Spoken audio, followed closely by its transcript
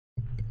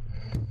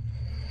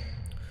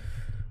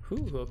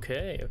Ooh,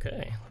 okay,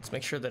 okay. Let's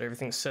make sure that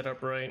everything's set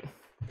up right,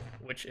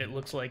 which it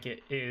looks like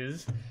it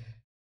is.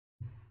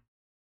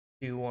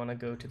 Do you want to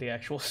go to the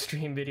actual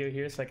stream video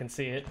here so I can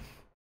see it?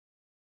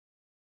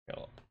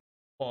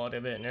 Quality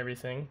of it and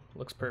everything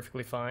looks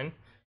perfectly fine.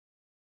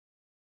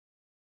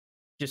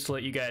 Just to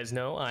let you guys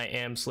know, I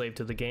am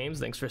SlaveToTheGames.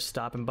 Thanks for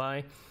stopping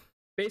by.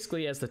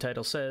 Basically, as the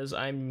title says,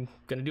 I'm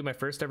gonna do my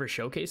first ever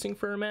showcasing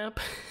for a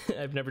map.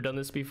 I've never done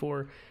this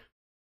before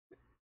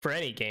for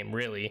any game,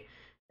 really.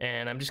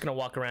 And I'm just gonna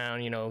walk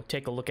around, you know,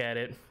 take a look at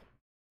it.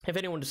 If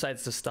anyone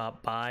decides to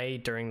stop by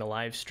during the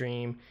live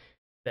stream,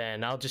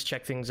 then I'll just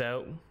check things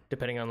out,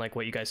 depending on like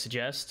what you guys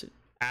suggest.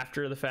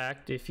 After the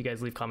fact, if you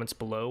guys leave comments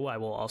below, I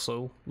will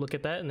also look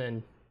at that and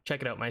then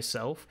check it out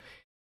myself.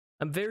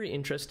 I'm very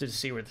interested to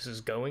see where this is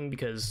going,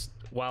 because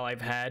while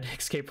I've had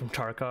Escape from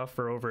Tarkov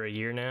for over a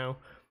year now,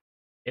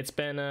 it's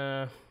been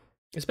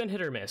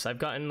hit or miss. I've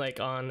gotten like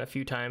on a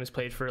few times,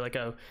 played for like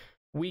a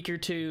week or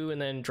two, and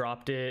then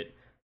dropped it.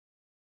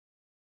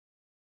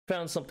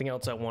 Found something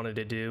else I wanted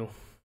to do,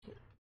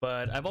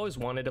 but I've always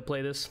wanted to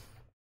play this.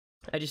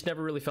 I just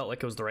never really felt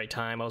like it was the right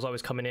time. I was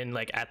always coming in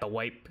like at the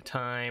wipe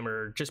time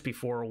or just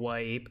before a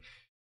wipe.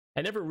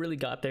 I never really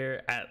got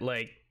there at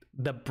like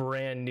the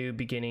brand new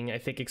beginning, I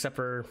think, except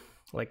for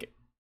like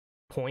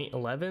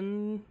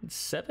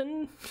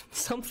 0.11.7,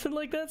 something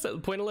like that. So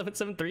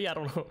 0.11.7.3, I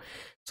don't know,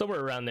 somewhere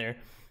around there.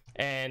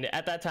 And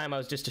at that time I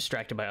was just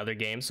distracted by other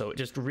games, so it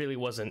just really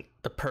wasn't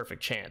the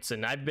perfect chance.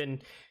 And I've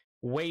been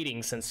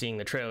waiting since seeing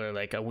the trailer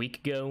like a week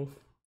ago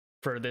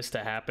for this to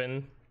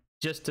happen,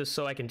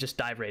 so I can just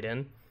dive right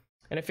in.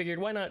 And I figured,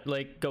 why not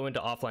like go into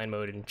offline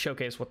mode and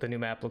showcase what the new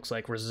map looks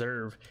like,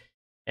 Reserve,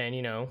 and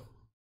you know,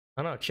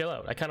 I don't know, chill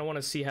out. I kind of want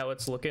to see how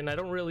it's looking. I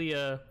don't really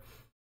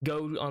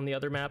go on the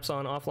other maps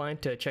on offline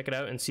to check it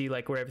out and see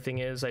like where everything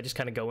is. I just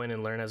kind of go in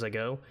and learn as I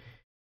go.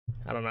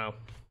 I don't know.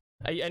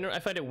 I know I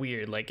find it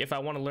weird. Like if I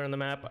want to learn the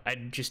map,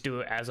 I'd just do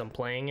it as I'm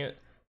playing it.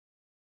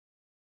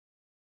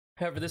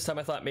 However, this time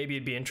I thought maybe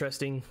it'd be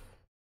interesting,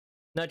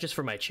 not just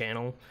for my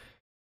channel,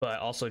 but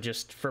also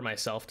just for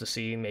myself to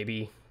see,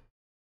 maybe,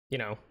 you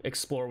know,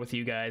 explore with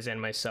you guys and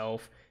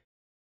myself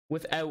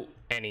without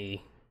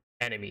any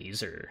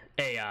enemies or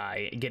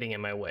AI getting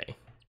in my way.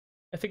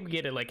 I think we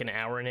get it like an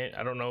hour in it.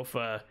 I don't know if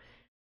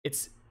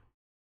it's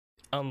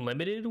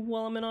unlimited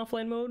while I'm in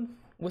offline mode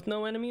with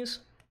no enemies.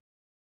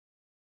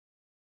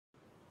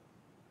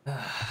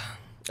 I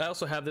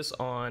also have this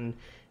on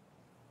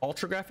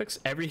ultra graphics.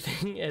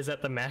 Everything is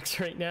at the max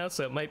right now,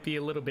 so it might be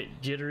a little bit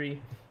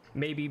jittery,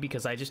 maybe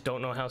because I just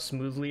don't know how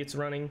smoothly it's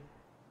running.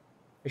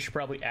 I should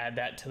probably add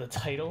that to the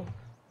title.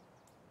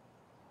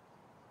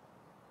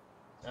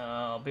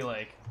 I'll be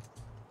like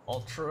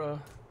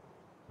ultra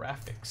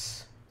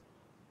graphics.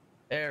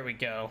 There we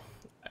go.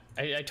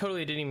 I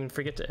totally didn't even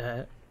forget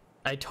to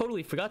I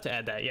totally forgot to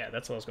add that. Yeah,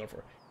 that's what I was going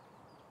for.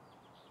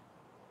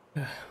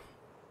 I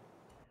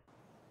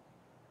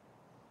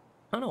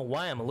don't know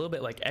why I'm a little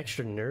bit like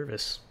extra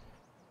nervous.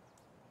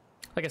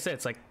 Like I said,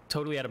 it's like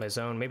totally out of my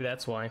zone. Maybe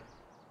that's why.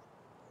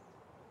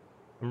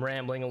 I'm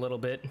rambling a little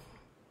bit.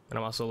 And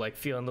I'm also like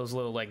feeling those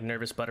little like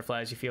nervous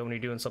butterflies you feel when you're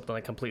doing something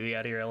like completely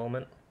out of your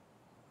element.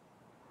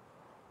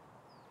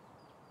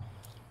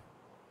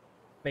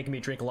 Making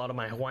me drink a lot of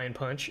my Hawaiian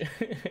punch,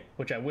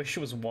 which I wish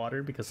was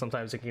water, because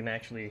sometimes it can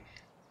actually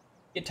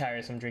get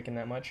tiresome drinking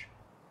that much.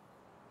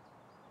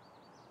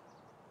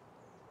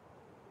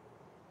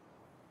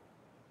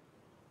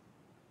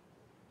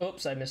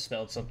 Oops, I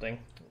misspelled something.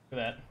 Look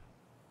at that.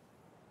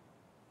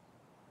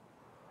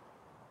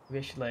 Maybe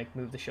I should like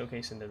move the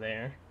showcase into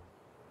there.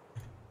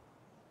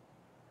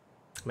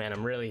 Man,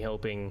 I'm really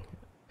hoping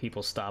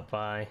people stop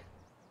by.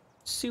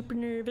 Super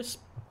nervous.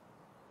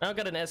 I've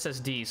got an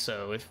SSD,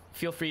 so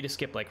feel free to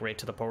skip like right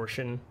to the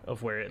portion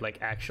of where it like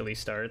actually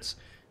starts.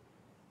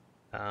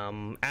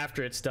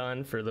 After it's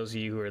done, for those of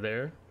you who are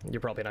there,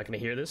 you're probably not going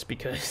to hear this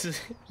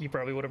because you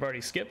probably would have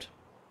already skipped.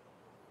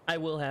 I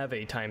will have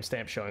a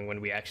timestamp showing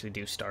when we actually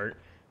do start.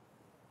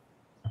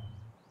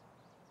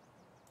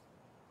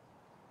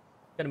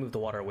 Gotta move the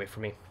water away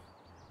from me.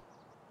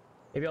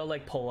 Maybe I'll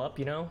like pull up,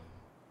 you know?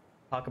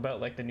 Talk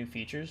about like the new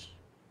features.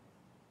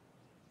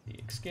 The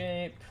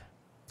escape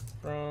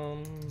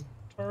from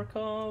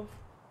Tarkov.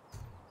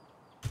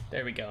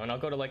 There we go, and I'll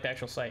go to like the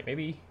actual site.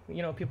 Maybe,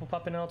 you know, people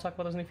pop in and I'll talk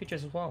about those new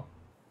features as well.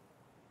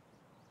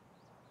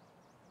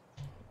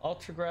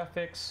 Ultra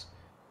graphics.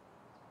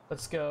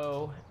 Let's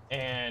go,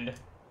 and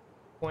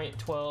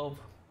 0.12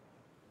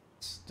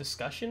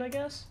 discussion, I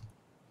guess.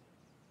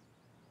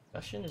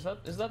 Discussion, is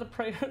that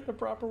the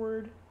proper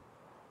word?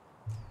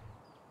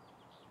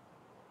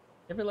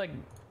 Ever like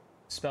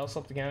spell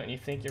something out and you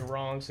think you're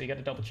wrong, so you got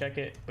to double check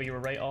it, but you were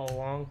right all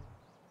along?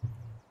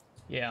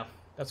 Yeah,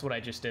 that's what I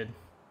just did.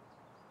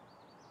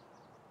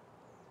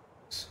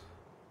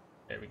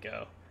 There we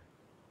go.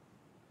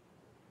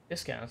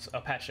 Discounts.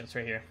 Oh, patch notes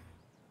right here.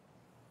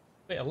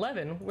 Wait,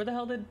 11? Where the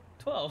hell did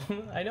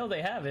 12? I know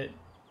they have it.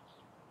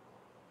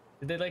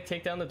 Did they like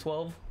take down the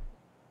 12.0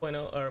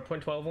 or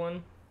 0.12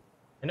 one?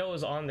 I know it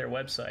was on their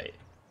website.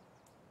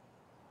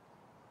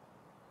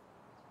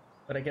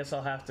 but I guess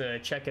I'll have to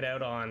check it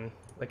out on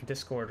like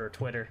Discord or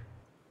Twitter.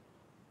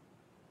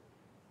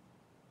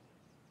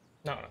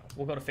 No,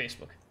 we'll go to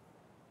Facebook.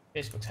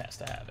 Facebook has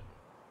to have it.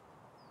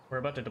 We're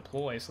about to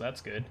deploy, so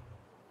that's good.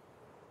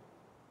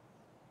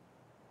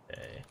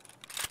 Okay.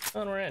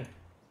 Oh, we're in.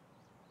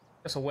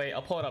 Guess I'll wait.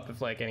 I'll pull it up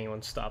if like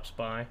anyone stops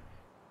by.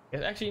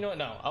 Actually, you know what?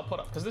 No, I'll put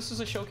up because this is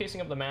a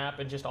showcasing of the map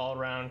and just all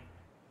around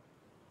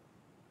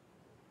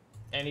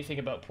anything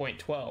about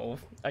 0.12.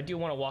 I do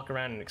want to walk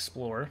around and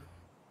explore.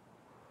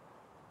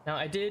 Now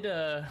I did.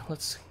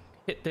 Let's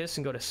hit this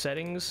and go to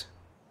settings,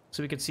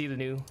 so we can see the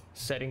new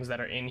settings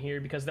that are in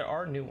here because there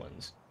are new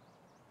ones.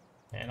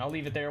 And I'll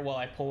leave it there while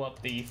I pull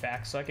up the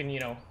facts so I can, you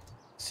know,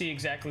 see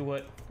exactly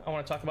what I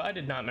want to talk about. I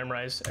did not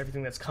memorize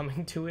everything that's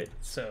coming to it,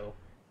 so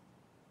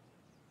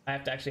I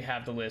have to actually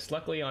have the list.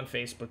 Luckily on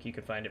Facebook you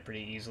can find it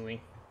pretty easily.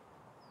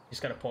 You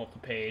just gotta pull up the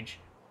page.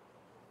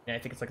 And I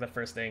think it's like the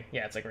first thing.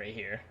 Yeah, it's like right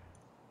here.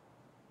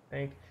 I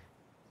think.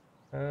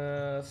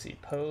 Let's see,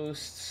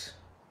 posts.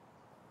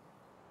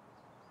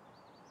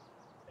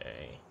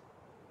 Okay.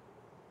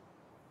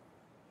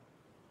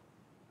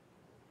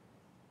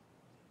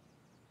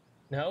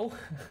 No?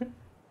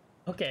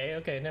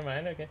 Okay, never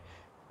mind, okay.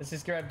 Let's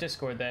just grab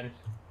Discord then.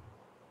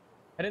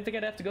 I didn't think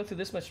I'd have to go through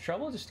this much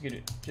trouble just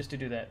to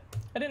do that.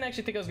 I didn't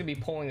actually think I was gonna be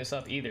pulling this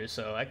up either,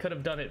 so I could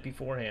have done it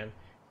beforehand.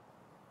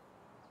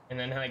 And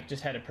then I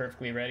just had it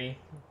perfectly ready,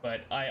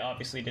 but I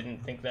obviously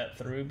didn't think that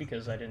through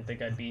because I didn't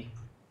think I'd be,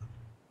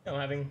 you know,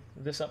 having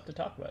this up to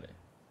talk about it.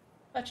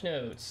 Patch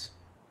notes.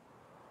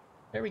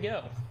 There we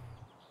go.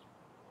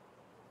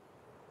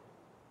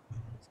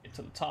 Let's get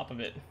to the top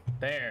of it.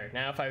 There.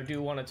 Now if I do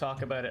want to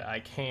talk about it, I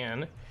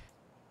can.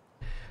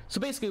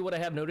 So basically what I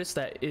have noticed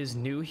that is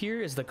new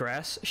here is the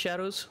grass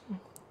shadows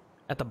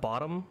at the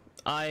bottom.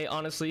 I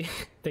honestly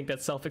think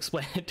that's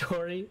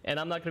self-explanatory, and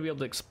I'm not going to be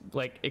able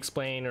to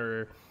explain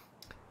or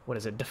what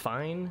is it,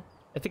 define?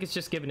 I think it's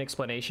just give an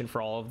explanation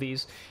for all of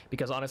these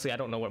because honestly I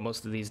don't know what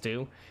most of these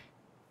do.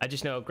 I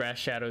just know grass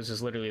shadows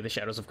is literally the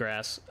shadows of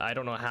grass. I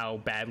don't know how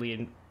badly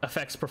it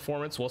affects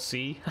performance. We'll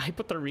see. I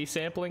put the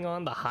resampling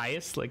on the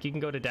highest. Like you can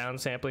go to down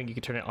sampling, you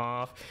can turn it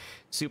off,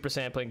 super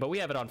sampling, but we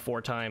have it on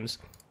 4 times.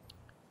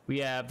 We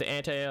have the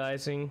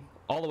anti-aliasing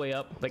all the way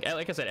up. Like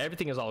I said,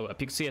 everything is all the way up.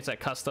 You can see it's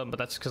at custom, but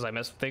that's because I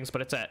mess with things,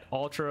 but it's at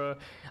ultra.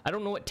 I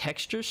don't know what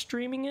texture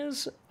streaming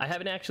is. I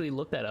haven't actually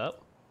looked that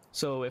up.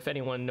 So if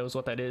anyone knows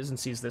what that is and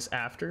sees this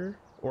after,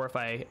 or if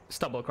I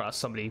stumble across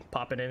somebody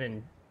popping in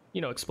and,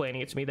 you know,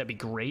 explaining it to me, that'd be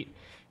great.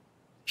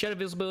 Shadow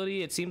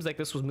visibility, it seems like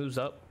this was moves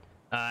up.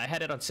 I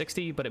had it on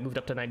 60, but it moved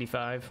up to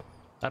 95.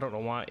 I don't know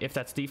why. If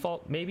that's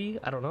default, maybe,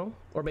 I don't know.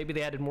 Or maybe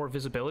they added more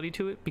visibility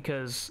to it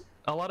because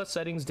a lot of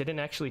settings didn't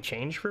actually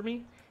change for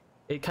me.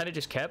 It kind of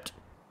just kept.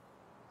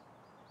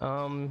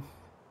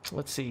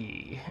 Let's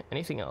see,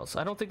 anything else?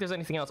 I don't think there's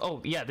anything else.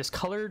 Oh yeah, this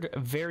colored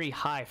very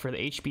high for the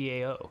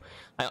HBAO.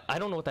 I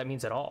don't know what that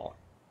means at all.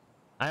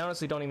 I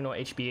honestly don't even know what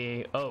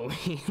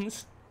HBAO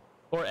means.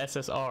 Or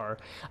SSR.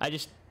 I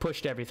just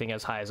pushed everything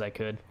as high as I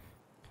could.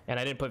 And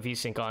I didn't put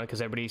VSync on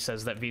because everybody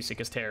says that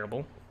VSync is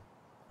terrible.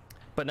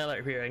 But now that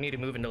we're here, I need to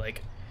move into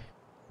like...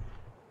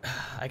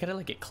 I gotta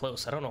like get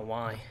close, I don't know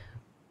why.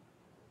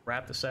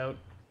 Wrap this out.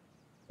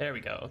 There we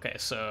go, okay,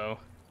 so...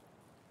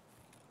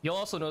 You'll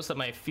also notice that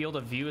my field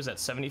of view is at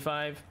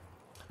 75.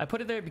 I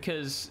put it there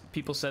because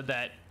people said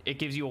that it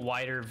gives you a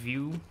wider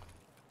view.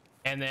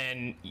 And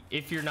then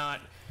if you're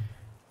not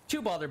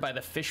too bothered by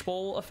the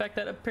fishbowl effect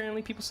that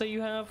apparently people say you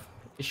have,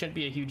 it shouldn't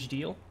be a huge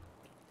deal.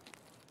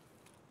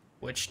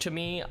 Which to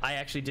me, I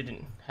actually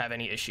didn't have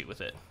any issue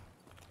with it.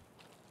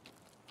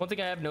 One thing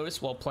I have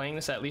noticed while playing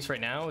this, at least right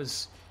now,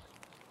 is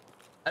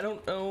I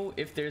don't know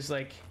if there's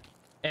like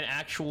an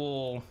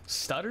actual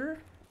stutter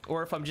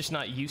or if I'm just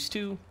not used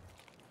to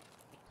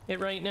it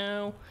right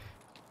now.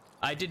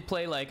 I did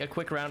play like a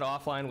quick round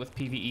offline with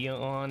PvE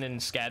on and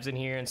scavs in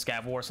here and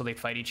scav war, so they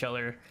fight each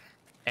other,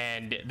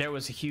 and there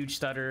was a huge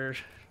stutter.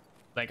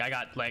 Like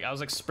I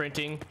was like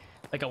sprinting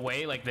like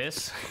away like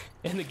this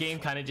and the game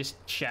kind of just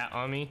shat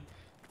on me.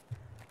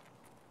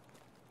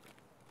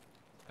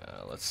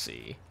 Let's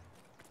see,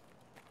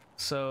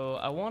 so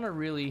I want to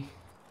really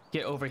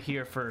get over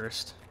here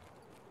first.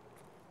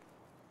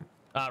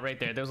 Right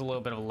there's a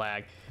little bit of a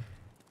lag.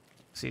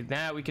 See,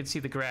 now we can see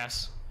the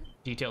grass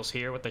details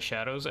here with the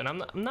shadows, and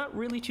I'm not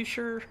really too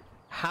sure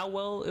how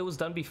well it was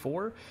done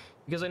before,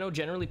 because I know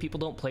generally people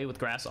don't play with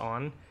grass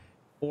on,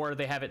 or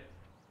they have it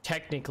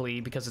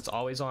technically because it's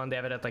always on, they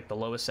have it at like the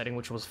lowest setting,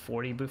 which was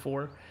 40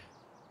 before.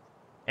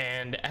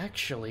 And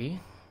actually,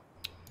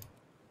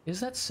 is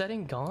that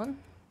setting gone?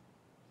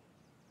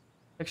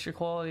 Texture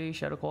quality,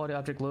 shadow quality,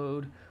 object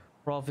load,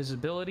 raw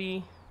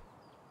visibility,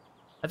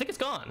 I think it's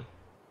gone.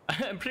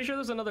 I'm pretty sure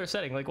there's another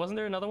setting. Like, wasn't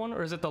there another one,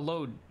 or is it the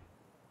load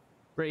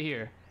right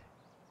here?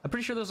 I'm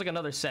pretty sure there's like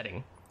another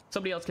setting.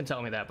 Somebody else can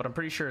tell me that, but I'm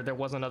pretty sure there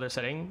was another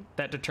setting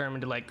that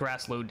determined like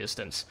grass load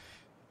distance,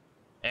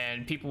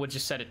 and people would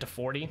just set it to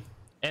 40,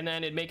 and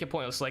then it'd make it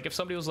pointless. Like if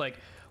somebody was like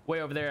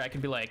way over there, I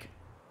could be like,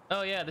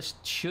 oh yeah, this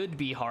should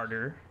be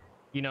harder,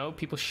 you know,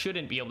 people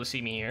shouldn't be able to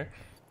see me here.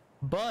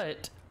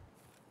 But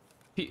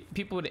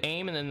people would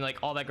aim and then like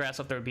all that grass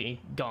up there would be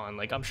gone.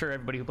 Like I'm sure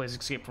everybody who plays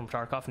Escape from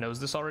Tarkov knows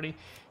this already,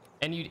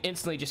 and you'd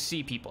instantly just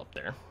see people up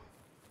there.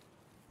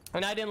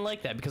 And I didn't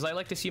like that because I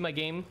like to see my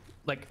game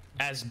like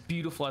as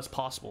beautiful as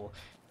possible,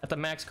 at the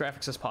max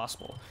graphics as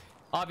possible.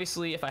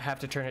 Obviously, if I have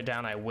to turn it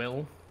down, I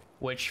will.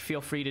 Which feel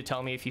free to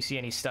tell me if you see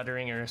any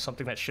stuttering or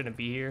something that shouldn't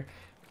be here.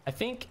 I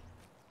think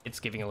it's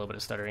giving a little bit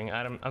of stuttering.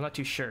 I'm not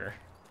too sure.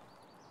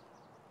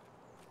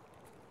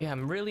 Yeah,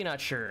 I'm really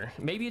not sure.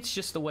 Maybe it's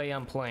just the way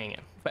I'm playing it.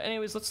 But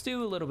anyways, let's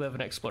do a little bit of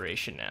an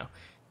exploration now.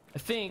 I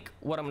think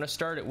what I'm going to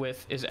start it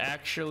with is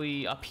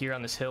actually up here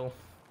on this hill.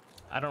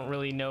 I don't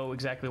really know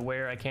exactly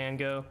where I can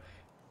go.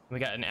 We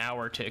got an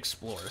hour to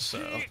explore,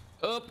 so...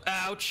 Oh,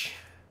 ouch!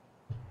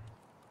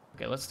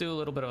 Okay, let's do a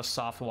little bit of a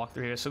soft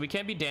walkthrough here. So we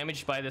can't be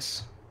damaged by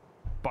this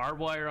barbed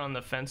wire on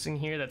the fencing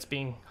here that's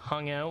being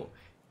hung out.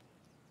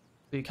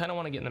 So you kind of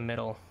want to get in the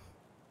middle.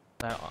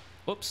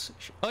 Whoops.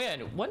 Oh yeah,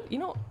 what? You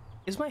know,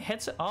 is my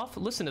headset off?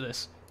 Listen to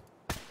this.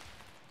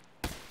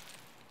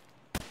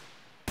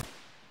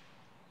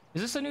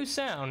 Is this a new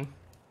sound?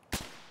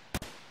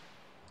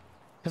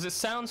 Because it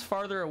sounds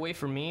farther away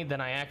from me than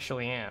I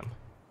actually am.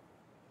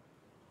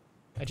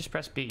 I just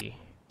pressed B.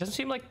 Doesn't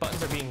seem like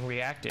buttons are being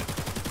reactive.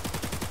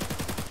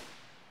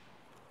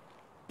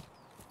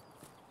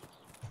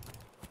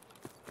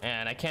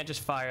 And I can't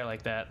just fire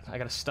like that. I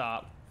gotta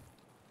stop.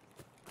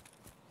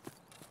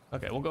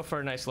 Okay, we'll go for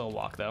a nice little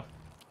walk though.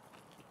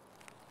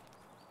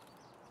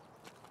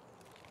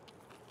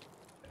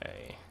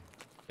 Okay.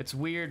 It's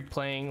weird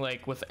playing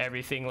like with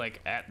everything like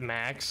at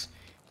max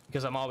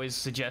because I'm always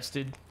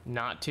suggested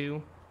not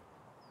to.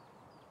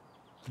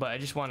 But I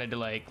just wanted to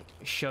like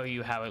show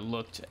you how it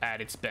looked at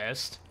its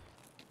best.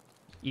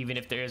 Even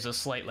if there's a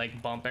slight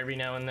like bump every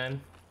now and then.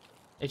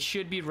 It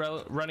should be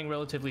running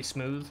relatively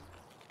smooth.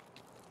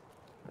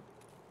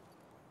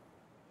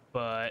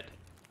 But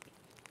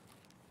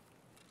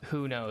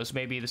who knows,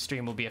 maybe the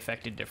stream will be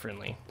affected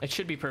differently. It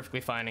should be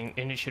perfectly fine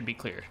and it should be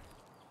clear.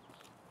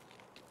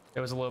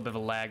 There was a little bit of a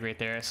lag right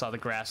there. I saw the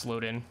grass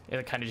load in.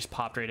 It kind of just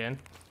popped right in.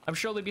 I'm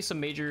sure there'll be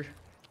some major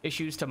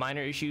issues to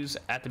minor issues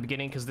at the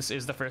beginning because this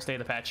is the first day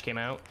the patch came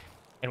out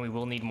and we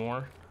will need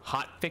more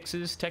hot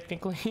fixes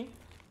technically.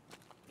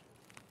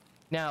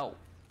 Now,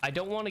 I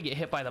don't want to get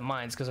hit by the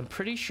mines because I'm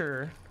pretty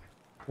sure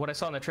what I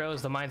saw in the trail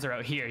is the mines are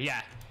out here.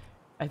 Yeah,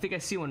 I think I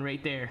see one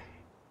right there.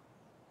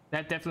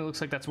 That definitely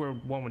looks like that's where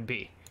one would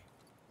be.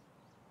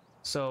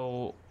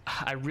 So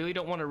I really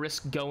don't want to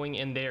risk going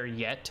in there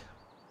yet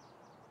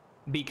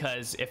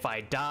because if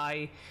I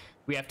die,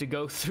 we have to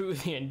go through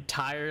the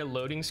entire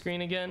loading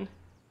screen again.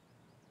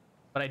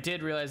 But I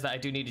did realize that I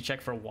do need to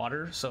check for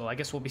water, so I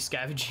guess we'll be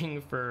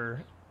scavenging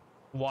for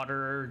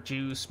water,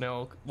 juice,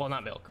 milk. Well,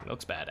 not milk.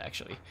 Milk's bad,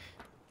 actually.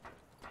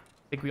 I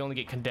think we only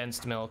get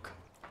condensed milk,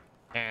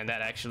 and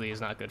that actually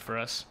is not good for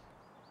us.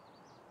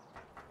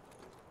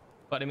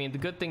 But I mean, the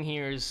good thing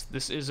here is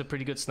this is a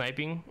pretty good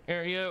sniping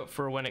area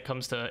for when it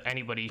comes to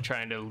anybody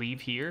trying to leave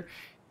here.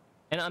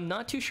 And I'm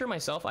not too sure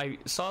myself. I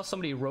saw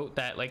somebody wrote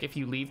that like if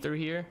you leave through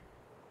here,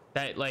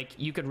 that like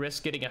you could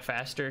risk getting a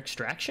faster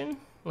extraction.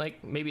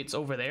 Like maybe it's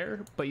over there,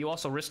 but you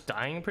also risk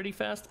dying pretty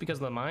fast because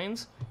of the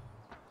mines.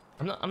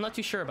 I'm not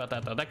too sure about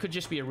that though. That could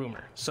just be a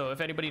rumor. So if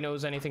anybody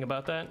knows anything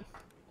about that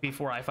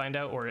before I find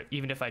out, or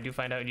even if I do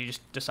find out and you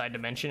just decide to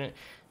mention it,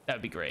 that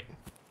would be great.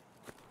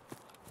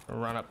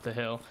 Run up the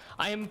hill.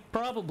 I am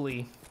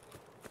probably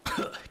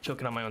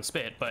choking on my own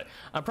spit, but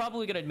I'm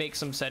probably gonna make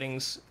some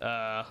settings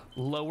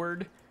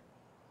lowered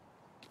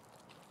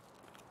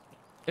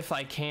if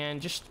I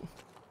can, just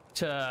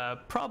to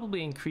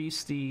probably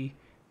increase the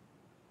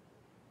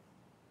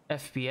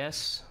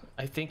FPS.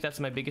 I think that's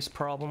my biggest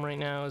problem right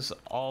now, is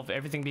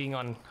everything being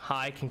on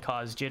high can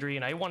cause jittery,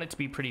 and I want it to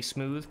be pretty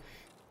smooth.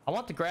 I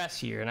want the grass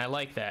here, and I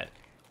like that,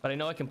 but I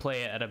know I can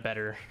play it at a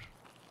better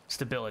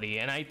stability.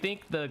 And I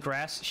think the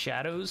grass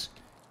shadows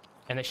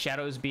and the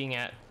shadows being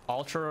at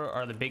ultra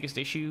are the biggest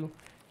issue.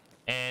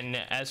 And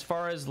as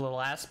far as the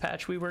last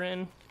patch we were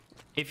in,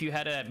 if you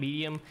had it at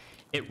medium,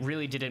 it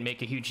really didn't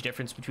make a huge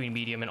difference between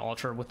medium and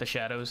ultra with the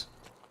shadows.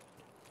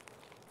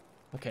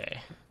 Okay,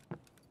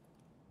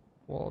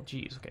 well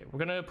geez, okay, we're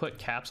gonna put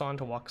caps on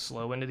to walk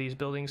slow into these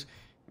buildings.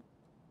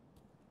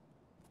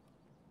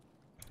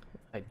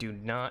 I do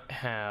not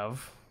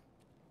have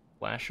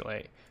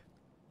flashlight.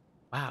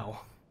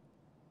 Wow.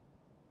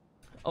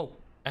 Oh,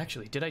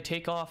 actually, did I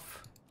take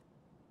off?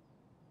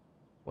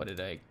 What did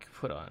I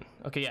put on?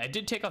 Okay, yeah, I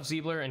did take off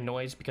Zeebler and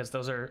Noise because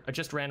those are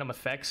just random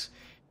effects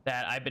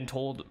that I've been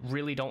told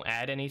really don't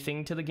add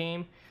anything to the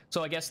game.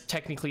 So I guess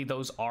technically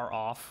those are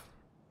off.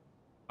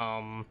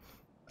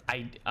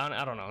 I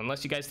don't know,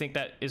 unless you guys think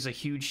that is a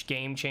huge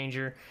game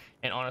changer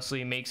and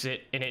honestly makes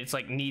it, and it's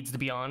like needs to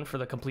be on for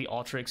the complete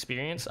ultra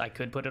experience, I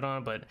could put it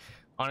on, but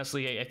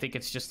honestly I think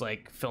it's just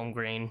like film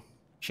grain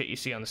shit you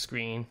see on the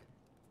screen.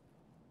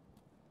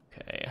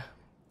 Okay, I'm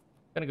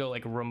gonna go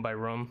like room by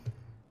room.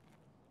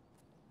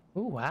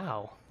 Oh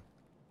wow.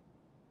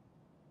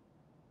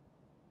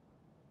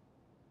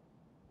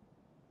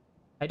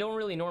 I don't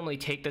really normally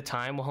take the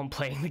time while I'm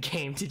playing the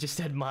game to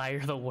just admire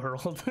the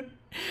world.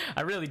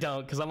 I really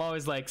don't, because I'm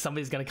always like,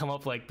 somebody's gonna come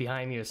up like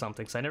behind me or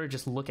something, so I never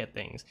just look at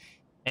things.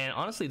 And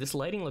honestly, this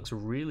lighting looks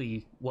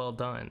really well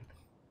done.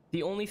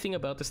 The only thing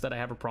about this that I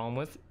have a problem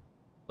with,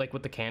 like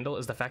with the candle,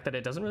 is the fact that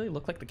it doesn't really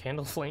look like the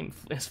candle flame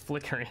is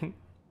flickering.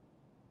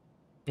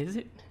 Is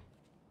it?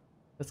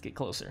 Let's get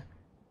closer.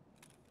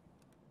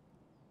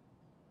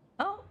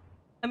 Oh,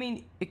 I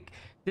mean,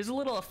 there's a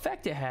little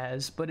effect it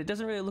has, but it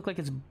doesn't really look like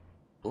it's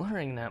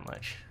blurring that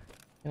much.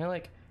 And I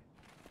like,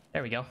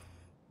 there we go.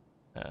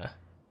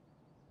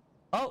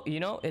 Oh, you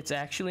know, it's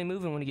actually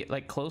moving when you get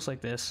like close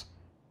like this.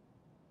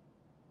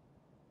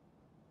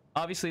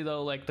 Obviously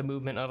though, like the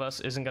movement of us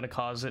isn't going to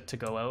cause it to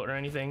go out or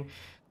anything,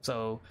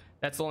 so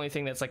that's the only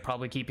thing that's like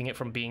probably keeping it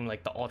from being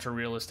like the ultra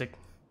realistic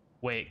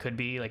way it could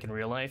be like in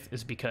real life,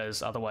 is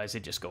because otherwise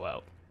it'd just go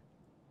out.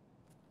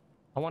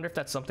 I wonder if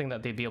that's something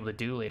that they'd be able to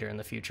do later in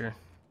the future.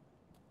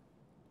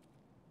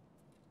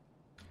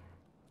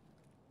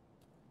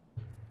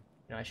 You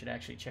know, I should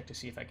actually check to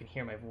see if I can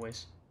hear my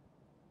voice.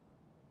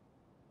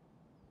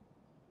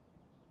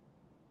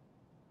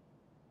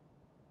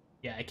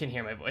 Yeah, I can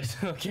hear my voice.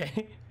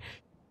 Okay.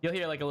 You'll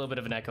hear like a little bit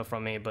of an echo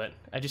from me, but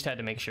I just had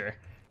to make sure.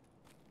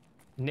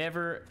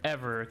 Never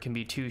ever can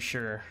be too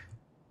sure.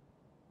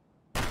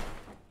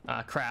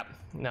 Crap.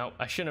 No,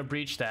 I shouldn't have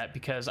breached that,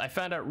 because I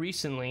found out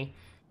recently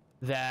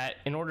that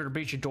in order to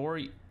breach a door,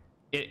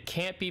 it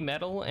can't be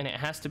metal and it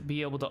has to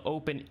be able to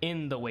open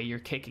in the way you're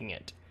kicking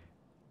it.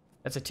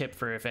 That's a tip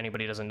for if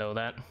anybody doesn't know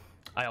that.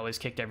 I always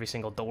kicked every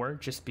single door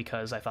just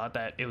because I thought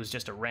that it was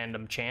just a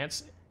random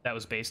chance that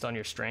was based on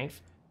your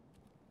strength.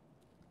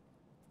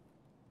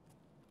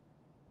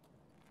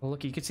 Well,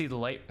 look, you can see the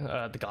light,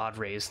 the god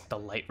rays, the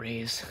light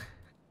rays.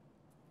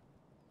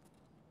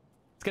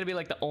 It's gonna be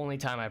like the only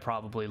time I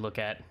probably look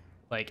at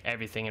like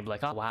everything and be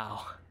like, oh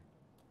wow,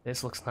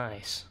 this looks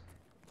nice.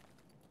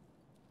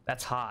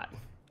 That's hot.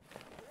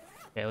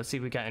 Okay, let's see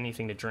if we got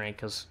anything to drink,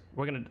 because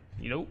we're gonna,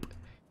 nope,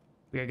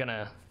 we are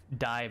gonna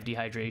die of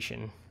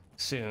dehydration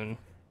soon.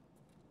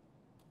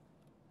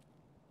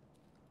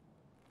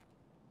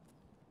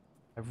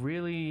 I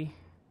really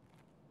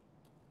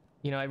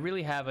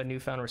have a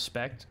newfound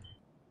respect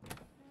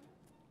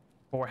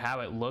for how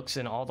it looks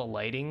in all the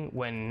lighting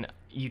when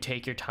you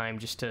take your time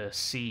just to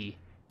see.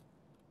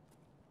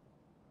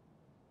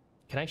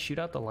 Can I shoot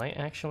out the light?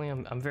 Actually,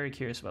 I'm very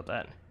curious about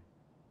that.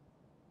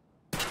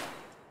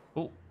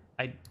 Oh,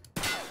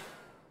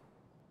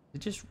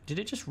 did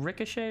it just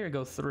ricochet or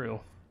go through?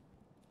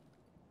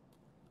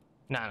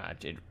 Nah,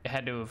 it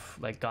had to have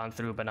like gone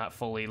through but not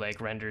fully like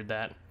rendered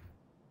that.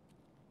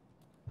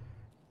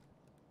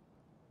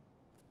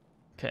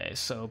 Okay,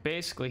 so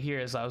basically here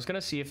is, I was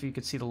gonna see if you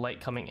could see the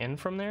light coming in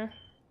from there,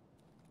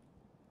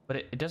 but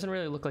it doesn't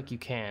really look like you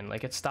can.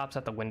 Like, it stops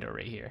at the window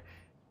right here.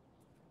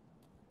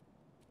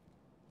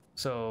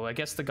 So I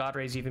guess the god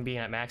rays even being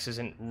at max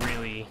isn't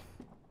really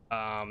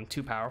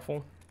too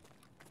powerful,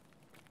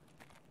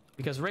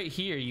 because right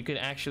here you can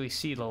actually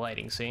see the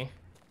lighting. See,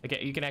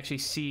 like you can actually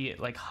see it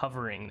like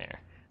hovering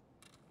there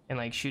and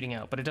like shooting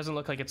out, but it doesn't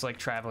look like it's like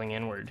traveling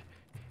inward.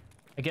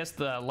 I guess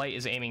the light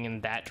is aiming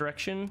in that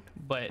direction,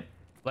 but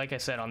like I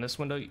said, on this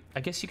window, I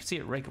guess you can see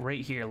it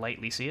right here,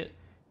 lightly. See it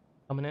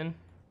coming in?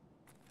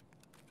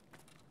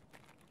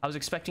 I was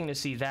expecting to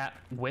see that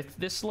with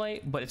this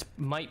light, but it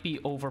might be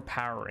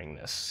overpowering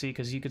this. See,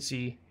 because you could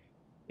see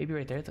maybe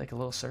right there, it's like a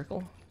little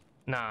circle.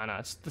 Nah,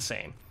 it's the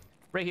same.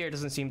 Right here, it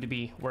doesn't seem to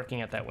be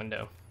working at that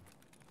window.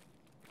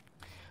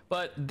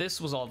 But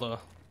this was all the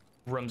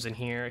rooms in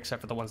here,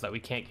 except for the ones that we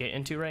can't get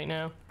into right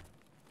now.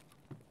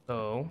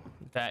 So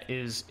that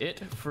is it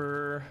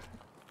for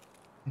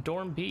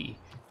Dorm B.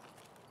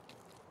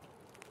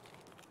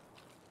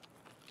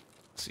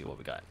 Let's see what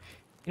we got.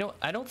 You know,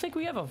 I don't think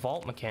we have a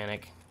vault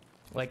mechanic.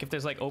 Like, if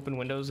there's like open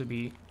windows, it'd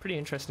be pretty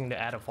interesting to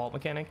add a vault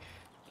mechanic.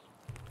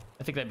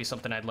 I think that'd be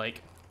something I'd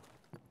like.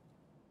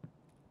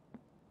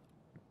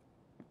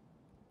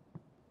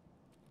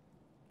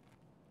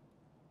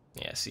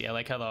 Yeah, see, I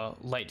like how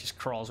the light just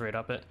crawls right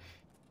up it.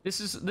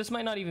 This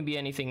might not even be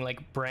anything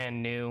like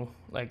brand new.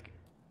 Like,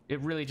 it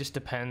really just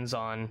depends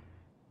on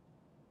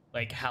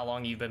like how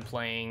long you've been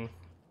playing,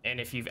 and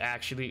if you've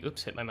actually,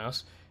 oops, hit my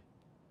mouse.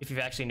 If you've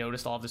actually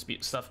noticed all of this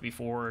stuff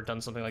before or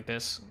done something like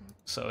this.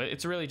 So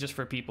it's really just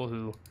for people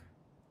who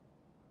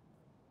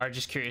are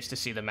just curious to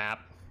see the map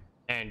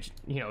and,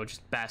 you know,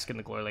 just bask in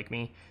the glory like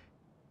me.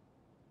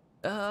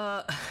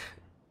 I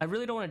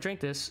really don't want to drink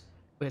this.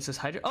 Wait, it says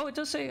oh, it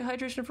does say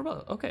hydration for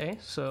both. Okay,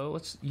 so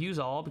let's use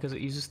all because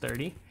it uses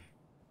 30.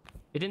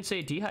 It didn't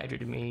say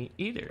dehydrated me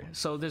either.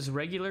 So there's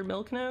regular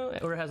milk now,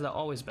 or has that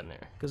always been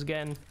there? Because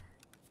again,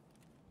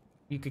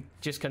 you could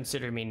just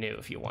consider me new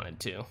if you wanted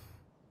to.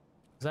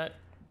 Is that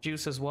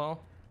juice as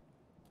well?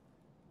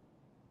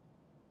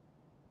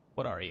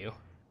 What are you?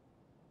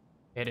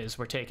 It is.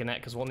 We're taking that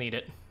because we'll need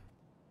it.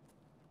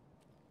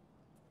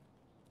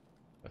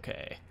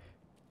 Okay.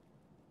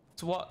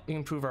 Let's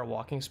improve our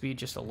walking speed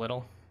just a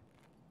little,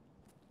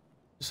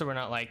 so we're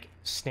not like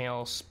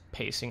snails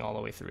pacing all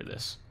the way through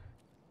this.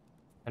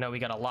 I know we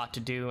got a lot to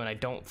do, and I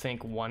don't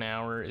think 1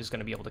 hour is going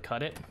to be able to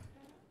cut it.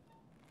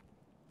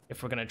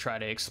 if we're gonna try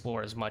to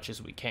explore as much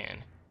as we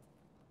can.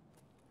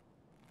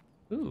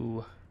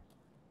 Ooh.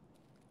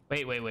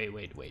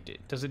 Wait.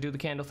 Does it do the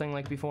candle thing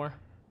like before?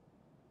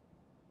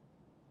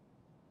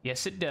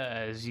 Yes, it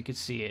does. You can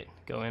see it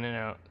go in and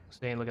out.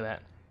 See, look at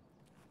that.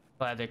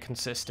 Glad they're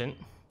consistent.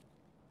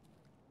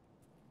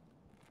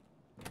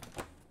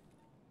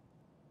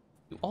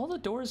 Do all the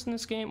doors in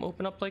this game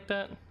open up like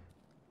that?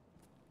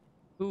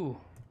 Ooh,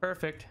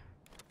 perfect.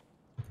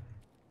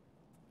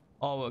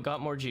 Oh, it got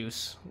more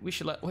juice. We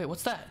should let... Wait,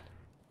 what's that?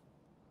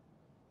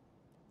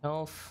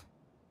 Health.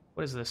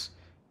 What is this?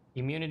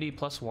 Immunity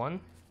 +1?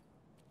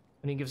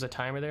 And he gives a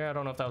timer there. I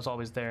don't know if that was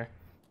always there.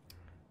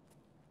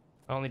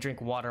 I only drink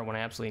water when I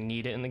absolutely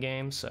need it in the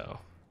game, so...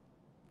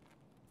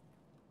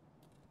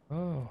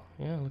 Oh,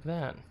 yeah, look at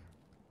that.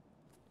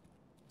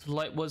 The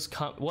light was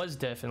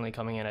definitely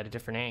coming in at a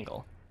different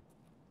angle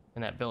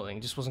in that building.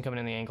 It just wasn't coming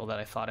in the angle that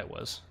I thought it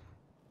was.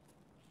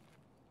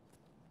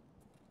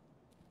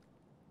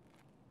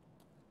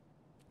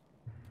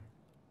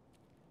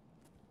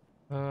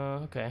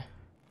 Okay.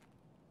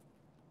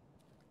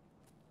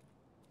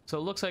 So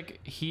it looks like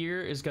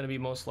here is going to be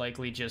most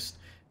likely just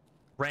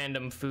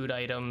random food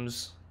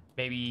items,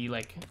 maybe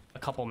like a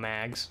couple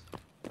mags.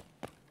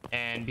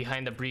 And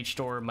behind the breach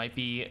door might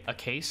be a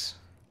case.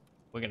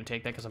 We're going to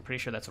take that because I'm pretty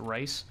sure that's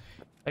rice.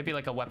 Might be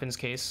like a weapons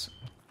case.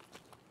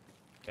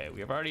 Okay,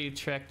 we have already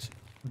checked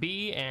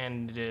B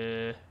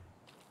and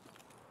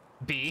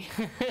B.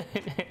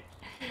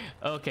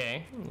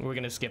 Okay, we're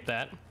going to skip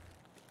that.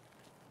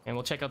 And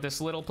we'll check out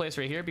this little place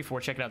right here before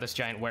checking out this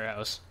giant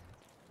warehouse.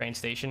 Train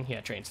station?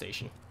 Yeah, train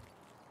station.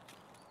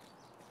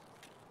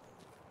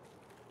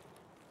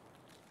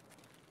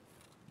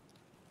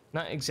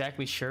 Not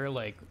exactly sure,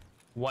 like,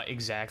 what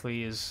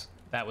exactly is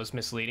that was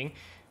misleading.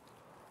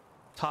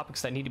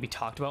 Topics that need to be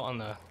talked about on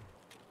the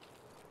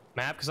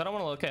map, because I don't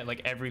want to look at,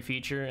 like, every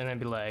feature and then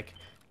be like,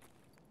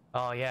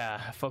 oh,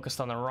 yeah, I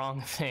focused on the wrong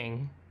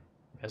thing.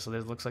 Okay, so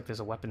this looks like there's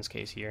a weapons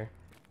case here.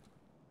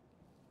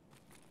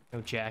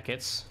 No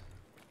jackets.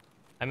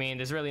 I mean,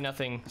 there's really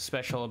nothing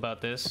special about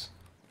this.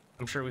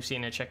 I'm sure we've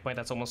seen a checkpoint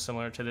that's almost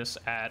similar to this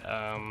at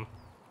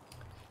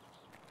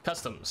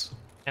customs.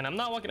 And I'm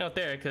not walking out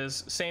there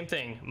because same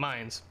thing,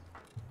 mines.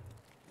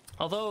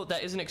 Although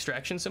that is an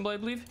extraction symbol, I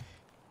believe.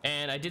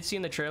 And I did see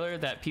in the trailer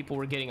that people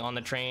were getting on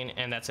the train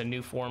and that's a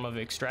new form of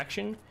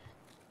extraction.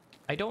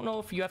 I don't know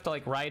if you have to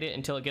like ride it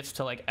until it gets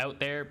to like out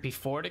there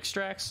before it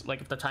extracts, like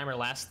if the timer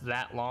lasts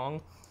that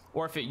long,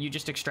 or if you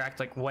just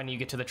extract like when you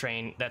get to the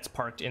train that's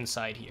parked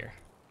inside here,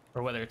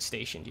 or whether it's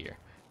stationed here.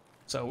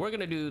 So we're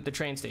gonna do the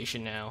train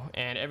station now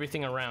and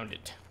everything around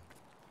it.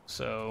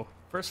 So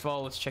first of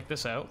all, let's check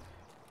this out.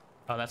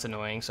 Oh, that's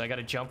annoying. So I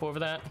gotta jump over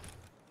that.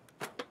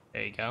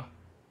 There you go.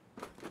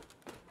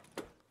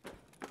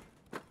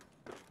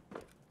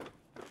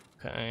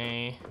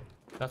 Okay,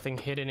 nothing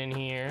hidden in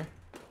here.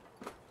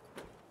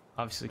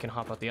 Obviously, we can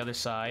hop out the other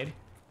side.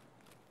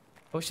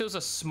 I wish there was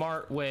a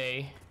smart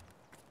way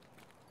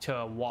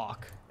to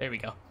walk. There we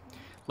go.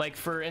 Like,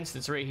 for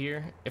instance, right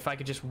here, if I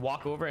could just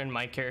walk over and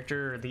my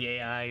character or the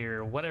AI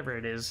or whatever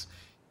it is,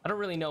 I don't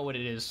really know what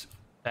it is.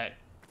 That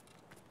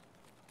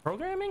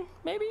programming,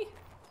 maybe?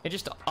 It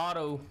just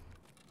auto...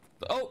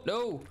 Oh,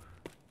 no!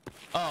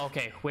 Oh,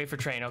 okay. Wait for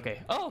train.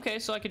 Okay. Oh, okay,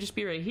 so I could just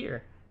be right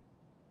here.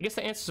 I guess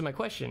that answers my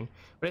question,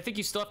 but I think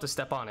you still have to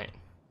step on it.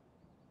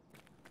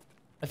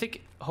 I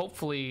think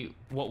hopefully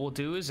what we'll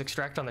do is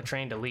extract on the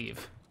train to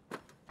leave.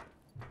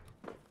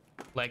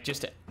 Like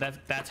just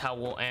that's how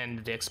we'll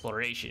end the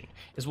exploration,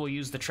 is we'll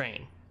use the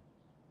train.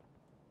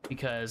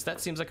 Because that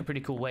seems like a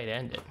pretty cool way to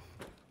end it.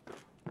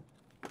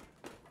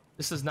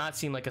 This does not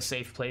seem like a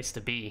safe place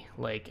to be.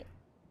 Like,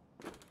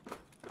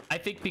 I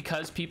think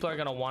because people are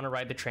gonna want to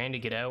ride the train to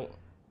get out,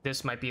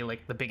 this might be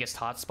like the biggest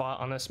hotspot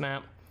on this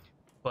map.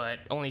 But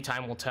only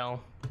time will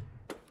tell.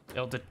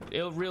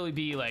 It'll really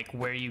be like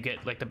where you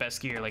get like the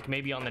best gear. Like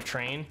maybe on the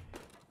train.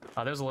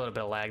 Oh, there's a little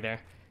bit of lag there.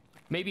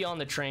 Maybe on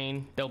the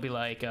train there'll be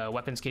like a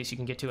weapons case you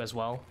can get to as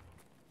well.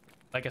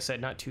 Like I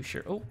said, not too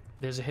sure. Oh,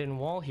 there's a hidden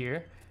wall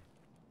here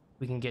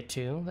we can get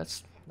to.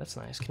 That's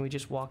nice. Can we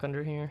just walk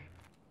under here?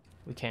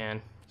 We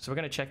can. So we're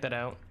gonna check that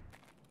out.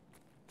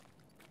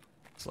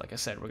 So like I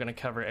said, we're gonna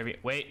cover every...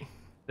 Wait,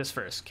 this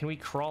first. Can we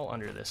crawl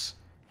under this?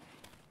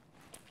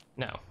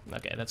 No.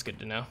 Okay, that's good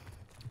to know.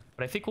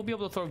 But I think we'll be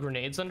able to throw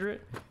grenades under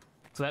it.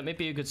 So that may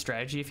be a good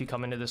strategy if you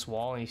come into this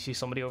wall and you see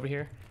somebody over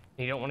here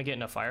and you don't want to get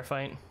in a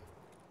firefight.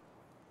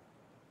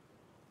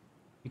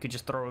 You could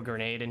just throw a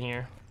grenade in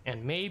here.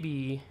 And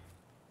maybe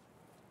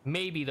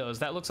those.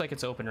 That looks like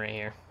it's open right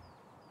here.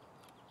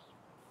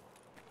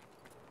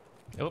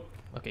 Oh,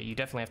 okay, you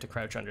definitely have to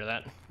crouch under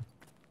that.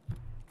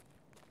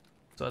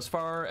 So as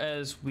far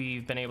as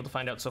we've been able to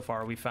find out so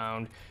far, we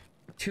found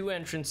 2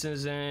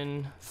 entrances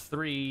in,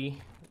 3.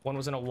 One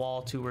was in a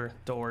wall, 2 were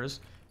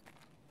doors.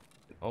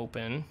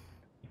 Open.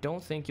 I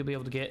don't think you'll be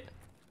able to get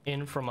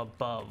in from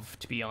above,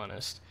 to be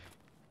honest.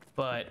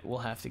 But we'll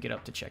have to get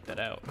up to check that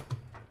out.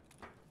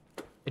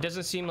 It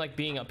doesn't seem like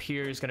being up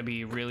here is going to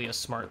be really a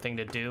smart thing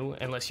to do,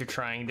 unless you're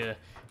trying to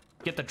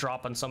get the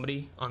drop on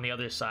somebody on the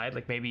other side.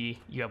 Like maybe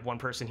you have one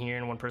person here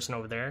and one person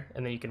over there,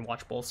 and then you can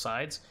watch both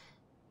sides.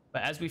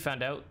 But as we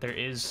found out, there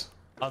is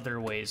other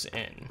ways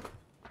in,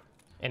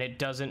 and it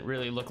doesn't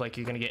really look like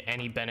you're gonna get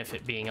any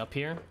benefit being up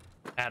here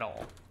at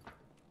all.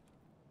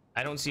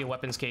 I don't see a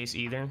weapons case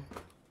either,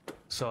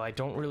 so I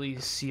don't really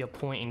see a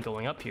point in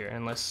going up here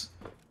unless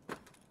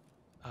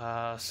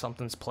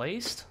something's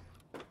placed.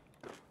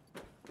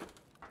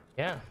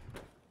 Yeah,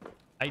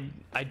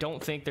 I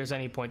don't think there's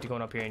any point to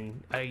going up here,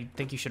 and I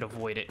think you should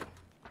avoid it.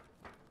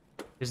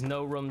 There's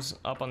no rooms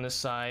up on this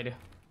side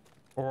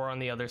or on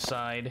the other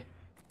side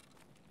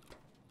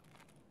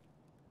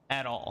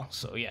at all,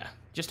 so yeah,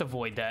 just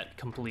avoid that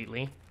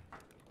completely.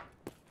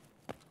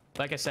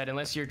 Like I said,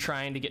 unless you're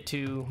trying to get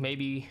to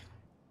maybe...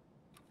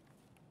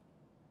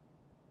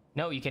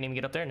 No, you can't even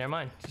get up there, never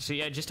mind. So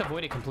yeah, just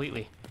avoid it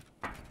completely.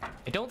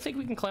 I don't think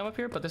we can climb up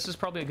here, but this is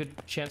probably a good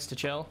chance to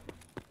chill.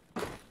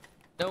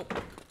 Nope.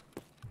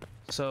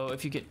 So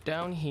if you get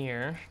down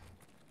here,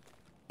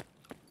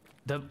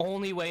 the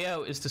only way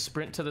out is to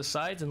sprint to the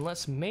sides,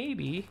 unless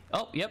maybe...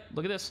 Oh, yep,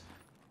 look at this.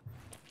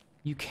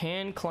 You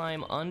can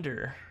climb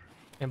under.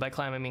 And by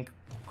climb, I mean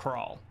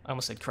crawl. I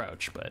almost said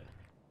crouch, but...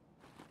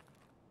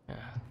 Yeah.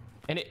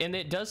 And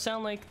it does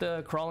sound like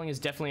the crawling is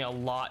definitely a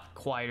lot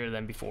quieter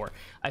than before.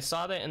 I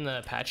saw that in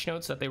the patch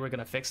notes that they were going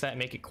to fix that and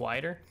make it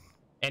quieter.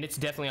 And it's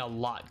definitely a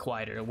lot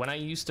quieter. When I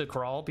used to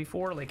crawl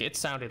before, like, it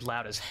sounded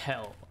loud as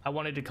hell. I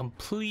wanted to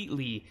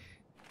completely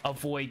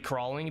avoid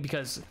crawling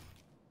because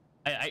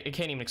I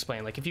can't even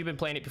explain. Like, if you've been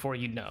playing it before,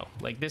 you'd know.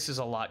 Like, this is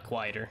a lot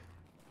quieter.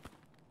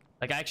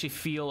 Like, I actually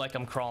feel like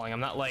I'm crawling. I'm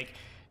not, like,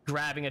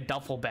 grabbing a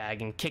duffel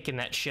bag and kicking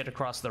that shit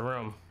across the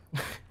room,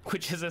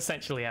 which is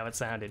essentially how it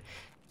sounded.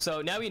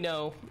 So now we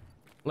know,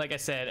 like I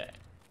said,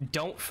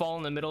 don't fall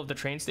in the middle of the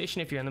train station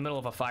if you're in the middle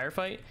of a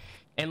firefight,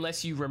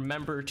 unless you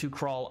remember to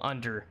crawl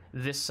under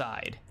this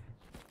side.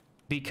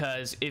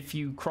 Because if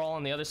you crawl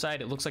on the other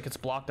side, it looks like it's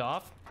blocked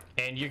off,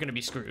 and you're gonna be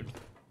screwed.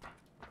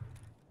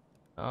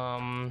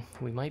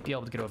 We might be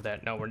able to get over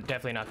that. No, we're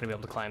definitely not gonna be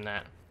able to climb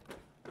that.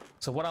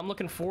 So what I'm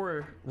looking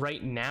for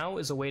right now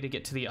is a way to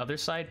get to the other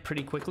side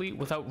pretty quickly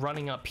without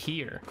running up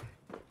here.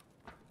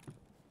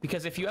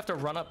 Because if you have to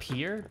run up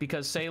here,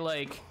 because say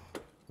like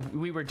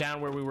we were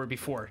down where we were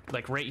before,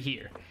 like right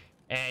here,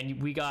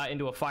 and we got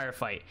into a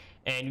firefight,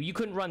 and you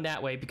couldn't run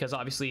that way because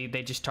obviously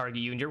they just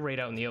target you and you're right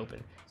out in the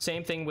open.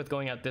 Same thing with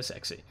going out this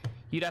exit.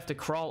 You'd have to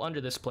crawl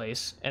under this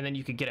place and then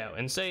you could get out.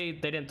 And say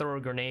they didn't throw a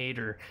grenade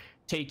or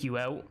take you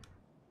out,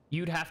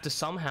 you'd have to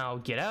somehow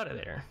get out of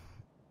there.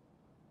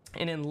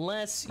 And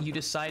unless you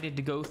decided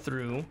to go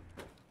through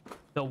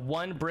the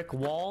one brick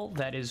wall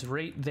that is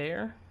right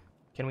there,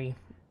 can we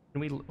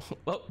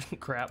oh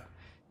crap,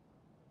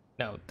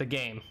 no, the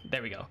game,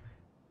 there we go.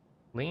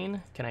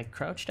 Lean, can I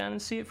crouch down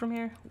and see it from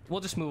here?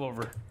 We'll just move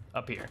over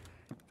up here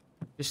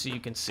just so you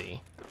can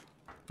see,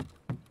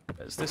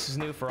 because this is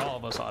new for all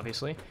of us,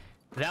 obviously.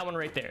 That one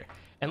right there,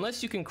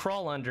 unless you can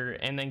crawl under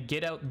and then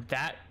get out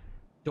that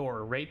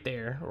door right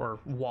there, or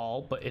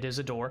wall, but it is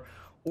a door,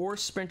 or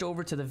sprint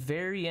over to the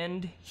very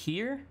end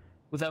here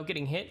without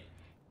getting hit,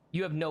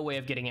 you have no way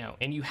of getting out,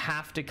 and you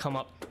have to come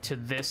up to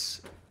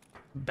this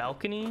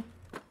balcony,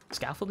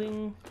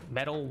 scaffolding,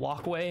 metal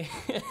walkway.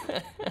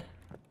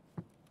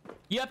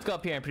 You have to go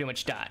up here and pretty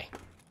much die.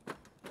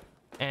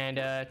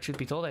 And truth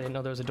be told, I didn't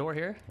know there was a door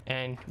here,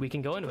 and we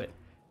can go into it.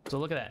 So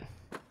look at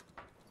that.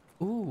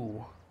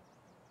 Ooh.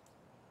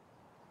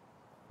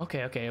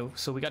 Okay,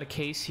 so we got a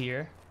case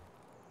here.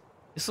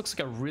 This looks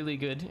like a really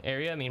good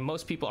area. I mean,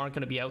 most people aren't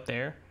going to be out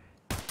there.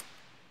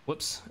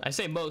 Whoops. I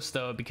say most,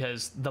 though,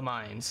 because the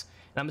mines.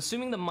 And I'm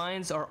assuming the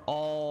mines are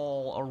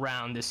all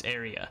around this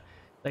area.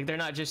 Like, they're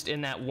not just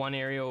in that one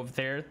area over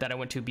there that I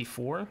went to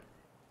before.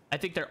 I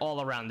think they're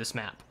all around this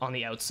map on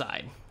the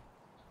outside.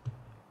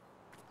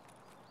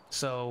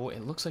 So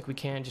it looks like we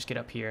can just get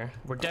up here.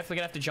 We're definitely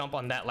gonna have to jump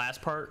on that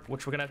last part,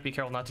 which we're gonna have to be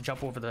careful not to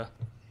jump over the...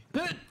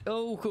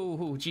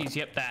 Oh, geez,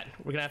 yep, that.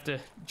 We're gonna have to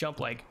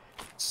jump, like,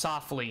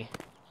 softly.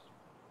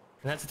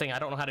 And that's the thing, I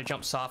don't know how to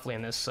jump softly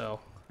in this, so...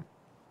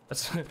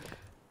 That's...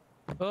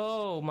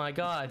 Oh my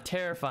god,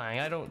 terrifying.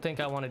 I don't think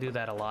I want to do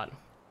that a lot.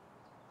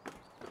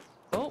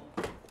 Oh!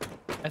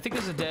 I think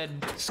there's a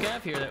dead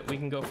scav here that we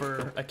can go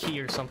for a key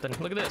or something.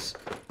 Look at this.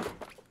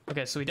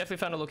 Okay, so we definitely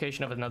found a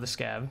location of another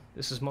scav.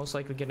 This is most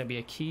likely going to be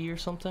a key or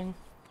something.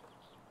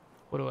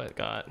 What do I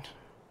got?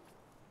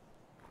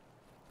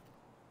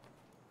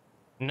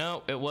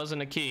 No, it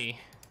wasn't a key.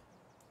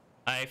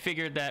 I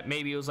figured that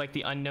maybe it was like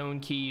the unknown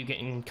key you get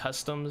in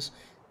customs,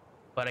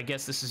 but I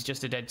guess this is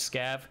just a dead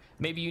scav.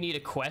 Maybe you need a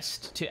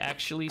quest to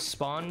actually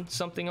spawn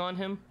something on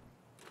him.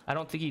 I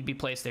don't think he'd be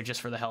placed there just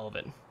for the hell of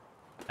it.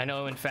 I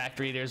know in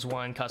factory there's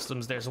one,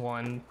 customs there's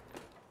one,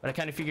 but I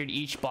kind of figured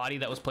each body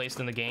that was placed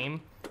in the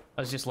game,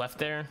 I was just left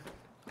there,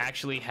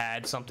 actually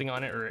had something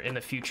on it, or in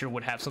the future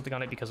would have something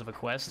on it because of a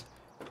quest.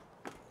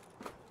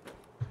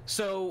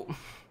 So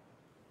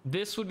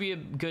this would be a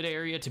good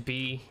area to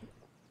be,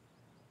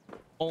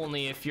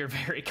 only if you're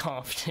very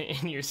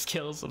confident in your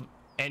skills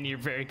and you're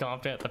very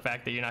confident the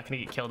fact that you're not going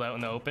to get killed out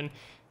in the open.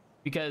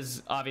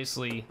 Because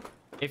obviously,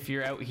 if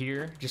you're out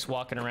here just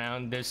walking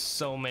around, there's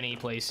so many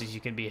places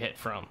you can be hit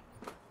from.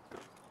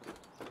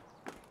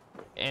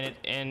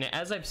 And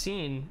as I've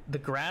seen, the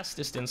grass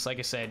distance, like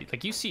I said,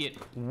 like you see it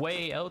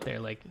way out there,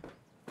 like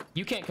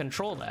you can't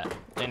control that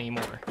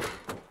anymore.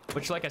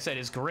 Which, like I said,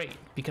 is great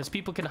because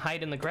people can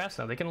hide in the grass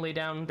now. They can lay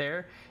down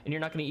there and you're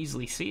not going to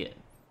easily see it.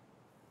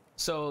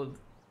 So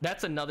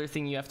that's another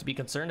thing you have to be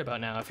concerned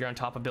about now. If you're on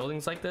top of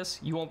buildings like this,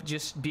 you won't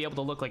just be able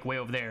to look like way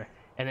over there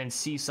and then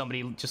see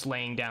somebody just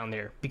laying down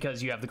there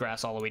because you have the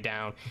grass all the way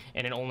down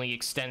and it only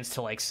extends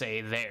to, like,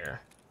 say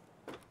there.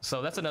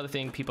 So that's another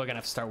thing people are gonna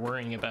have to start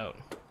worrying about.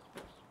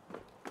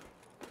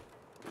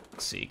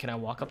 Let's see, can I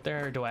walk up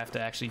there or do I have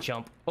to actually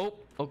jump? Oh,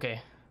 okay.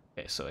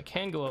 Okay, so I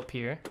can go up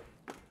here.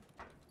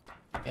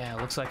 Yeah,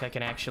 it looks like I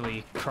can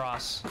actually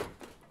cross.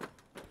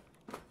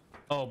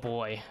 Oh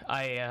boy,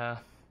 I'm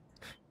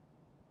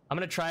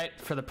gonna try it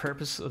for the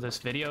purpose of this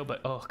video,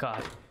 but oh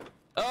god.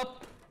 Oh,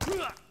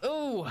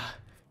 oh,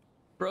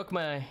 broke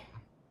my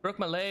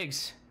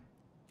legs.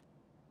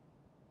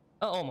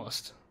 Oh,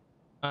 almost.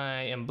 I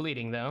am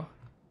bleeding though,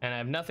 and I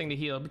have nothing to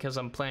heal because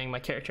I'm playing my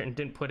character and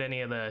didn't put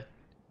any of the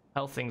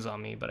health things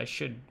on me, but I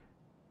should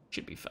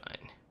be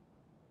fine.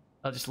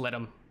 I'll just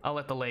I'll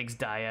let the legs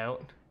die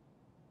out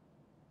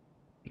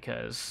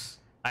because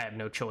I have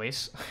no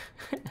choice.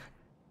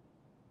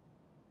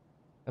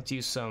 Let's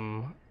use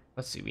some,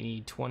 let's see, we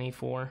need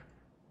 24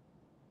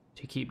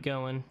 to keep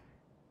going.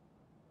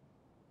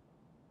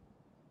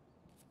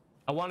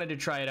 I wanted to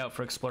try it out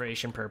for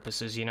exploration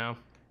purposes, you know?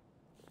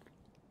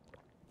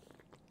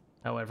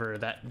 However,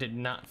 that did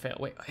not fail.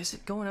 Wait, is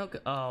it going out?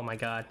 Oh my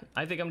god.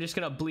 I think I'm just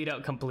gonna bleed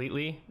out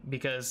completely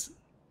because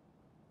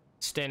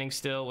standing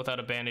still without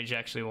a bandage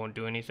actually won't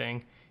do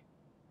anything.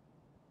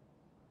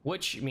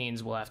 Which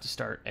means we'll have to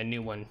start a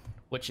new one,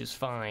 which is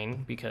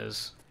fine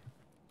because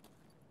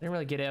I didn't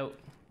really get out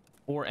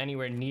or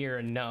anywhere near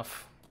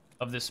enough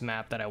of this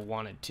map that I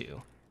wanted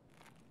to.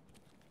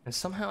 And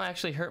somehow I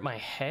actually hurt my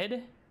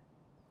head?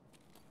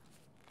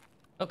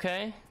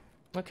 Okay,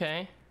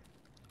 okay.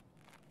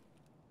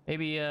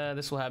 Maybe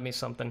this will have me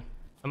something.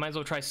 I might as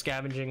well try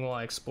scavenging while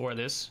I explore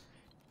this.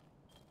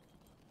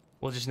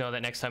 We'll just know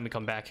that next time we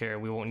come back here,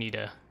 we won't need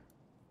to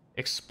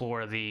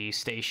explore the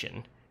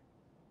station.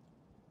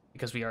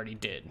 Because we already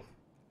did.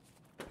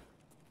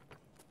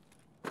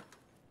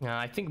 Now,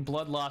 I think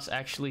blood loss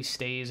actually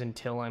stays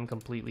until I'm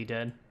completely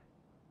dead.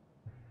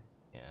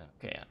 Yeah,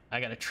 okay,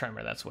 I got a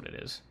tremor, that's what it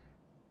is.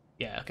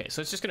 Yeah, okay,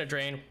 so it's just gonna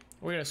drain.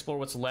 We're gonna explore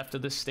what's left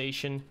of this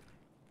station.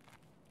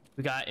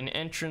 We got an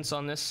entrance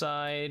on this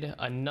side,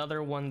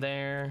 another one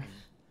there.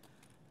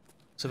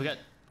 So we got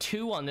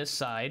 2 on this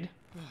side,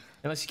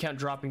 unless you count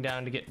dropping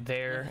down to get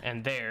there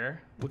and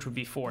there, which would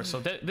be 4. So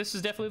this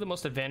is definitely the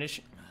most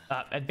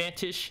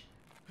advantageous,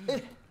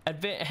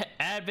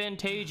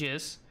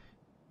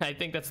 I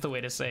think that's the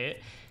way to say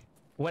it,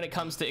 when it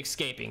comes to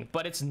escaping,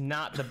 but it's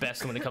not the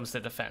best when it comes to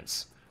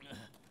defense.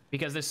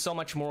 Because there's so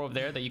much more over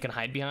there that you can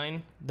hide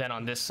behind than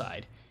on this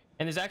side.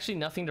 And there's actually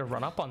nothing to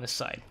run up on this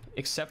side,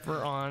 except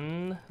for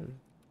on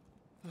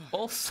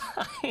both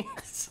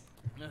sides.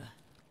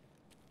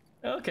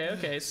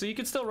 Okay, so you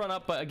can still run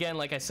up, but again,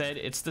 like I said,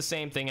 it's the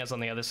same thing as on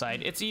the other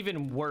side. It's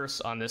even worse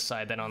on this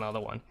side than on the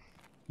other one.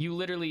 You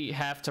literally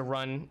have to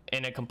run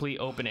in a complete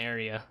open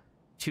area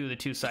to the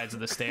 2 sides of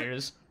the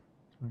stairs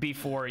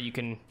before you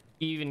can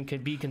even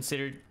could be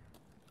considered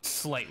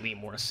slightly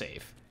more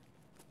safe.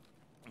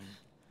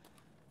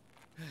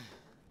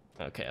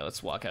 Okay,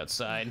 let's walk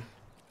outside.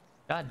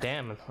 God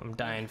damn, I'm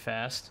dying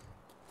fast.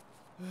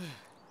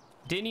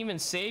 Didn't even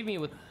save me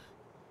with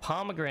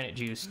pomegranate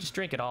juice. Just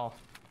drink it all.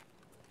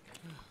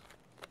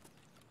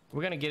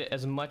 We're gonna get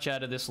as much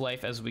out of this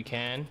life as we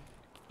can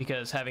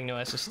because having no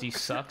SSD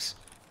sucks.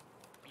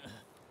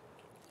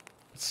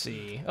 Let's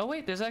see. Oh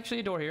wait, there's actually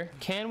a door here.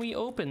 Can we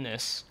open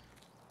this?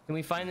 Can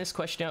we find this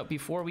question out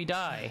before we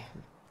die?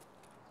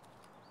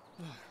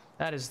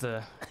 That is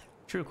the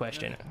true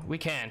question. We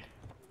can.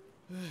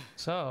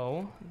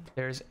 So,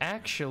 there's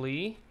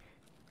actually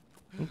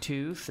 1,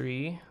 2,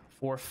 3,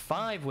 4,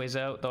 5 ways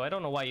out, though I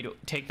don't know why you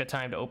take the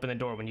time to open the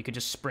door when you could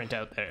just sprint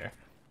out there.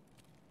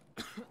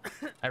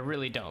 I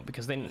really don't,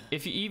 because then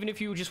even if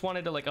you just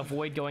wanted to like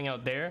avoid going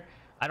out there,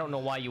 I don't know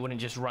why you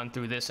wouldn't just run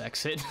through this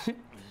exit.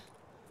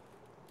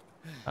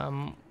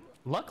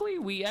 Luckily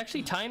we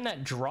actually timed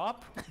that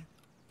drop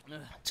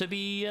to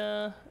be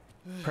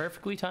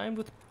perfectly timed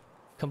with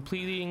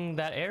completing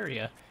that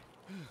area.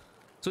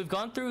 So we've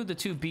gone through the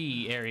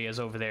 2B areas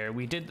over there.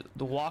 We did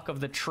the walk of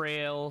the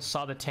trail,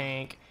 saw the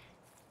tank,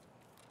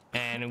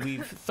 and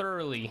we've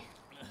thoroughly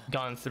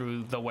gone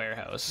through the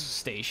warehouse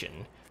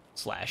station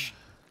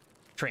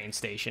 / train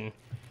station.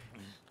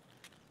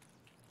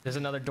 There's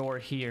another door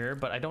here,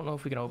 but I don't know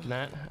if we can open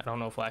that. I don't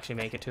know if we'll actually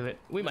make it to it.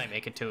 We might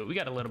make it to it. We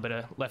got a little bit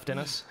of left in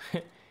us.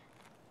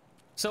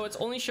 So it's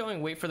only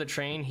showing wait for the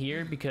train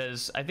here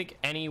because I think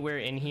anywhere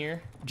in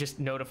here just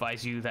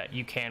notifies you that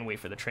you can wait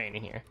for the train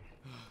in here.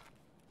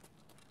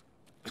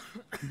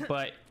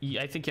 But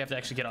I think you have to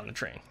actually get on the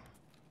train.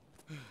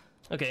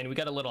 Okay, and we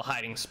got a little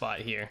hiding spot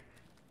here.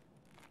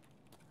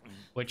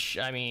 which,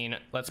 I mean,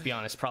 let's be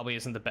honest, probably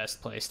isn't the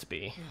best place to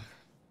be.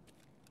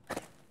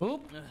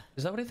 Oop,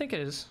 is that what I think it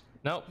is?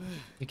 Nope,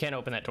 you can't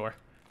open that door.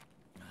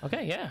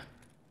 Okay, yeah.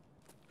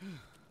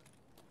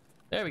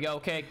 There we go,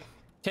 okay.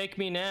 Take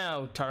me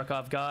now,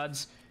 Tarkov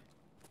gods.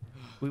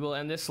 We will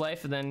end this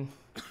life and then,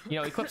 you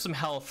know, equip some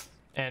health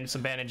and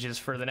some bandages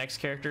for the next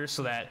character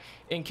so that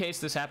in case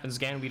this happens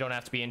again, we don't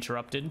have to be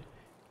interrupted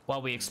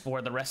while we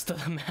explore the rest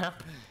of the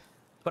map.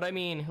 But I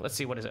mean, let's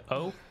see, what is it?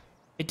 Oh,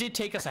 it did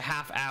take us a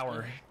half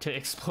hour to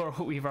explore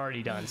what we've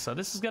already done. So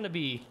this is going to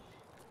be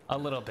a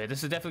little bit.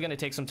 This is definitely going to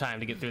take some time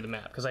to get through the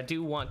map because I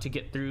do want to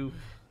get through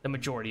the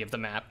majority of the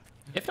map.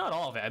 If not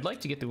all of it, I'd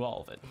like to get through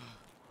all of it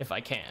if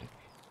I can.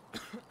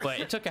 But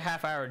it took a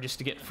half hour just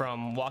to get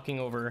from walking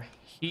over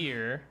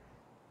here,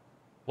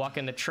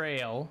 walking the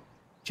trail,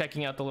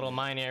 checking out the little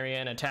mine area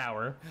and a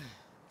tower,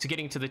 to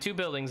getting to the two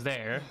buildings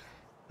there,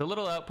 the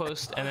little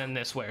outpost, and then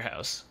this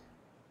warehouse.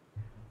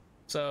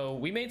 So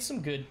we made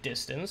some good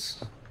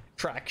distance,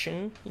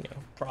 traction, you know,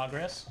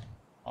 progress,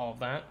 all of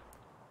that.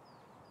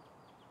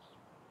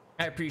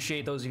 I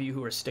appreciate those of you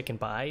who are sticking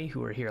by,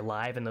 who are here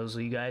live, and those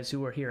of you guys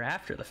who are here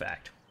after the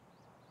fact.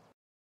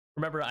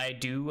 Remember, I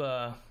do,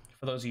 for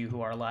those of you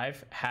who are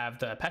live, have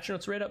the patch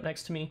notes right up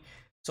next to me,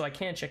 so I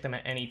can check them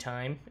at any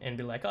time and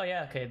be like, oh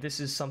yeah, okay, this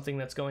is something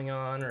that's going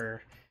on,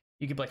 or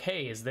you could be like,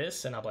 hey, is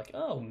this? And I'll be like,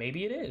 oh,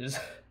 maybe it is.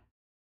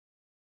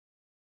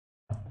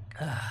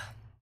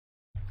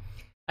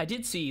 I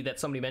did see that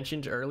somebody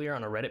mentioned earlier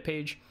on a Reddit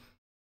page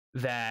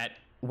that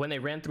when they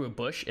ran through a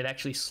bush, it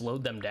actually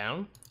slowed them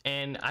down,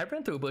 and I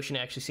ran through a bush and it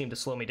actually seemed to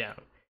slow me down.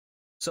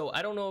 So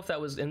I don't know if that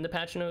was in the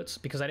patch notes,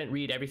 because I didn't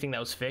read everything that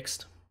was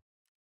fixed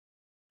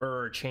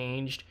or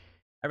changed.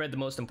 I read the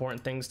most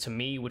important things to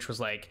me, which was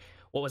like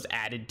what was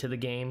added to the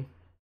game.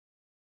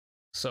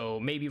 So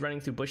maybe running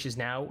through bushes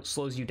now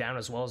slows you down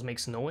as well as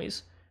makes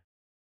noise.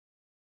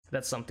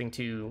 That's something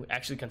to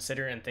actually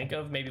consider and think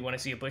of. Maybe when I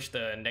see a bush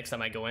the next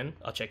time I go in,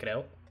 I'll check it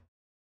out.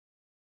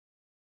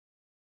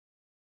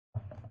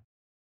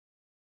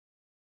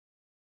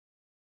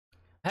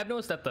 I have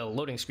noticed that the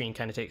loading screen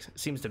kind of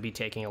seems to be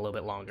taking a little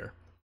bit longer.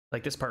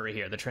 Like this part right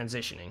here, the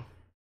transitioning.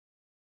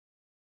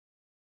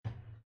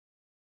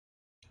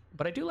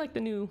 But I do like the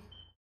new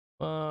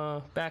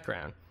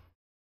background.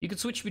 You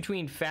could switch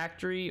between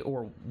factory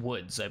or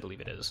woods, I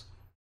believe it is.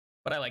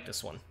 But I like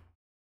this one.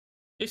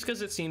 Just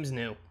because it seems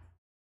new.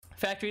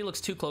 Factory looks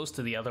too close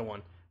to the other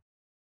one.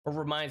 Or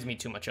reminds me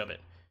too much of it.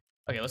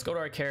 Okay, let's go to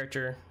our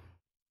character.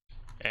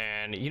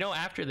 And, you know,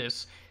 after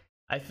this,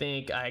 I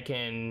think I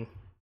can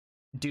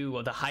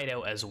do the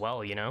hideout as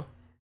well, you know?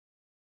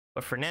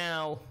 But for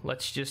now,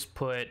 let's just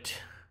put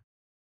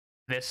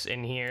this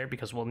in here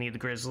because we'll need the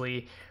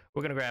grizzly.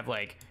 We're gonna grab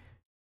like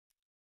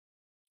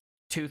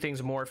 2 things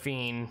of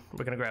morphine.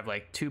 We're gonna grab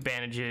like 2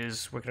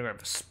 bandages. We're gonna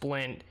grab a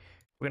splint.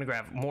 We're gonna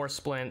grab more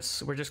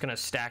splints. We're just gonna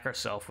stack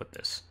ourselves with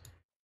this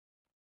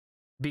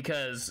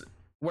because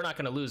we're not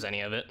gonna lose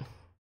any of it,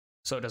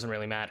 so it doesn't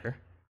really matter.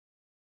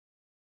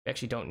 We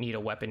actually don't need a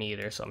weapon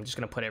either, so I'm just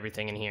gonna put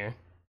everything in here.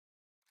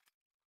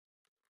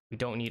 We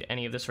don't need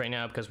any of this right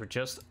now because we're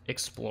just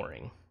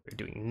exploring. We're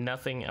doing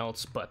nothing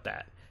else but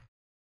that.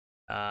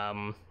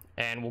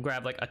 And we'll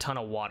grab like a ton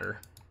of water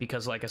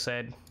because, like I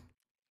said,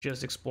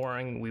 just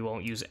exploring. We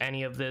won't use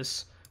any of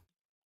this.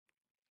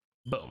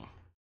 Boom.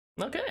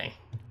 Okay.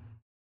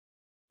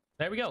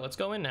 There we go. Let's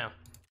go in now.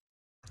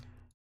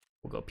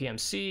 We'll go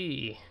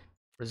PMC,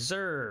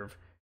 reserve.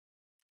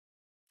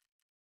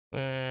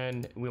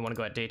 And we want to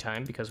go at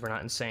daytime because we're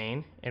not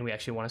insane. And we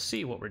actually want to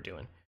see what we're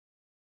doing.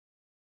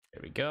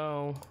 There we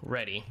go.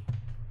 Ready.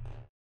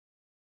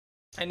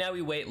 And now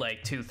we wait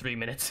like 2-3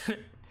 minutes.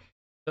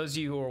 Those of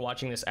you who are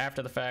watching this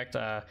after the fact,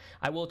 I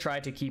will try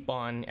to keep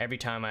on every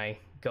time I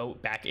go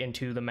back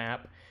into the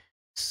map,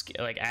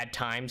 like add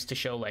times to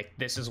show like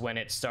this is when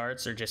it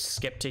starts, or just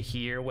skip to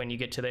here when you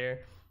get to there,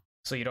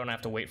 so you don't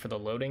have to wait for the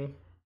loading.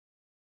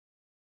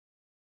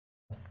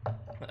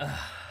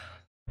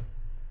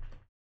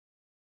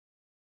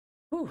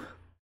 Whew.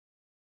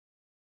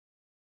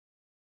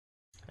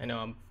 I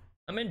know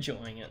I'm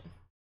enjoying it.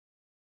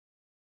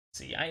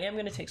 See, I am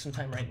going to take some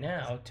time right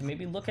now to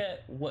maybe look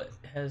at what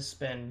has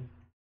been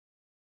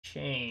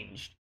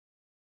changed.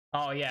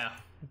 Oh yeah,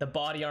 the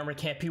body armor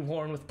can't be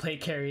worn with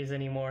plate carriers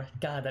anymore.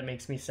 God, that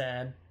makes me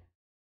sad.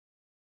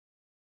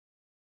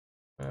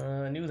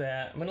 I knew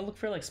that. I'm going to look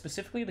for like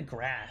specifically the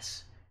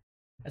grass.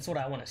 That's what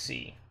I want to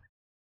see.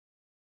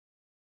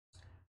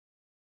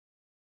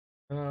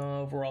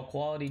 Overall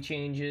quality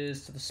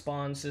changes to the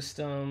spawn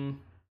system.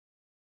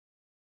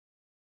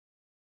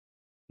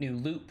 New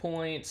loot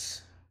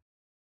points.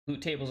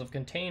 Loot tables of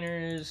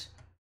containers.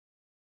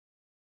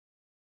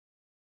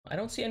 I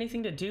don't see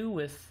anything to do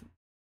with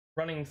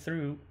running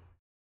through,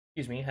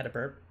 excuse me, had a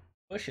burp,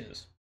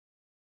 bushes.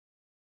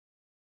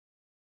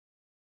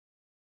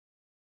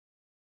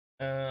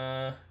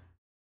 No.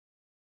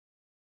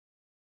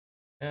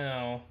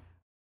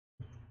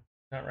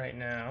 Not right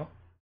now.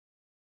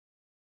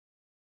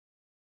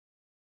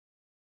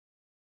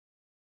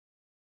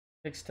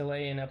 Fix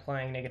delay in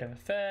applying negative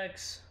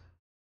effects.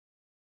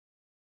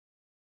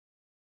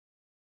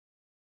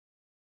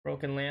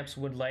 Broken lamps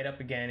would light up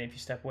again if you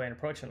step away and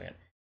approach them again.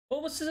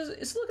 Well, look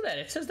at that.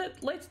 It says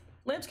that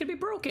lamps can be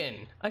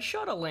broken. I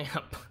shot a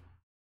lamp.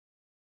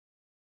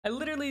 I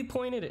literally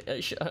pointed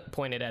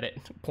at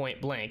it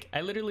point blank.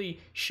 I literally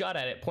shot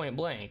at it point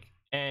blank.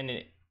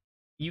 And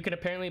you can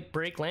apparently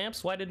break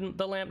lamps? Why didn't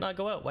the lamp not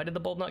go out? Why did the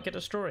bulb not get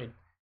destroyed?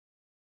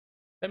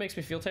 That makes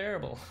me feel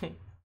terrible.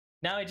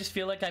 Now I just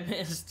feel like I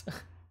missed.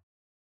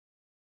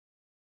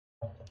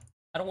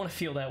 I don't want to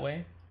feel that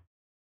way.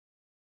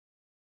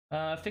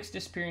 Fix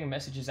disappearing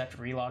messages after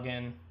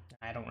relogin.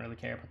 I don't really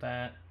care about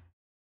that.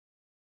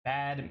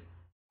 Bad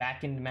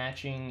backend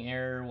matching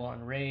error while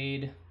on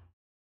raid.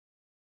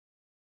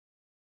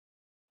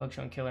 Bug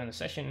showing killer in the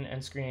session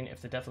end screen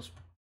if the death was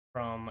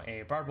from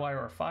a barbed wire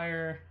or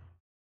fire.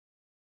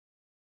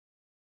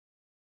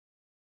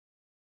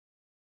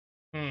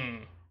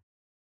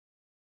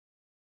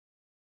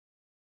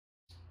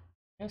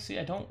 Yeah, see,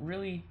 I don't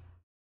really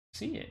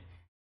see it.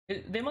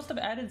 They must have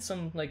added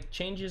some like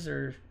changes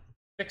or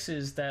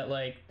fixes that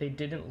like they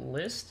didn't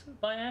list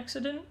by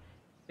accident,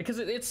 because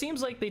it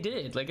seems like they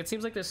did. Like, it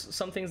seems like there's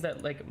some things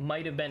that like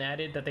might have been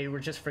added that they were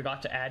just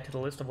forgot to add to the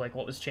list of like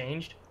what was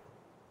changed.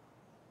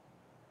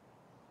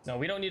 No,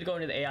 we don't need to go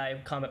into the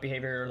AI combat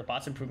behavior or the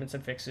bots improvements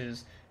and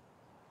fixes.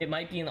 It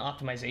might be in the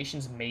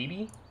optimizations,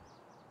 maybe.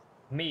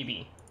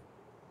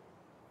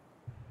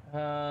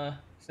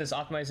 Says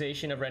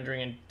optimization of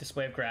rendering and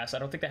display of grass. I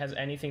don't think that has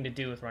anything to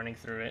do with running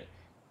through it.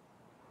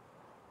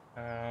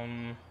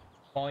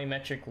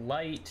 Volumetric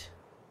light.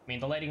 I mean,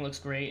 the lighting looks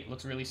great. It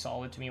looks really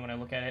solid to me when I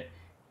look at it.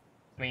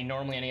 I mean,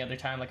 normally any other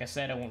time, like I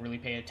said, I won't really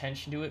pay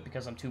attention to it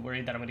because I'm too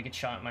worried that I'm going to get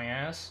shot in my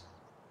ass.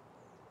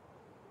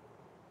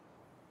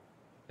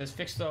 It says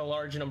fixed a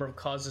large number of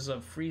causes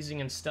of freezing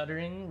and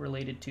stuttering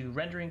related to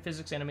rendering,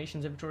 physics,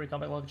 animations, inventory,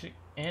 combat logic,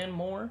 and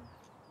more.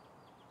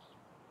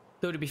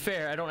 Though to be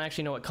fair, I don't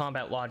actually know what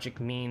combat logic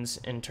means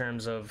in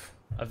terms of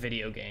a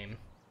video game.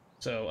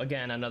 So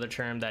again, another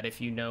term that if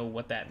you know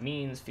what that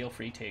means, feel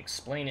free to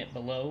explain it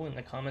below in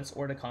the comments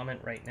or to comment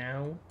right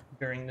now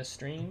during the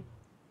stream.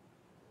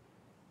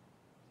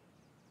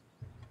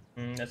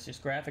 That's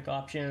just graphic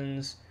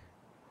options,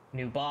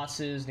 new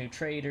bosses, new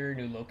trader,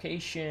 new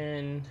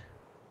location,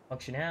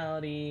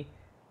 functionality.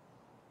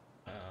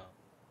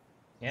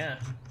 Yeah,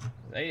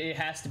 it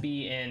has to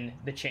be in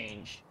the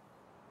change.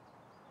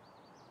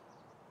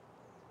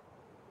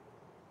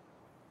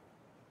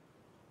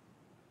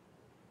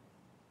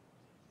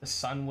 The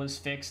sun was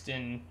fixed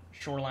in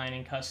shoreline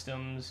and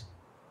customs.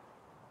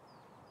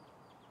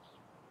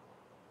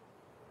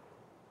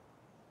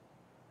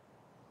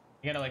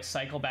 You gotta like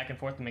cycle back and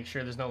forth to make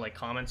sure there's no like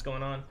comments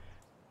going on,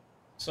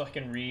 so I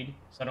can read,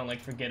 so I don't like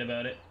forget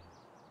about it.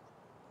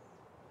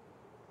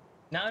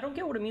 Now I don't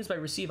get what it means by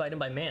receive item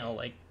by mail.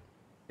 Like,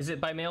 is it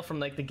by mail from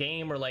like the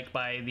game or like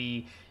by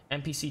the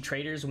NPC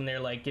traders when they're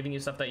like giving you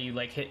stuff that you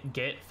like hit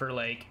get for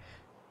like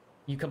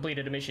you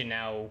completed a mission,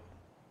 now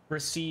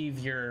receive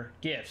your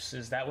gifts?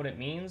 Is that what it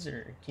means,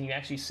 or can you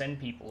actually send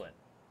people it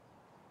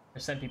or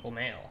send people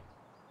mail?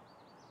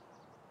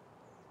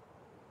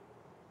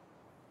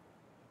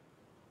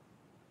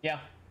 Yeah,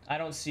 I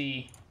don't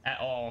see at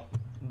all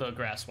the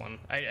grass one.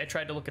 I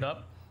tried to look it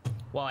up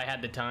while I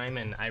had the time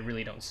and I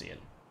really don't see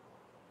it.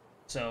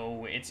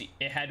 So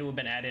it had to have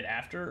been added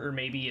after, or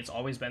maybe it's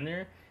always been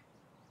there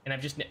and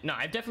I've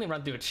definitely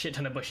run through a shit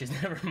ton of bushes.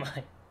 Never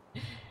mind.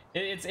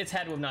 It's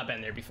had to have not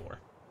been there before.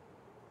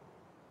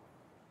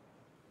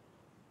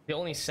 The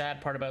only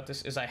sad part about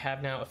this is I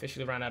have now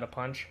officially run out of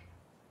punch.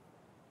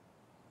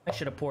 I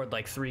should have poured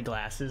like 3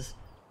 glasses.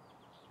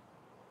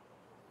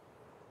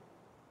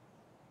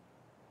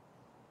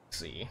 Let's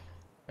see.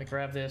 I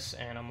grab this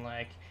and I'm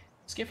like,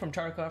 skip from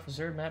Tarkov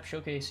Reserve map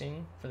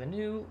showcasing for the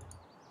new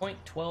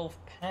 0.12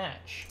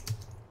 patch.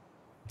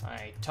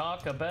 I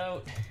talk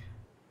about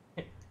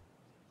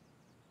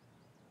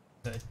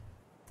the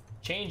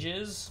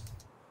changes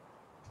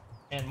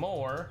and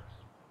more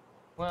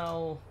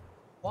while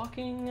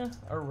walking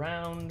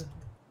around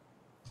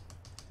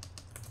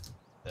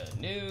the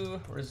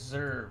new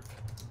reserve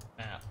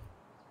map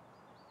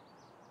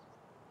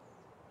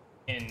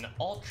in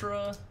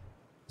ultra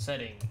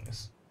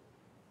settings.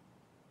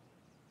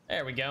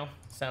 There we go.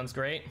 Sounds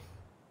great.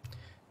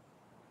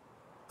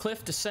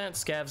 Cliff descent,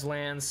 scavs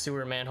lands,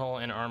 sewer manhole,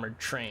 and armored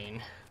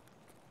train.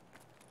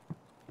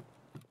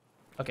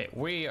 Okay,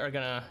 we are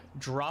gonna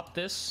drop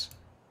this.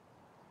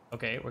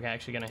 Okay, we're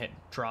actually gonna hit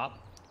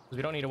drop because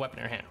we don't need a weapon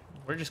in our hand.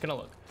 We're just gonna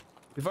look.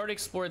 We've already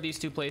explored these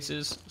 2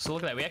 places, so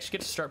look at that. We actually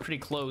get to start pretty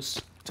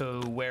close to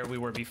where we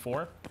were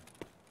before.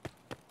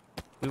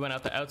 We went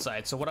out the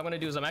outside. So what I'm gonna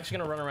do is I'm actually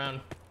gonna run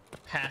around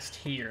past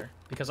here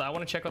because I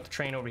want to check out the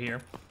train over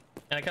here,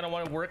 and I kind of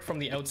want to work from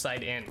the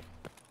outside in.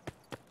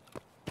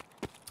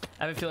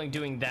 I have a feeling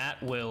doing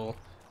that will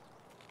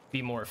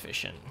be more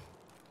efficient.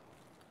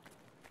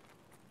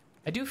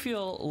 I do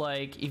feel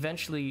like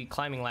eventually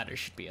climbing ladders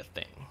should be a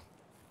thing.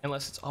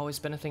 Unless it's always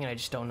been a thing and I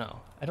just don't know.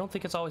 I don't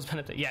think it's always been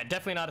a thing. Yeah,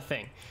 definitely not a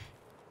thing.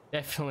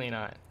 Definitely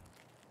not.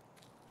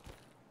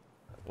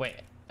 Wait.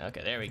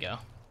 Okay, there we go.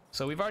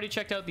 So we've already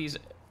checked out these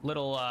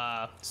little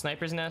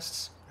sniper's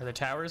nests, or the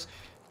towers.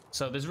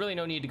 So there's really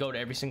no need to go to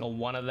every single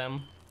one of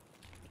them.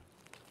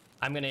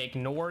 I'm gonna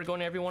ignore going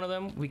to every one of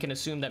them. We can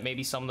assume that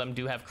maybe some of them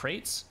do have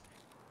crates.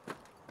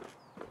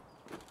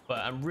 But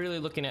I'm really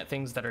looking at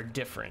things that are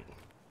different.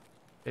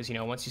 Because, you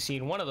know, once you've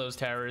seen one of those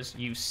towers,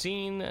 you've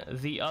seen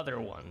the other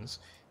ones.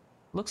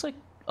 Looks like,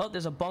 oh,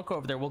 there's a bunker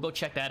over there. We'll go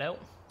check that out.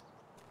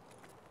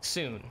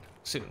 Soon.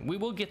 We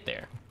will get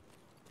there.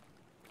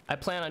 I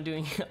plan on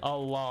doing a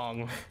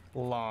long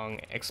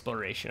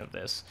exploration of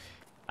this.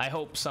 I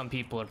hope some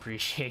people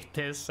appreciate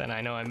this, and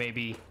I know I may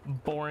be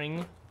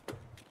boring,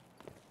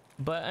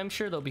 but I'm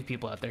sure there'll be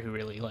people out there who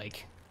really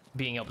like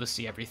being able to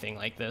see everything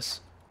like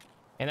this.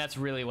 And that's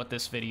really what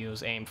this video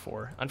is aimed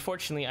for.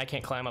 Unfortunately, I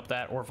can't climb up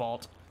that or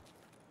vault.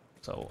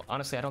 So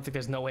honestly, I don't think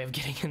there's no way of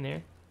getting in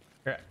there.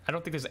 Or, I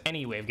don't think there's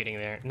any way of getting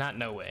there. Not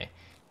no way.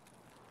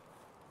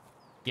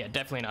 Yeah,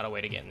 definitely not a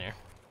way to get in there.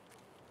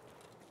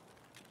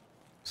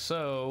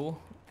 So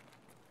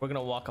we're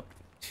gonna walk up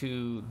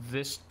to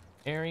this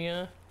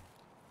area.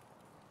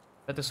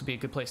 Bet this would be a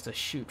good place to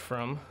shoot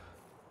from.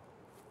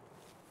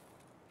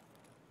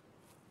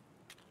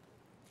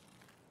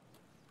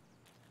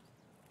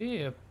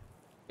 Yeah,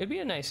 it'd be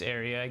a nice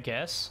area, I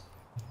guess.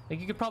 Like,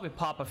 you could probably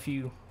pop a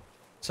few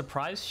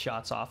surprise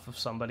shots off of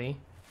somebody.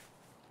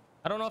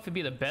 I don't know if it'd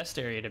be the best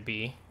area to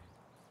be.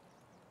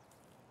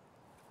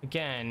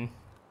 Again,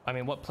 I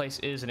mean, what place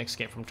is an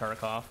escape from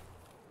Tarkov?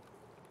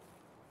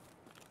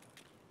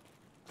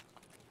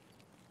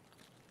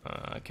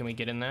 Can we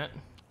get in that?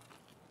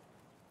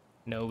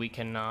 No, we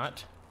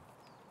cannot.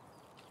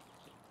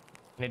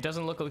 And it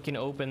doesn't look like we can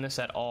open this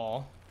at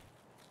all.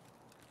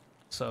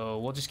 So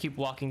we'll just keep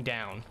walking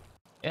down.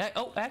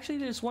 Oh, actually,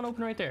 there's one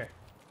open right there.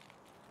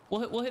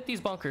 We'll hit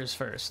these bunkers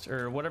first,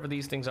 or whatever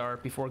these things are,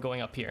 before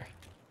going up here.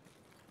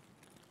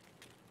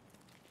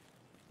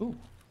 Ooh.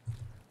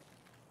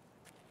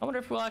 I wonder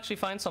if we'll actually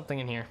find something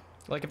in here.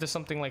 Like if there's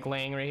something like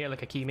laying right here,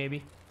 like a key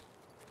maybe.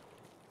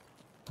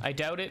 I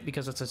doubt it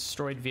because it's a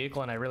destroyed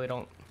vehicle and I really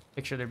don't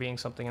picture there being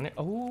something in there.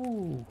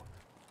 Oh.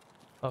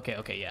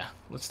 Okay, yeah.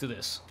 Let's do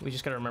this. We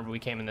just gotta remember we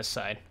came in this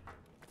side.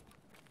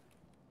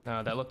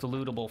 That looked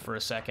lootable for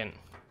a second.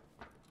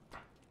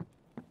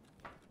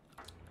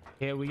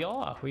 Here we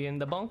are. We in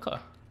the bunker.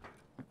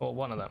 Well,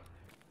 one of them.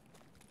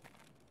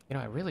 You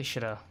know, I really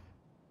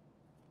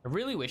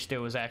wish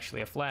there was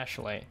actually a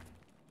flashlight.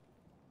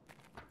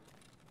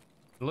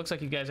 It looks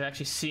like you guys are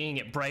actually seeing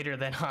it brighter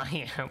than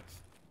I am.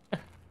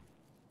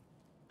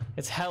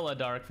 It's hella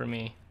dark for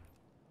me.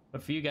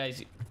 But for you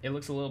guys, it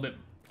looks a little bit...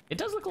 It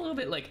does look a little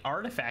bit like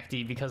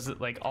artifacty because of,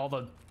 like, all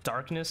the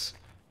darkness.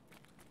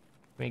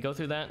 Can we go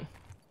through that?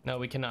 No,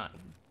 we cannot.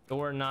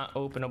 Door not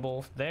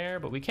openable there,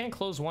 but we can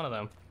close one of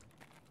them.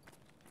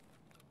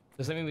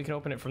 Does that mean we can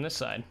open it from this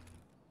side?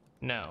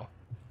 No.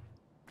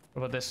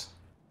 What about this?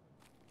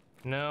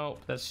 No,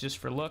 that's just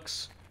for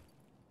looks.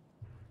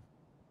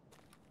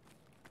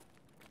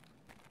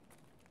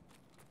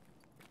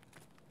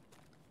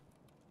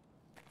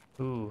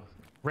 Ooh,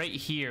 right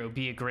here would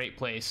be a great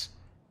place.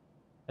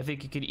 I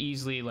think you could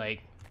easily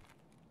like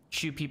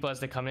shoot people as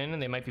they come in,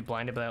 and they might be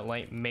blinded by that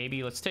light.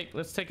 Maybe let's take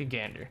a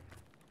gander.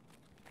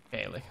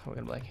 Okay, like we're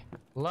gonna be like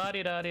la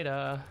di da di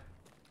da.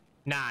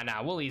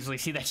 Nah, we'll easily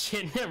see that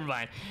shit. Never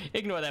mind.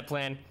 Ignore that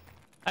plan.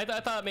 I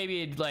thought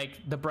maybe like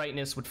the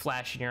brightness would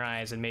flash in your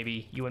eyes and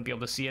maybe you wouldn't be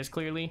able to see as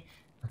clearly.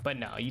 But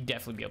no, you'd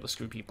definitely be able to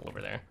screw people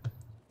over there.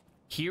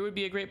 Here would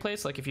be a great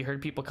place. Like if you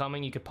heard people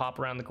coming, you could pop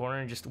around the corner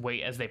and just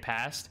wait as they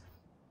passed.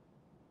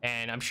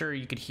 And I'm sure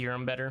you could hear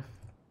them better.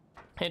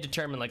 And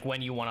determine like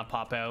when you want to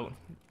pop out.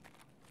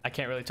 I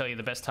can't really tell you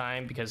the best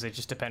time because it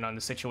just depends on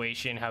the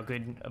situation, how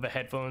good of a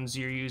headphones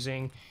you're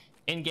using,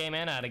 in-game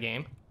and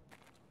out-of-game.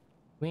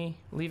 We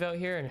leave out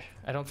here?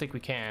 I don't think we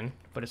can,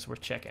 but it's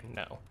worth checking.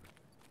 No.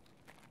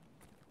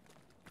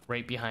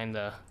 Right behind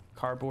the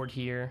cardboard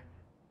here.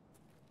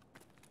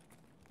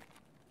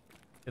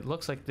 It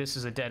looks like this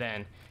is a dead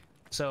end.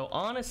 So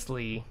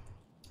honestly,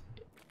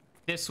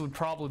 this would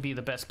probably be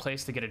the best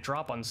place to get a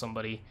drop on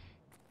somebody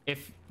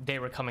if they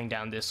were coming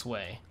down this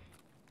way.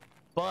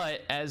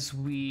 But as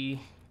we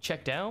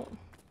checked out...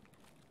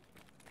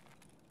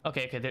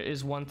 Okay, there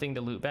is one thing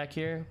to loot back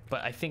here,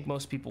 but I think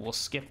most people will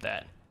skip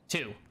that.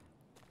 Two.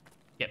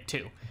 Yep,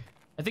 two.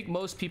 I think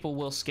most people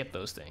will skip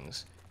those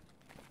things.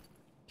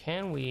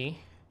 Can we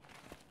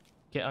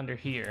get under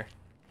here?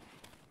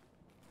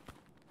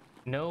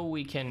 No,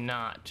 we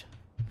cannot.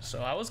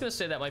 So I was gonna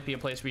say that might be a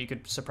place where you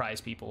could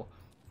surprise people.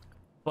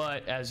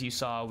 But as you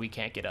saw, we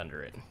can't get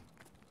under it.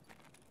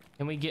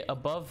 Can we get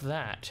above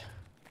that?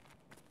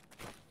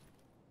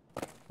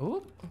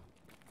 Oop.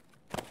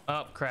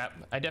 Oh, crap.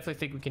 I definitely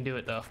think we can do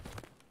it, though.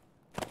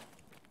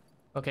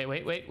 Okay,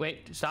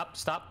 wait.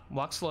 Stop.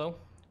 Walk slow.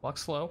 Walk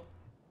slow.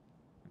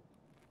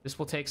 This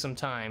will take some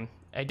time.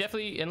 I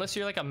definitely, unless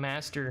you're like a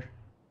master,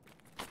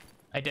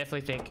 I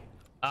definitely think,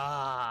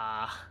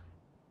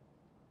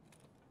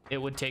 it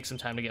would take some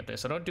time to get there.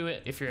 So don't do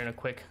it if you're in a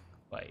quick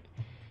fight.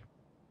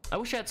 I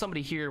wish I had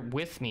somebody here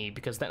with me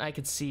because then I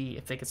could see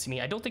if they could see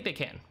me. I don't think they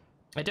can.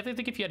 I definitely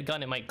think if you had a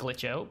gun, it might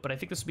glitch out, but I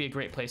think this would be a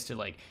great place to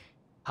like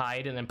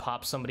hide and then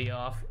pop somebody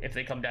off if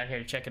they come down here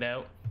to check it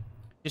out.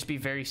 Just be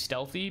very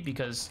stealthy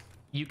because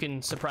you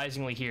can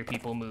surprisingly hear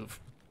people move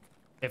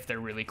if they're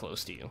really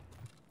close to you.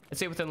 I'd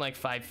say within like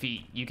 5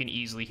 feet, you can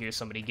easily hear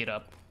somebody get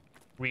up,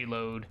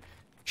 reload,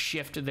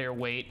 shift their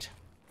weight,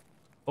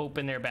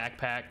 open their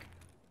backpack.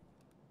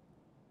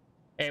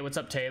 Hey, what's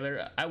up,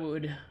 Taylor? I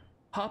would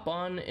hop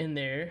on in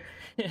there.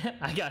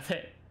 I got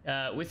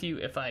that with you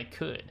if I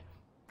could.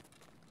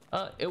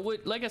 It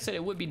would, like I said,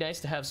 it would be nice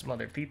to have some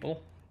other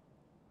people,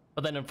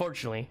 but then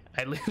unfortunately,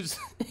 I lose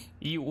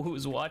you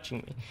who's watching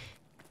me.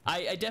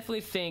 I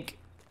definitely think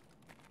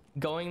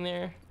going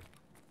there,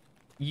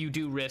 you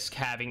do risk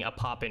having a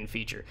pop-in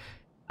feature.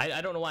 I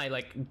don't know why I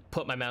like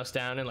put my mouse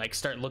down and like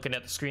start looking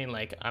at the screen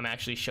like I'm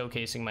actually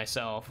showcasing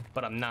myself,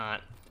 but I'm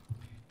not.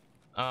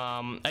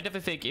 I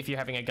definitely think if you're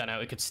having a gun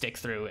out, it could stick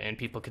through and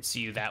people could see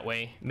you that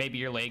way. Maybe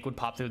your leg would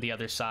pop through the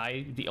other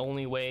side. The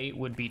only way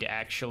would be to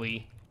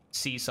actually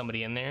see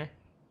somebody in there.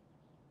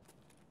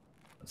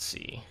 Let's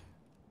see.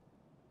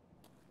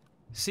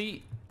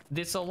 See,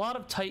 there's a lot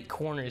of tight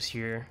corners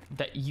here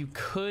that you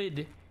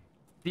could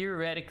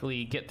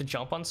theoretically get the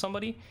jump on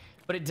somebody,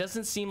 but it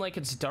doesn't seem like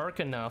it's dark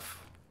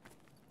enough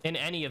in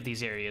any of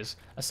these areas,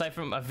 aside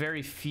from a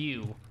very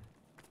few,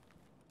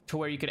 to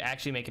where you could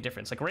actually make a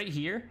difference. Like right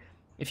here,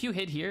 if you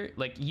hid here,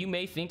 like you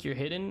may think you're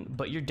hidden,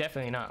 but you're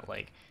definitely not.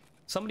 Like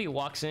somebody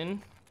walks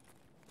in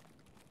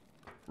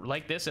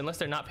like this, unless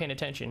they're not paying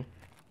attention.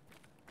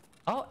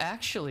 Oh,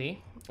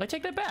 actually, I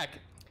take that back,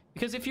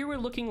 because if you were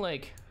looking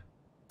like,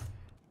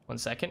 1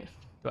 second,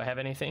 do I have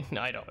anything?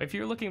 No, I don't. If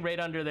you're looking right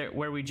under there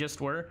where we just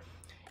were,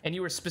 and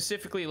you were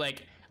specifically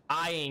like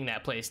eyeing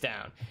that place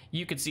down,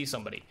 you could see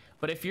somebody.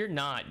 But if you're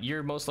not,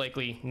 you're most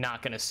likely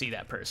not gonna see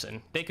that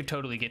person. They could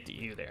totally get to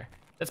you there.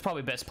 That's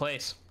probably best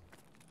place.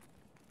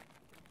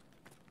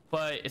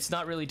 But it's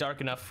not really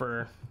dark enough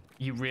for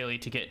you really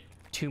to get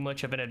too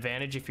much of an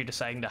advantage if you're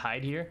deciding to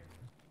hide here.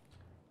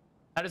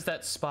 How does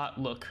that spot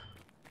look?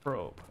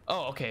 Probe.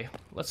 Oh, okay.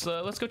 Let's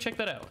go check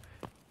that out.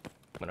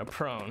 I'm gonna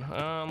prone.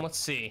 Let's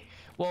see.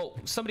 Well,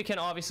 somebody can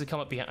obviously come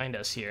up behind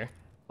us here,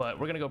 but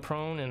we're gonna go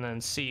prone and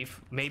then see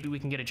if maybe we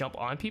can get a jump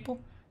on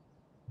people.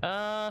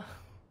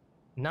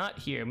 Not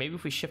here. Maybe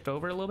if we shift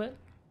over a little bit.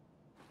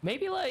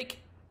 Maybe like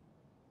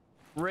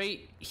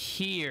right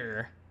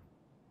here.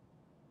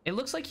 It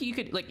looks like you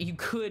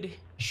could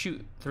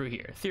shoot through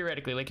here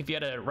theoretically. Like if you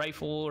had a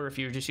rifle, or if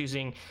you were just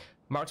using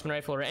marksman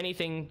rifle or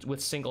anything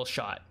with single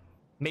shot,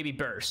 maybe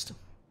burst.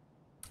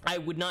 I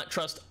would not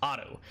trust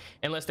auto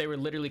unless they were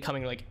literally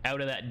coming like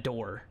out of that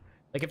door.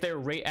 Like if they were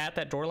right at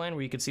that door line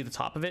where you could see the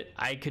top of it,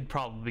 I could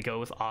probably go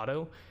with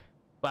auto,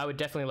 but I would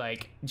definitely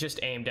like just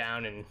aim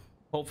down and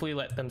hopefully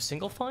let them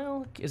single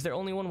file. Is there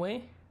only one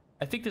way?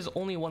 I think there's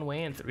only one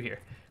way in through here.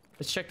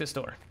 Let's check this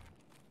door.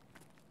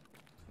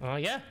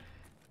 Yeah.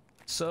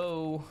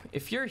 So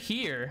if you're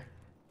here,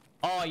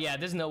 oh yeah,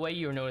 there's no way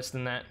you were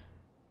noticing that.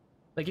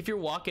 Like if you're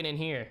walking in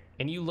here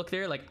and you look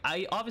there, like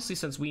I obviously,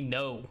 since we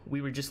know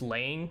we were just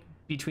laying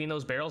between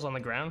those barrels on the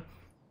ground,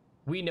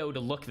 we know to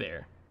look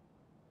there.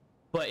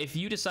 But if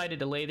you decided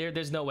to lay there,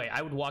 there's no way.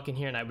 I would walk in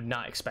here and I would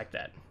not expect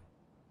that.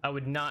 I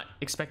would not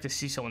expect to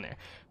see someone there.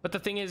 But the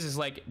thing is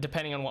like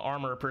depending on what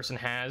armor a person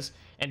has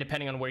and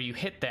depending on where you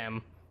hit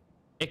them,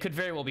 it could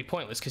very well be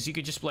pointless, because you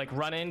could just like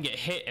run in, get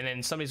hit, and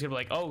then somebody's gonna be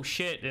like, oh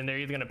shit, and they're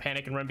either gonna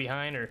panic and run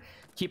behind or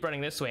keep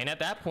running this way. And at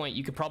that point,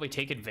 you could probably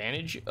take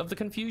advantage of the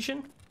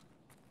confusion,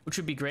 which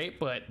would be great.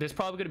 But there's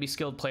probably gonna be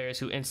skilled players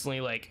who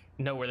instantly like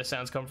know where the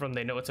sounds come from.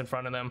 They know what's in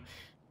front of them.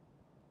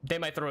 They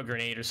might throw a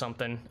grenade or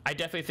something. I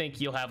definitely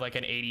think you'll have like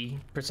an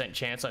 80%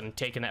 chance on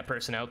taking that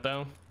person out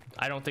though.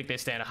 I don't think they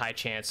stand a high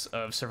chance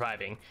of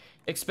surviving,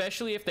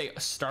 especially if they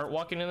start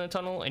walking in the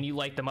tunnel and you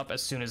light them up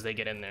as soon as they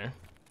get in there.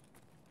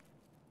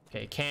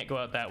 Okay, can't go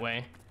out that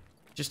way.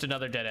 Just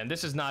another dead end.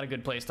 This is not a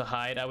good place to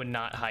hide. I would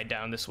not hide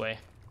down this way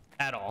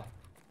at all.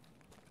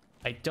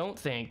 I don't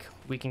think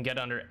we can get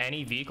under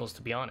any vehicles,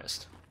 to be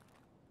honest.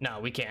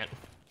 No, we can't.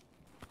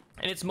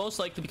 And it's most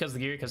likely because of the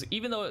gear, because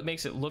even though it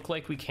makes it look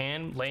like we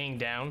can laying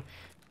down,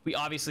 we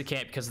obviously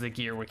can't because of the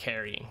gear we're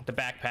carrying, the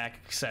backpack,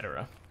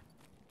 etc.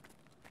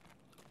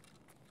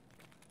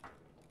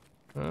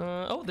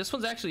 Oh, this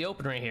one's actually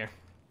open right here.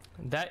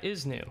 That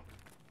is new.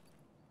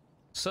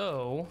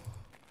 So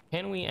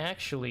can we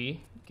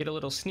actually get a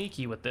little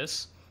sneaky with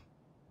this?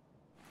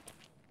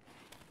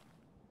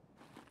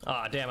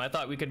 Ah, damn, I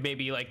thought we could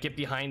maybe like get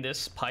behind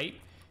this pipe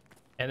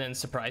and then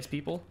surprise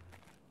people.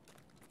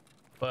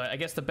 But I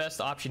guess the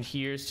best option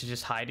here is to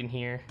just hide in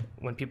here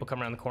when people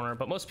come around the corner.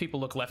 But most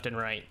people look left and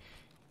right.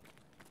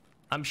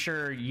 I'm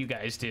sure you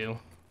guys do.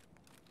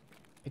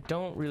 I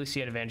don't really see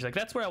an advantage. Like,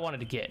 that's where I wanted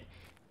to get.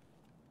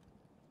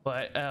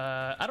 But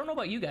I don't know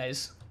about you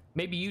guys.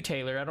 Maybe you,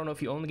 Taylor. I don't know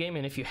if you own the game.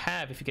 And if you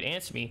have, if you could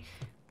answer me,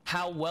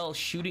 how well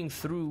shooting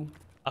through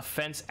a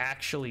fence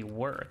actually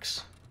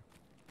works.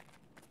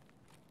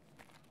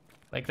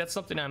 Like, that's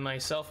something I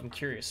myself am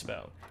curious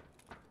about.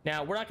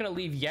 Now, we're not going to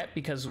leave yet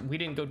because we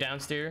didn't go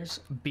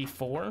downstairs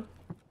before.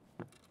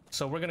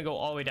 So we're going to go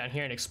all the way down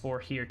here and explore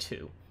here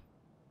too.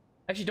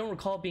 Actually, don't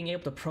recall being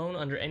able to prone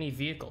under any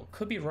vehicle.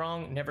 Could be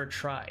wrong, never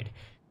tried.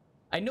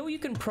 I know you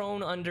can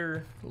prone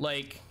under,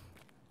 like,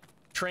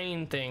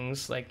 train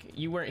things. Like,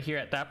 you weren't here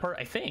at that part,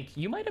 I think.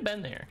 You might have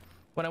been there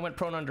when I went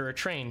prone under a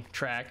train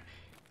track.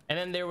 And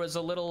then there was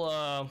a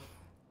little,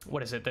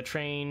 what is it? The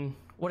train,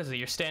 what is it?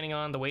 You're standing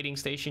on the waiting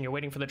station. You're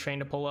waiting for the train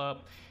to pull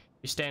up.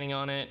 You're standing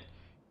on it.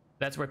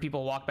 That's where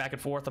people walk back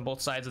and forth on both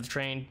sides of the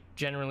train.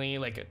 Generally,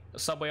 like a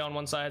subway on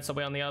one side,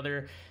 subway on the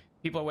other.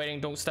 People are waiting,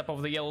 don't step over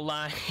the yellow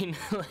line.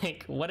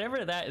 Like,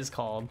 whatever that is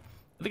called.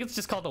 I think it's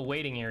just called the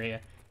waiting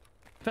area.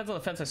 Depends on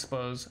the fence, I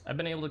suppose. I've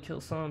been able to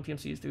kill some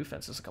PMCs through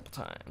fences a couple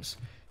times.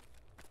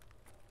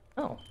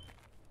 Oh.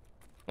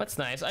 That's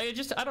nice. I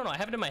don't know, I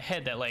have it in my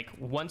head that, like,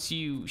 once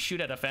you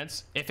shoot at a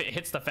fence, if it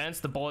hits the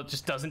fence, the bullet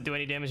just doesn't do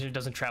any damage and it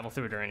doesn't travel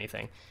through it or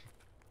anything.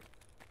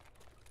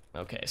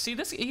 Okay, see,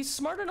 this, he's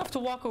smart enough to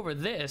walk over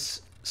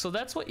this, so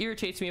that's what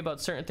irritates me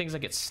about certain things I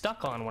get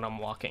stuck on when I'm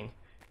walking.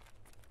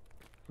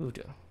 Ooh,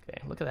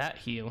 okay, look at that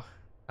hue.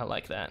 I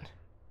like that.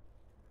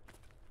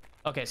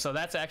 Okay, so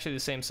that's actually the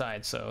same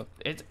side, so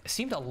it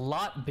seemed a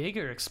lot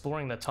bigger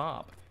exploring the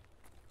top.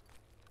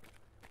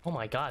 Oh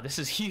my god, this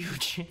is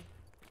huge.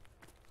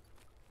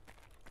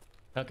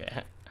 Okay,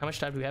 how much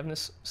time do we have in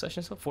this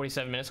session? So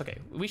 47 minutes. Okay,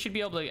 we should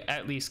be able to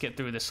at least get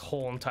through this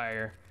whole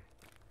entire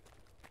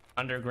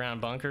underground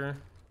bunker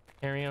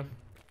area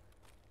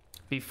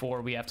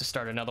before we have to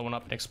start another one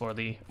up and explore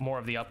the more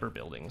of the upper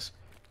buildings.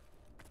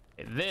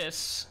 Okay,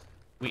 this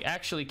we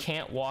actually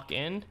can't walk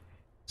in,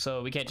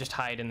 so we can't just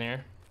hide in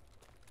there.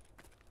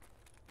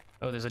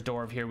 Oh, there's a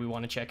door over here we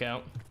want to check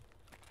out.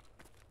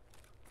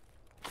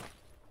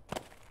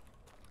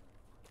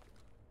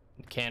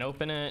 Can't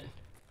open it.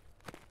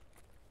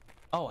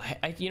 Oh,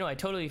 you know, I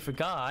totally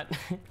forgot.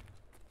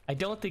 I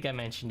don't think I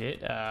mentioned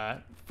it.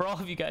 For all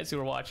of you guys who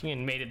are watching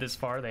and made it this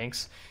far,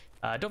 thanks.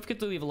 Don't forget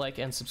to leave a like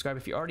and subscribe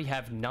if you already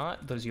have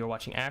not, those of you who are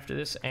watching after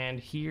this and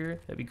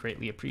here, that'd be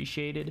greatly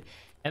appreciated.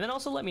 And then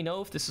also let me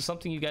know if this is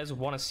something you guys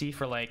want to see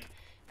for, like,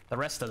 the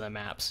rest of the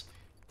maps.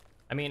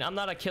 I mean, I'm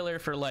not a killer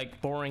for,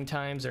 like, boring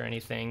times or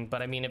anything,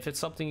 but I mean, if it's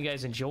something you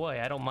guys enjoy,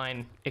 I don't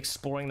mind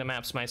exploring the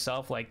maps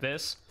myself like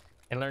this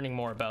and learning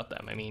more about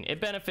them. I mean, it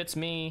benefits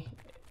me,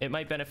 it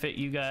might benefit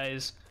you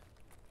guys.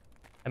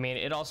 I mean,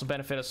 it also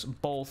benefit us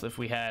both if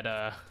we had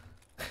a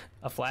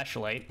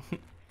flashlight.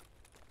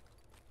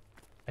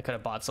 I could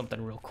have bought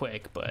something real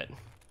quick, but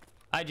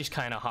I just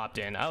kind of hopped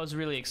in. I was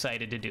really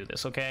excited to do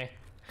this, okay?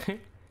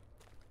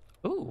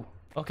 Ooh,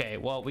 okay,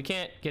 well, we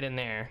can't get in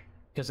there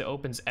because it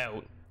opens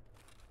out,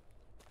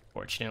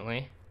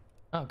 fortunately.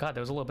 Oh god, there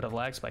was a little bit of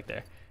lag spike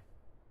there.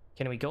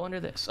 Can we go under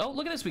this? Oh,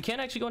 look at this, we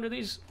can't actually go under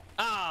these.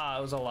 Ah,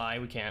 it was a lie,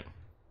 we can't.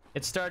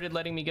 It started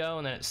letting me go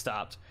and then it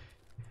stopped.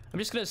 I'm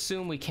just gonna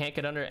assume we can't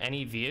get under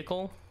any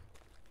vehicle.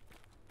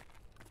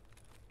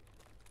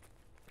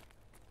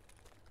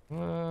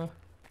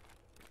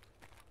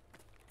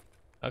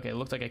 Okay, it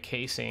looked like a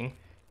casing.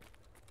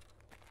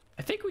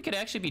 I think we could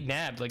actually be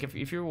nabbed. Like,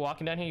 if you're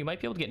walking down here, you might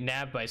be able to get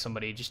nabbed by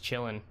somebody just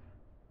chilling.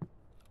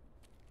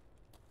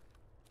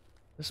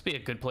 This would be a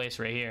good place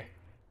right here.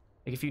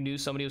 Like, if you knew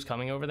somebody was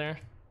coming over there.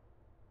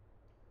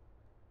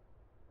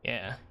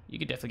 Yeah, you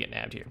could definitely get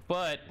nabbed here.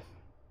 But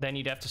then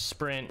you'd have to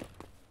sprint.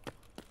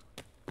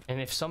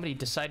 And if somebody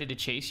decided to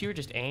chase you or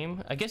just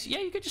aim, I guess, yeah,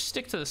 you could just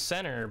stick to the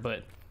center,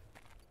 but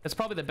that's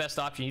probably the best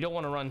option. You don't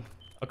want to run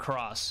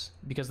across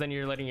because then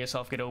you're letting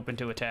yourself get open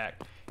to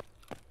attack.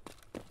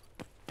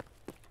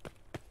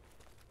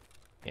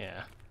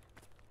 Yeah,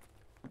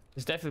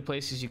 there's definitely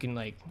places you can,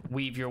 like,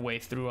 weave your way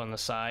through on the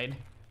side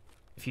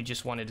if you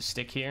just wanted to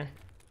stick here.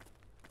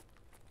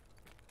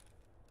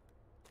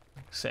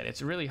 Like I said,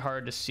 it's really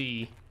hard to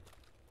see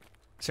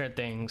certain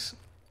things,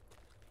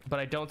 but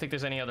I don't think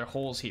there's any other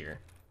holes here.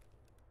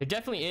 It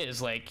definitely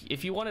is, like,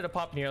 if you wanted to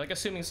pop in here, like,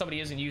 assuming somebody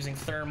isn't using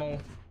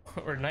thermal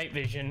or night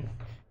vision,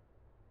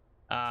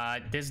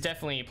 there's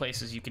definitely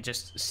places you could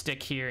just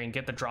stick here and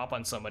get the drop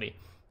on somebody.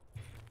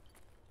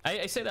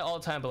 I say that all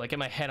the time, but, like, in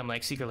my head I'm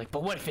like secretly like,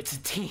 but what if it's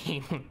a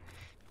team?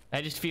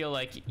 I just feel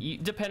like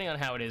depending on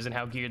how it is and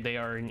how geared they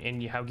are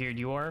and how geared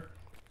you are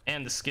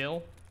and the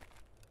skill,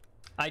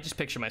 I just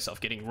picture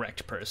myself getting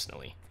wrecked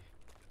personally.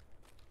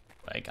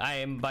 Like, I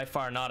am by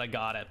far not a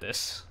god at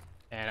this,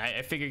 and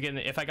I figure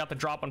if I got the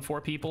drop on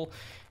 4 people,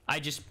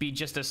 I'd just be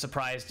just as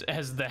surprised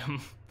as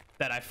them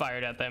that I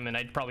fired at them, and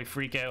I'd probably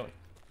freak out.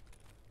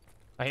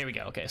 Oh, here we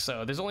go. Okay,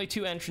 so there's only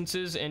 2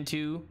 entrances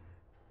into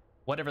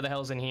whatever the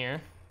hell's in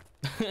here.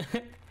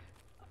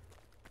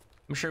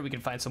 I'm sure we can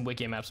find some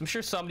wiki maps. I'm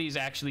sure somebody's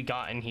actually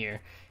gotten here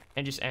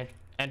and just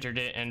entered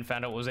it and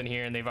found out what was in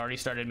here, and they've already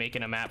started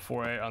making a map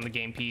for it on the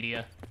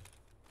Gamepedia.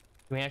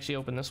 Can we actually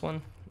open this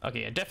one?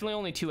 Okay, yeah, definitely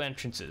only 2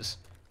 entrances.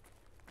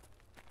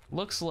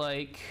 Looks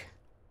like,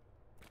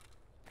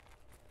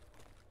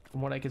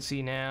 from what I can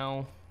see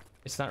now,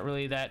 it's not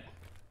really that,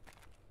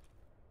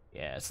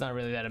 yeah, it's not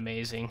really that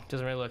amazing.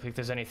 Doesn't really look like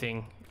there's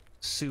anything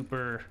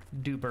super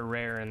duper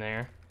rare in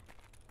there.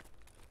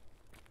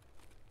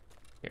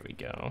 Here we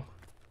go.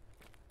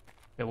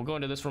 Okay, we'll go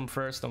into this room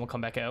first, then we'll come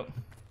back out.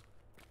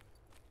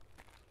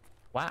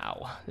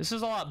 Wow, this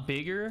is a lot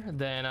bigger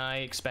than I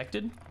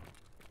expected.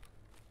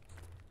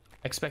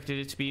 I expected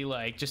it to be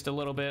like just a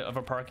little bit of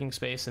a parking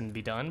space and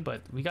be done,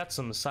 but we got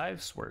some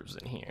side swerves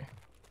in here.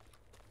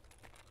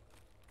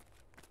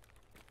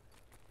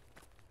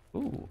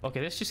 Ooh, okay,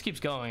 this just keeps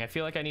going. I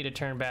feel like I need to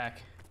turn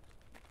back.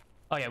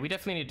 Oh yeah, we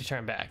definitely need to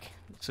turn back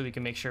so we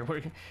can make sure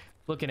we're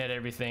looking at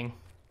everything.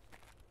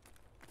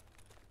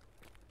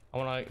 I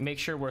want to make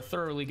sure we're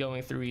thoroughly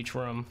going through each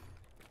room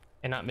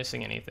and not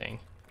missing anything.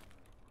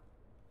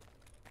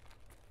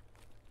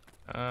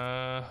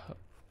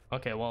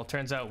 Okay, well, it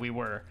turns out we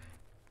were.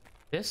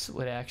 This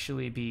would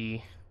actually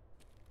be...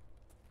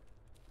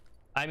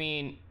 I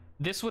mean,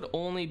 this would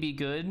only be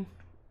good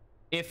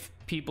if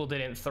people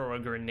didn't throw a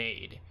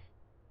grenade.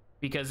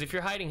 Because if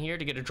you're hiding here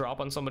to get a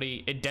drop on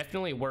somebody, it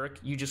definitely work.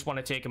 You just want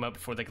to take them out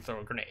before they can throw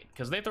a grenade.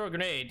 Because if they throw a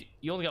grenade,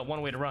 you only got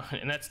one way to run,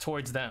 and that's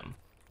towards them.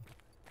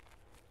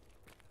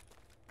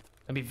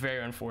 That'd be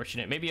very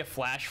unfortunate. Maybe a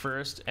flash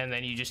first, and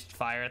then you just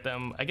fire at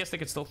them. I guess they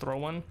could still throw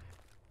one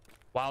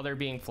while they're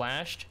being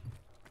flashed.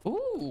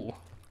 Ooh.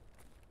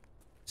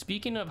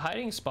 Speaking of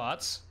hiding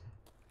spots,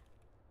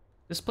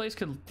 this place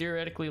could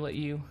theoretically let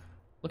you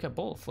look at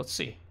both. Let's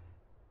see.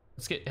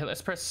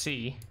 Let's press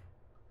C.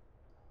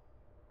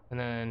 And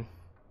then,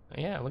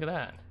 yeah, look at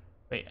that.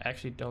 Wait, I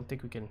actually don't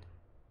think we can.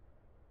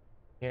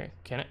 Here,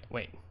 can I?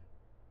 Wait.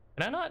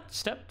 Can I not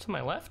step to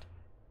my left?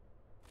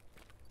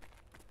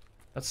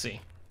 Let's see.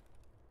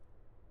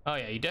 Oh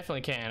yeah, you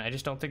definitely can. I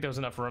just don't think there was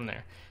enough room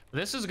there. But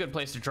this is a good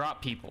place to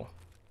drop people.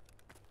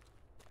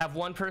 Have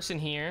one person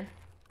here.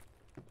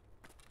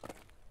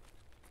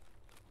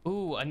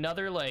 Ooh,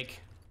 another like...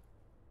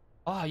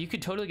 Oh, you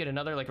could totally get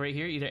another like right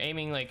here, either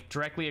aiming like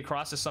directly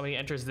across as somebody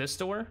enters this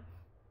door,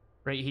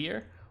 right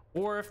here.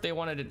 Or if they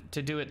wanted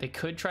to do it, they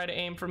could try to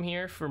aim from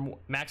here for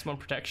maximum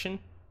protection.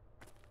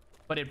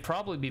 But it'd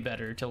probably be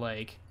better to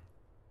like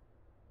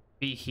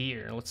be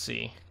here. Let's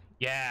see.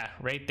 Yeah,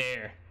 right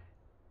there.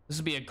 This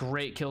would be a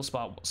great kill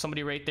spot.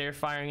 Somebody right there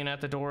firing in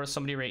at the door,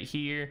 somebody right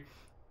here.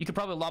 You could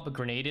probably lob a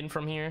grenade in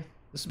from here.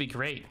 This would be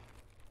great.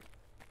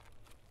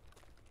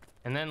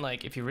 And then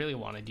like if you really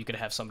wanted, you could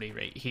have somebody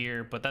right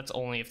here, but that's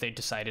only if they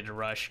decided to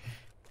rush.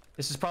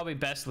 This is probably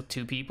best with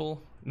 2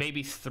 people,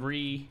 maybe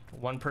 3,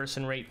 one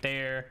person right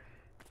there,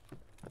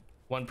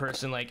 one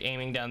person like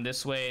aiming down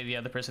this way, the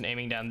other person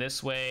aiming down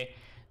this way.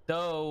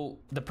 Though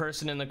the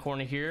person in the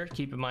corner here,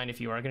 keep in mind if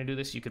you are going to do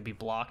this, you could be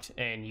blocked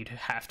and you'd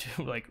have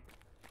to like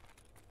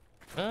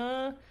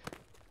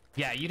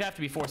yeah, you'd have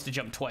to be forced to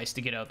jump twice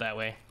to get out that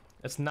way.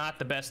 That's not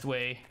the best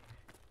way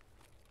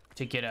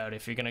to get out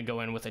if you're going to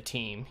go in with a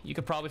team. You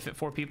could probably fit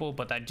 4 people,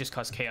 but that just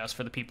cause chaos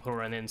for the people who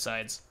are on the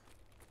insides.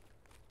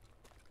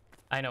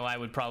 I know I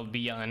would probably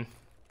be on.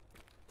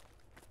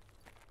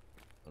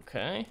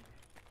 Okay.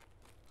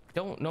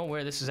 Don't know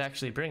where this is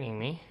actually bringing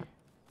me.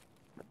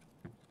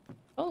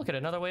 Oh, look at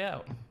another way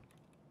out.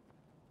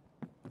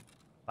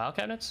 File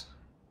cabinets?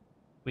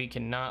 We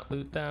cannot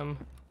loot them.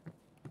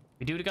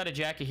 We do got a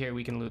jacket here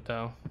we can loot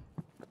though.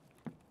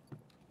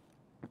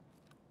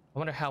 I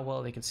wonder how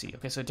well they can see.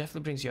 Okay, so it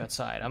definitely brings you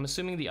outside. I'm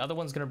assuming the other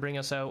one's gonna bring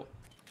us out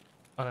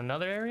on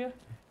another area.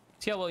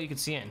 See how well you can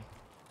see in.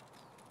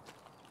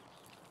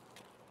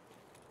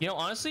 You know,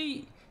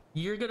 honestly,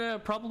 you're gonna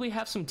probably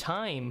have some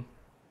time,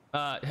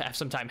 have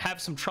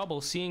some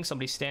trouble seeing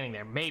somebody standing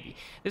there. Maybe.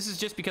 This is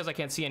just because I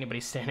can't see anybody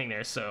standing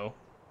there, so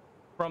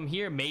from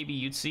here, maybe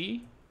you'd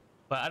see,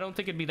 but I don't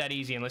think it'd be that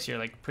easy unless you're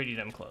like pretty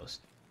damn close.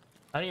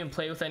 I don't even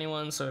play with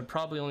anyone, so I'd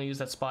probably only use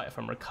that spot if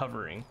I'm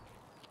recovering.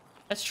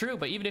 That's true,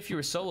 but even if you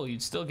were solo,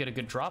 you'd still get a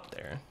good drop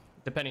there,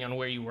 depending on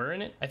where you were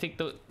in it. I think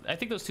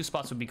those 2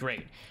 spots would be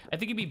great. I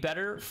think it'd be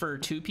better for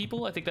 2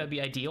 people. I think that'd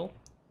be ideal.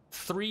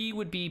 3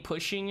 would be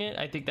pushing it.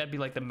 I think that'd be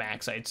like the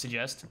max I'd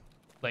suggest,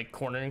 like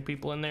cornering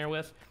people in there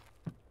with.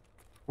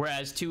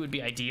 Whereas 2 would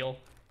be ideal.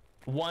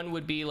 1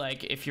 would be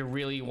like if you're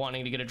really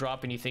wanting to get a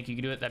drop and you think you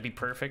can do it, that'd be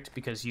perfect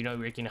because you know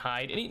you can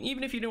hide. And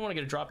even if you didn't want to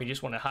get a drop, you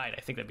just want to hide,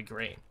 I think that'd be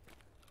great.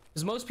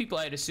 Because most people,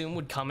 I'd assume,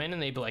 would come in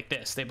and they'd be like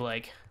this. They'd be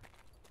like...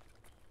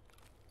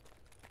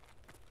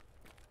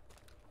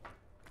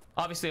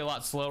 Obviously a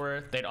lot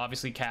slower. They'd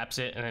obviously caps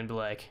it and then be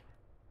like,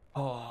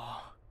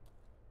 oh.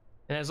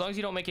 And as long as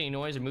you don't make any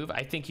noise or move,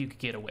 I think you could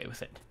get away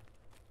with it.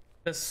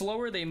 The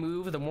slower they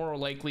move, the more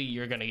likely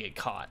you're gonna get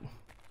caught.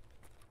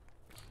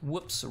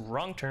 Whoops,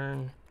 wrong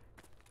turn.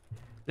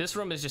 This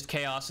room is just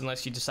chaos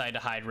unless you decide to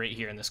hide right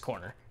here in this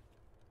corner.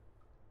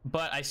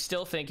 But I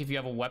still think if you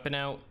have a weapon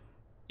out,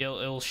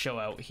 it'll show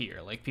out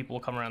here. Like people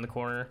will come around the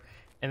corner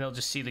and they'll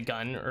just see the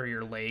gun or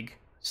your leg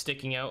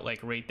sticking out like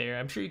right there.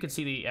 I'm sure you can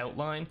see the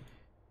outline.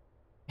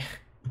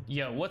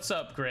 Yo, what's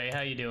up, Gray?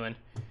 How you doing?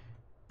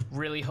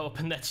 Really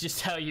hoping that's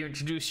just how you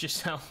introduce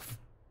yourself.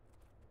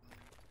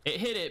 It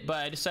hit it, but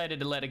I decided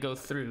to let it go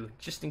through,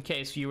 just in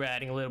case you were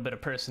adding a little bit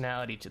of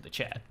personality to the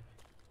chat.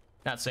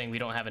 Not saying we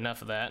don't have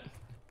enough of that,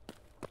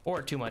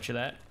 or too much of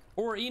that,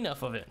 or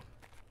enough of it.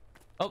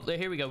 Oh,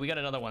 here we go. We got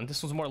another one.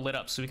 This one's more lit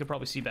up, so we could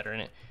probably see better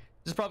in it.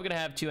 This is probably gonna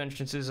have 2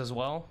 entrances as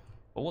well,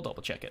 but we'll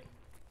double check it.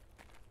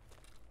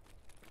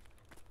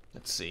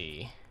 Let's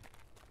see.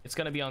 It's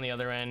gonna be on the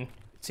other end.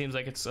 It seems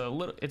like it's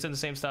in the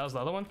same style as the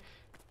other one.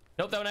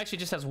 Nope, that one actually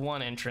just has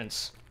one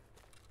entrance.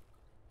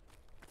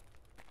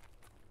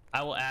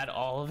 I will add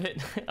all of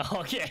it.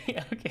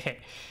 Okay, okay.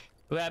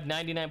 We'll have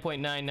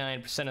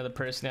 99.99% of the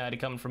personality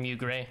coming from you,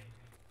 Gray.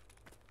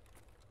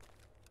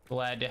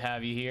 Glad to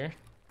have you here.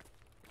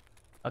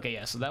 Okay,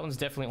 yeah, so that one's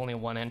definitely only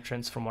one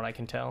entrance from what I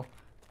can tell.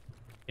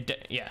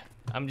 Yeah,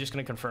 I'm just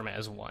gonna confirm it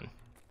as one.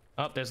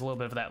 Oh, there's a little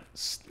bit of that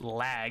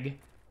lag.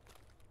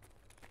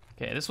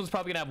 Okay, this one's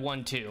probably gonna have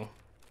one too.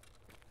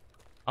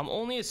 I'm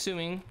only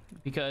assuming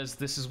because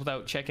this is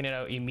without checking it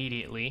out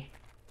immediately.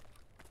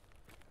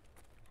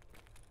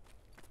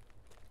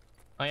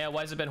 Oh yeah,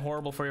 why has it been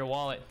horrible for your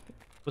wallet?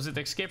 Was it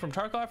the escape from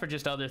Tarkov or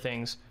just other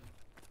things?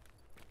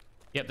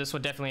 Yep, this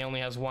one definitely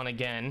only has one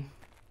again.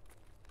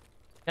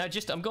 Now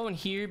I'm going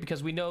here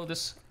because we know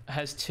this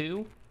has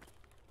two,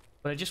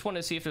 but I just wanted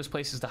to see if there's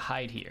places to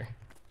hide here.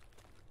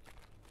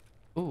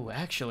 Ooh,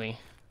 actually,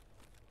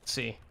 let's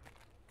see.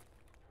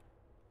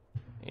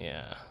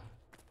 Yeah,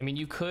 I mean,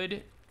 you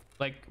could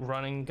like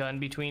running gun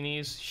between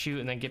these, shoot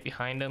and then get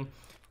behind them.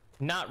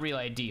 Not really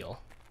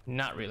ideal.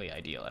 Not really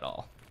ideal at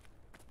all.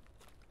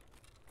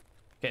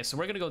 Okay, so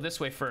we're gonna go this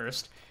way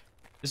first.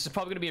 This is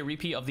probably gonna be a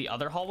repeat of the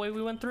other hallway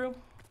we went through.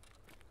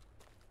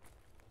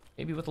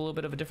 Maybe with a little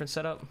bit of a different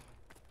setup.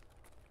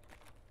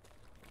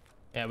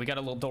 Yeah, we got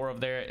a little door over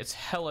there. It's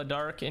hella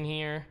dark in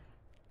here.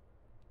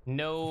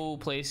 No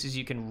places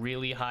you can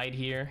really hide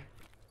here.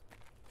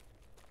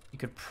 You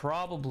could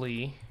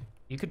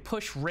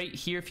push right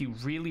here if you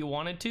really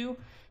wanted to,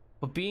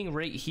 but being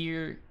right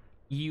here,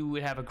 you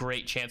would have a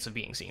great chance of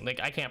being seen.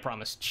 Like, I can't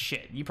promise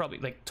shit. You probably,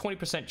 like,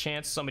 20%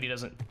 chance somebody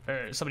doesn't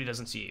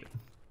see you.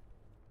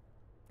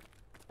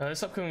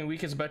 This upcoming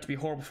week is about to be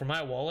horrible for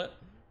my wallet.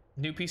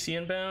 New PC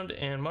inbound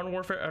and Modern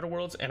Warfare Outer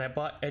Worlds, and I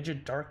bought Edge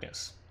of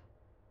Darkness.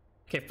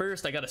 Okay,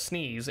 first I gotta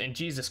sneeze, and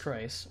Jesus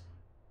Christ.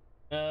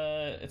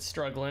 It's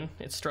struggling.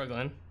 It's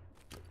struggling.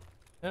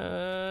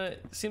 It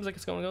seems like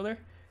it's gonna go there.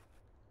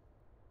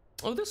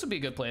 Oh, this would be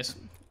a good place.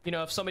 You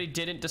know, if somebody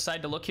didn't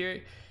decide to look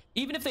here,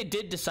 even if they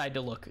did decide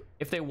to look,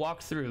 if they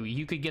walked through,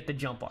 you could get the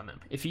jump on them.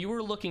 If you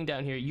were looking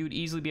down here, you would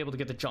easily be able to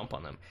get the jump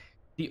on them.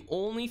 The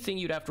only thing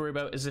you'd have to worry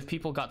about is if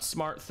people got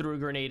smart, threw a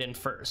grenade in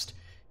first.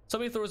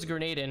 Somebody throws a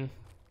grenade in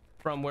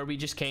from where we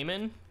just came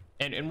in,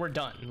 and we're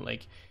done.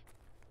 Like,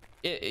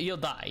 you'll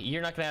die.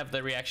 You're not gonna have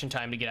the reaction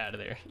time to get out of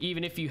there.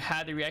 Even if you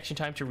had the reaction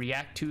time to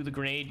react to the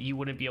grenade, you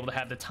wouldn't be able to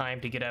have the time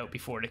to get out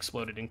before it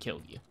exploded and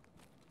killed you.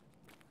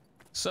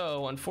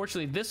 So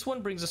unfortunately, this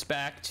one brings us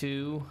back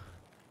to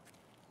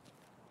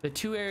the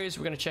two areas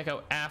we're gonna check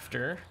out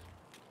after.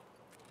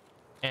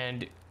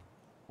 And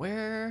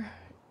where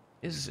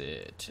is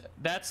it?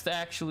 That's the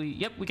actually,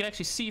 yep, we can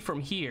actually see from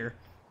here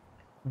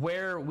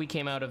where we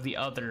came out of the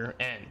other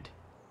end.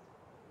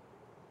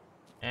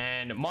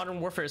 And Modern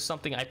Warfare is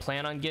something I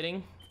plan on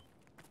getting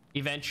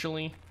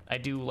eventually. I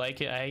do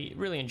like it. I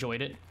really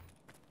enjoyed it.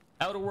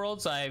 Outer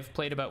Worlds, I've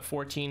played about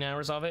 14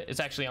 hours of it. It's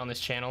actually on this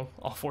channel,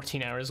 all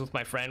 14 hours with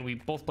my friend. We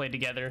both played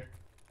together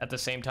at the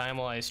same time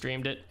while I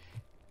streamed it.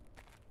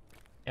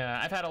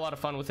 I've had a lot of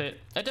fun with it.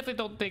 I definitely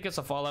don't think it's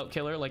a Fallout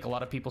killer like a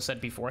lot of people said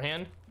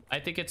beforehand. I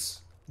think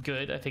it's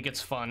good. I think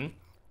it's fun.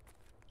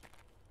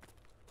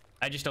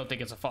 I just don't think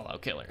it's a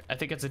Fallout killer. I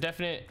think it's a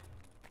definite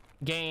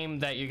game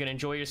that you're gonna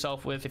enjoy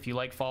yourself with if you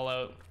like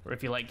Fallout, or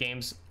if you like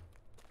games,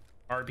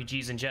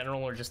 RPGs in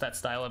general, or just that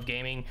style of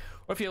gaming,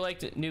 or if you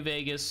liked New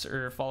Vegas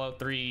or Fallout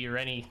 3 or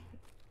any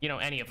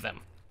of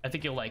them. I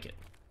think you'll like it.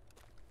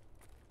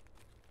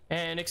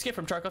 And Escape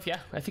from Tarkov, yeah,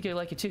 I think you'll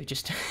like it too.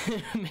 Just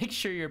make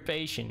sure you're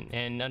patient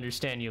and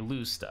understand you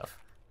lose stuff.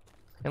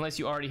 Unless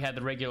you already had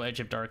the regular Edge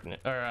of Darkness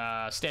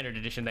or standard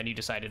edition that you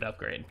decided to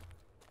upgrade.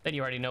 Then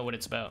you already know what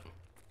it's about.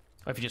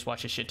 Or if you just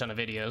watch a shit ton of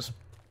videos.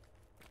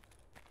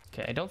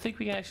 Okay, I don't think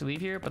we can actually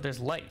leave here, but there's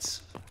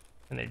lights.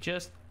 And they're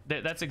just,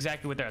 that's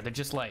exactly what they are. They're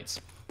just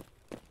lights.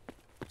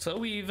 So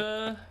we've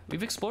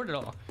explored it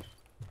all.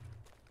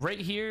 Right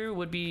here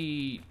would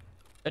be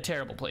a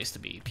terrible place to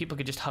be. People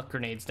could just huck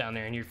grenades down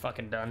there and you're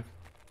fucking done.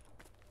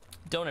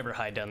 Don't ever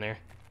hide down there.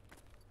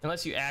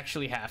 Unless you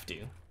actually have to.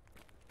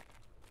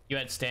 You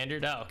had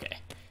standard? Oh, okay.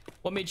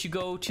 What made you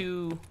go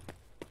to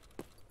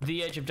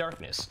the Edge of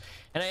Darkness?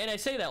 And I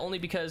say that only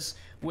because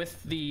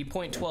with the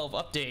 0.12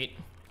 update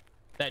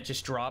that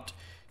just dropped,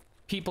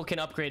 people can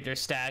upgrade their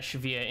stash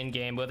via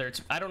in-game, whether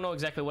it's, I don't know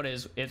exactly what it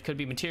is. It could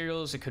be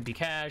materials, it could be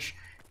cash,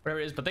 whatever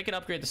it is, but they can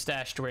upgrade the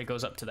stash to where it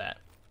goes up to that.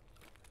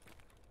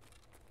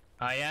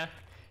 Yeah.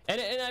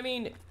 And I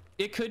mean,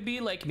 it could be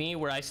like me,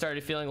 where I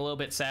started feeling a little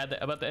bit sad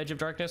about the Edge of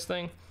Darkness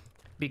thing,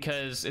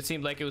 because it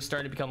seemed like it was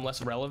starting to become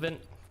less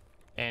relevant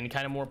and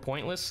kind of more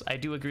pointless. I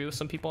do agree with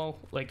some people,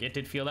 like it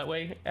did feel that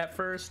way at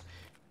first,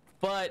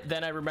 but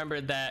then I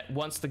remembered that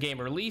once the game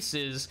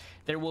releases,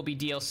 there will be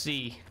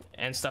DLC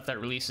and stuff that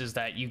releases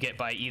that you get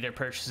by either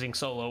purchasing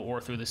solo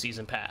or through the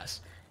season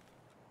pass,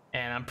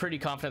 and I'm pretty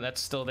confident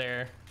that's still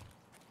there.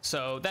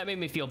 So that made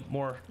me feel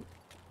more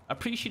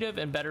appreciative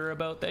and better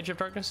about the Edge of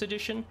Darkness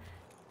edition,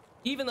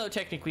 even though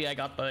technically I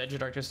got the Edge of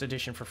Darkness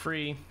edition for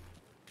free.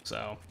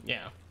 So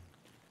yeah.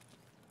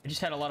 I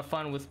just had a lot of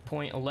fun with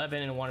 0.11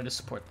 and wanted to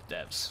support the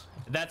devs.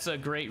 That's a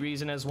great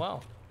reason as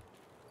well.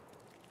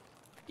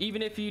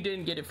 Even if you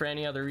didn't get it for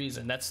any other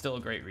reason, that's still a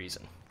great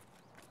reason.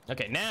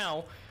 Okay,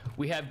 now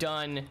we have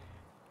done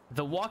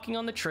the walking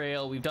on the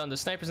trail, we've done the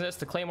sniper's nest,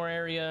 the claymore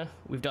area,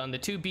 we've done the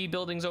 2B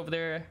buildings over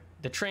there,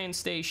 the train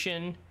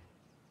station,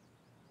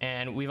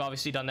 and we've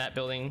obviously done that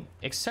building,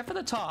 except for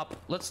the top.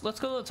 Let's go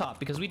to the top,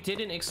 because we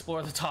didn't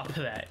explore the top of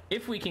that,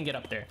 if we can get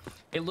up there.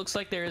 It looks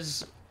like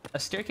there's a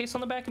staircase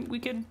on the back we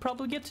could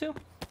probably get to.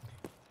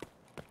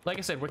 Like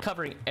I said, we're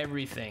covering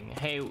everything.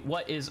 Hey,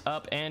 what is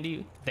up,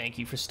 Andy? Thank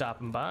you for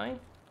stopping by.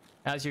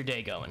 How's your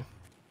day going?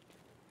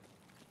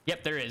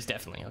 Yep, there is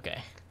definitely.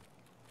 Okay.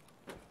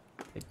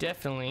 I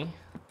definitely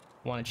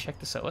want to check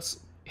this out. Let's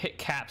hit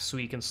caps so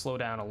we can slow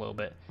down a little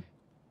bit.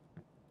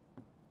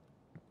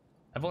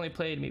 I've only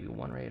played maybe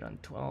one raid on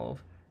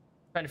 12.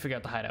 Trying to figure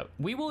out the hideout.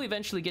 We will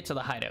eventually get to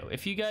the hideout.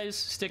 If you guys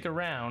stick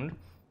around,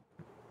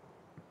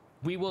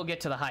 we will get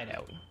to the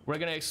hideout. We're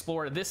going to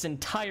explore this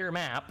entire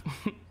map,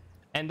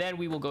 and then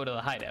we will go to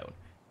the hideout.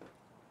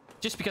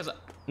 Just because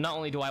not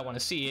only do I want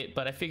to see it,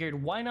 but I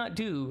figured why not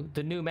do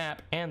the new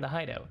map and the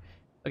hideout.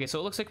 Okay, so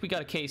it looks like we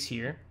got a case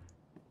here.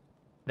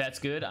 That's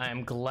good. I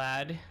am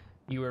glad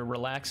you are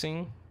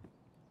relaxing.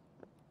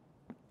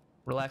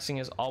 Relaxing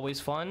is always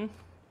fun,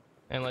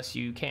 unless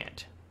you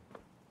can't.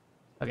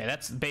 Okay,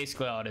 that's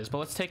basically all it is. But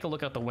let's take a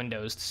look out the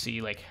windows to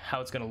see like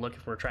how it's gonna look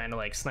if we're trying to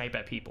like snipe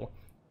at people.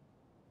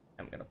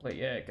 I'm gonna play.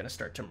 Yeah, gonna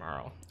start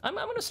tomorrow. I'm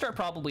gonna start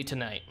probably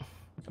tonight.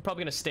 I'm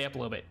probably gonna stay up a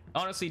little bit.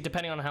 Honestly,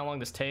 depending on how long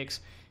this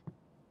takes.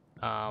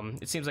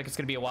 It seems like it's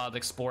gonna be a while to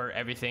explore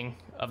everything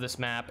of this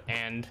map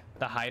and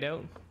the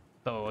hideout.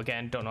 Though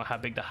again, don't know how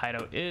big the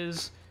hideout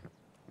is.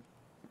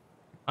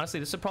 Honestly,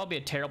 this would probably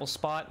be a terrible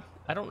spot.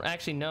 I don't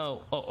actually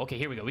know. Oh, okay,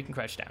 here we go. We can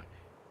crouch down.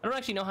 I don't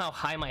actually know how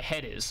high my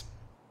head is.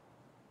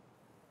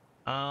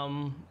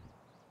 Oh,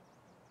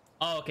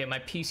 okay, my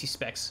PC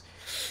specs.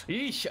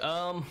 Yeesh.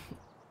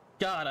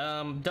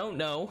 God, don't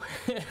know.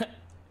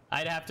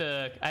 I'd have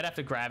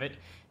to grab it.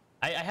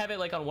 I have it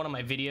like on one of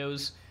my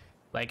videos.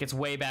 Like it's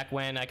way back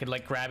when I could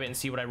like grab it and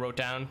see what I wrote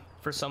down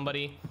for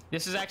somebody.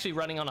 This is actually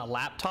running on a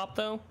laptop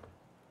though.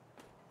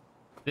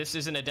 This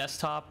isn't a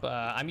desktop.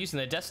 I'm using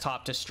the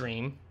desktop to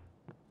stream.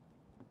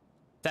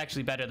 It's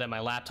actually better than my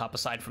laptop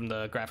aside from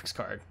the graphics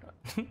card.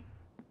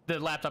 The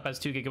laptop has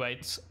 2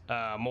 gigabytes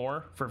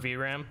more for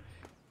VRAM.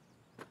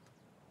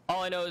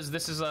 All I know is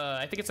this is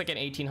I think it's like an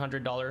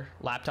 $1,800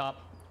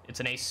 laptop. It's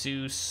an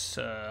ASUS.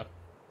 I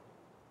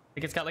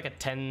think it's got like a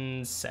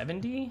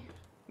 1070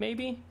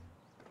 maybe.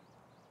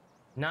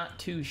 Not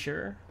too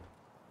sure.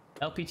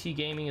 LPT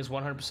gaming is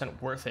 100%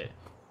 worth it.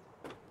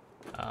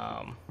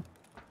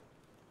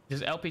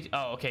 Does LPT?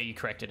 Oh, okay, you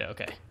corrected it.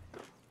 Okay.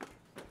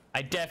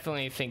 I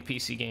definitely think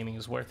PC gaming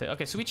is worth it.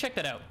 Okay, so we checked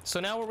that out. So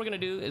now what we're gonna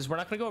do is we're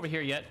not gonna go over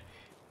here yet.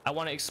 I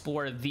want to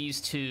explore these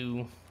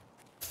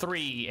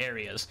 3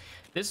 areas.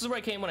 This is where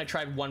I came when I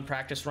tried one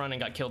practice run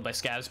and got killed by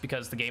scavs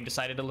because the game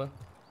decided to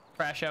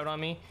crash out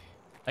on me.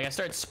 Like I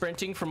started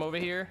sprinting from over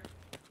here.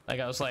 Like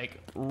I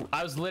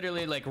was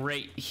literally like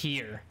right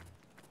here.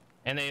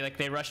 And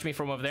they rushed me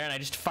from over there and I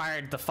just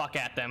fired the fuck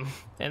at them.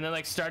 And then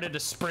like started to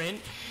sprint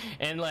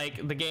and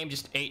like the game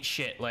just ate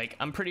shit. Like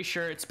I'm pretty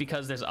sure it's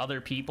because there's other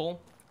people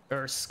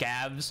or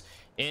scavs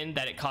in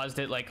that it caused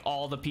it, like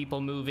all the people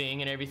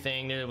moving and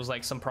everything. There was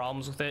like some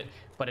problems with it,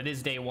 but it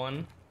is day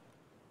 1.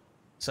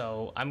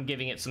 So I'm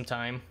giving it some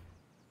time.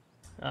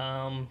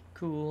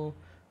 Cool.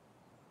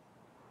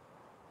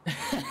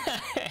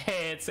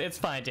 Hey, it's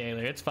fine,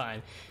 Taylor. It's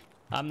fine.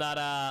 I'm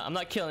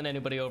not killing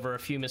anybody over a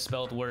few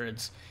misspelled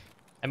words.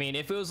 I mean,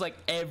 if it was like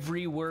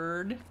every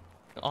word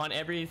on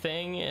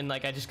everything and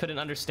like I just couldn't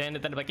understand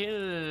it, then I'd be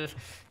like,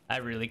 I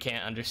really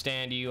can't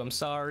understand you. I'm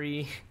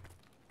sorry.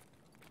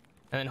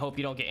 And then hope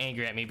you don't get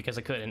angry at me because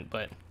I couldn't,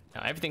 but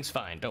no, everything's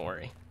fine. Don't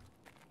worry.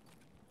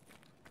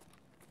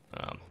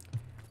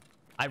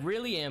 I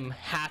really am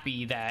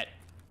happy that,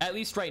 at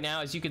least right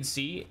now, as you can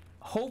see,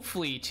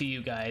 hopefully to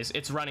you guys,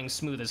 it's running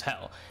smooth as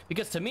hell.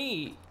 Because to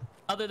me,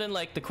 other than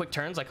like the quick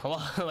turns, like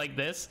like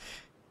this,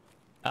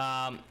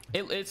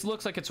 it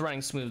looks like it's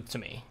running smooth to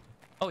me.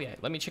 Oh yeah,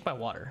 let me check my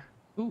water.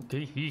 Ooh,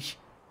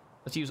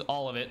 let's use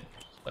all of it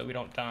so that we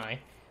don't die.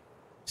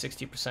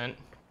 60%.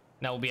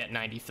 Now we'll be at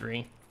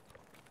 93.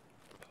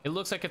 It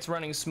looks like it's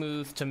running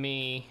smooth to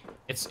me.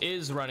 It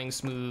is running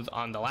smooth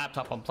on the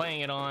laptop I'm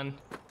playing it on.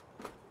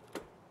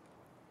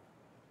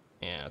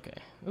 Yeah, okay.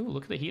 Ooh,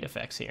 look at the heat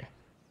effects here.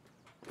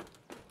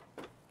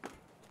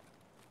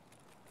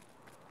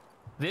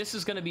 This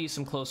is gonna be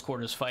some close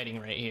quarters fighting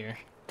right here.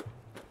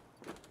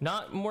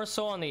 Not more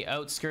so on the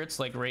outskirts,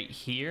 like right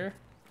here,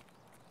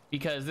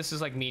 because this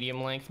is like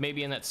medium length,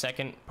 maybe in that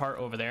second part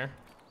over there.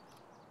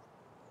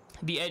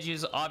 The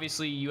edges,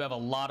 obviously, you have a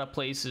lot of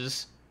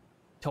places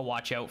to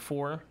watch out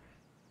for.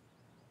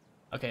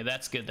 Okay,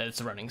 that's good that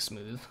it's running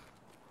smooth.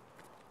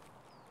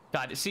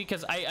 God, see,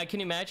 because I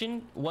can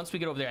imagine once we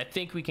get over there, I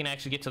think we can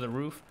actually get to the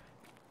roof.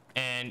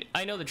 And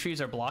I know the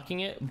trees are blocking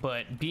it,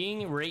 but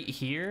being right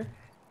here,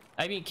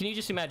 I mean, can you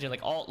just imagine,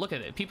 like, all, look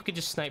at it. People could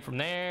just snipe from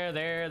there,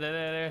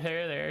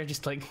 there.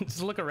 Just, like,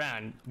 just look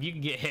around. You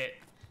can get hit.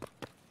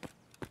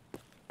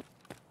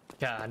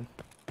 God.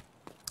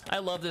 I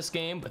love this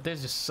game, but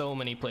there's just so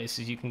many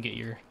places you can get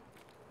your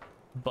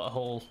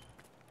butthole,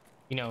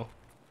 you know,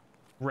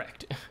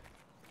 wrecked.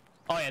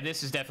 Oh yeah,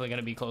 this is definitely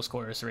gonna be close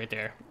quarters right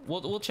there.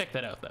 We'll check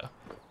that out though.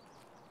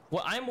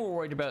 What I'm more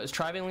worried about is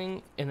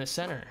traveling in the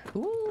center.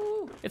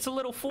 Ooh, it's a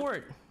little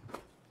fort.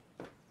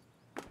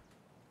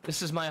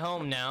 This is my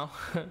home now.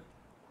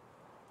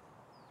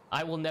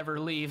 I will never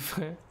leave.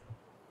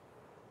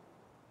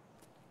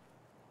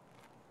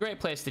 Great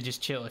place to just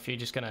chill if you're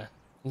just gonna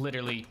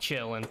literally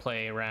chill and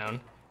play around.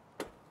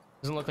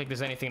 Doesn't look like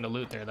there's anything to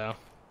loot there though.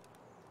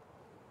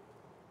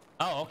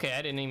 Oh, okay,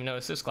 I didn't even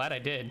notice this. Glad I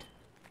did.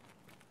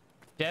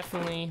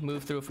 Definitely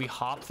move through if we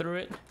hop through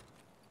it.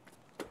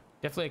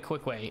 Definitely a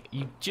quick way.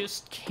 You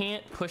just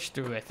can't push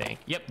through, I think.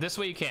 Yep, this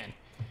way you can.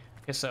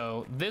 Okay,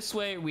 so this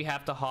way we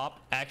have to hop,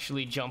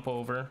 actually jump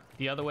over.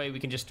 The other way we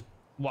can just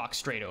walk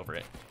straight over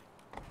it.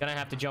 Gonna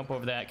have to jump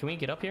over that. Can we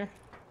get up here?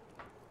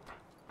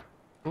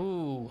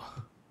 Ooh.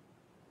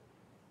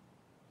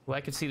 Well,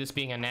 I could see this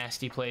being a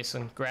nasty place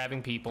and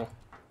grabbing people.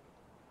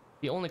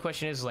 The only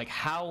question is, like,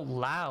 how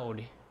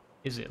loud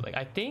is it? Like,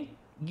 I think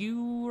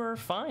you are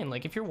fine.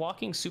 Like, if you're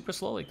walking super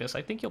slow like this,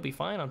 I think you'll be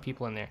fine on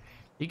people in there.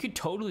 You could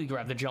totally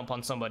grab the jump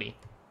on somebody.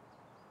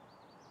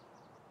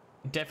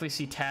 Definitely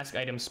see task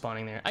items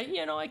spawning there.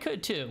 You know, I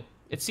could too.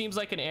 It seems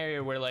like an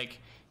area where, like,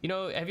 you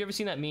know, have you ever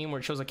seen that meme where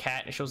it shows a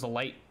cat and it shows the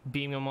light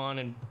beaming them on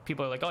and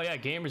people are like, oh yeah,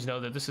 gamers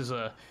know that this is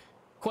a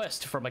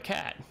quest from a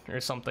cat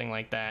or something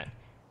like that.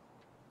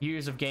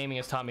 Years of gaming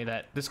has taught me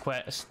that this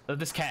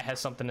cat has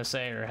something to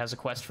say or has a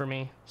quest for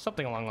me.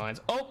 Something along the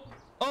lines. Oh,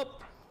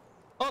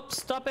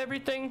 stop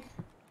everything.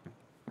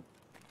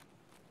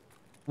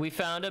 We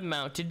found a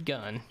mounted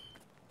gun.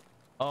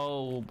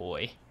 Oh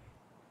boy.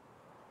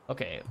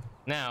 Okay,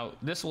 now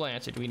this will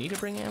answer. Do we need to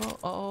bring ammo?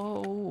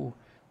 Oh.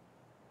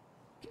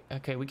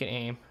 Okay, we can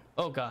aim.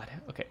 Oh god.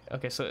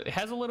 Okay, so it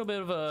has a little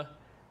bit of a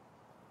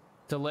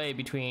delay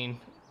between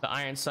the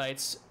iron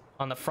sights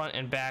on the front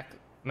and back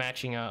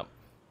matching up.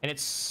 And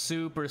it's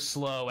super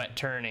slow at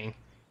turning.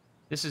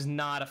 This is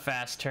not a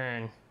fast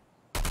turn.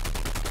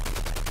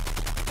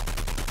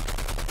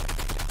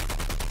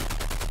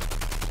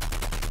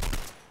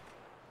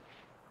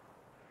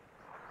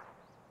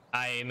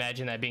 I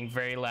imagine that being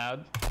very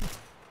loud.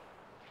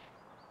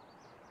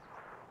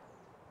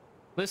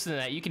 Listen to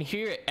that. You can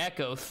hear it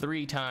echo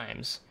 3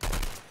 times.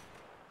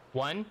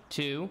 1,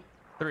 2,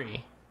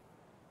 3.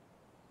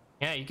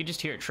 Yeah, you can just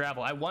hear it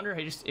travel. I wonder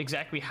just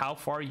exactly how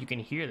far you can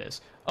hear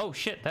this. Oh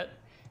shit, that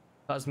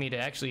caused me to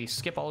actually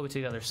skip all the way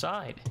to the other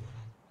side.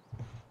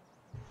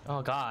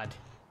 Oh god.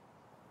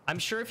 I'm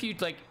sure if you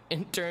like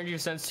turned your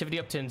sensitivity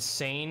up to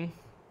insane,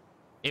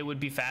 it would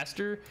be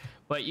faster,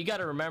 but you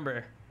gotta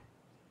remember,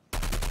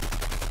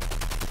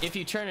 if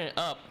you turn it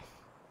up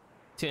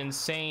to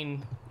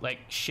insane like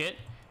shit,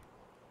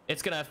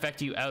 it's gonna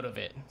affect you out of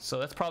it. So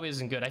that's probably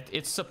isn't good.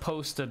 It's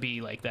supposed to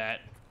be like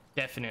that,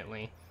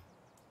 definitely.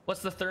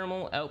 What's the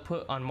thermal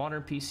output on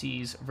modern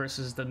PCs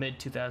versus the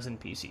mid-2000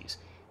 PCs?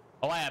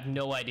 Oh, I have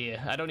no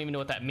idea. I don't even know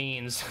what that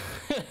means.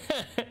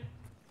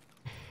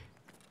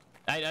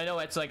 I know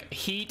it's like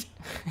heat.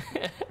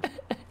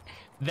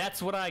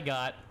 That's what I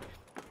got.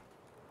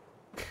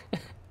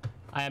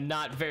 I am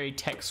not very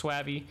tech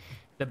savvy.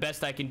 The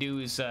best I can do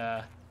is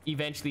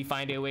eventually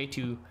find a way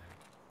to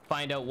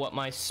find out what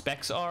my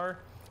specs are.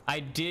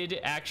 I did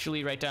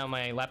actually write down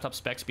my laptop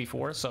specs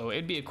before, so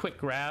it'd be a quick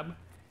grab.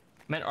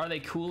 Man, are they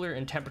cooler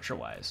and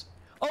temperature-wise?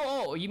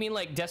 Oh, you mean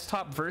like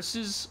desktop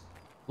versus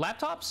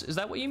laptops? Is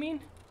that what you mean?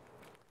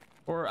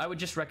 Or I would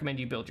just recommend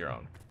you build your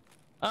own.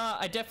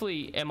 I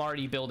definitely am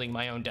already building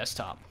my own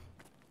desktop.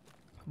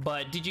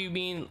 But did you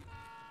mean...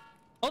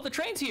 Oh, the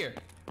train's here!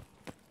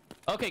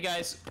 Okay,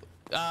 guys.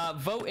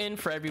 Vote in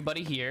for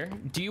everybody here.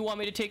 Do you want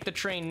me to take the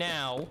train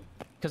now?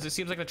 Because it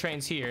seems like the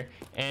train's here,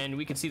 and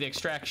we can see the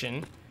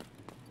extraction.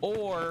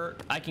 Or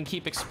I can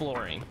keep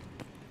exploring.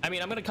 I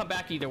mean, I'm going to come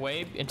back either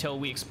way until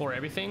we explore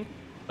everything.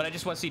 But I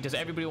just want to see, does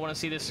everybody want to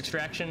see this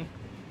extraction?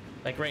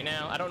 Like right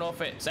now? I don't know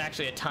if it's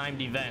actually a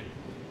timed event.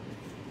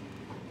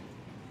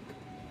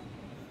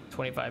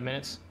 25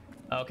 minutes.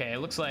 Okay, it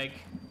looks like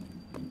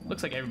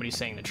everybody's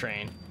saying the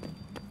train.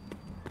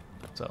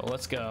 So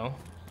let's go.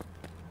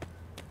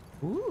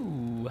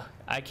 Ooh,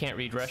 I can't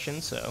read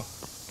Russian, so.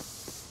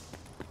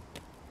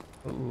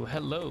 Ooh,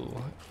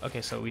 hello.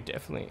 Okay, so we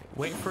definitely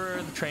wait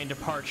for the train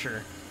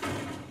departure.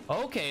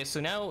 Okay, so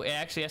now it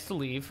actually has to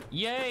leave.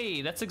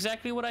 Yay, that's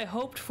exactly what I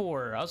hoped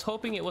for. I was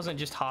hoping it wasn't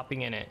just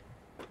hopping in it.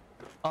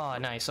 Oh,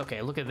 nice.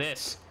 Okay, look at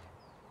this.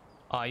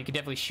 Oh, you could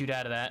definitely shoot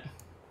out of that.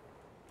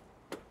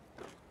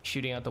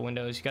 Shooting out the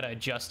windows. You gotta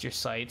adjust your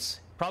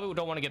sights. Probably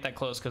don't want to get that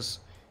close because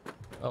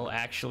it'll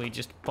actually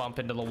just bump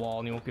into the wall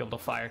and you won't be able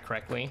to fire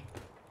correctly.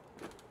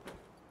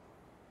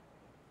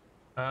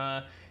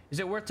 Is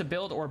it worth to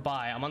build or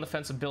buy? I'm on the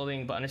fence of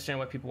building, but understand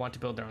why people want to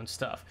build their own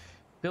stuff.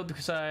 Build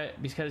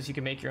because you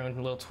can make your own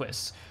little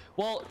twists.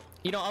 Well,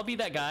 you know, I'll be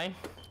that guy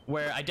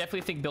where I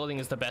definitely think building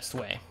is the best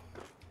way.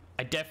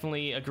 I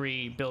definitely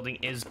agree building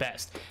is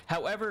best.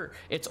 However,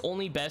 it's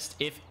only best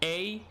if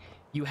A,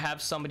 you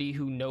have somebody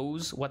who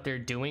knows what they're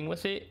doing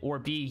with it, or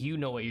B, you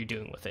know what you're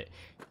doing with it.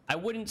 I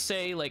wouldn't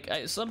say, like,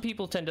 some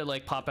people tend to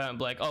like pop out and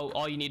be like, oh,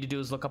 all you need to do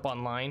is look up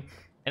online.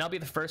 And I'll be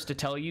the first to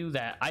tell you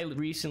that I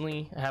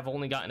recently have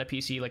only gotten a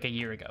PC like a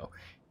year ago,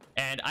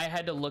 and I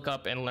had to look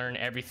up and learn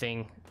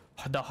everything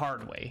the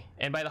hard way.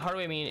 And by the hard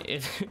way, I mean,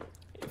 if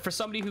for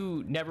somebody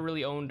who never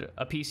really owned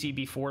a PC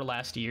before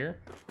last year,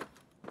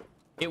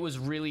 it was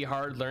really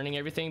hard learning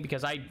everything,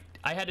 because I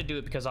had to do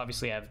it because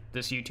obviously I have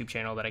this YouTube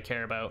channel that I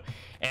care about,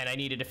 and I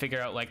needed to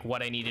figure out like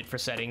what I needed for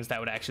settings that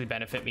would actually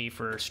benefit me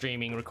for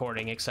streaming,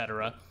 recording,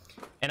 etc.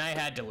 And I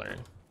had to learn.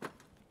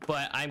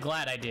 But I'm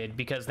glad I did,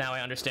 because now I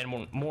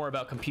understand more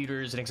about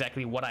computers and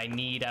exactly what I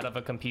need out of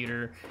a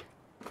computer.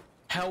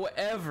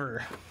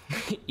 However,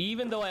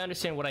 even though I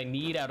understand what I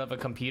need out of a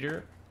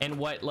computer and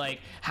what, like,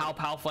 how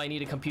powerful I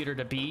need a computer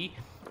to be,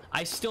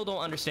 I still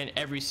don't understand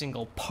every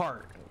single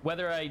part.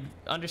 Whether I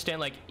understand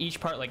like each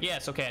part, like,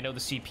 yes, okay, I know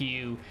the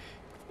CPU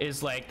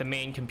is like the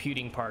main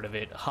computing part of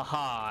it.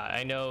 Haha,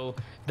 I know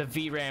the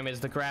VRAM is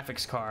the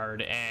graphics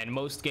card, and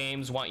most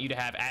games want you to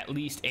have at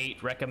least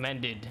 8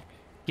 recommended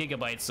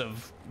gigabytes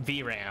of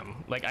VRAM.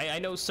 Like, I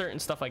know certain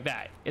stuff like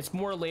that. It's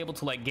more labeled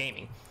to like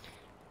gaming.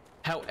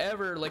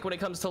 However, like when it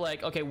comes to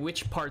like, okay,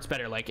 which part's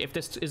better? Like, if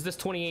this is this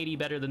 2080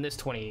 better than this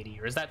 2080,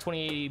 or is that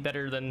 2080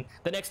 better than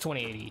the next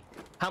 2080?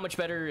 How much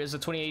better is a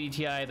 2080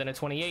 Ti than a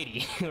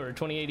 2080 or a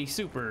 2080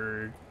 Super,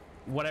 or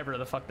whatever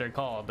the fuck they're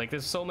called? Like,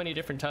 there's so many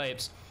different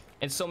types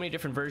and so many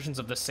different versions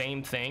of the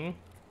same thing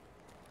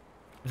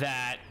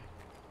that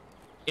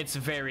it's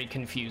very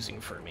confusing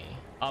for me.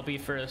 I'll be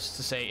first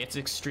to say it's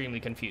extremely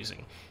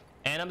confusing.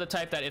 And I'm the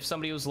type that if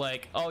somebody was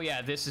like, oh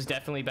yeah, this is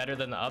definitely better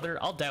than the other,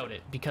 I'll doubt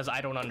it because I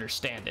don't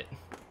understand it.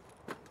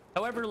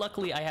 However,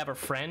 luckily I have a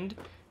friend.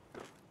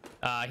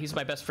 He's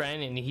my best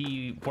friend, and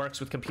he works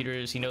with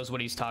computers. He knows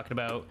what he's talking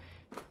about.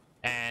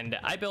 And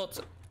I built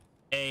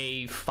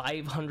a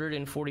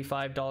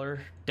 $545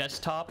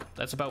 desktop.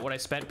 That's about what I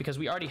spent, because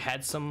we already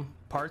had some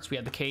parts. We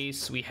had the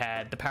case, we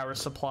had the power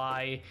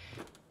supply,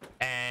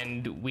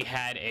 and we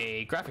had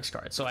a graphics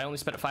card. So I only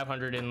spent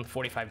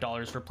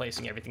 $545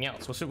 replacing everything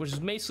else, which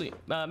is mainly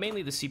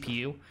the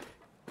CPU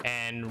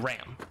and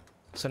RAM.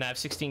 So now I have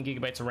 16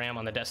 gigabytes of RAM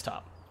on the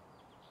desktop.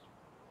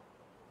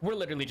 We're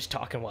literally just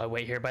talking while I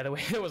wait here, by the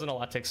way. There wasn't a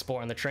lot to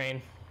explore on the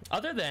train,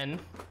 other than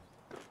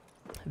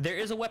there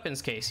is a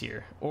weapons case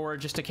here, or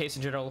just a case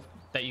in general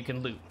that you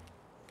can loot.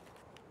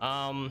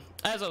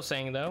 As I was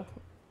saying though,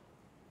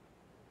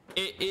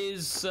 it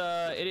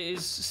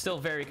is still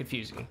very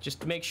confusing.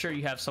 Just make sure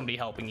you have somebody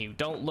helping you.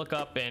 Don't look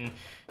up and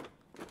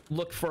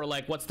look for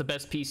like what's the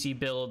best PC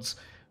builds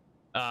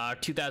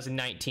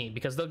 2019,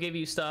 because they'll give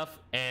you stuff,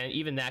 and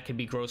even that could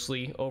be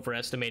grossly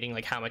overestimating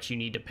like how much you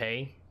need to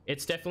pay.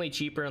 It's definitely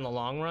cheaper in the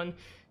long run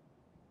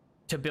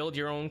to build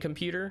your own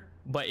computer,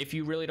 but if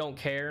you really don't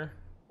care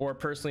or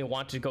personally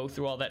want to go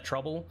through all that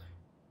trouble,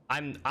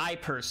 I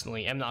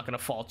personally am not going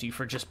to fault you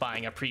for just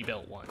buying a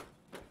pre-built one.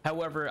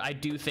 However, I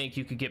do think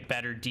you could get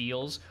better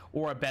deals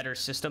or a better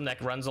system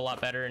that runs a lot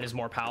better and is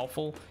more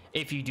powerful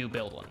if you do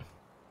build one.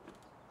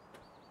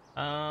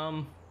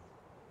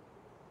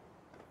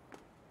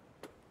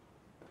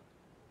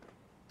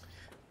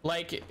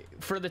 Like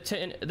for the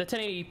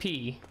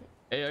 1080p,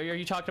 are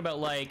you talking about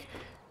like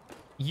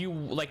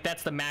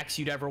that's the max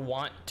you'd ever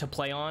want to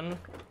play on,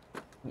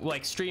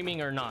 like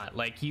streaming or not?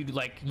 Like you'd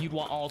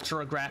want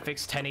ultra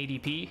graphics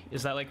 1080p?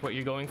 Is that like what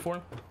you're going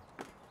for?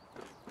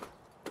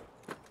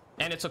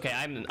 And it's okay,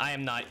 I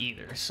am not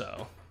either,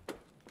 so.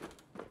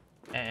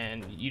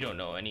 And you don't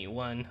know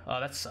anyone.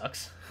 Oh, that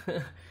sucks.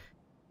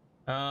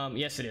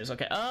 Yes it is.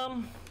 Okay.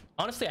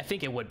 Honestly, I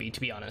think it would be, to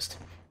be honest.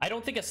 I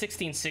don't think a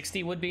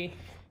 1660 would be.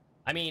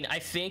 I mean, I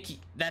think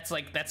that's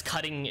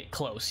cutting it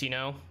close, you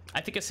know?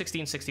 I think a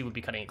 1660 would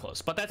be cutting it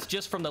close, but that's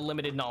just from the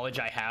limited knowledge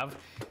I have.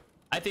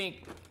 I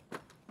think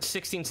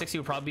 1660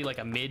 would probably be like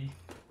a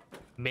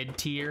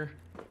mid-tier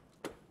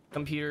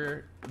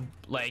computer.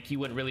 Like, you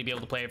wouldn't really be able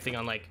to play everything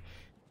on like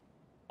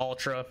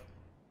ultra,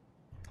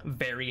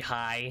 very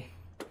high,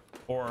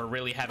 or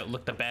really have it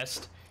look the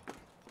best,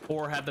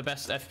 or have the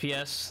best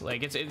FPS.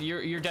 Like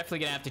you're definitely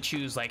gonna have to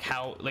choose like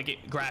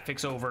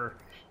graphics over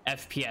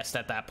FPS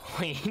at that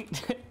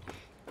point.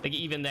 Like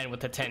even then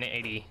with the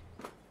 1080,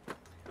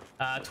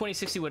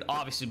 2060 would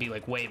obviously be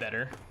like way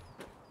better.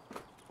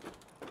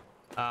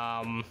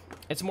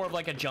 It's more of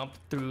like a jump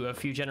through a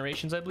few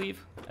generations, I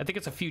believe. I think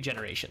it's a few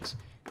generations,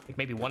 like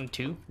maybe 1,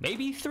 2,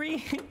 maybe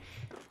 3.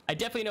 I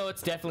definitely know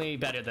it's definitely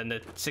better than the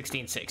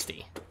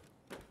 1660.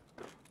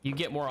 You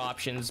get more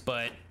options,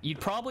 but you'd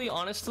probably,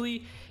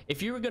 honestly,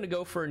 if you were going to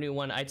go for a new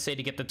one, I'd say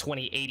to get the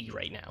 2080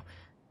 right now.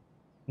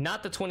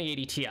 Not the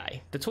 2080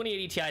 Ti. The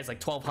 2080 Ti is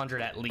like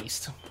 $1,200 at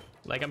least.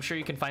 Like, I'm sure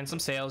you can find some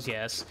sales,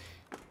 yes.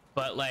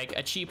 But like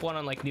a cheap one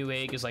on like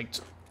Newegg is like,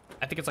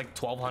 I think it's like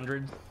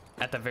 $1,200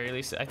 at the very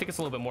least. I think it's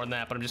a little bit more than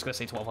that, but I'm just going to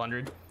say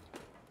 $1,200.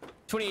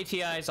 2080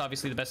 Ti is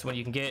obviously the best one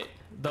you can get,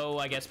 though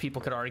I guess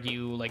people could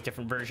argue like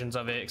different versions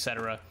of it,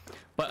 etc.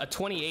 But a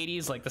 2080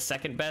 is like the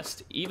second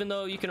best, even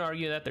though you can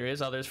argue that there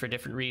is others for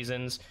different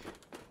reasons.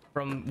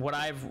 From what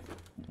I've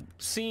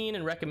seen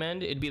and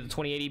recommend, it'd be the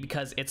 2080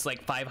 because it's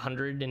like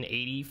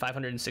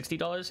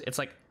 $560. It's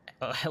like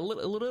a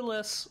little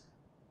less,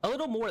 a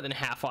little more than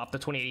half off the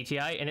 2080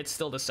 Ti, and it's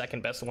still the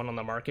second best one on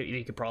the market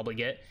you could probably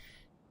get.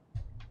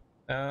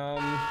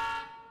 It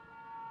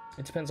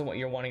depends on what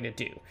you're wanting to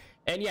do.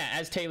 And yeah,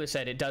 as Taylor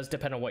said, it does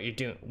depend on what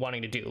you're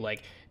wanting to do.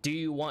 Like, do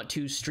you want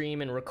to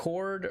stream and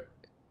record?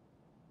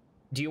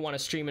 Do you want to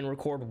stream and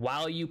record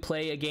while you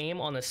play a game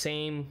on the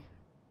same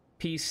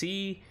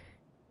PC?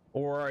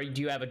 Or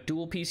do you have a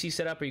dual PC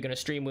setup? Are you going to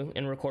stream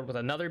and record with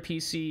another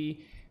PC?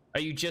 Are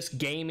you just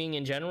gaming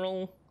in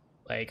general?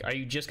 Like, are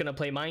you just going to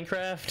play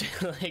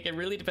Minecraft? Like, it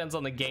really depends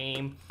on the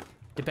game,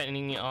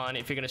 depending on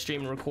if you're going to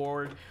stream and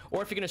record,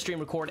 or if you're going to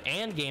stream, record,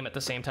 and game at the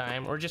same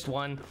time, or just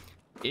one.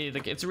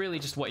 It's really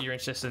just what you're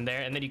interested in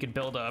there, and then you could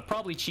build a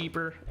probably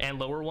cheaper and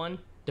lower one,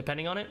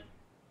 depending on it.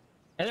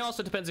 And it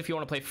also depends if you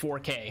want to play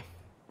 4K.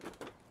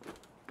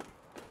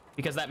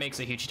 Because that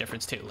makes a huge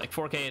difference too. Like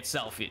 4K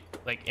itself,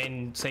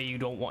 and say you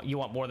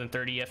want more than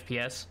 30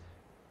 FPS.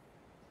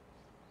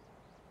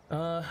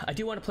 I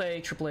do want to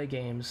play AAA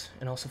games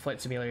and also flight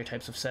simulator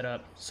types of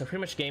setup. So pretty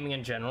much gaming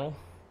in general.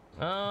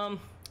 Well,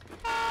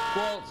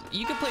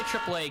 you can play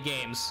AAA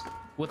games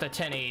with a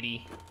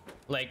 1080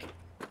 like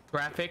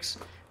graphics,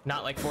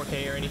 not like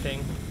 4K or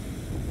anything.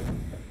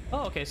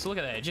 Oh, okay. So look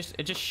at that.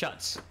 It just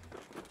shuts.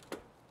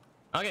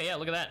 Okay, yeah.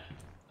 Look at that.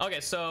 Okay,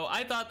 so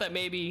I thought that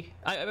maybe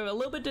I'm a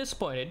little bit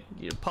disappointed.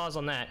 Pause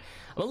on that.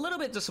 I'm a little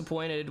bit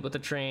disappointed with the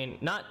train.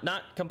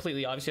 Not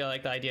completely. Obviously, I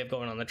like the idea of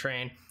going on the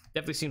train.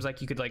 Definitely seems like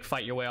you could like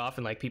fight your way off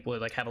and like people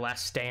would like have a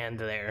last stand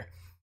there.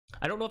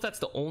 I don't know if that's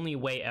the only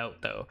way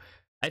out though.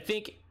 I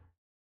think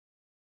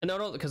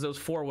no, because there was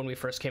 4 when we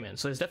first came in,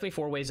 so there's definitely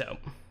 4 ways out.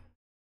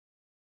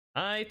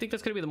 I think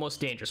that's gonna be the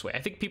most dangerous way.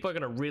 I think people are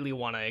gonna really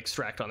want to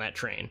extract on that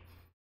train.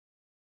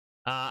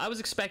 I was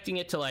expecting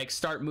it to like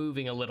start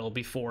moving a little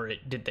before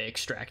it did the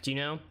extract, you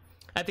know?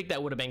 I think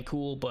that would have been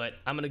cool, but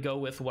I'm gonna go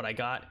with what I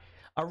got.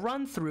 A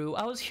run through.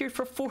 I was here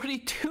for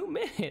 42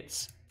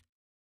 minutes.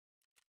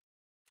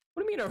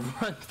 What do you mean a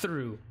run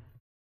through?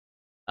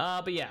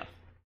 But yeah,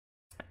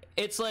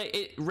 it's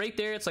like right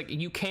there. It's like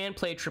you can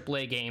play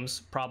AAA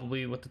games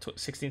probably with the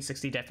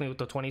 1660, definitely with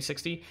the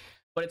 2060.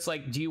 But it's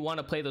like, do you want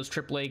to play those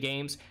AAA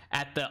games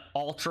at the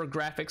ultra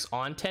graphics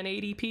on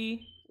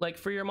 1080p? Like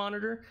for your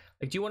monitor,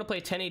 like do you want to play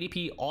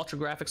 1080p ultra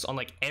graphics on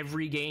like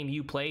every game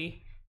you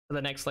play for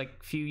the next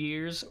like few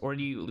years, or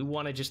do you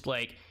want to just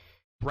like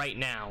right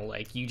now,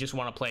 like you just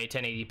want to play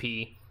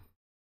 1080p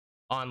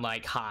on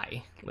like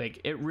high?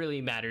 Like it really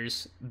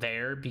matters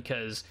there,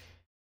 because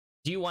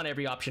do you want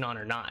every option on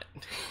or not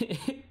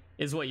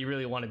is what you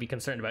really want to be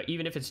concerned about,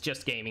 even if it's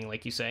just gaming.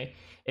 Like you say,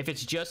 if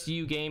it's just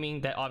you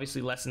gaming, that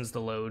obviously lessens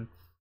the load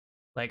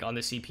like on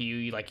the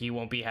CPU. Like you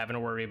won't be having to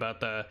worry about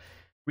the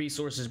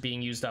resources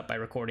being used up by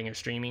recording or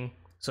streaming.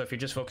 So if you're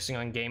just focusing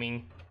on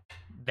gaming,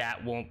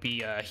 that won't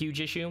be a huge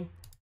issue.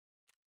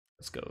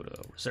 Let's go to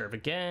reserve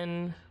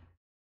again.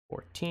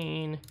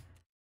 14.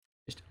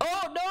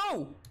 Oh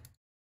no!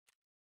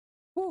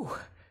 Whew.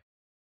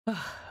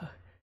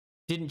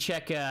 Didn't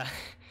check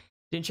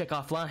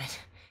offline.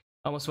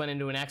 Almost went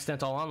into an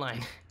accidental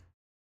online.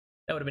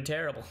 That would have been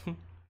terrible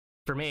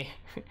for me.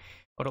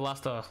 Would have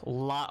lost a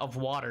lot of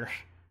water.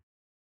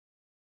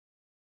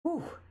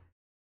 Whew.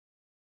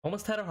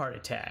 Almost had a heart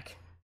attack.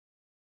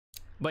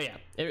 But yeah,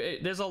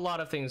 there's a lot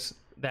of things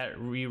that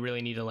we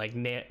really need to like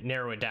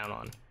narrow it down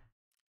on.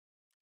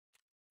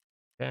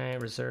 Okay,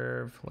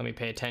 reserve. Let me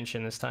pay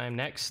attention this time.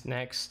 Next,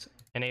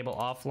 enable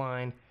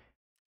offline.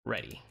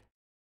 Ready.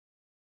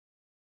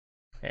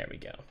 There we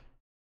go.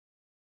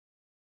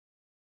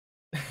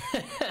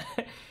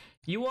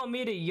 You want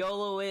me to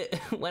YOLO it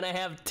when I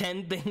have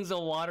 10 things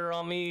of water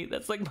on me?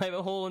 That's like my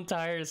whole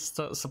entire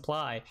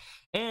supply.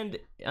 And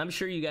I'm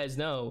sure you guys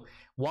know,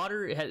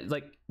 water has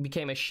like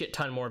became a shit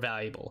ton more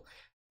valuable.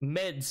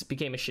 Meds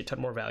became a shit ton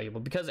more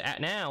valuable because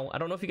now, I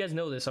don't know if you guys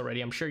know this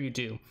already, I'm sure you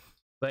do,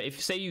 but if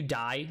say you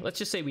die, let's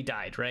just say we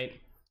died, right?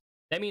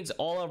 That means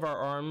all of our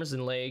arms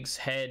and legs,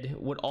 head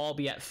would all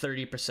be at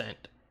 30%.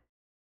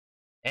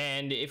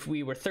 And if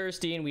we were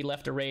thirsty and we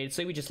left a raid,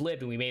 say we just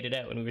lived and we made it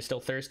out and we were still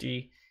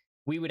thirsty,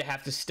 we would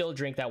have to still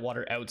drink that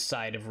water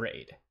outside of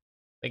raid.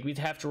 Like we'd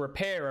have to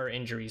repair our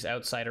injuries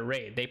outside of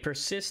raid. They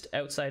persist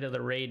outside of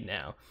the raid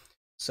now.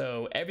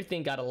 So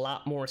everything got a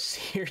lot more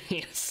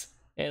serious.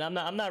 And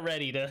I'm not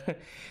ready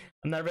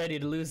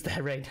to lose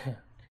that right now.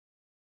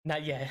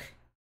 Not yet.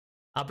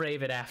 I'll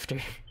brave it after.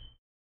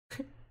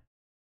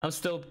 I'm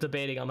still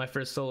debating on my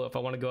first solo if I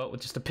want to go out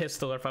with just a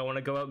pistol or if I want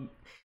to go out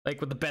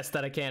like with the best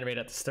that I can right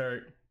at the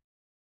start.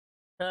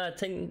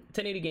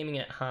 1080 gaming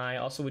at high.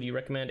 Also, would you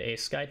recommend a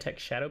Skytech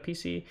Shadow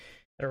PC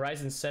at a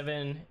Ryzen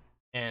 7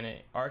 and an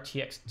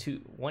RTX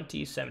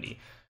 2070?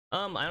 I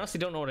honestly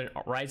don't know what an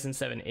Ryzen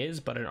 7 is,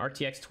 but an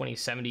RTX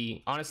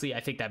 2070, honestly, I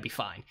think that'd be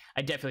fine.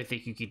 I definitely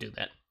think you could do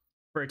that.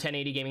 for a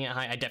 1080 gaming at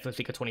high, I definitely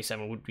think a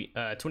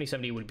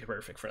 2070 would be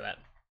perfect for that.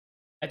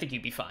 I think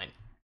you'd be fine.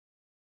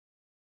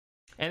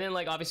 And then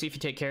like obviously if you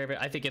take care of it,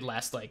 I think it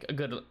lasts like a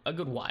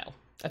good while.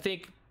 I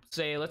think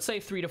let's say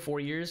 3 to 4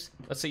 years.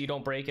 Let's say you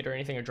don't break it or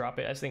anything or drop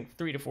it. I think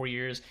 3 to 4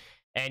 years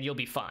and you'll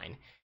be fine.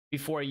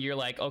 Before you're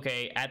like,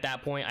 okay, at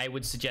that point I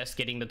would suggest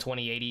getting the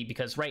 2080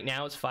 because right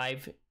now it's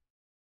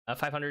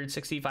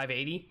 560,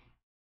 580.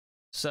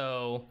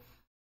 So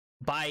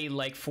by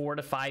like 4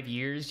 to 5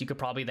 years, you could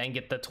probably then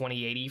get the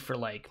 2080 for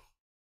like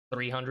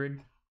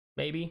 300,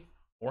 maybe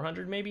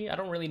 400, maybe. I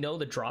don't really know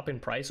the drop in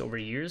price over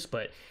years,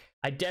 but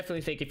I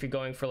definitely think if you're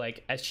going for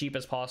like as cheap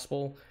as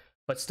possible,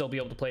 but still be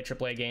able to play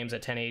AAA games at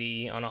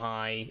 1080 on a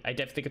high, I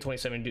definitely think a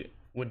 2070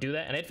 would do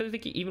that. And I definitely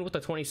think even with the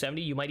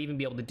 2070, you might even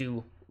be able to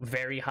do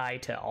very high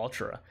to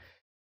ultra.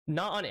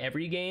 Not on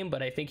every game,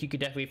 but I think you could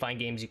definitely find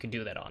games you could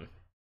do that on.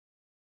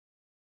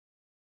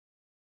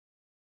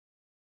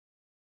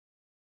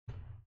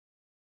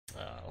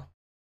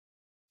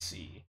 Let's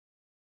see.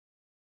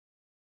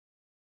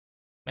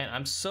 Man,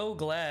 I'm so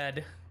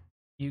glad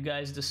you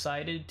guys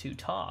decided to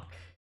talk.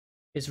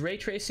 Is ray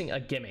tracing a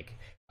gimmick?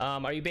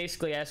 Are you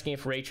basically asking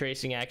if ray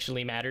tracing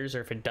actually matters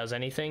or if it does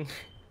anything?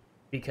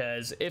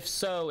 Because if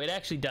so, it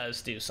actually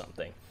does do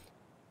something.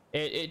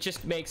 It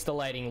just makes the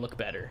lighting look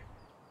better.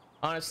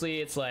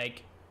 Honestly, it's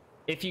like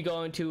if you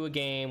go into a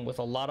game with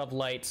a lot of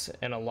lights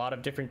and a lot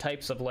of different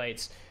types of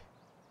lights,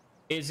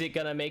 is it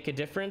gonna make a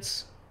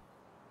difference?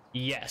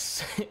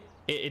 Yes,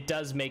 it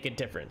does make a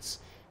difference.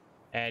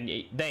 And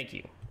thank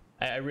you.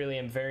 I really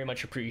am very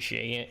much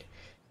appreciating it.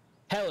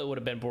 Hell, it would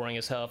have been boring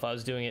as hell if I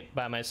was doing it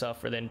by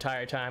myself for the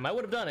entire time. I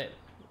would have done it,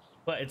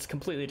 but it's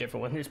completely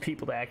different when there's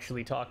people to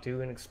actually talk to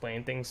and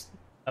explain things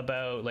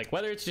about, like,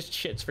 whether it's just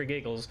shits for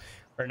giggles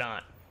or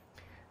not.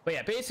 But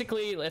yeah,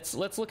 basically, let's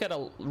look at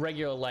a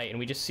regular light and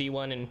we just see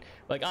one and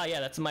like, oh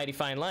yeah, that's a mighty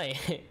fine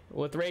light.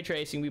 With ray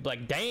tracing, we'd be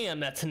like, damn,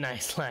 that's a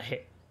nice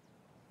light.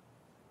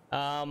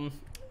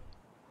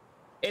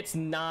 It's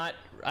not,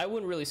 I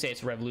wouldn't really say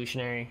it's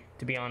revolutionary,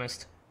 to be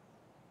honest.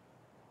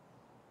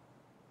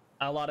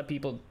 A lot of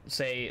people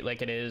say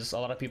like it is. A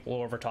lot of people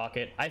overtalk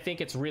it. I think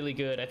it's really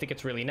good. I think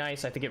it's really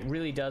nice. I think it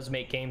really does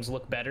make games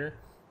look better.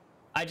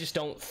 I just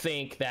don't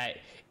think that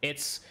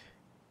it's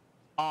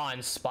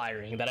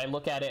awe-inspiring, that I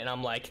look at it and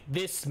I'm like,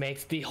 this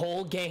makes the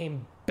whole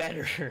game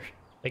better.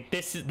 Like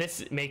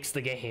this makes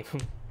the game.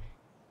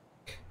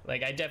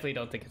 Like, I definitely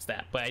don't think it's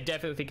that, but I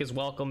definitely think it's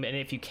welcome, and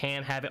if you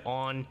can have it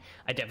on,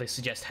 I definitely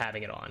suggest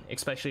having it on,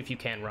 especially if you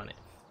can run it.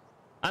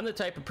 I'm the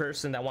type of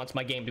person that wants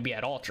my game to be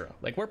at ultra.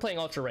 Like, we're playing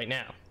ultra right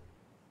now.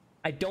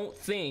 I don't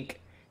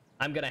think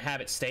I'm gonna have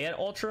it stay at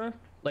ultra.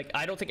 Like,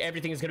 I don't think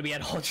everything is gonna be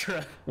at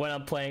ultra when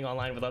I'm playing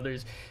online with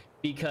others,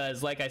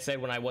 because like I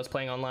said, when I was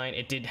playing online,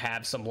 it did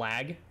have some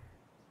lag.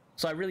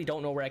 So I really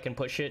don't know where I can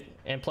push it,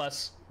 and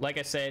plus, like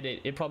I said,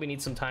 it probably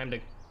needs some time to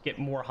get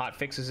more hot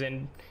fixes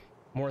in,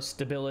 more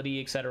stability,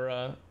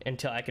 etc.,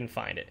 until I can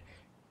find it.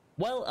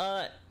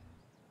 Well,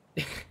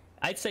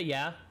 I'd say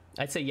yeah.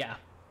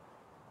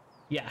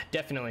 Yeah,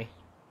 definitely.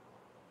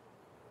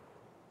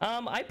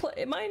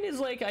 Mine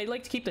is like, I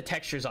like to keep the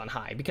textures on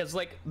high because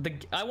like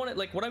I want it,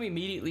 like what I'm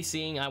immediately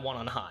seeing I want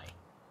on high.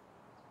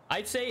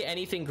 I'd say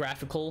anything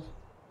graphical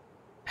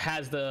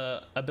has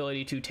the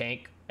ability to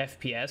tank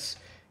FPS.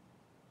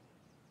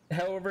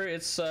 However,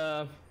 it's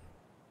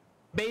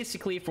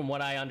basically, from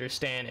what I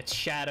understand, it's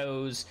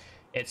shadows,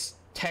 it's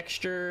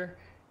texture,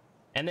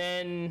 and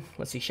then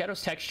let's see,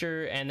 shadows,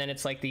 texture, and then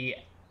it's like the,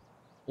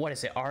 what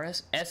is it,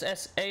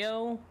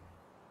 SSAO,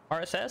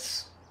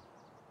 RSS,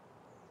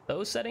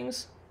 those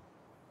settings.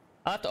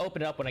 I'll have to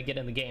open it up when I get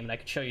in the game and I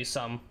can show you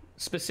some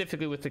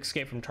specifically with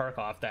Escape from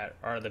Tarkov that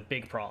are the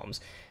big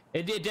problems.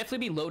 It'd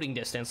definitely be loading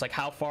distance, like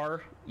how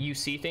far you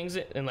see things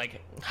and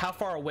like how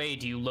far away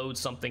do you load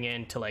something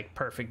into like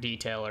perfect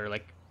detail or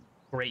like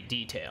great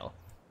detail.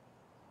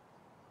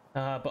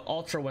 But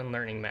ultra when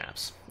learning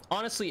maps.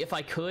 Honestly, if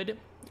I could,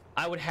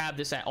 I would have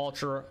this at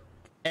ultra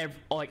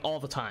like all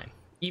the time,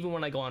 even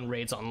when I go on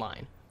raids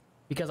online,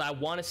 because I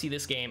want to see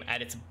this game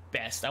at its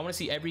best. I want to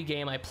see every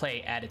game I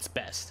play at its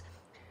best.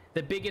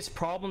 The biggest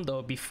problem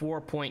though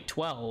before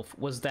 0.12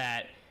 was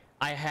that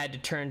I had to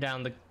turn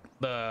down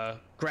the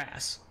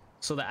grass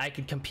so that I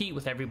could compete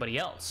with everybody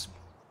else,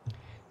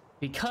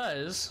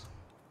 because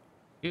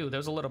ew,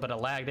 there's a little bit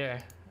of lag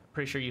there.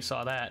 Pretty sure you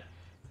saw that,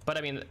 but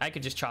I mean, I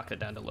could just chalk it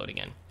down to load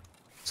again.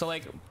 So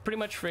like, pretty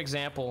much, for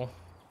example,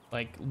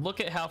 like, look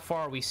at how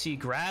far we see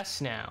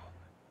grass now.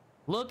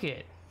 Look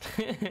it.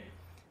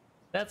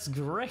 That's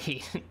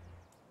great.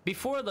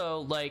 Before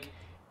though, like,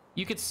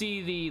 you could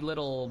see the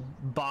little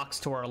box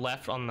to our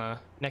left on the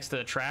next to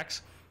the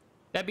tracks.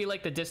 That'd be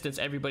like the distance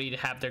everybody to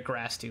have their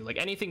grass to. Like,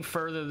 anything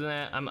further than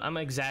that, I'm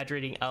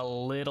exaggerating a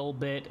little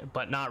bit,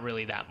 but not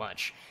really that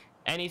much.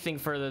 Anything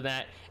further than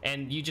that,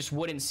 and you just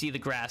wouldn't see the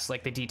grass,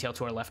 like the detail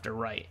to our left or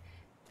right.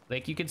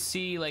 Like, you could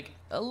see like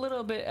a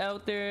little bit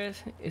out there.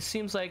 It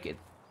seems like it,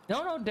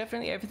 no,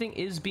 definitely everything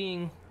is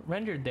being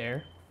rendered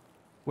there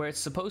where it's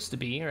supposed to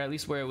be, or at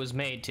least where it was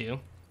made to.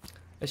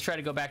 Let's try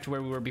to go back to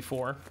where we were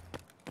before.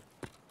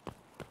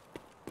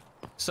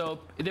 So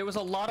there was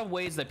a lot of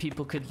ways that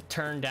people could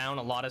turn down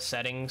a lot of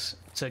settings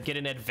to get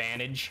an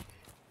advantage.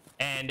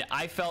 And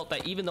I felt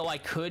that even though I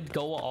could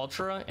go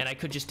ultra and I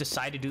could just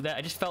decide to do that,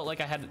 I just felt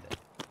like I had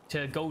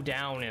to go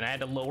down and I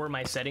had to lower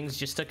my settings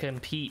just to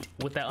compete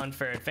with that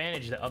unfair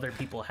advantage that other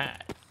people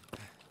had.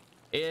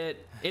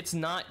 It's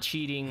not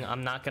cheating.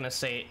 I'm not gonna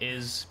say it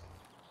is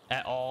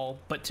at all,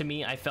 but to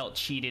me, I felt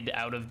cheated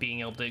out of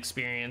being able to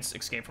experience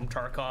Escape from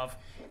Tarkov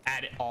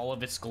at all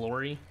of its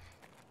glory.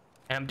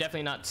 And I'm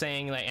definitely not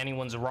saying that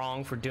anyone's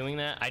wrong for doing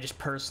that. I just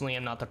personally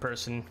am not the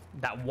person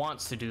that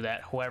wants to do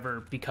that.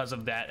 However, because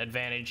of that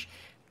advantage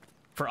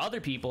for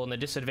other people and the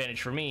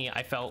disadvantage for me,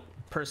 I felt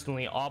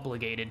personally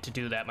obligated to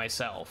do that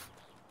myself.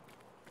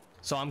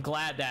 So I'm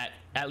glad that,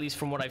 at least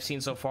from what I've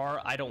seen so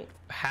far, I don't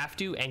have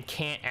to and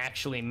can't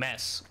actually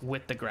mess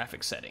with the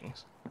graphic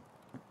settings.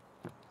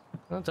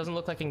 Well, it doesn't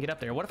look like I can get up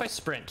there. What if I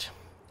sprint?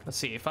 Let's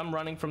see. If I'm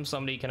running from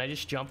somebody, can I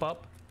just jump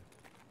up?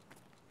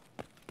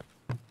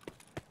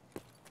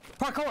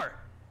 Parkour!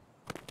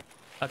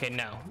 Okay,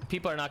 no.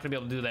 People are not going to be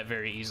able to do that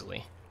very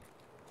easily.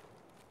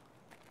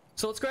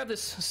 So let's grab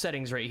this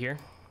settings right here.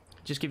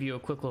 Just give you a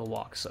quick little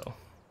walk, so.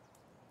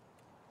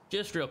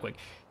 Just real quick.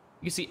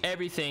 You can see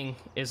everything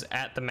is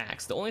at the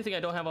max. The only thing I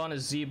don't have on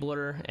is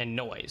Z-blur and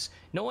noise.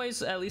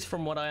 Noise, at least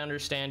from what I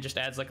understand, just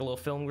adds like a little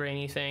film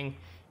grainy thing.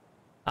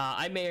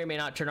 I may or may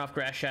not turn off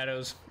grass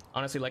shadows.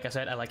 Honestly, like I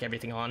said, I like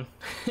everything on.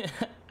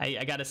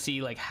 I gotta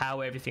see like how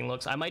everything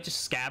looks. I might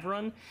just scav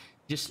run,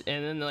 just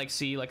and then like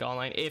see like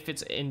online if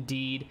it's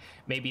indeed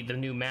maybe the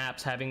new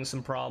map's having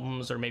some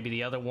problems or maybe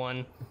the other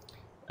one.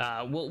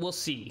 We'll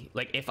see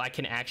like if I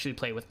can actually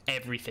play with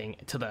everything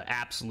to the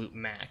absolute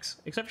max,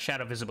 except for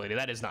shadow visibility.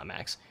 That is not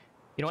max.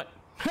 You know what?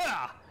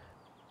 Ha!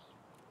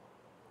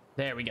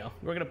 There we go.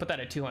 We're gonna put that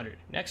at 200.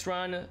 Next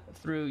run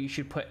through, you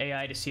should put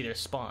AI to see their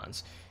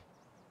spawns.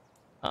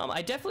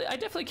 I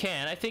definitely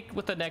can. I think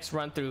with the next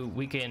run through,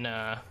 we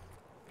can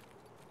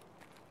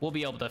we'll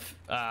be able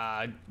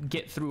to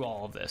get through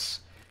all of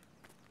this.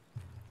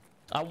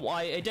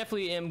 I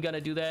definitely am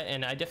gonna do that,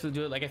 and I definitely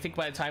do it. Like I think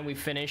by the time we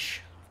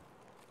finish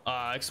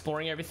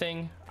exploring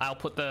everything, I'll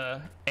put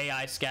the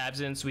AI scavs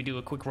in, so we do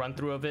a quick run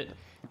through of it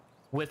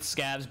with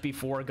scavs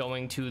before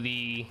going to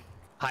the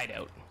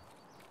hideout.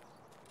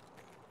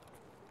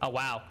 Oh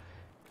wow,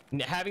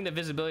 having the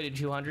visibility to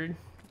 200,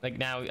 like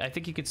now I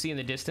think you could see in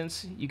the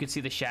distance, you could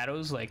see the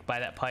shadows like by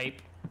that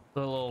pipe, the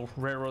little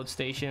railroad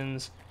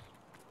stations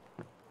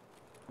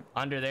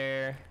under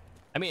there.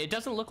 I mean, it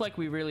doesn't look like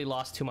we really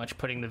lost too much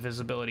putting the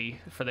visibility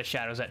for the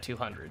shadows at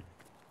 200.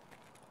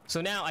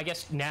 So now I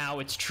guess now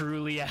it's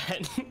truly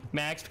at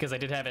max, because I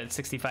did have it at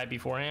 65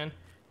 beforehand.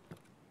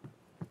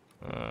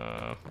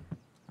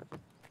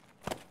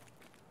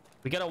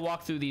 We gotta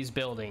walk through these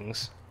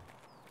buildings.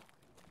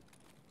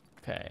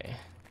 Okay.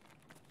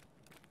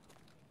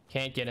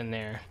 Can't get in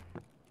there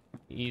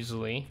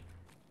easily.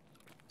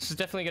 This is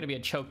definitely gonna be a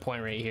choke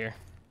point right here.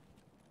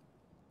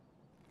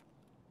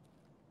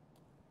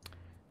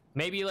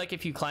 Maybe like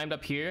if you climbed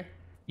up here,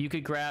 you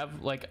could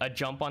grab like a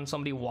jump on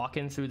somebody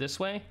walking through this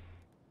way.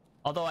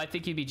 Although I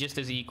think you'd be just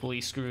as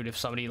equally screwed if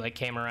somebody like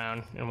came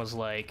around and was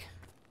like,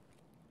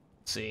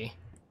 let's see,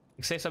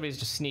 like, say somebody's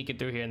just sneaking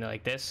through here and they're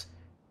like this.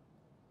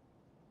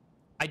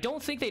 I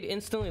don't think they'd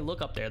instantly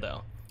look up there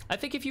though. I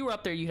think if you were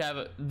up there, you'd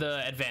have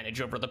the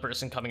advantage over the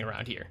person coming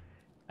around here.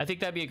 I think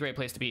that'd be a great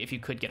place to be if you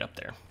could get up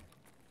there.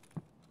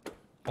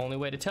 Only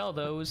way to tell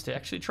though is to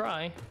actually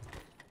try.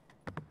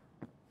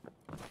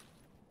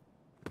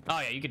 Oh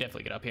yeah, you could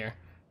definitely get up here.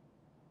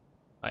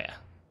 Oh yeah,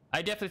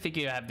 I definitely think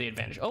you have the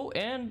advantage. Oh,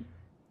 and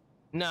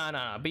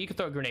no, but you could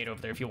throw a grenade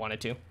over there if you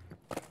wanted to.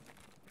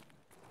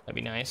 That'd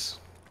be nice.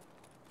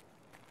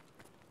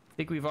 I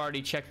think we've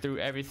already checked through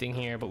everything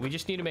here, but we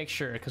just need to make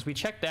sure, because we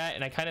checked that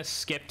and I kind of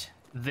skipped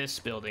this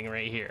building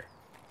right here.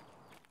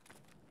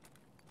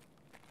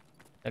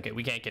 Okay,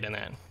 we can't get in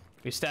that.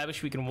 We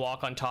established we can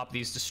walk on top of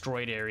these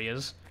destroyed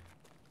areas,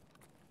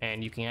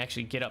 and you can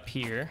actually get up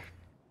here.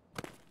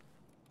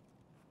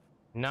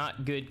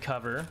 Not good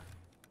cover.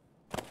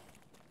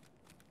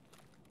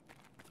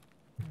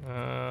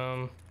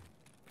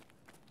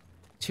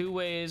 Two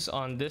ways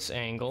on this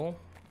angle.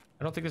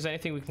 I don't think there's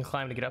anything we can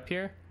climb to get up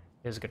here.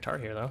 There's a guitar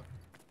here though.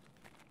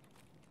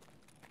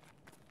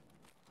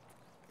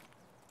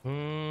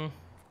 I'm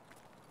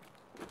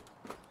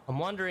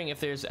wondering if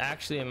there's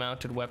actually a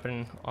mounted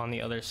weapon on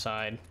the other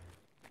side.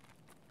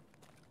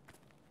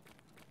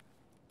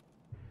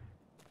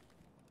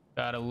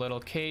 Got a little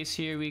case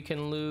here we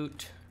can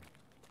loot.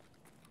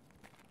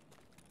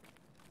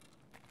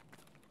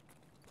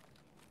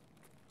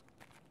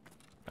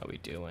 How we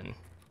doing?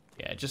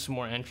 Yeah, just some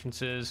more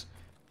entrances.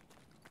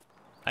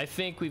 I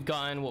think we've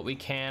gotten what we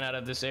can out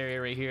of this area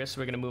right here,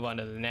 so we're gonna move on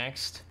to the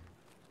next.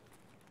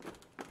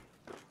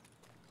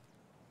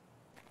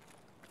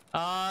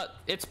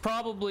 It's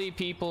probably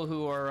people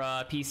who are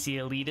PC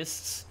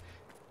elitists,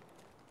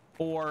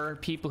 or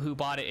people who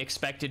bought it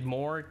expected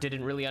more,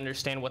 didn't really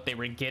understand what they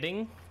were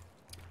getting,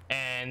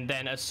 and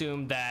then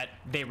assumed that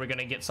they were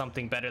gonna get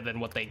something better than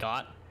what they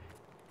got.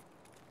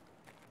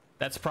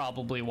 That's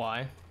probably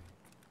why.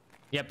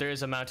 Yep, there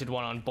is a mounted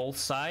one on both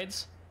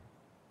sides.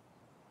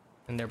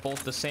 And they're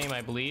both the same,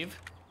 I believe.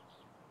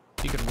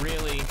 You could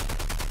really...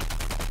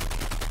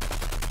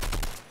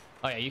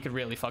 Oh yeah, you could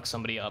really fuck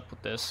somebody up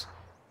with this.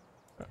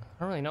 I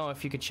don't really know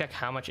if you could check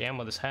how much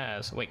ammo this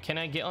has. Wait, can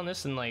I get on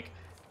this and like...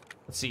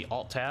 Let's see,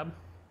 Alt-Tab.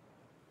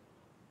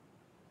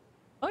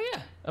 Oh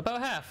yeah,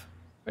 about half.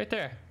 Right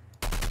there.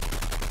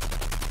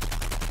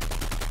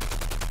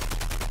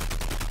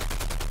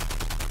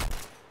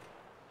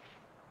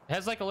 It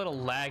has like a little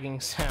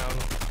lagging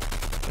sound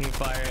when you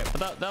fire it,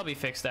 but that'll be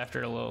fixed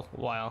after a little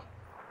while.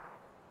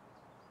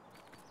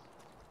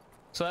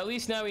 So at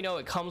least now we know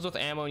it comes with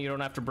ammo and you don't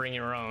have to bring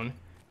your own.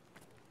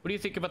 What do you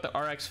think about the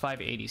RX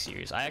 580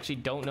 series? I actually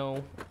don't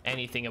know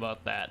anything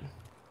about that,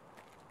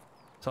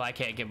 so I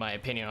can't give my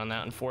opinion on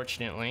that,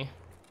 unfortunately.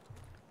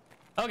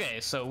 Okay,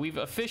 so we've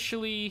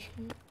officially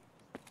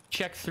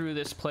checked through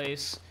this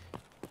place,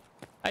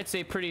 I'd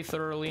say pretty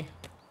thoroughly.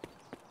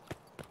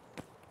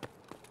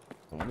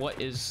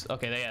 What is...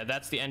 Okay, yeah,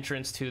 that's the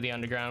entrance to the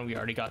underground. We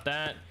already got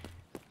that.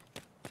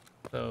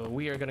 So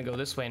we are gonna go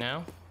this way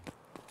now.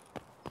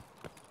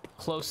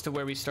 Close to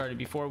where we started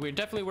before. We're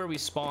definitely where we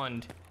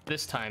spawned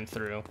this time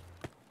through.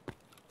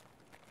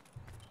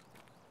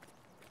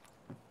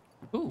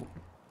 Ooh.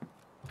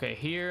 Okay,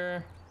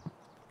 here.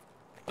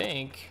 I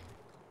think.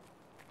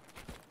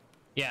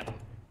 Yeah.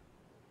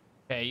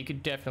 Okay, you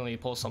could definitely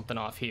pull something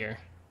off here.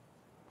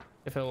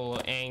 If a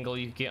little angle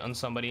you could get on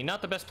somebody.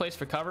 Not the best place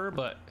for cover,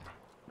 but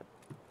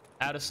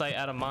out of sight,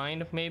 out of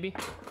mind, maybe.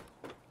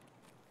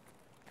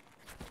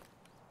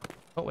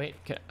 Oh wait,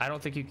 I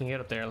don't think you can get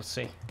up there. Let's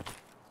see.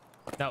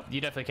 No,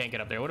 you definitely can't get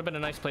up there. Would have been a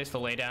nice place to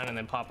lay down and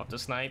then pop up to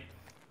snipe.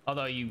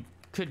 Although you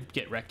could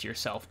get wrecked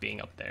yourself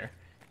being up there.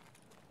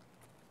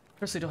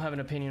 Personally, don't have an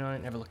opinion on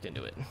it. Never looked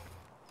into it.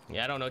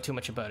 Yeah, I don't know too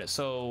much about it.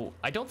 So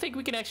I don't think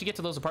we can actually get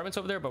to those apartments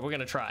over there, but we're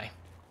gonna try.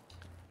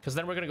 Because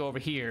then we're gonna go over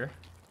here,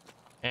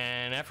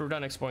 and after we're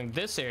done exploring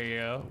this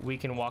area, we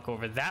can walk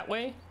over that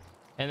way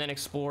and then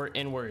explore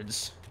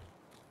inwards.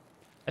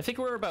 I think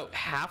we're about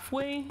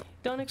halfway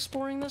done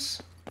exploring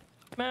this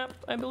map,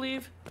 I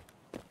believe.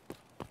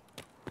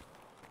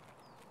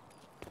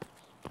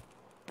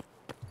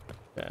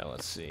 Okay,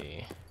 let's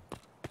see.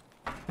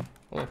 A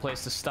little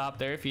place to stop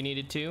there if you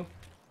needed to.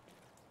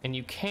 And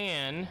you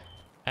can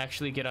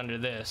actually get under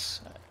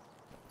this.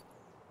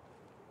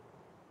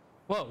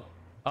 Whoa.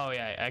 Oh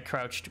yeah, I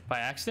crouched by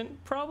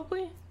accident,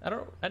 probably? I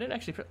didn't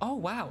actually... Oh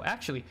wow,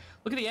 actually,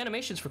 look at the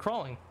animations for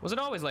crawling. Was it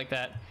always like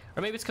that?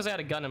 Or maybe it's because I had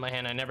a gun in my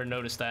hand, I never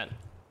noticed that.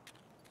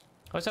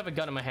 I always have a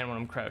gun in my hand when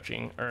I'm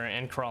crouching,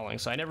 and crawling,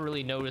 so I never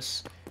really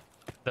notice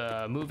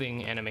the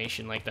moving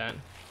animation like that.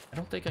 I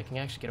don't think I can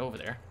actually get over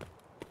there.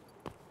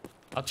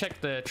 I'll check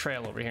the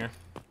trail over here.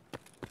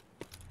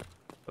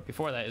 But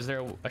before that, is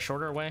there a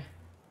shorter way?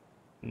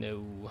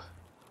 No.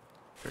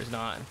 There's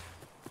not.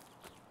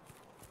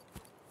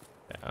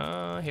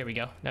 Here we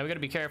go. Now we gotta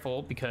be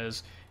careful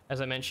because,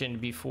 as I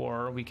mentioned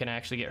before, we can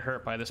actually get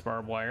hurt by this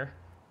barbed wire.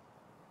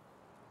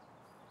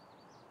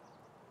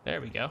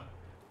 There we go.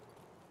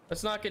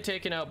 Let's not get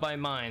taken out by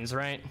mines,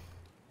 right?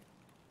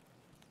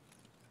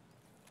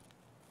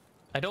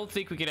 I don't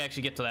think we could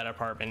actually get to that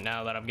apartment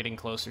now that I'm getting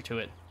closer to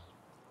it.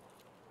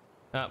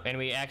 Oh, and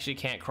we actually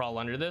can't crawl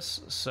under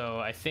this, so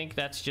I think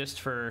that's just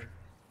for,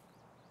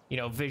 you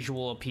know,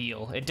 visual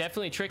appeal. It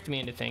definitely tricked me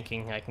into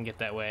thinking I can get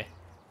that way.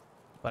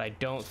 But I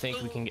don't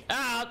think we can get...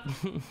 Ah!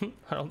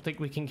 I don't think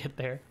we can get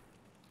there.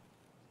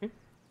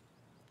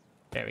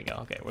 There we go.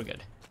 Okay, we're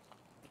good.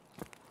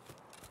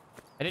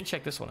 I didn't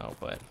check this one out,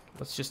 but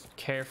let's just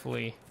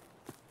carefully...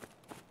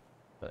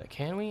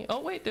 can we? Oh,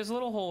 wait, there's a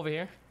little hole over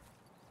here.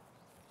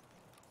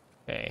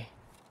 Okay.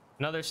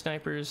 Another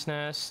sniper's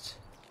nest.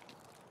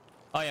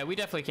 Oh, yeah, we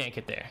definitely can't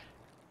get there.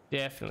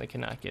 Definitely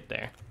cannot get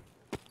there.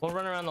 We'll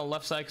run around the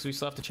left side because we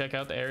still have to check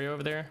out the area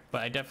over there,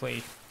 but I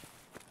definitely...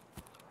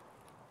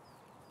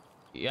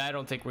 Yeah, I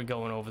don't think we're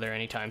going over there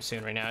anytime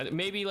soon right now.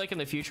 Maybe like in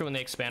the future when they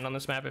expand on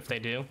this map if they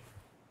do,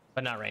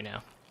 but not right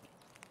now.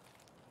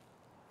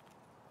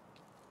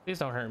 Please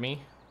don't hurt me.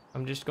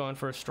 I'm just going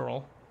for a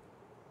stroll.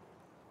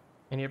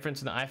 Any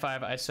difference in the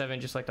i5,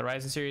 i7, just like the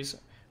Ryzen series?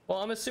 Well,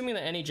 I'm assuming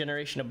that any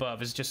generation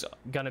above is just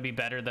gonna be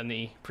better than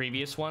the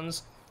previous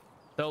ones.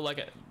 Though,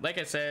 like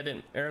I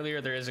said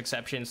earlier, there is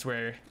exceptions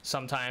where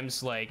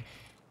sometimes like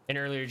an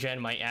earlier gen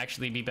might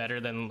actually be better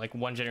than like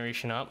one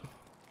generation up.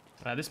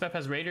 This map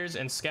has raiders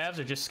and scavs,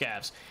 or just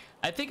scavs?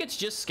 I think it's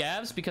just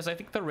scavs because I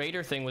think the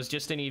raider thing was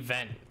just an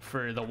event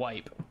for the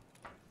wipe.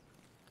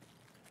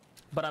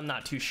 But I'm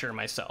not too sure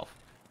myself.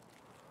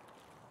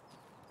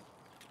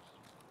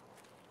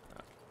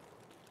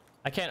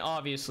 I can't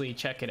obviously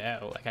check it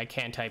out. Like, I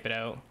can type it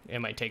out. It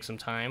might take some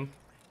time.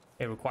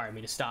 It required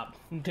me to stop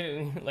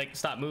doing, like,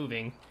 stop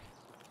moving.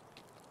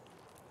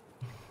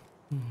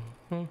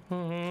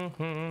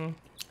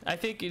 I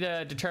think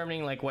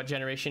determining like what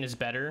generation is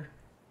better,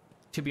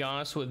 to be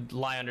honest, would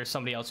lie under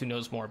somebody else who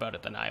knows more about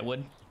it than I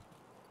would.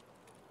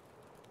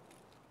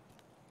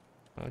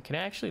 Can I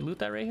actually loot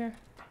that right here?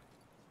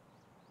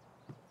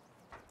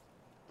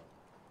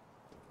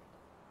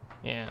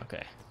 Yeah,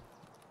 okay.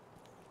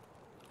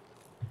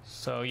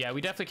 So yeah,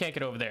 we definitely can't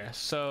get over there.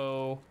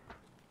 So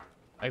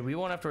we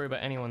won't have to worry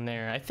about anyone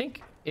there. I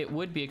think it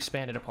would be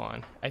expanded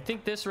upon. I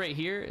think this right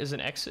here is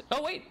an exit.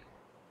 Oh wait,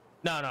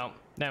 no,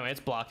 it's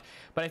blocked.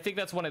 But I think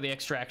that's one of the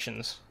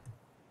extractions.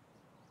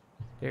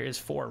 There is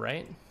 4,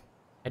 right?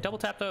 I double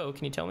tapped O.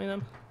 Can you tell me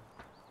them?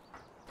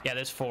 Yeah,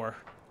 there's 4.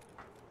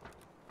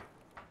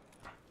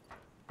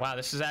 Wow,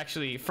 this is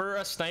actually, for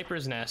a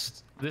sniper's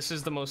nest, this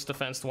is the most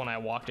defensed one I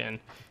walked in.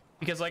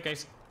 Because like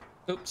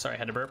oops, sorry, I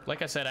had to burp.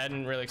 Like I said, I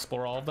didn't really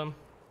explore all of them.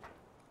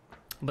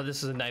 But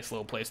this is a nice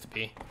little place to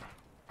be.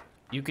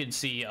 You could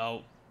see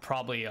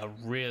probably a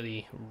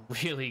really,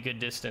 really good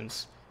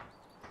distance.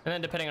 And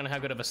then depending on how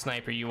good of a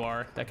sniper you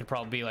are, that could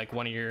probably be like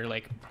one of your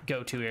like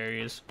go-to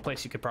areas,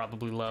 place you could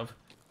probably love.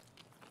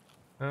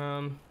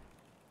 I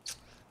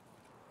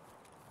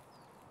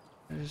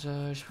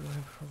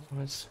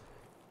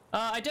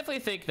definitely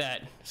think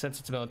that since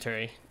it's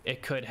military,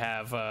 it could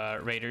have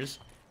raiders.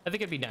 I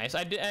think it'd be nice.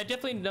 I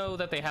definitely know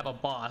that they have a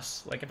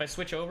boss. Like if I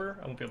switch over,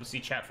 I won't be able to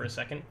see chat for a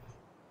second.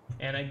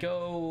 And I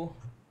go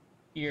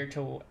here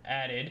to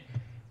added.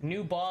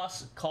 New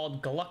boss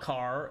called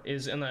Glukkar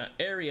is in the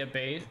area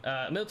base,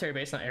 military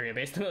base, not area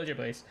base, the military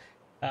base.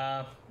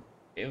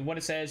 What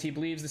it says, he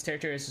believes this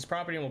territory is his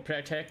property and will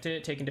protect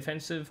it, taking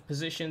defensive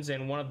positions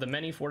in one of the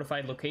many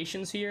fortified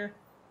locations here.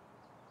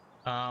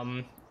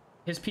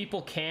 His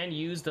people can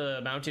use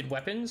the mounted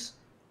weapons,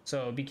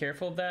 so be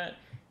careful of that.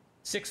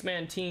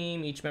 6-man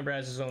team, each member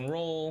has his own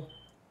role.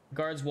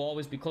 Guards will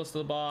always be close to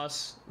the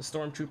boss. The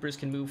stormtroopers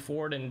can move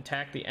forward and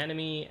attack the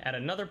enemy at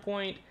another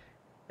point.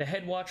 The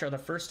head watch are the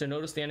first to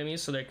notice the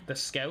enemies, so they're the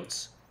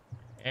scouts,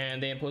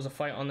 and they impose a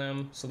fight on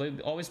them, so they'll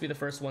always be the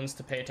first ones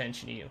to pay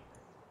attention to you.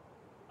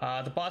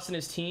 The boss and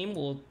his team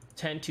will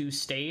tend to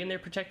stay in their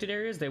protected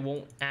areas. They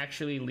won't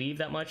actually leave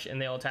that much,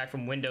 and they'll attack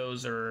from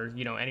windows or,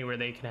 you know, anywhere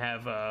they can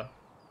have a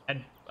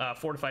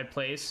fortified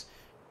place.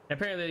 And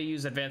apparently they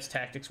use advanced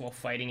tactics while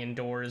fighting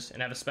indoors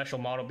and have a special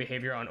model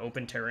behavior on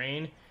open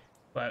terrain,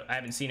 but I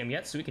haven't seen them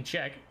yet, so we can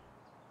check.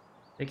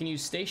 They can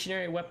use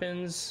stationary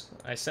weapons.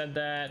 I said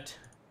that.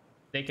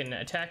 They can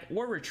attack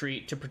or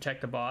retreat to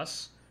protect the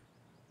boss.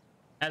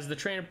 As the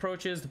train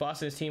approaches, the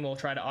boss and his team will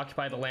try to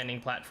occupy the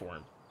landing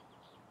platform.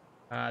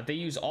 They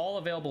use all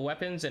available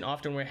weapons and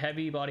often wear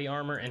heavy body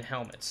armor and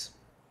helmets.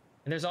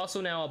 And there's also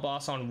now a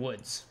boss on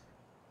woods.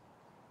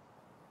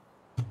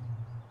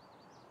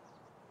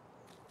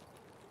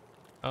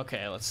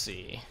 Okay, let's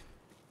see.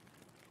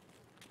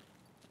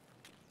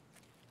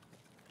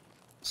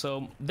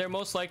 So they're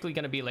most likely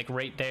going to be like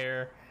right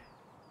there,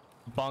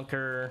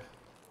 bunker,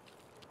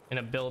 in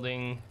a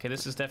building. Okay,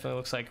 this is definitely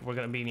looks like we're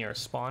going to be near a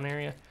spawn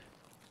area.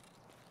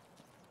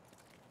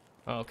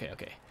 Okay,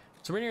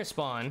 so we're near a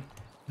spawn.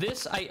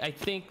 This, I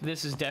think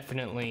this is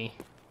definitely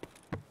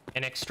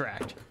an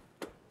extract.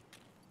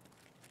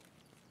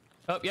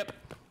 Oh, yep.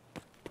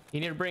 You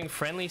need to bring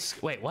friendly...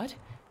 Wait, what?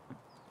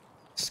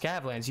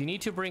 Scavlands. You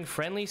need to bring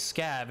friendly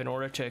scav in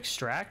order to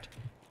extract?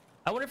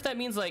 I wonder if that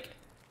means, like,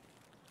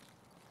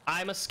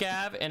 I'm a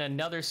scav and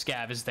another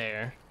scav is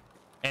there,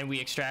 and we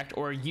extract,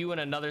 or you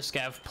and another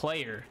scav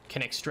player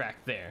can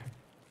extract there.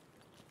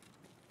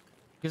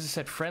 Because it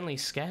said friendly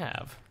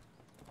scav.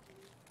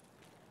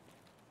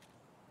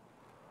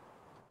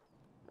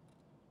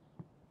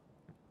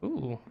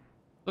 Ooh.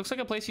 Looks like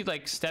a place you'd,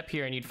 like, step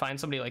here and you'd find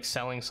somebody, like,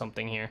 selling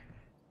something here.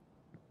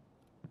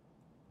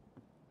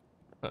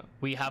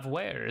 We have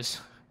wares.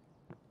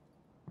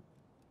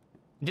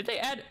 Did they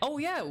add... Oh,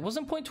 yeah.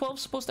 Wasn't 0.12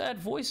 supposed to add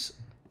voice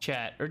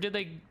chat? Or did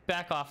they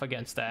back off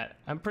against that?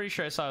 I'm pretty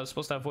sure I saw it was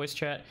supposed to have voice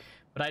chat,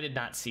 but I did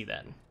not see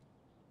that.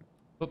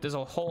 Oop, there's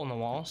a hole in the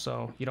wall,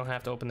 so you don't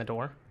have to open the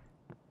door.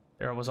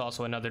 There was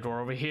also another door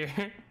over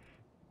here.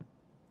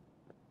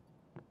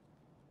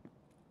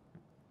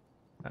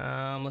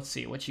 Let's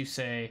see what you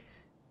say.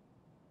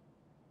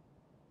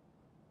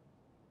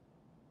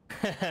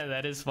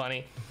 That is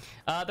funny.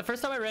 The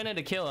first time I ran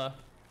into Killa,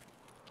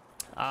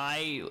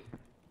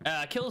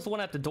 Killa's the one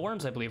at the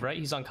dorms, I believe, right?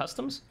 He's on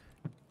customs?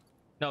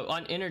 No,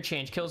 on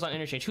interchange. Killa's on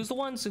interchange. Who's the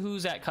one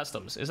who's at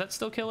customs? Is that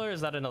still Killa or is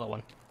that another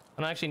one?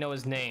 I don't actually know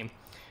his name.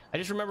 I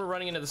just remember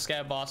running into the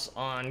scav boss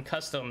on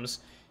customs,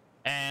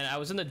 and I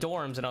was in the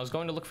dorms and I was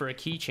going to look for a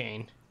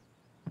keychain.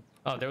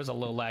 Oh, there was a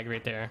little lag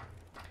right there.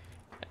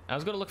 I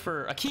was going to look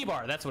for a key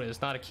bar. That's what it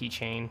is, not a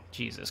keychain.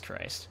 Jesus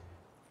Christ.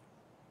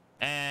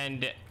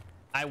 And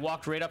I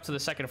walked right up to the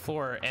second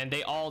floor and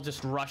they all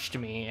just rushed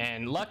me,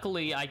 and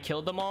luckily I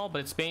killed them all, but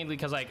it's mainly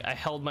because I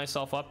held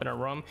myself up in a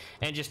room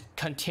and just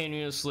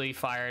continuously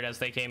fired as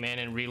they came in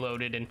and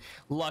reloaded, and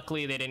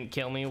luckily they didn't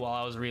kill me while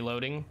I was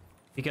reloading,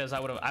 because I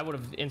would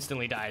have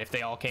instantly died if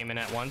they all came in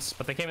at once.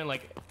 But they came in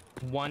like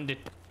 1 to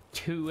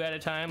 2 at a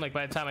time. Like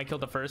by the time I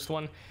killed the first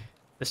one,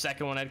 the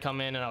second one had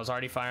come in and I was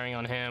already firing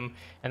on him,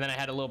 and then I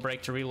had a little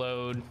break to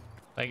reload.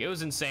 Like, it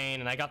was insane,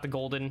 and I got the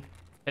golden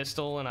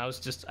pistol and I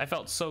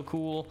felt so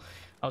cool.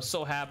 I was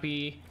so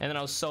happy, and then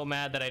I was so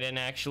mad that I didn't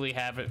actually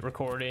have it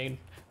recording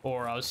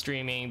or I was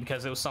streaming,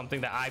 because it was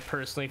something that I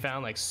personally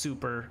found like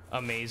super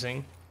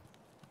amazing.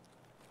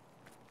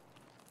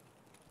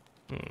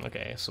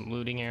 Okay, some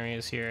looting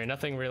areas here.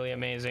 Nothing really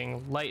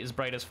amazing. Light is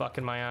bright as fuck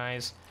in my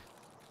eyes.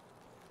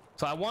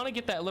 So I want to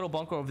get that little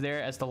bunker over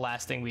there as the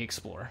last thing we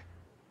explore.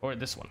 Or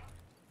this one.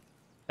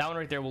 That one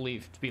right there will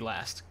leave to be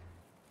last.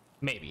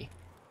 Maybe.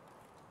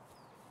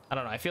 I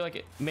don't know. I feel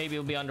like maybe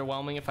it'll be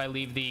underwhelming if I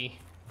leave the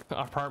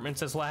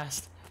apartments as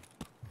last.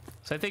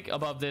 So I think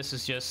above this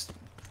is just...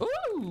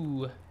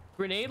 Ooh!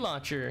 Grenade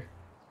launcher.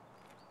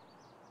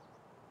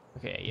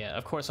 Okay, yeah,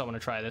 of course I want to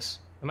try this.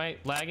 Am I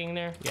lagging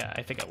there? Yeah,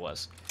 I think I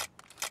was.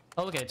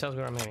 Oh, look, it tells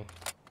me where I'm aiming.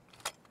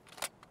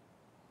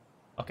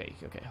 Okay,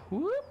 okay.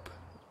 Whoop!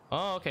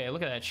 Oh, okay,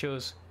 look at that. It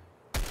shows...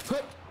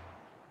 Whoop!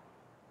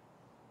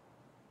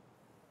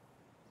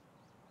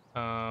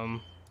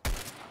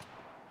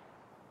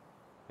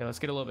 Okay, let's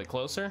get a little bit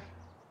closer.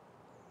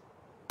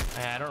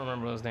 I don't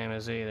remember what his name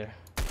is either.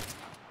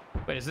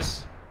 Wait, is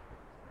this...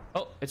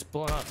 Oh, it's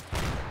blowing up.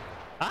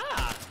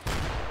 Ah!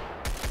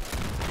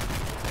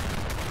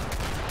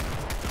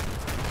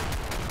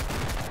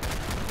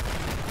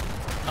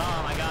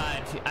 Oh my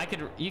god,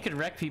 you could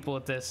wreck people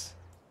with this.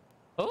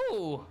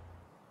 Oh!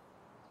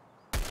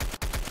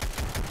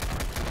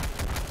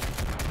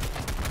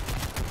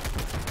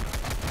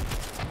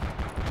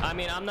 I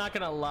mean, I'm not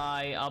gonna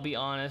lie, I'll be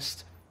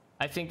honest.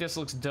 I think this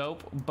looks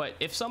dope, but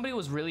if somebody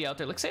was really out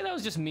there, like say that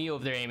was just me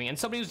over there aiming, and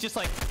somebody was just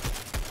like,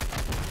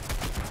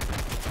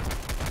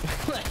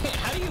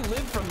 how do you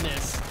live from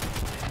this?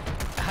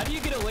 How do you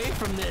get away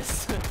from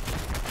this?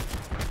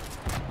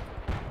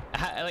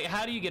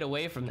 How do you get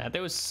away from that?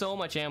 There was so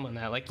much ammo in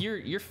that. Like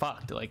you're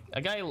fucked. Like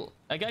a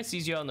guy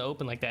sees you out in the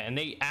open like that, and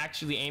they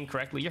actually aim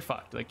correctly. You're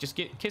fucked. Like just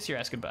kiss your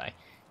ass goodbye.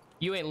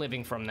 You ain't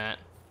living from that.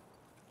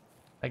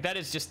 Like that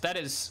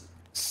is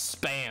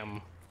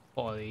spam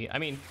quality. I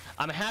mean,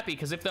 I'm happy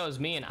because if that was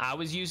me and I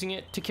was using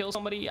it to kill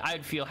somebody,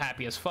 I'd feel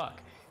happy as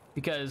fuck.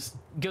 Because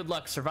good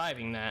luck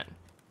surviving that.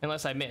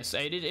 Unless I miss.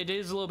 It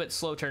is a little bit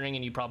slow turning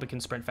and you probably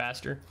can sprint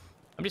faster.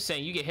 I'm just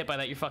saying, you get hit by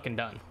that, you're fucking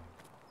done.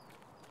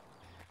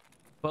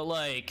 But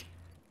like,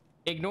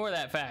 ignore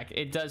that fact.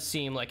 It does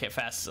seem like it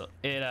fires a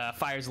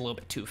little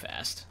bit too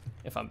fast,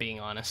 if I'm being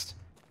honest.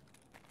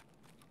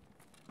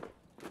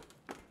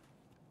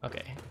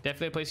 Okay,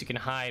 definitely a place you can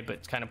hide, but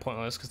it's kind of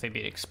pointless because they'd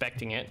be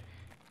expecting it.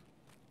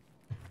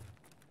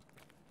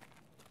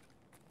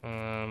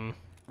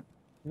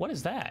 What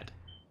is that?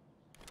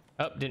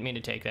 Oh, didn't mean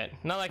to take that.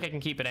 Not like I can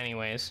keep it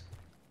anyways.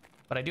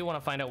 But I do want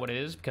to find out what it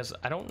is because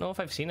I don't know if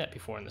I've seen that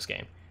before in this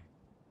game.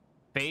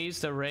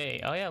 Phased array.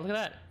 Oh yeah, look at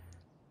that.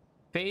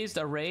 Phased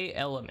array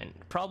element.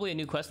 Probably a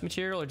new quest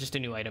material or just a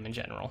new item in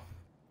general.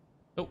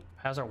 Oh,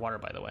 how's our water,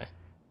 by the way?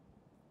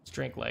 Let's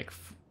drink like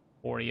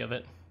 40 of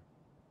it.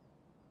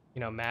 You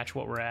know, match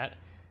what we're at.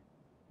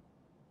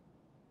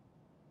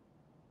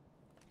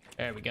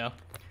 There we go.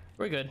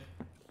 We're good.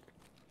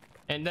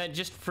 And then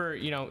just for,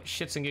 you know,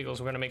 shits and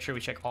giggles, we're gonna make sure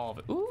we check all of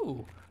it.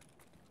 Ooh.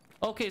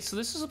 Okay, so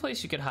this is a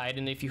place you could hide,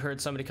 and if you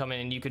heard somebody come in,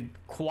 and you could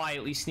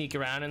quietly sneak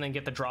around and then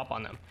get the drop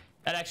on them.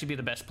 That'd actually be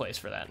the best place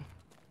for that.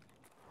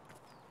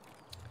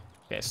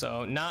 Okay,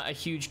 so not a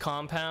huge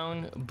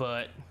compound,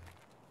 but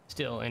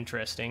still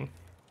interesting.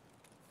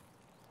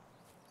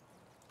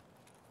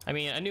 I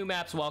mean, a new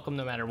map's welcome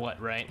no matter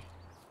what, right?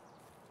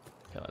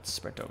 Okay, let's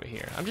sprint over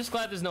here. I'm just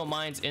glad there's no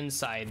mines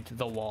inside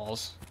the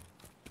walls.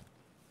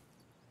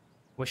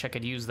 Wish I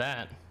could use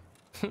that.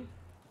 Let's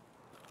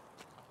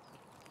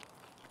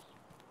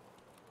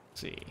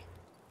see.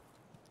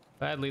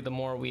 Sadly, the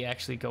more we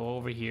actually go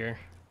over here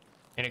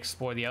and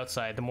explore the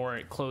outside, the more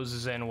it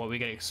closes in what we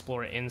gotta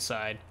explore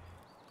inside.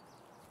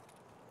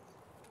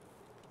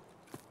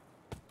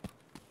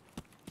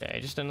 Okay,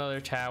 just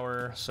another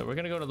tower. So we're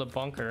gonna go to the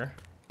bunker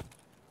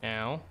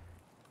now.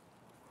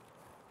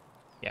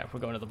 Yeah,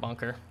 we're going to the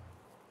bunker.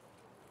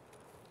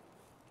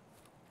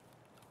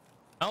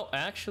 Oh,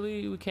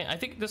 actually, we can't. I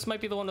think this might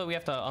be the one that we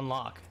have to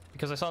unlock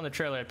because I saw in the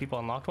trailer that people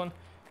unlocked one.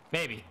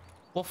 Maybe.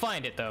 We'll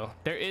find it though.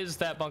 There is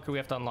that bunker we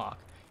have to unlock.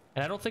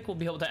 And I don't think we'll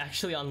be able to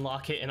actually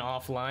unlock it in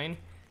offline.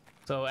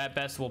 So at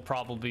best, we'll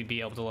probably be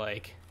able to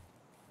like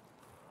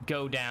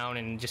go down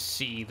and just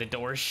see the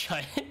doors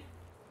shut.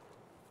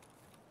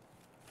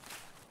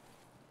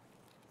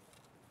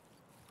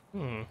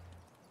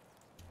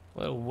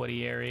 Little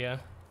woody area.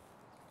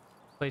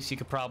 Place you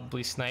could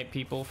probably snipe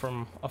people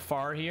from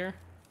afar here.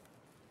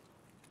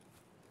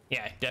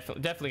 Yeah,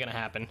 definitely gonna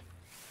happen.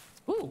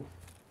 Ooh.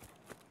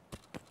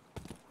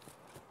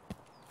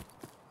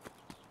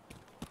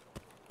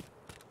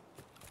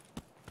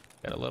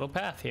 Got a little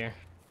path here.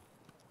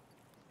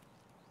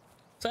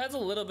 So that's a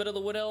little bit of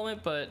the wood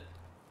element, but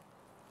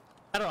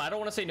I don't know. I don't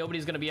want to say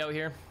nobody's gonna be out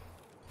here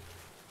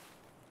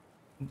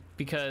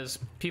because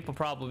people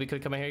probably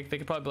could come out here. They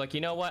could probably be like,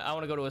 you know what? I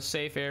want to go to a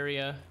safe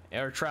area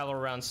or travel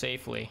around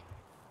safely.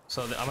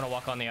 So I'm gonna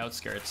walk on the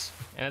outskirts,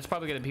 and it's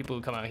probably gonna be people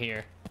who come out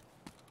here.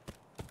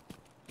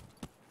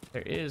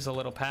 There is a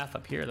little path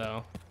up here,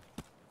 though.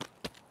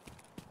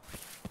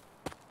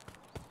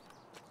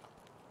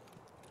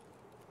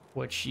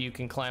 Which you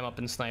can climb up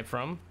and snipe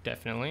from,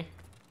 definitely.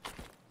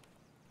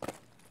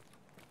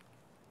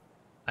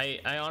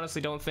 I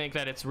honestly don't think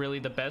that it's really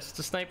the best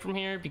to snipe from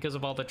here because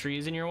of all the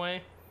trees in your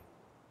way.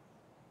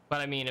 But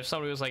I mean, if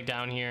somebody was like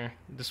down here,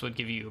 this would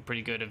give you a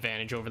pretty good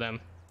advantage over them.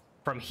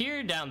 From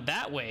here down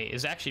that way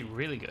is actually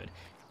really good.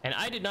 And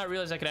I did not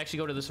realize I could actually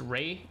go to this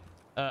array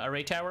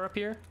tower up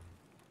here,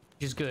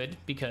 which is good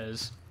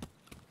because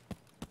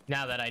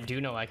now that I do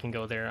know I can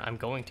go there, I'm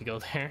going to go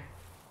there.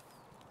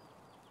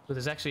 But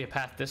there's actually a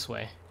path this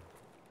way.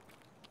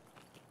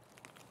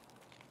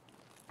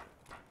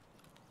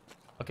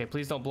 Okay,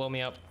 please don't blow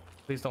me up.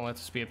 Please don't let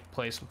this be a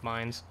place with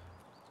mines.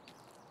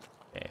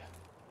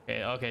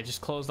 Okay,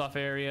 just closed off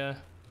area.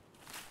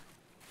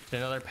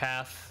 Another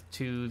path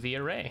to the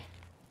array.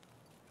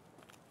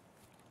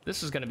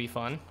 This is gonna be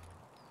fun.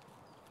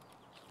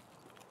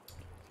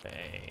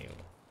 Okay.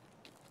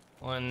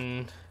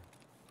 1,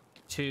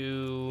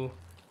 2,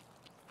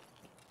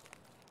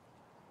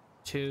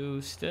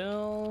 2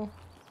 still.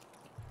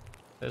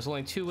 There's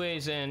only 2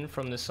 ways in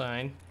from this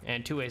side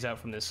and 2 ways out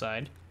from this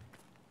side.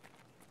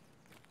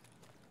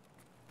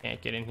 Can't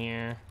get in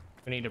here.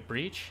 We need a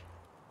breach.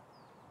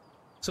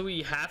 So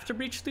we have to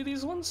breach through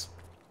these ones?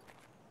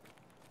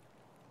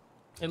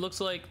 It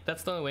looks like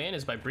that's the only way in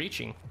is by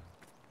breaching.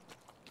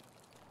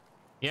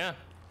 Yeah.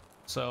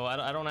 So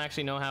I don't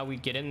actually know how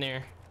we'd get in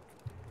there.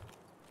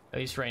 At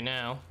least right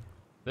now.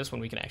 This one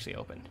we can actually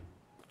open.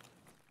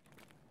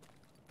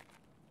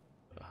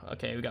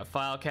 Okay, we got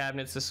file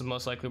cabinets. This is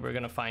most likely we're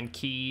gonna find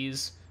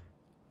keys.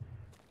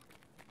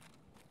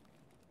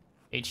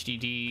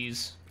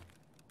 HDDs.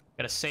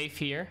 Got a safe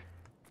here.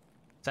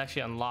 It's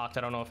actually unlocked.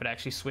 I don't know if it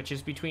actually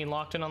switches between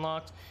locked and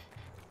unlocked.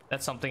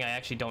 That's something I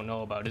actually don't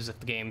know about, is if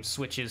the game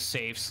switches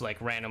safes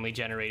like randomly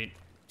generated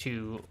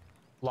to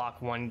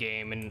lock one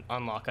game and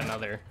unlock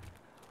another.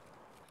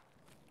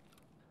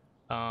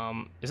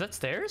 Is that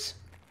stairs?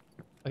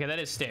 Okay, that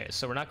is stairs,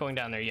 so we're not going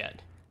down there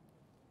yet.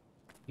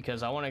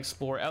 Because I want to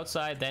explore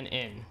outside, then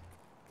in.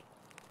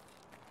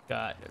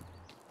 Got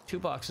 2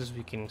 boxes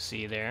we can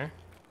see there.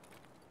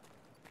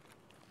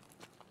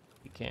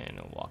 We can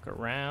walk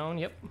around,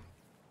 yep.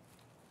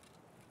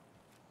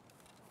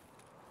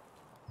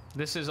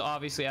 This is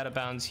obviously out of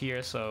bounds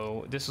here,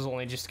 so this is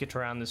only just to get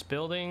around this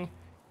building.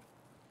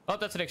 Oh,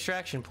 that's an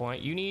extraction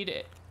point. You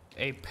need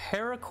a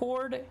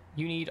paracord.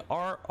 You need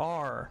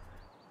RR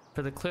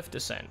for the cliff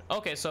descent.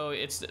 Okay, so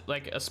it's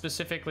like a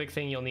specific like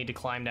thing you'll need to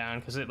climb down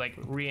because it like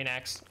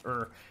reenacts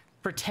or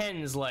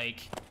pretends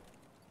like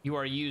you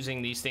are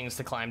using these things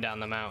to climb down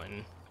the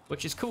mountain,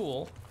 which is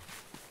cool.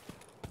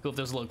 Cool if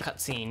there's a little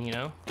cutscene, you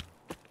know.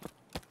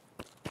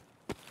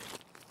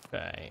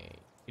 Okay.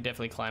 You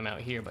definitely climb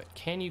out here, but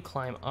can you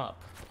climb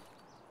up?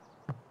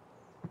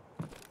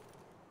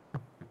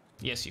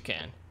 Yes, you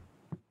can.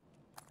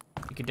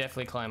 You can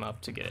definitely climb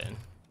up to get in.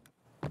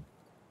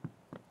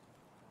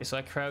 Okay, so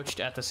I crouched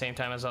at the same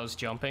time as I was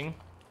jumping.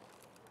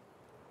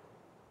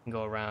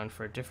 Go around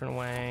for a different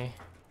way.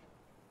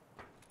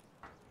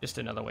 Just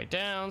another way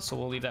down, so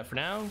we'll leave that for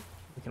now.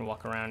 We can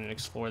walk around and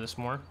explore this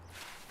more.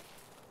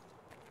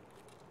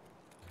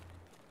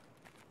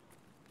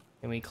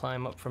 Can we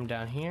climb up from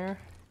down here?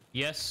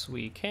 Yes,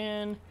 we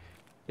can.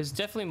 There's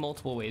definitely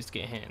multiple ways to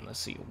get in. Let's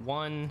see.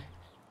 1,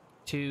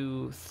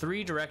 2,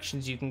 3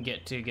 directions you can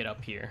get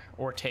up here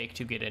or take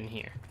to get in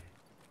here.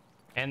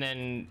 And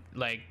then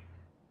like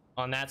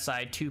on that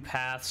side 2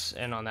 paths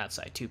and on that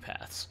side 2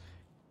 paths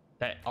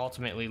that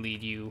ultimately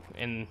lead you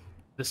in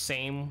the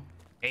same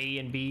A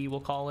and B, we'll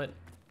call it.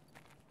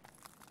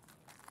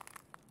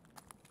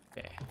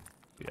 Okay.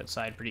 Get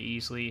outside pretty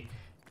easily.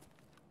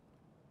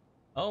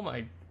 Oh,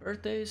 my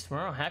birthday's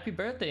tomorrow. Happy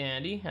birthday,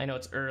 Andy. I know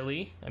it's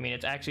early. I mean,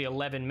 it's actually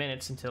 11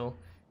 minutes until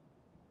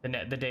the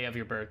day of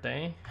your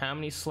birthday. How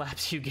many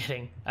slaps you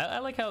getting? I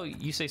like how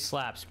you say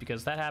slaps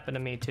because that happened to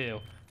me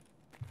too.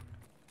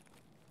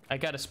 I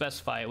gotta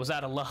specify it was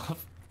out of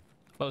love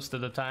most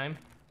of the time.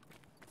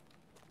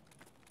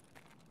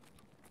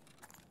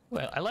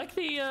 Well, I like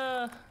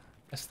the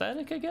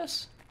aesthetic, I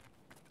guess.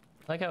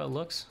 I like how it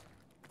looks.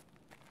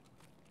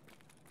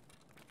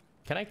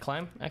 Can I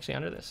climb actually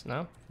under this?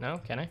 No? No?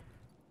 Can I?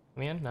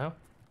 Man, no?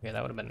 Okay,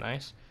 that would have been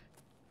nice.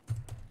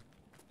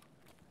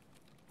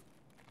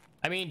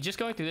 I mean, just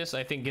going through this,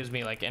 I think gives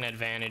me like an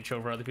advantage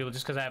over other people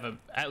just because I have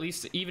at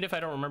least, even if I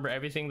don't remember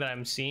everything that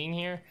I'm seeing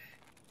here,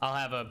 I'll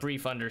have a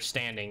brief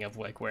understanding of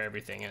like where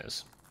everything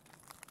is.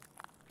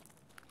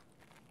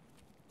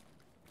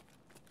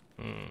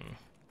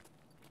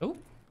 Oh,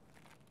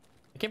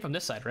 I came from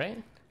this side,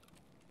 right?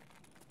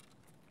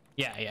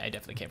 Yeah, I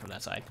definitely came from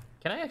that side.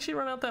 Can I actually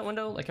run out that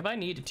window? Like, if I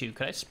needed to,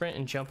 could I sprint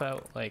and jump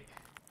out? Like,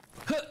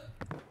 huh!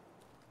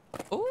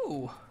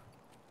 Ooh,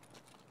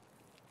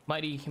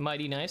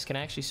 mighty nice. Can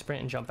I actually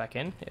sprint and jump back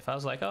in? If I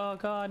was like, oh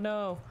god,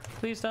 no,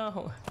 please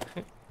don't.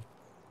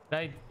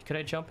 Could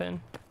I jump in?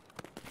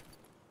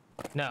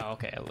 No,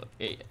 okay,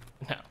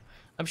 no.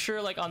 I'm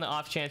sure like on the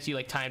off chance you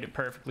like timed it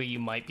perfectly, you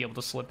might be able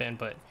to slip in,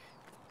 but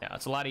no,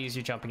 it's a lot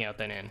easier jumping out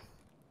than in.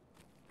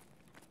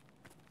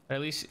 Or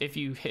at least if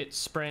you hit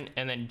sprint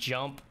and then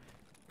jump,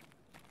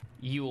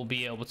 you will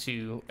be able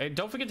to.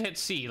 Don't forget to hit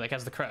C like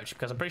as the crouch,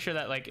 because I'm pretty sure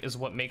that like is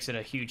what makes it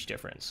a huge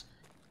difference.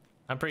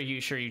 I'm pretty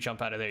sure you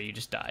jump out of there, you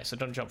just die. So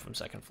don't jump from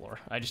second floor.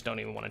 I just don't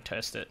even want to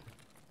test it.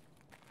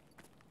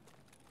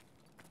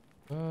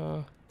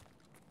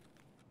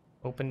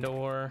 Open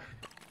door.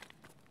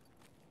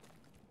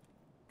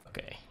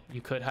 Okay, you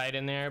could hide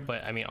in there,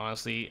 but I mean,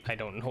 honestly, I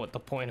don't know what the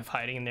point of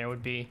hiding in there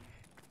would be.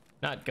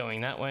 Not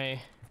going that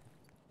way.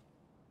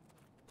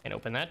 And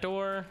open that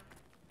door.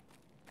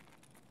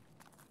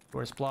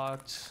 Door's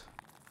blocked.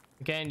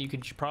 Again, you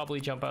could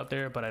probably jump out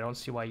there, but I don't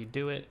see why you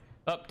do it.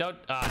 Oh, don't.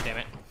 Ah, damn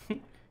it.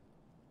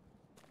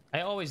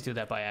 I always do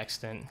that by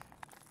accident.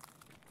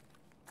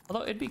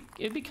 Although it'd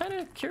be kind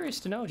of curious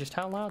to know just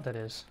how loud that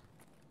is.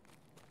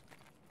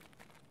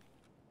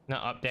 No,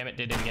 oh, damn it,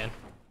 did it again.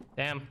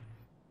 Damn.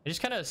 I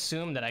just kind of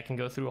assume that I can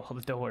go through all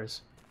the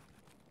doors.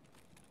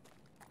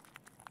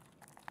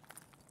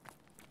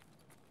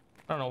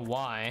 I don't know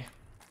why.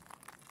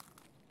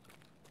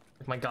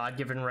 It's my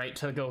God-given right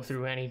to go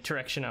through any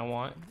direction I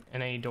want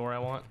and any door I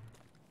want.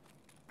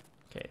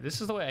 Okay, this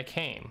is the way I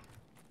came.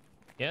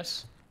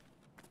 Yes?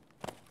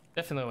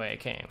 Definitely the way I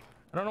came.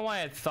 I don't know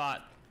why I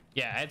thought...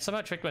 Yeah, I had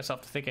somehow tricked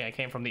myself to thinking I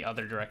came from the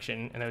other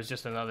direction and it was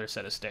just another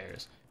set of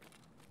stairs.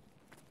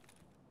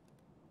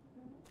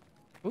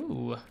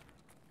 Ooh.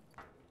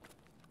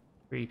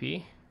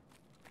 Creepy.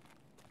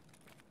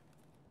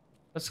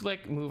 Let's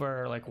like move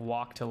our like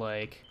walk to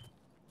like...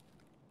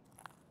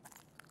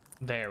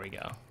 There we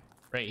go.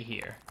 Right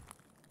here.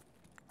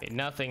 Okay,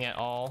 nothing at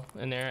all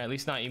in there, at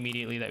least not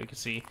immediately that we could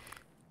see.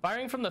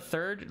 Firing from the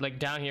third, like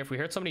down here, if we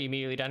heard somebody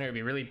immediately down here, it'd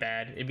be really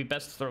bad. It'd be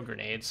best to throw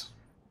grenades.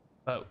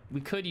 But we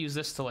could use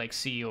this to like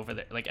see over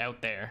there, like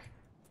out there,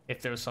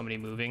 if there was somebody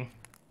moving.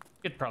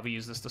 Could probably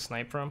use this to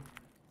snipe from.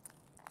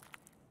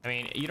 I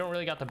mean, you don't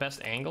really got the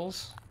best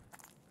angles.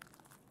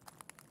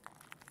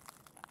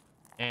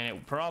 And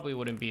it probably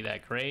wouldn't be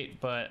that great,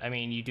 but I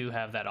mean, you do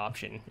have that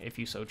option if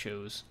you so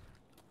chose.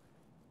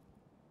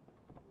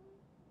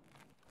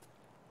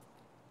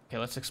 Okay,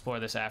 let's explore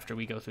this after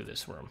we go through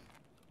this room.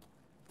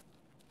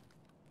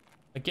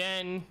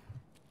 Again,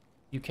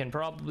 you can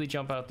probably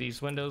jump out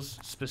these windows,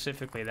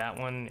 specifically that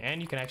one,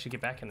 and you can actually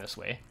get back in this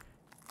way.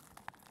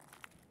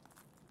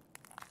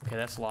 Okay,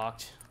 that's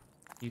locked.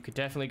 You could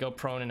definitely go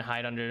prone and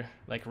hide under,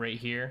 like, right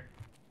here,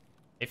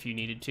 if you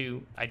needed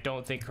to. I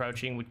don't think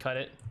crouching would cut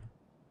it.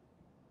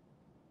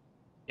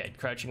 Yeah,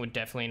 crouching would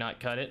definitely not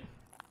cut it.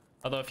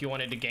 Although if you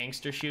wanted to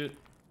gangster shoot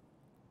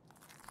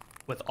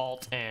with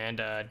Alt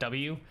and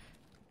W,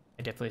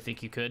 I definitely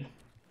think you could.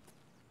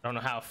 I don't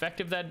know how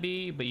effective that'd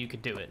be, but you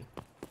could do it.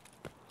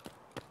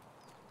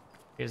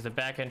 Here's the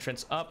back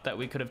entrance up that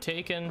we could have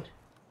taken.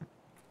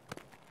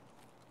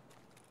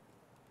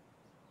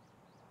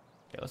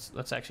 Okay,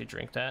 let's actually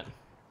drink that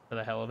for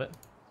the hell of it.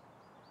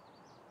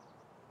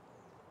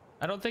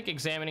 I don't think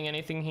examining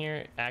anything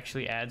here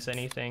actually adds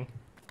anything.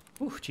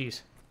 Ooh,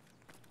 jeez.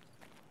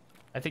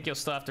 I think you'll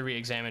still have to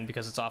re-examine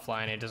because it's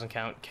offline. It doesn't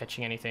count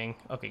catching anything.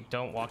 Okay,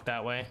 don't walk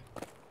that way.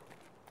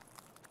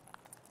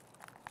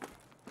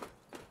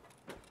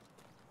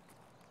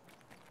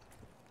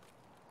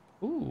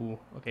 Ooh,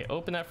 okay,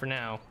 open that for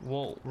now.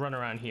 We'll run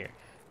around here.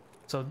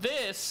 So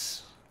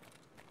this...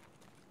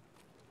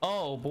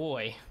 Oh,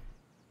 boy.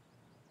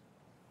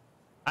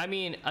 I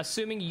mean,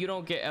 assuming you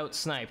don't get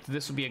out-sniped,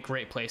 this would be a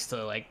great place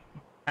to, like,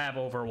 have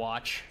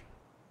Overwatch.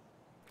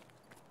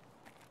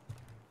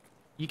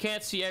 You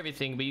can't see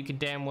everything, but you can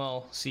damn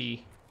well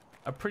see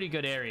a pretty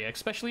good area,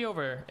 especially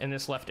over in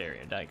this left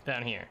area, like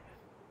down here.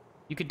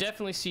 You could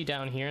definitely see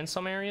down here in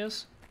some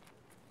areas,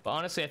 but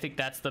honestly, I think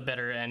that's the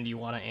better end you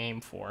want to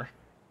aim for.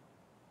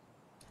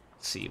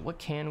 Let's see, what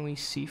can we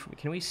see from...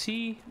 Can we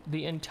see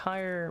the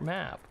entire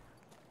map?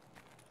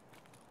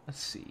 Let's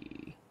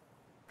see.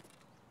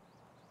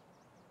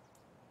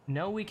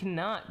 No, we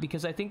cannot,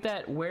 because I think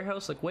that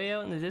warehouse, like way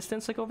out in the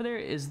distance, like over there,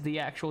 is the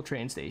actual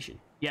train station.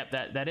 Yep,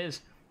 that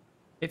is.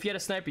 If you had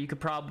a sniper, you could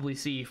probably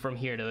see from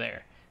here to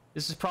there.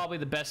 This is probably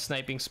the best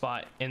sniping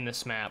spot in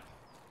this map.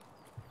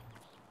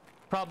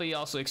 Probably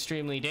also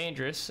extremely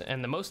dangerous,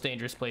 and the most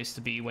dangerous place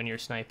to be when you're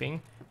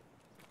sniping.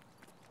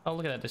 Oh,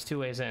 look at that, there's two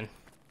ways in.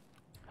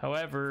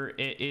 However,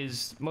 it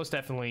is most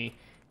definitely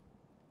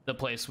the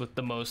place with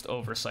the most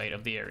oversight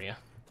of the area.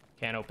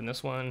 Can't open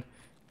this one.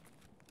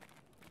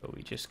 So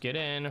we just get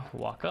in,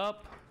 walk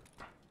up.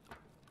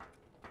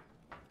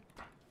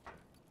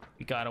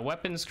 We got a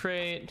weapons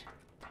crate.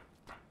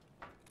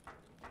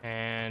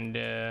 And,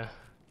 yeah,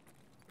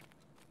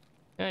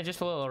 just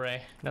a little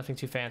array. Nothing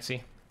too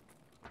fancy.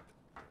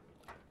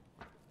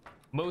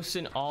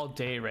 Mosin all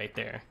day right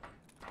there.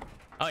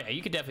 Oh yeah,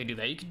 you could definitely do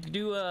that. You could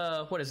do,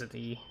 what is it,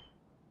 the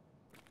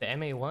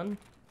MA1?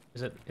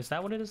 Is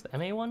that what it is, the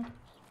MA1?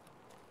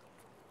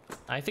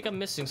 I think I'm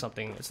missing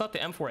something. It's not the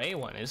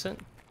M4A1, is it?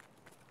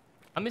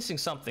 I'm missing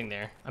something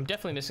there. I'm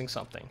definitely missing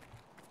something.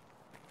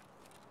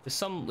 There's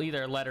some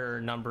either letter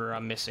or number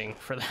I'm missing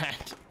for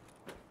that.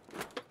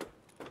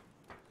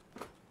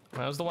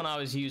 That was the one I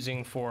was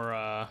using for,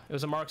 it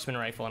was a marksman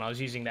rifle, and I was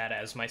using that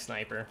as my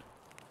sniper.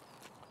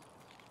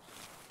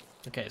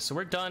 Okay, so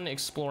we're done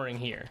exploring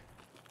here.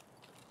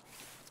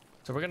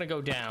 So we're gonna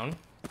go down.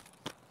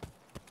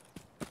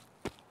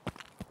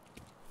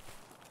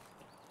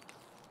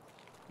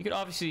 You could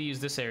obviously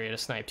use this area to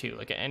snipe too.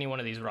 Like at any one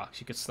of these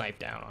rocks you could snipe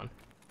down on.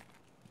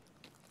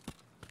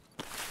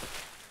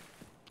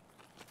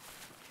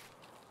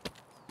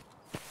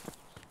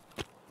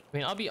 I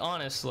mean, I'll be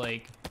honest,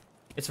 like,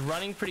 it's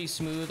running pretty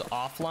smooth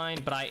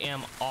offline, but I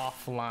am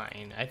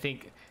offline. I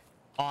think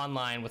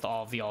online with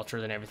all of the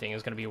ultras and everything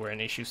is going to be where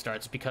an issue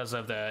starts because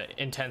of the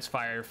intense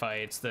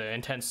firefights, the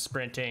intense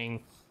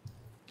sprinting,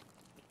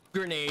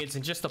 grenades,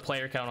 and just the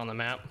player count on the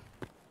map.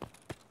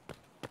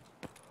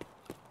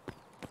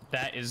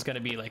 That is going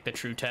to be like the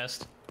true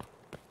test.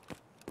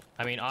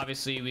 I mean,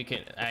 obviously we can,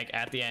 like,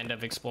 at the end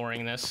of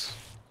exploring this,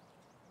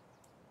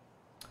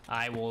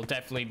 I will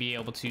definitely be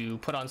able to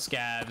put on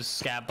scabs,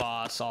 scab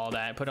boss, all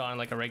that, put on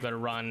like a regular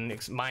run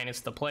minus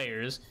the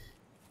players,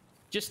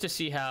 just to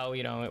see how,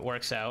 you know, it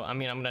works out. I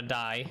mean, I'm gonna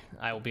die.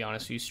 I will be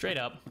honest with you straight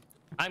up.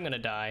 I'm gonna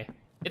die.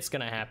 It's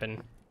gonna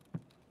happen.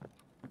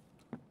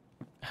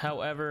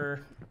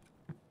 However,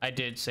 I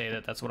did say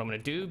that that's what I'm gonna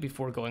do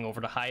before going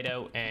over to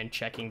hideout and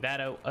checking that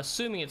out,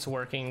 assuming it's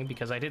working,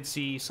 because I did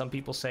see some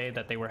people say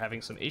that they were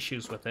having some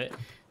issues with it,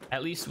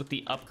 at least with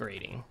the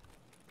upgrading.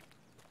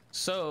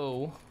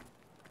 So,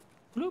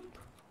 bloop.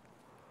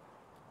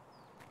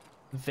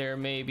 There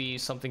may be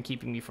something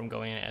keeping me from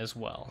going in as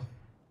well.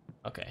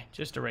 Okay,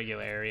 just a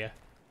regular area.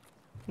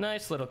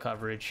 Nice little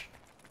coverage.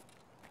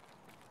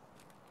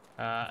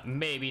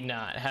 Maybe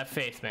not. Have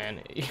faith,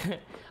 man.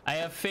 I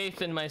have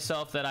faith in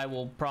myself that I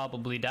will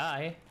probably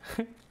die.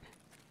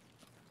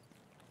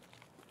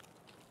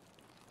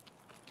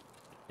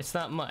 It's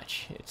not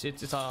much.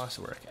 It's honest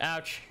work.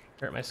 Ouch.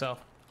 Hurt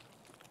myself.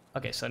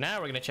 Okay, so now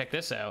we're gonna check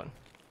this out.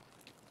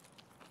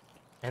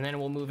 And then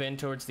we'll move in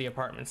towards the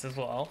apartments as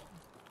well.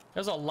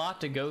 There's a lot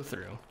to go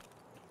through.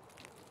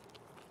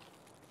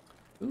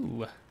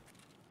 Ooh.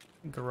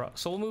 Garage.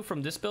 So we'll move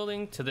from this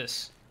building to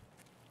this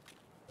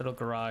little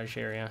garage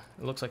area.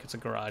 It looks like it's a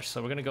garage,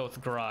 so we're gonna go with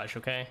the garage,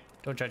 okay?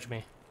 Don't judge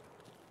me.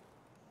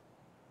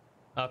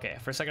 Okay,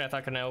 for a second I thought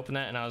I could open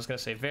that, and I was gonna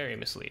say very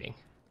misleading.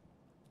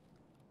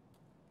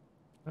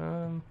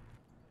 Oh,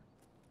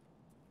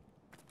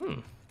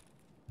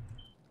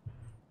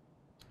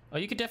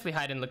 you could definitely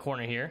hide in the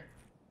corner here.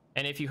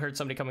 And if you heard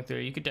somebody coming through,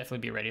 you could definitely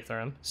be ready for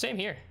them. Same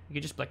here. You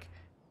could just, like,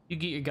 you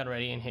get your gun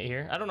ready and hit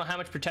here. I don't know how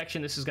much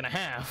protection this is gonna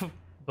have,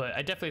 but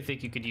I definitely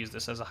think you could use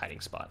this as a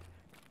hiding spot.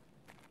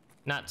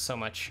 Not so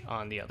much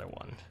on the other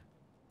one.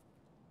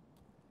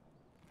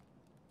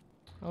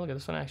 Oh, look at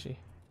this one, actually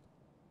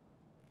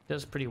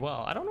does pretty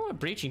well. I don't know what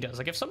breaching does.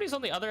 Like, if somebody's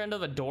on the other end of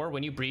the door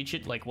when you breach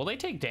it, like, will they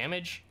take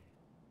damage?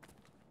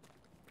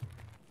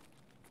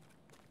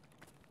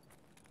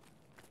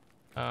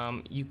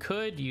 You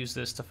could use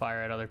this to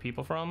fire at other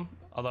people from,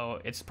 although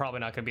it's probably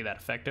not going to be that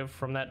effective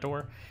from that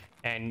door,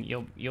 and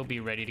you'll be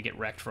ready to get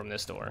wrecked from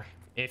this door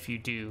if you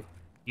do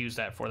use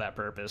that for that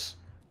purpose.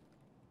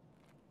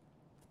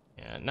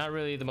 Yeah, not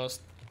really the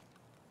most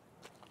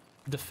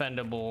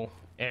defendable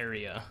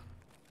area.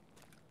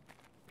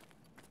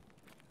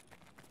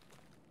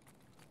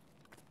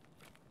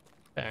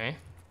 Okay.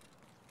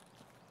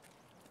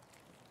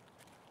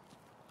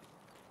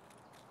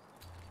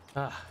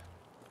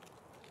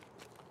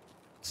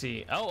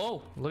 See.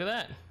 Oh, look at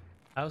that.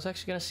 I was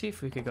actually gonna see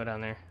if we could go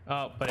down there.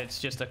 Oh, but it's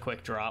just a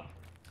quick drop.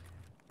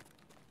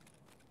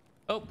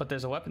 Oh, but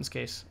there's a weapons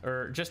case,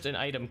 or just an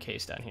item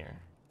case down here.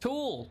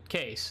 Tool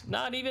case.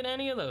 Not even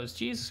any of those.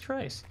 Jesus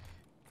Christ.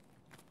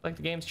 Like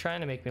the game's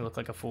trying to make me look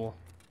like a fool.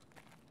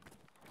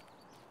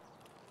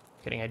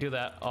 Kidding, I do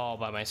that all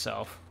by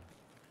myself.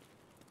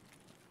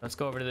 Let's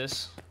go over to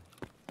this.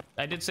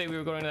 I did say we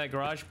were going to that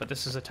garage, but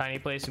this is a tiny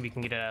place and we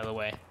can get it out of the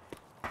way.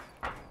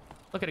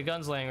 Look at the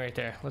guns laying right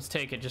there. Let's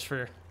take it just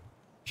for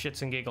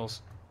shits and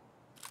giggles.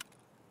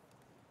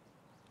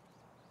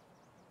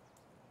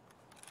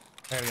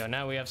 There we go.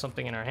 Now we have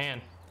something in our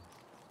hand.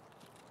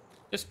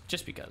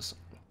 Just because.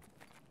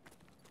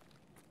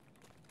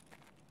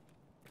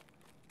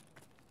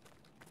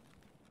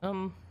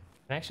 Can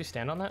I actually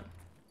stand on that?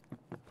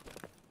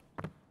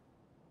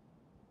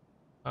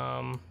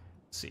 Let's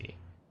see.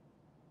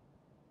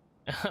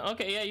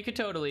 Okay, yeah, you could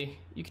totally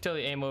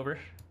aim over.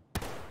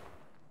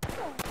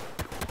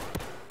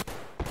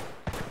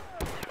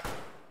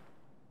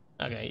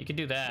 Okay, you could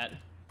do that.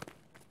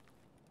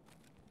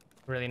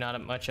 Really not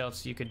much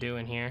else you could do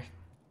in here.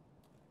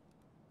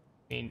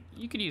 I mean,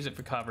 you could use it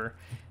for cover.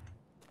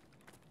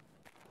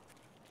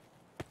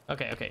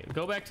 Okay,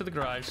 go back to the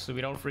garage so we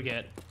don't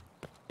forget.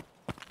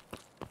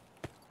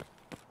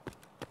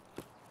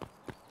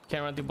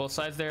 Can't run through both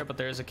sides there, but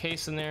there's a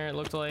case in there, it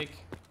looked like.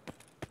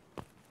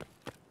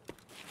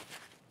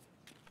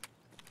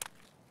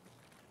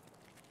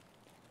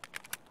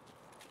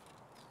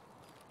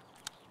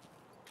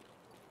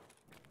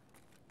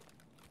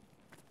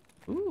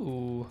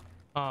 Ooh.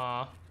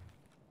 Aw.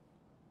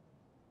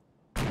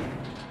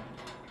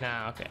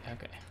 Nah, okay.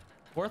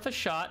 Worth a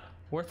shot.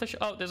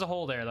 Oh, there's a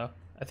hole there, though.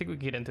 I think we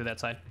can get in through that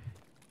side.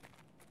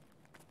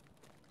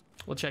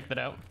 We'll check that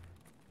out.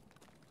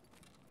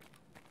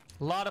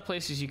 A lot of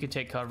places you could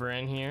take cover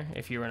in here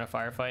if you were in a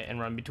firefight and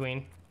run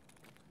between.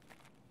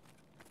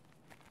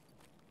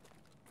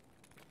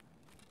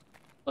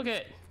 Look at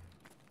it.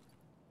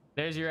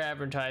 There's your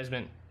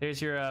advertisement.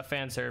 There's your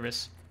fan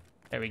service.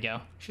 There we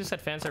go. Should have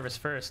said fan service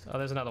first. Oh,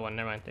 there's another one.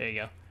 Never mind. There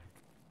you go.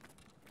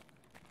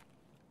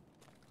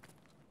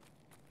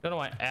 Don't know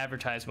why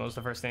advertisement was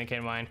the first thing that came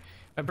to mind.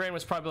 My brain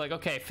was probably like,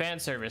 okay, fan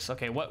service.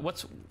 Okay,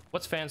 what's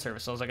fan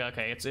service? I was like,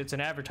 okay, it's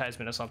an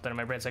advertisement or something. And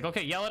my brain's like,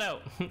 okay, yell it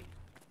out. I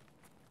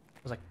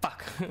was like,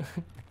 fuck.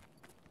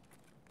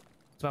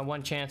 It's my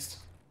one chance.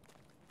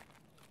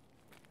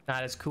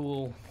 Not as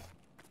cool.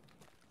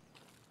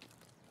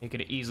 You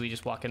could easily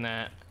just walk in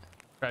that,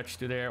 crouch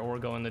through there, or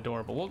go in the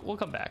door. But we'll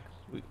come back.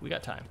 We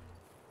got time.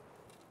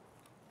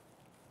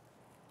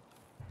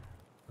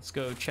 Let's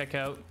go check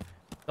out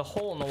the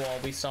hole in the wall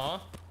we saw,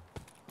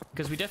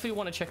 because we definitely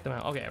want to check them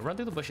out. Okay, run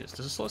through the bushes.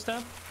 Does this slow us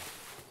down?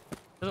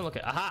 Doesn't look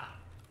it. Aha!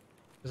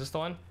 Is this the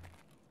one?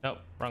 Nope,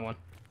 wrong one.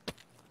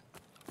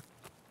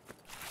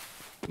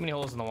 Too many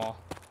holes in the wall.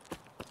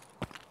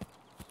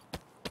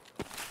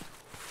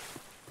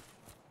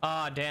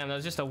 Ah, damn, that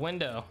was just a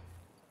window.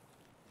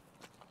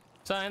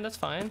 Fine, that's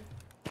fine.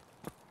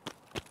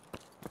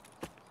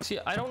 See,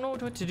 I don't know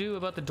what to do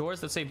about the doors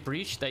that say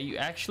breach that you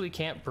actually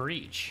can't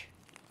breach.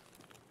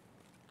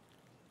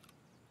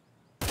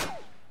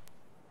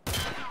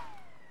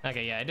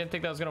 Okay, yeah, I didn't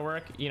think that was gonna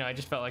work. You know, I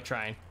just felt like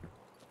trying.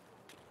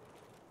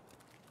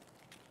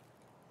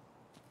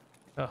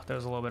 Oh, there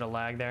was a little bit of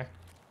lag there.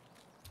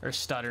 Or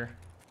stutter.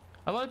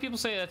 A lot of people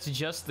say that's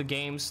just the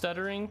game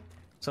stuttering.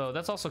 So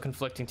that's also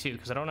conflicting too,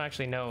 because I don't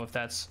actually know if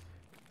that's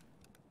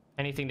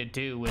anything to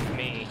do with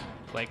me.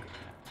 Like,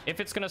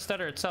 if it's gonna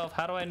stutter itself,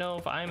 how do I know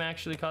if I'm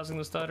actually causing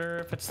the stutter?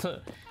 If it's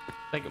the,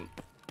 like,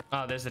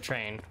 oh, there's the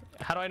train.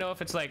 How do I know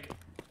if it's like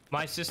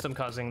my system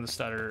causing the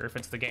stutter, or if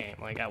it's the game?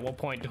 Like, at what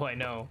point do I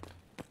know?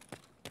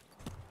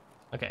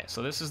 Okay,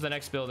 so this is the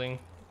next building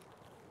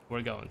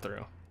we're going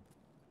through.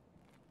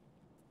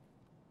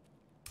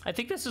 I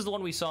think this is the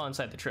one we saw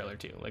inside the trailer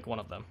too, like one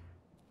of them.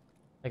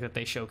 Like that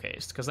they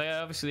showcased, because they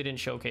obviously didn't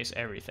showcase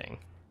everything.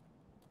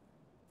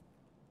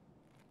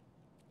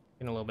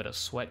 Getting a little bit of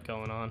sweat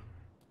going on.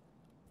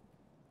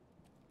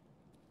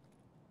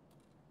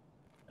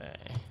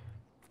 Okay.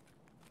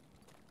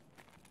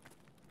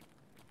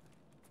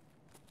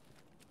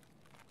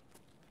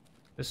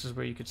 This is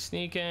where you could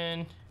sneak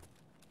in.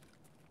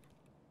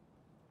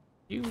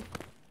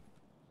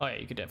 Oh yeah,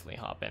 you could definitely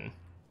hop in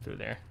through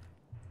there.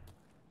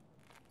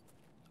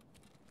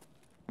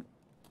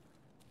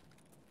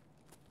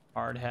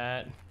 Hard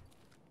hat.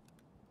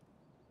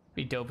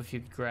 Be dope if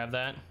you could grab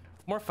that.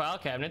 More file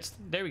cabinets.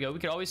 There we go. We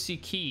could always see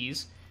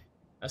keys.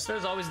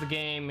 Stutters always the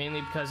game,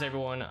 mainly because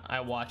everyone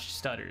I watch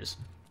stutters.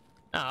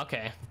 Ah,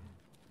 okay.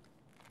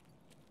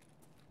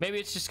 Maybe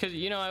it's just because,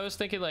 you know, I was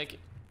thinking like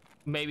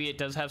maybe it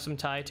does have some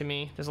tie to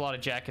me. There's a lot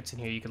of jackets in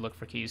here. You could look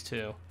for keys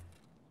too.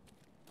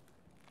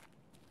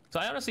 So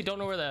I honestly don't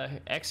know where the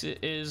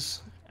exit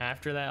is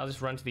after that. I'll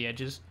just run to the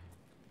edges.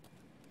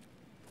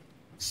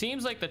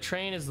 Seems like the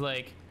train is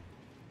like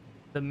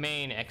the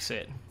main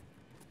exit,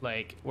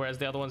 like, whereas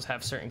the other ones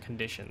have certain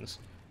conditions.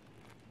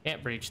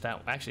 Can't breach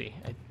that. Actually,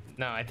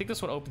 no, I think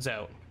this one opens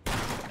out.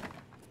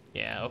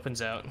 Yeah,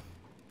 opens out.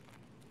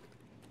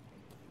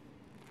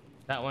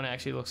 That one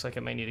actually looks like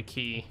it might need a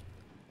key.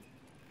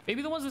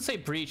 Maybe the ones that say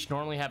breach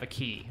normally have a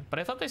key, but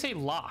I thought they say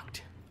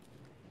locked.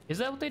 Is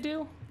that what they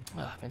do? Oh,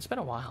 man, it's been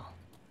a while.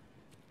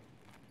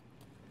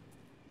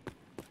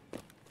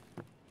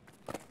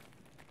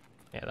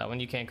 Yeah, that one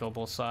you can't go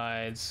both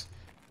sides.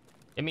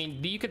 I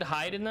mean, you could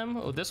hide in them.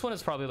 Oh, this one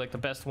is probably like the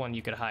best one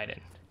you could hide in.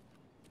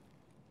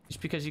 Just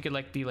because you could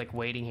like be like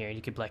waiting here.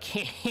 You could be like,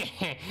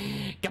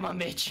 come on,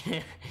 bitch.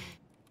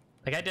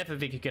 Like, I definitely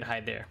think you could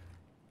hide there.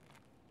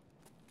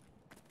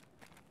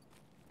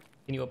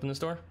 Can you open this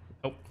door?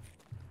 Oh.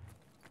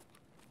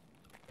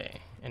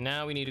 Okay, and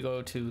now we need to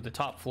go to the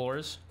top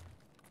floors.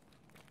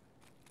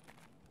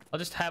 I'll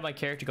just have my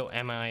character go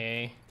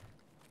MIA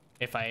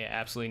if I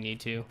absolutely need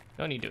to.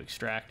 No need to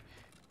extract.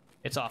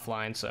 It's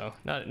offline, so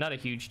not a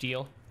huge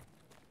deal.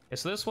 Okay,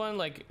 so this one,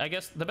 like, I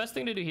guess the best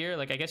thing to do here,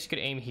 like, I guess you could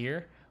aim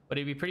here, but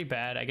it'd be pretty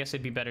bad. I guess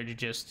it'd be better to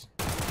just,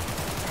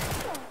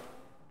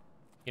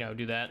 you know,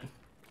 do that.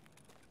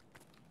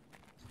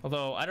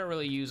 Although I don't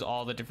really use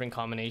all the different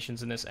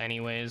combinations in this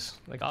anyways.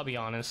 Like, I'll be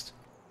honest,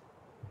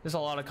 there's a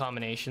lot of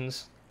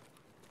combinations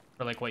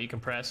for like what you can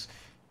press.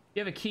 If you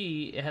have a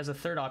key, it has a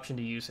third option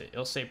to use it.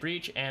 It'll say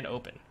breach and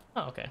open.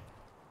 Oh, okay.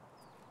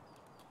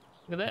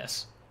 Look at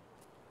this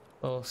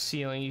little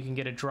ceiling. You can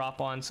get a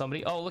drop on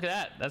somebody. Oh, look at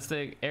that. That's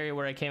the area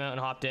where I came out and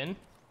hopped in.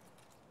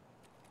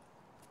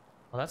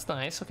 Well, that's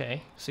nice.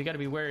 Okay, so you got to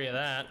be wary of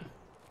that.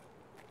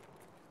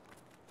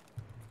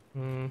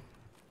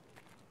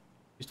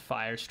 Just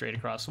fire straight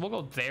across. So we'll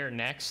go there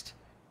next.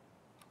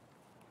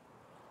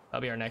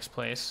 That'll be our next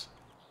place.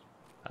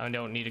 I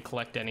don't need to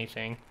collect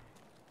anything.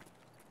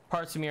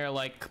 Parts of me are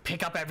like,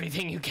 pick up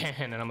everything you can,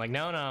 and I'm like,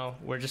 no,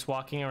 we're just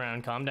walking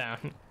around. Calm down.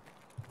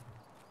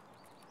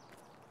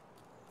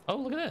 Oh,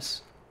 look at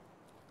this.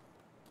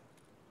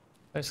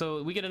 Okay,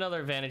 so we get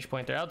another vantage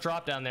point there. I'll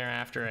drop down there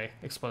after I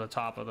explore the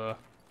top of the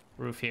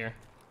roof here.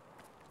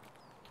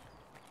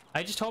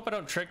 I just hope I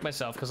don't trick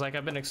myself, because like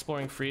I've been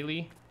exploring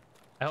freely.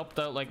 I hope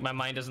that like my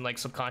mind doesn't like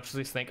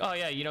subconsciously think, oh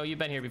yeah, you know, you've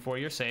been here before,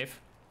 you're safe.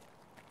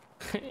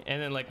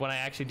 And then like when I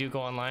actually do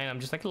go online, I'm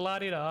just like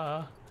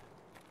la-di-da.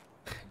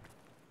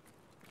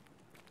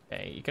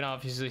 Okay, you can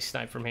obviously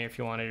snipe from here if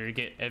you wanted, or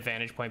get a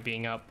vantage point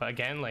being up. But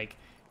again, like,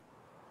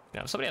 you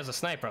know, if somebody has a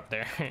sniper up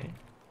there,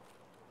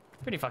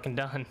 pretty fucking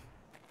done.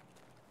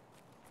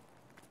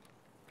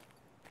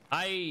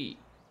 I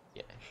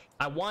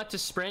want to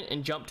sprint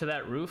and jump to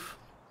that roof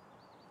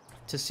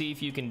to see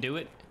if you can do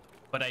it,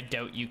 but I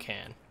doubt you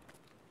can.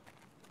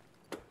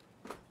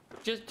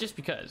 Just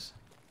because.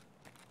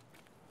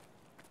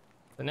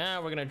 So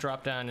now we're gonna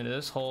drop down into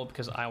this hole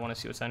because I want to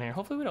see what's down here.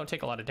 Hopefully we don't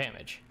take a lot of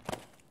damage.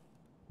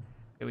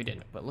 Okay, we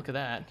didn't, but look at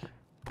that.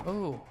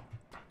 Oh.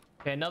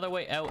 Okay, another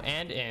way out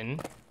and in,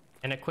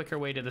 and a quicker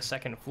way to the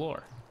second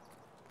floor.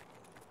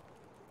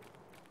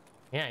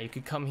 Yeah, you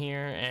could come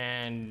here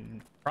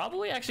and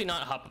probably actually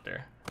not hop up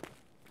there.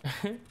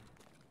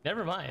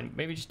 Never mind.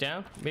 Maybe just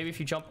down. Maybe if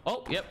you jump.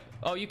 Oh, yep.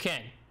 Oh, you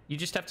can. You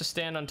just have to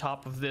stand on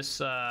top of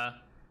this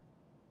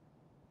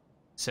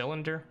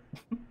cylinder.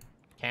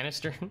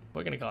 Canister.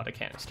 We're gonna call it a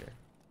canister.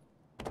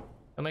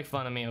 Don't make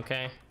fun of me,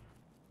 okay?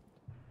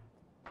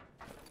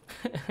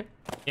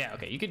 Yeah,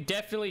 okay. You could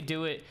definitely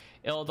do it,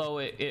 although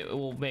it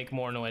will make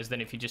more noise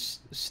than if you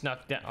just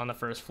snuck down on the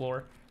first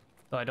floor.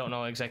 So I don't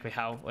know exactly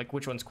how, like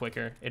which one's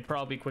quicker. It'd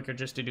probably be quicker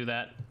just to do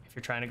that if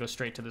you're trying to go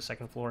straight to the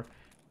second floor.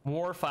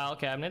 More file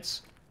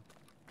cabinets.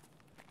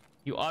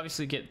 You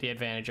obviously get the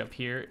advantage up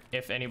here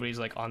if anybody's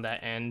like on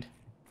that end.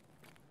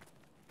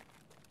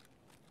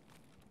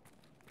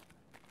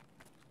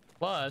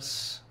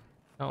 Plus,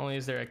 not only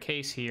is there a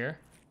case here,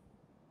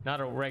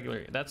 not a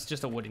regular, that's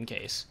just a wooden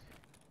case.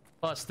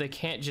 Plus, they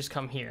can't just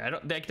come here. I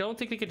don't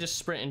think they could just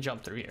sprint and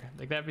jump through here.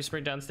 Like that'd be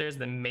sprint downstairs,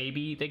 then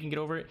maybe they can get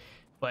over it,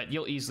 but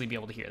you'll easily be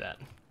able to hear that.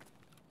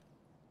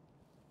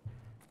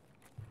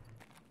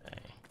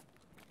 Okay.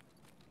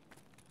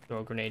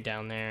 Throw a grenade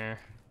down there.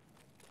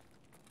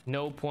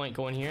 No point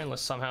going here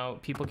unless somehow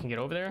people can get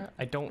over there.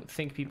 I don't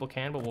think people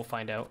can, but we'll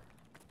find out.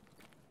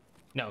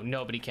 No,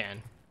 nobody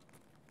can.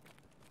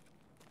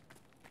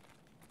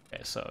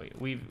 Okay, so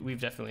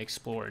we've definitely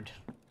explored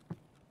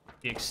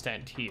the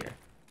extent here.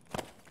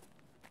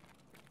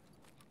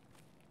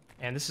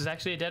 And this is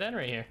actually a dead end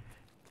right here.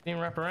 Didn't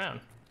even wrap around.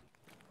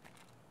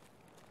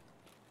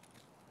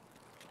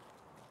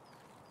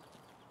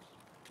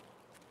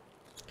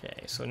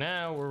 Okay, so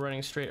now we're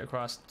running straight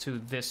across to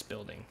this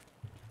building.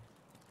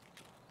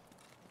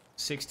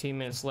 16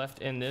 minutes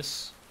left in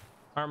this.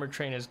 Armored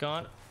train is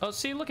gone. Oh,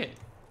 see, look at it.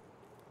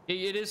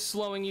 It is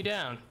slowing you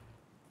down.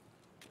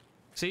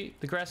 See,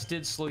 the grass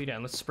did slow you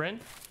down. Let's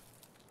sprint.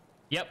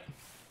 Yep.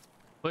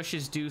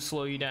 Bushes do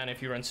slow you down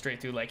if you run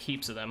straight through like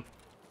heaps of them.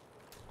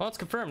 Well, it's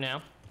confirmed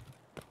now.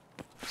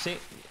 See,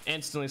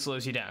 instantly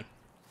slows you down.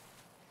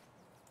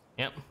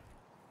 Yep.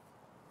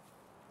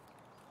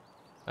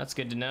 That's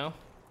good to know.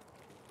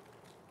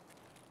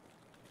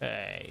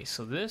 Okay,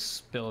 so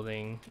this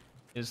building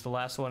is the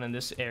last one in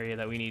this area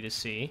that we need to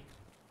see.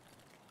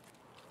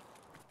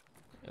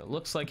 It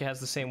looks like it has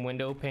the same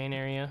window pane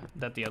area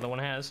that the other one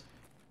has.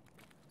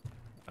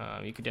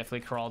 You could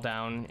definitely crawl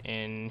down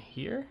in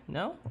here.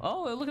 No?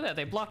 Oh, look at that.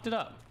 They blocked it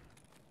up.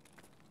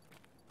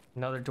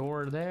 Another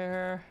door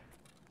there.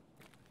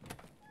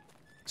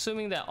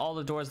 Assuming that all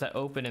the doors that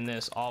open in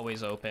this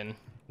always open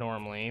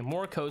normally.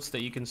 More coats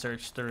that you can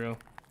search through.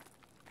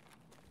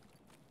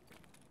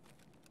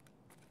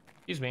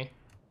 Excuse me.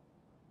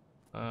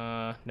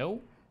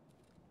 No.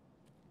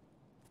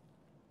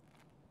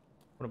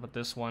 What about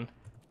this one?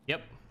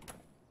 Yep.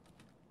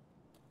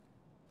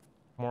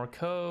 More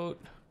coat.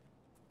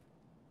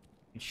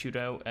 You shoot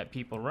out at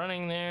people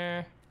running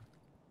there.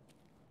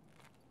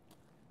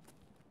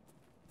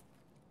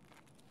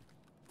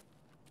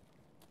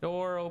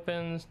 Door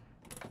opens.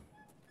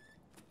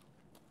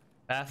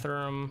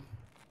 Bathroom.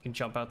 You can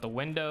jump out the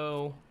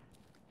window.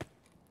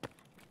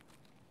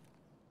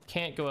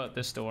 Can't go out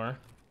this door.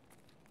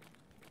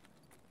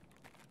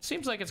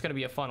 Seems like it's gonna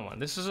be a fun one.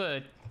 This is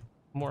a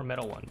more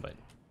metal one, but you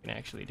can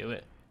actually do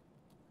it.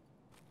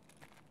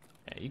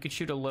 Yeah, you could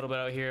shoot a little bit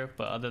out here,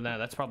 but other than that,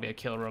 that's probably a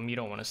kill room. You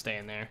don't want to stay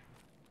in there.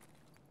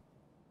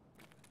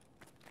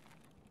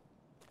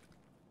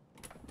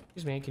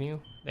 Excuse me, can you?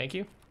 Thank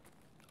you.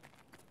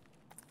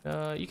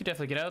 You could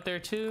definitely get out there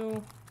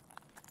too.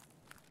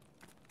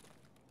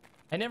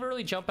 I never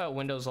really jump out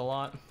windows a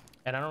lot,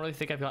 and I don't really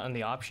think I've gotten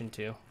the option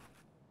to.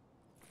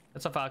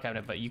 That's a file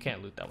cabinet, but you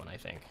can't loot that one, I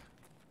think.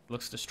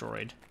 Looks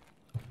destroyed.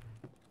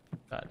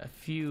 Got a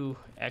few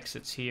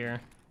exits here.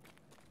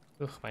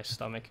 Ugh, my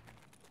stomach.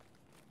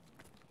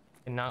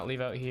 Cannot leave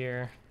out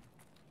here.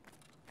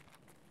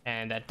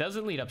 And that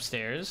doesn't lead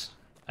upstairs.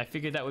 I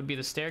figured that would be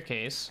the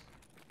staircase.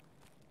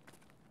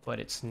 But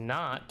it's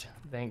not.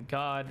 Thank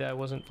God I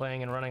wasn't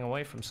playing and running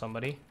away from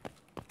somebody.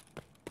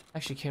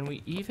 Actually, can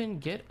we even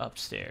get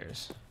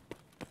upstairs?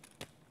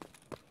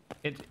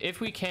 If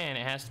we can,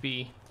 it has to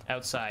be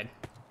outside.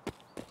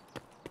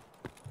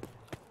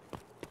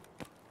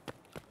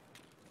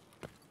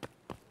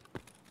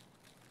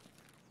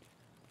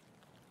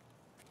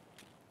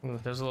 Ooh,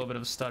 there's a little bit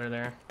of a stutter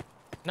there.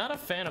 Not a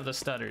fan of the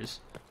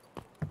stutters.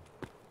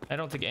 I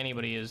don't think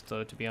anybody is,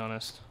 though, to be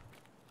honest.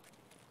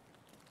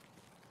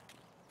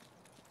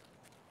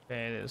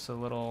 Okay, there's a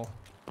little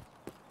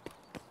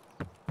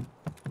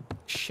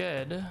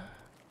shed.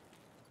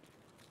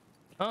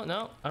 Oh,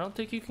 no, I don't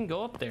think you can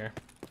go up there.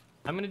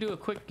 I'm gonna do a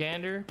quick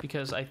gander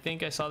because I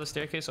think I saw the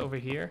staircase over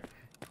here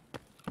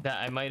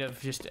that I might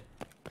have just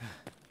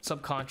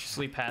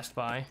subconsciously passed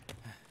by.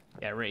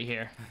 Yeah, right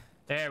here.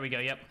 There we go,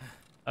 yep.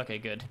 Okay,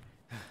 good.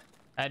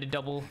 I had to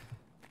double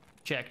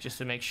check just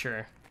to make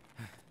sure.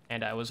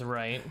 And I was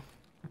right.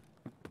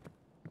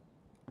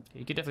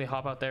 You could definitely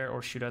hop out there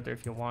or shoot out there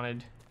if you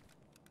wanted.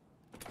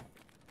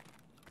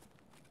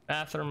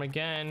 Bathroom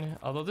again.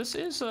 Although this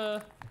is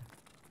a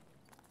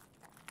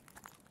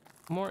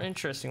more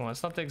interesting one.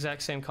 It's not the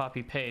exact same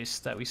copy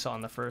paste that we saw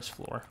on the first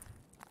floor.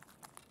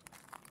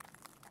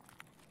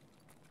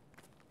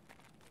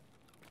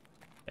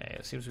 Okay,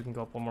 it seems we can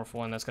go up one more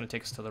floor and that's going to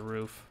take us to the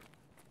roof.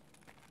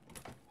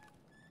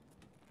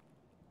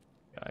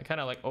 I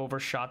kind of like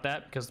overshot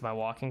that because my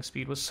walking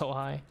speed was so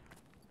high.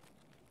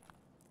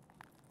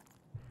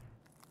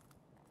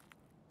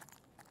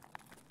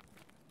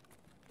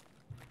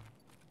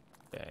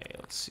 Okay,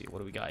 let's see, what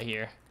do we got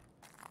here?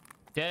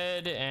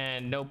 Dead,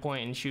 and no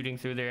point in shooting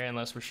through there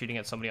unless we're shooting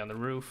at somebody on the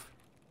roof.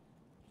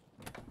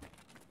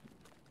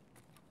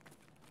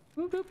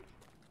 Boop, boop.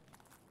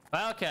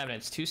 File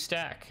cabinets, 2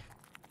 stack.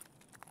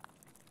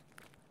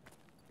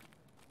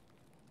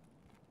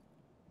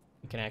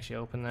 We can actually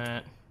open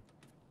that.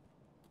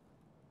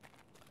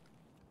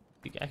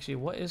 Actually,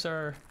 what is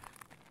our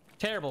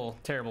terrible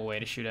way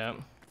to shoot out?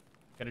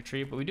 Got a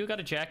tree, but we do got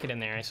a jacket in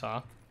there, I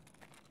saw.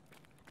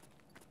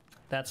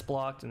 That's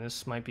blocked, and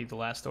this might be the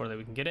last door that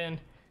we can get in.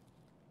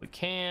 We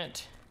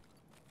can't.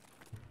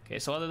 Okay,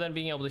 so other than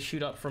being able to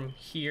shoot up from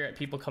here at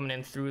people coming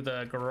in through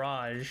the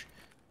garage,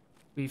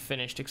 we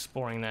finished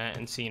exploring that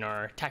and seeing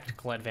our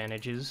tactical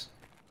advantages.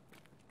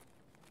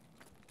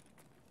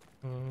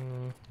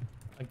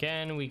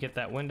 Again, we get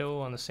that window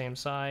on the same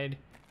side.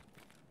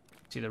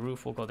 See, the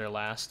roof will go there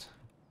last.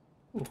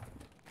 Ooh.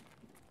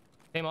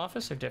 Same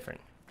office or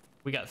different?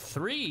 We got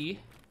 3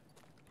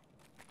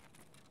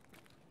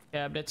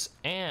 cabinets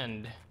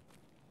and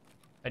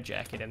a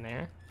jacket in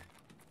there.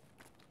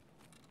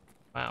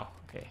 Wow,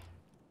 okay.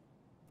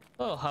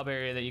 A little hub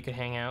area that you could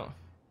hang out.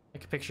 I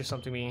could picture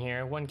something being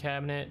here. 1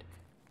 cabinet.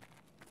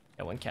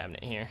 Yeah, 1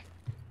 cabinet here.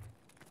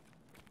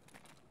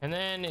 And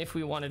then if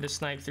we wanted to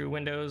snipe through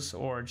windows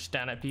or just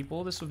down at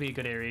people, this would be a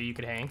good area you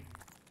could hang.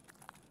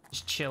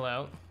 Just chill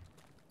out.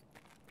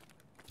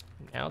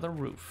 Now the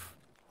roof.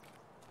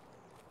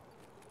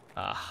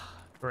 Ah,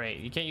 great.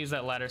 You can't use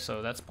that ladder,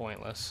 so that's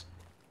pointless.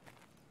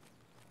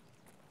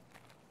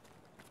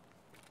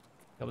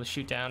 Able to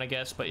shoot down, I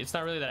guess, but it's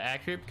not really that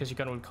accurate because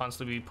you're going to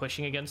constantly be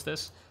pushing against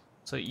this,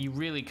 so you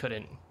really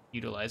couldn't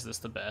utilize this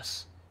the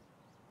best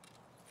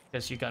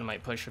because your gun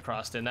might push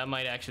across it, and that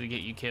might actually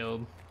get you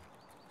killed.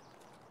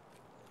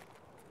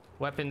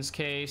 Weapons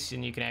case,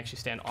 and you can actually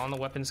stand on the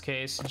weapons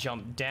case,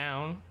 jump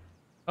down.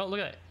 Oh,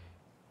 look at that.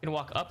 You can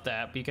walk up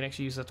that, but you can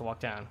actually use that to walk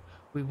down.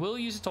 We will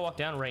use it to walk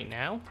down right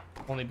now,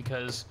 only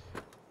because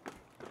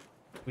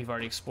we've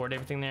already explored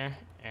everything there,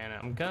 and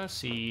I'm gonna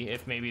see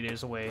if maybe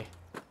there's a way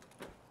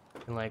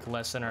and like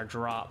lessen our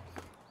drop.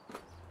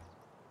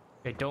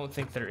 I don't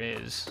think there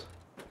is.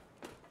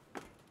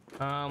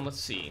 Let's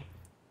see.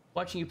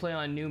 Watching you play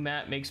on a new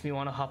map makes me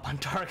want to hop on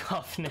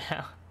Tarkov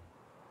now.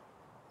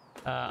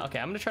 Okay,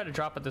 I'm gonna try to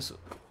drop at this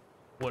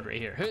wood right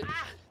here.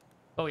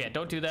 Oh yeah,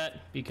 don't do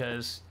that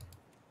because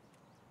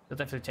it'll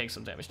definitely take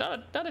some damage.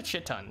 Not a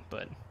shit ton,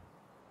 but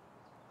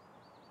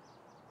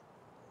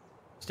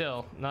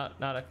still not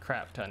a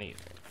crap ton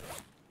either.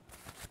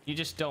 You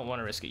just don't want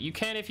to risk it. You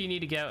can if you need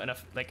to get out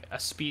in a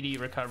speedy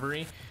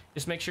recovery.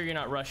 Just make sure you're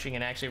not rushing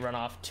and actually run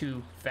off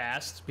too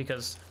fast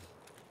because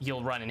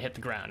you'll run and hit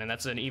the ground, and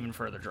that's an even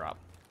further drop.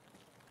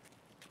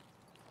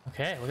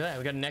 Okay, look at that.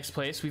 We got a next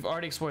place. We've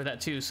already explored that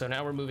too, so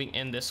now we're moving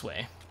in this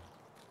way.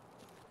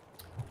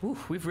 Ooh,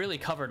 we've really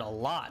covered a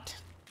lot.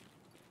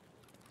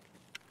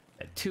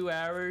 At 2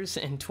 hours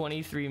and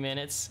 23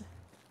 minutes.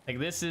 Like,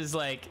 this is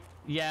like,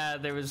 yeah,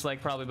 there was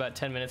like probably about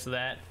 10 minutes of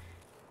that.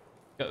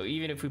 So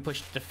even if we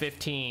pushed it to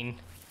 15,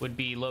 would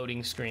be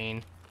loading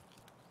screen.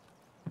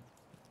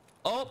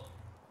 Oh,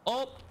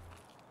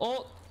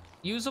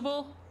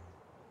 usable?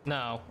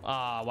 No.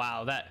 Ah,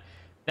 wow, that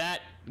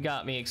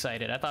got me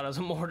excited. I thought it was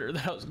a mortar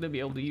that I was gonna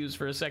be able to use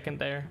for a second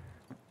there.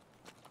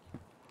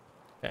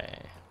 Okay,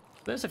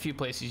 there's a few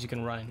places you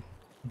can run,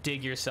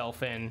 dig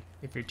yourself in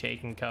if you're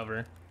taking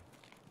cover.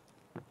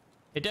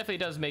 It definitely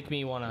does make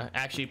me want to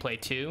actually play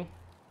 2,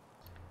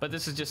 but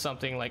this is just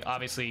something like,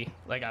 obviously,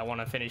 like I want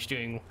to finish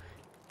doing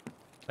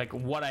like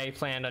what I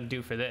planned on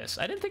do for this.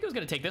 I didn't think it was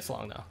gonna take this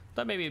long though.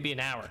 Thought maybe it'd be an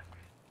hour.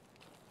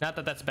 Not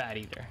that that's bad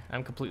either.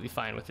 I'm completely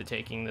fine with it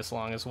taking this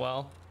long as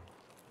well,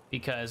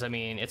 because I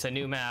mean, it's a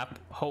new map.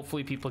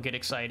 Hopefully people get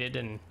excited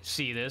and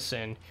see this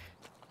and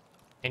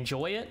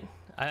enjoy it.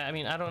 I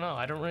mean, I don't know.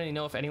 I don't really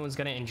know if anyone's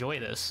gonna enjoy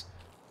this.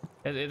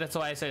 That's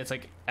why I said it's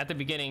like at the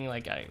beginning,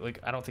 like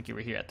I don't think you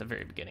were here at the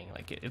very beginning.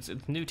 Like it's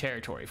new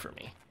territory for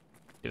me,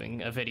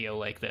 doing a video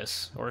like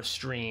this or a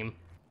stream.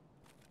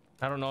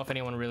 I don't know if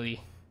anyone really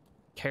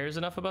cares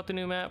enough about the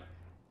new map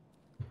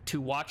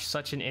to watch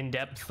such an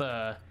in-depth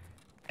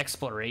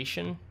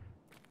exploration,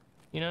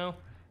 you know?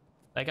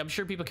 Like I'm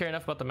sure people care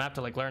enough about the map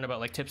to like learn about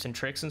like tips and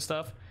tricks and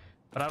stuff,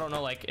 but I don't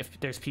know like if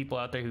there's people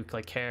out there who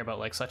like care about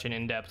like such an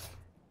in-depth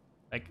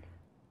like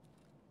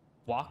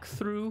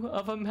walkthrough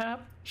of a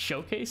map,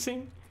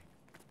 showcasing.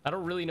 I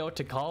don't really know what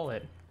to call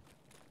it.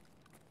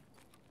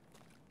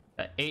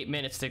 8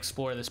 minutes to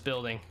explore this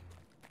building,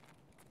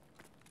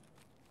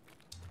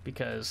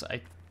 because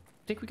I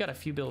think we got a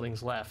few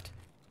buildings left.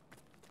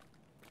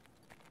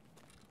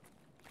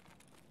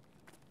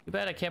 Too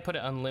bad I can't put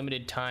an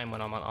unlimited time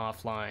when I'm on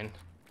offline.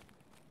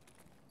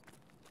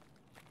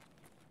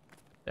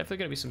 Definitely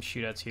gonna be some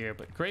shootouts here,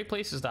 but great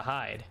places to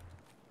hide.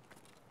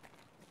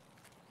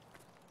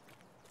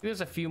 There's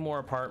a few more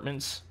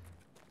apartments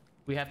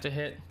we have to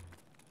hit.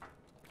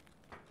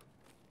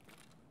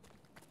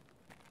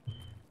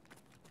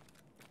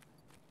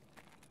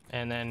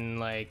 And then,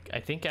 like, I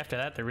think after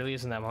that, there really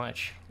isn't that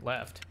much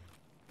left.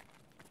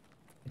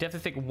 I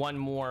definitely think one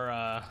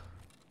more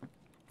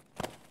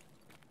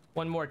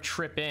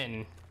trip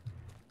in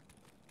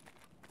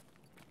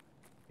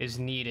is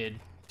needed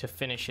to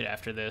finish it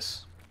after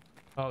this.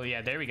 Oh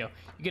yeah, there we go.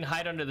 You can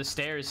hide under the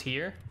stairs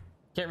here.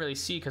 Can't really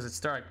see because it's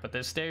dark, but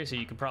there's stairs here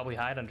you could probably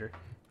hide under.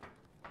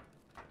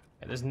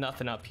 Yeah, there's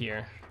nothing up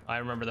here. I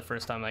remember the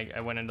first time I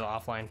went into the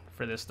offline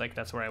for this, like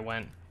that's where I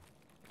went.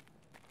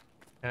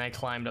 And I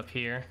climbed up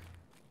here.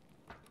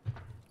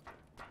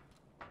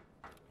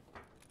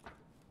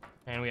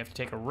 And we have to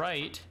take a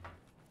right.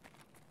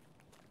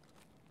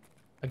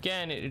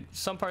 Again,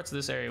 some parts of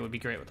this area would be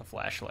great with a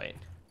flashlight.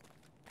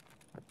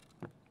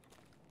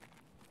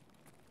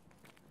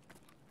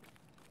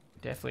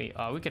 Definitely.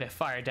 Oh, we could have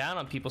fire down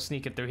on people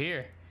sneaking through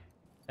here.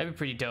 That'd be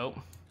pretty dope.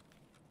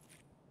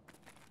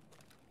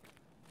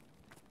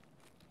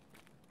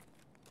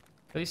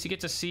 At least you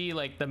get to see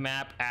like the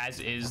map as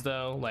is,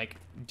 though. Like,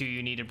 do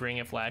you need to bring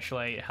a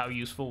flashlight? How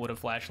useful would a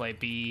flashlight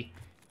be?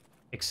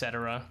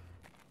 Etc.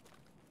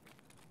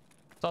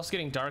 It's also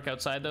getting dark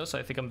outside though, so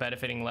I think I'm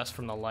benefiting less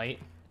from the light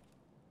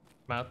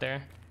from out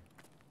there.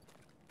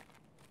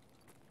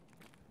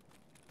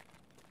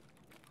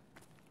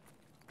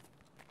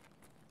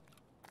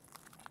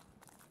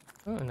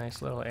 Oh, a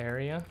nice little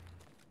area.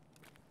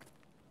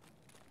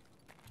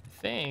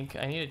 I think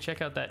I need to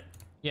check out that.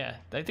 Yeah,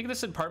 I think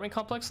this apartment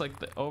complex, like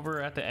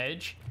over at the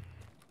edge,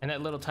 and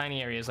that little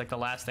tiny area is like the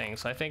last thing.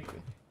 So I think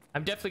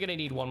I'm definitely gonna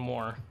need one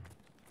more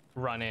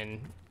run in,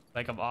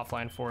 like of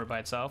offline forward by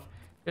itself.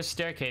 There's a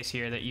staircase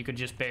here that you could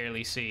just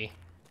barely see.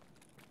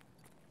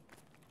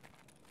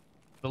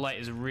 The light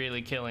is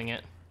really killing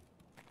it.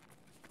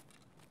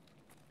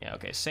 Yeah,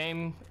 okay,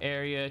 same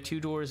area, 2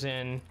 doors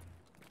in.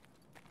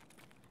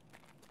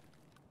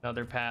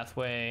 Another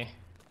pathway.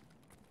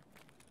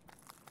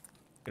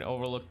 Gonna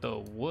overlook the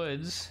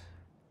woods.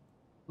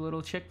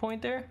 Little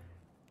checkpoint there.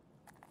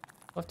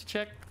 I'll have to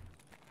check.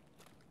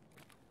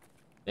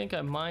 I think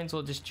I might as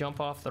well just jump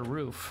off the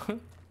roof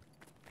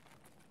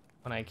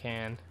when I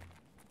can.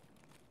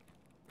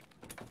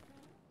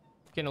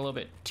 Getting a little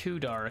bit too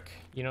dark,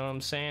 you know what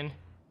I'm saying?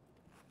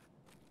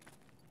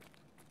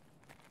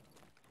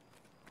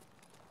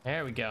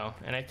 There we go.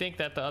 And I think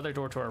that the other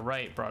door to our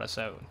right brought us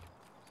out.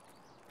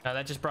 Now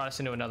that just brought us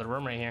into another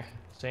room right here.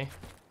 See?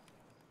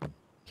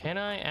 Can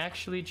I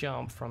actually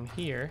jump from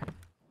here?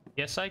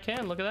 Yes, I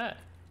can. Look at that.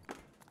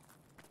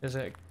 There's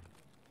a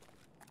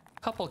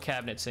couple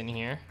cabinets in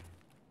here.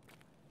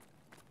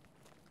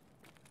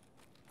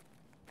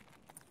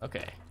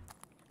 Okay.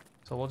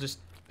 So we'll just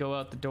go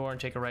out the door and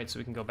take a right so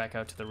we can go back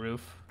out to the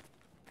roof.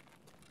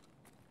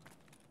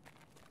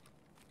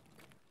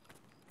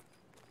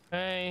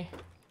 Okay.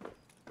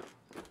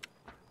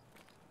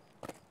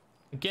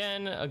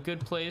 Again, a good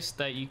place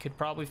that you could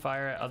probably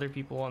fire at other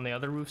people on the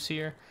other roofs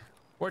here.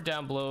 Or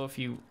down below if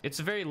you... It's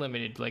very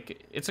limited.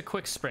 Like, it's a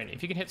quick sprint.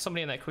 If you can hit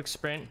somebody in that quick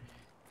sprint,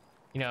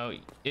 you know,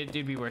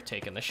 it'd be worth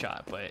taking the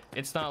shot. But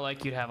it's not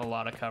like you'd have a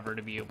lot of cover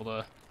to be able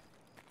to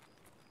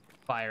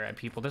fire at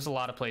people. There's a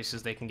lot of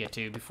places they can get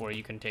to before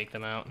you can take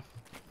them out.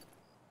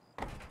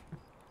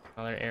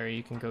 Another area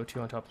you can go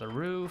to on top of the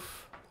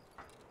roof.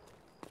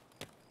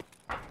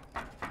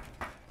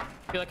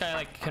 I feel like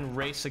I can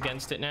race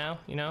against it now,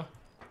 you know?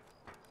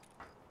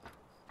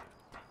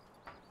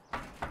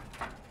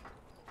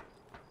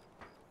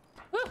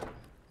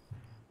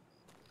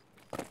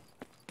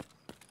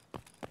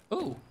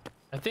 Ooh,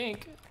 I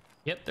think,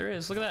 yep, there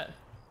is. Look at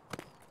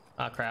that.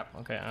 Ah, crap.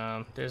 Okay,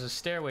 there's a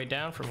stairway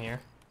down from here.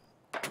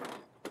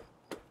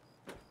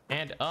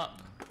 And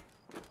up.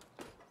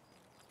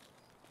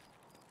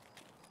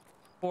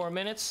 4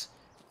 minutes.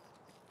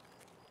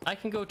 I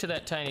can go to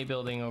that tiny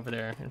building over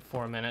there in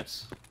 4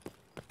 minutes.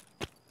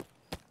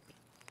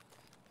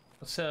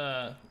 Let's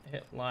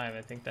hit live.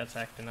 I think that's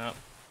acting up.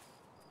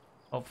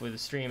 Hopefully the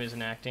stream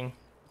isn't acting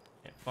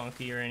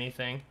funky or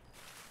anything.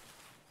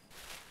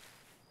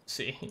 Let's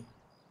see.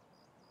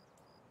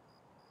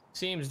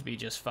 seems to be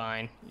just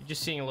fine. You're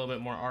just seeing a little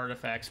bit more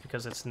artifacts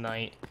because it's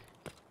night.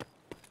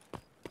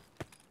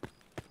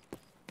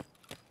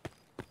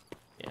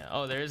 Yeah,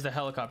 oh, there's the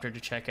helicopter to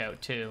check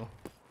out too.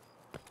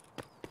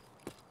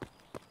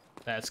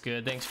 That's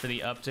good, thanks for the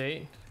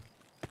update.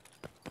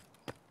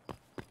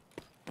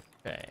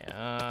 Okay,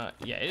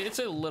 yeah, it's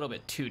a little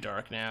bit too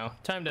dark now.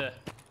 Time to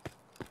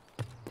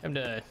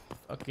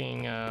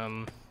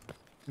fucking,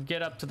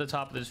 get up to the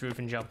top of this roof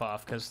and jump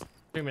off, because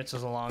 3 minutes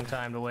is a long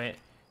time to wait.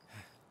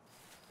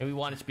 And we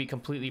want it to be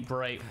completely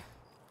bright.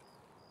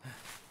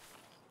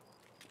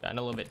 Gotten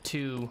a little bit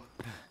too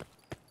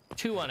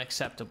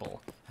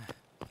unacceptable.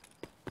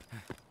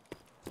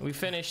 We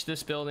finished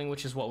this building,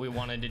 which is what we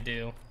wanted to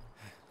do.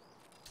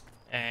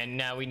 And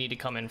now we need to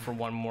come in for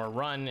one more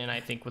run, and I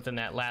think within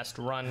that last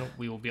run,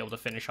 we will be able to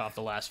finish off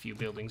the last few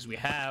buildings we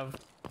have.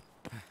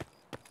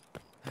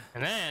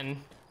 And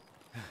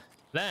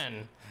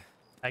then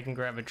I can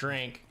grab a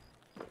drink,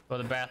 go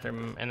to the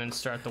bathroom, and then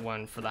start the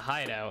one for the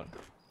hideout.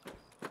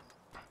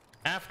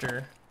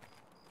 After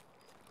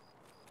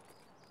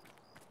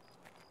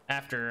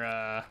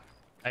I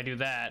do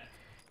that,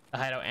 the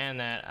hideout and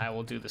that, I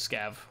will do the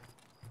scav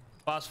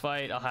boss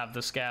fight. I'll have the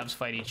scavs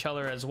fight each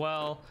other as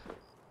well,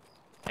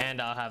 and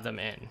I'll have them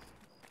in.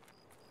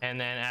 And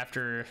then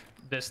after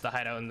this, the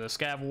hideout and the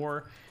scav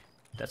war,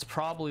 that's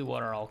probably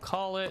what I'll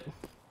call it.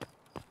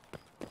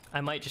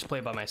 I might just play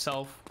by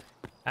myself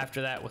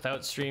after that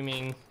without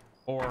streaming,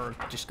 or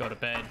just go to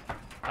bed.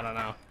 I don't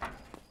know.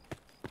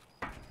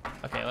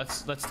 Okay,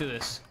 let's do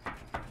this.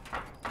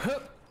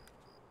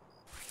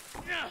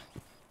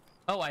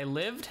 Oh, I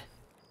lived?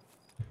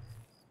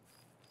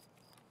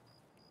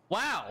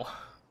 Wow.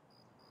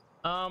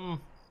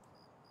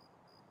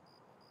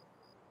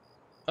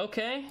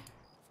 Okay.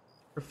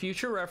 For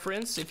future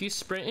reference, if you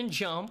sprint and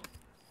jump,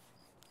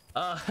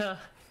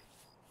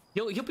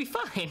 you'll be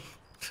fine.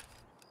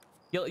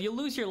 You'll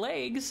lose your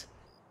legs,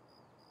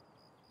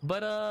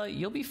 but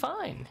you'll be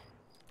fine.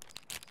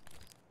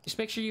 Just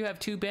make sure you have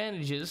 2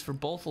 bandages for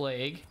both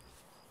leg.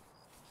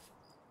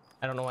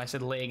 I don't know why I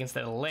said leg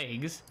instead of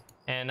legs.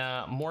 And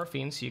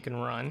morphine so you can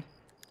run.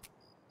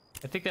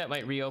 I think that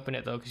might reopen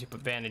it though, because you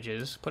put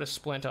bandages. Put a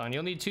splint on.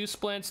 You'll need 2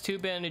 splints, 2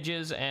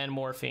 bandages, and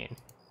morphine.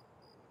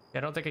 I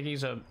don't think I can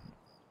use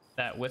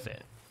that with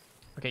it.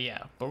 Okay,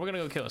 yeah, but we're gonna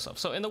go kill ourselves.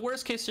 So in the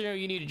worst case scenario,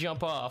 you need to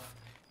jump off.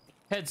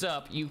 Heads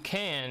up, you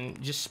can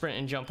just sprint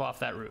and jump off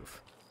that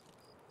roof.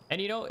 And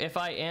you know, if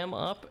I am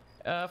up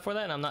for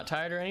that and I'm not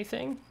tired or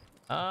anything,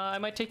 I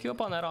might take you up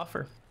on that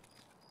offer.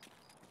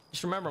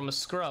 Just remember, I'm a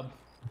scrub.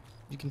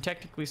 You can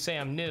technically say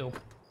I'm new.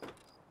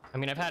 I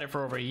mean, I've had it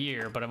for over a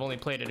year, but I've only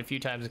played it a few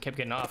times and kept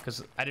getting off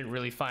because I didn't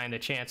really find a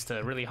chance to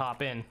really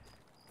hop in.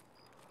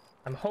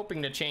 I'm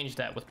hoping to change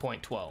that with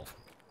 0.12.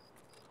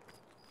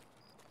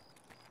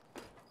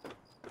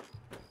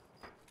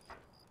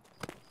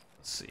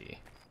 Let's see.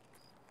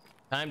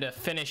 Time to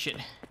finish it.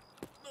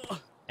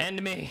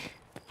 End me.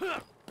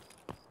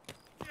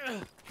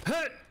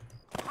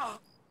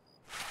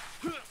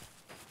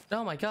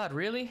 Oh my god,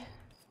 really?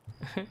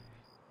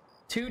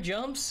 2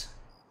 jumps?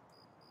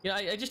 Yeah,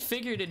 I just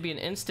figured it'd be an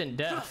instant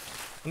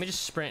death. Let me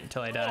just sprint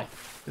until I die.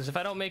 Because if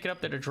I don't make it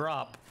up there to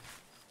drop,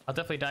 I'll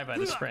definitely die by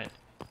the sprint.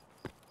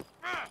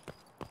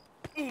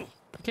 I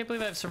can't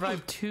believe I've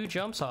survived 2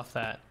 jumps off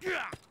that.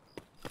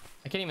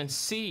 I can't even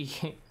see.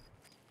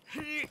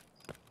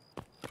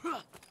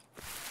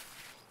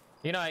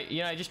 You know,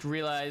 I just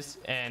realized,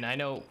 and I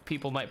know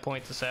people might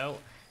point this out,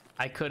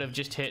 I could have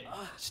just hit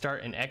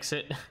start and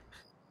exit.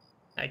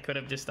 I could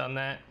have just done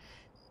that.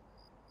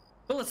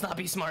 But let's not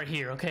be smart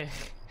here, okay?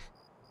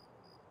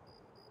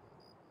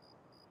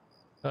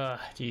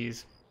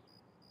 Jeez.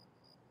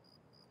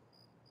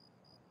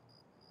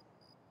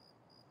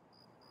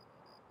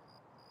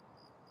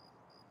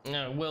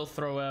 No, we'll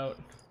throw out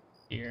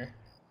here.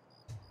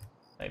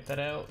 Type that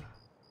out.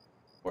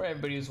 For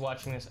everybody who's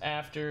watching this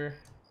after.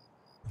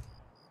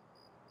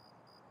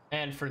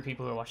 And for the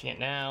people who are watching it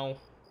now.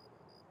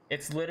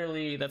 It's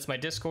literally, that's my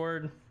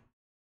Discord.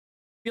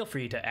 Feel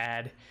free to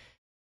add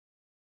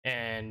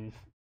and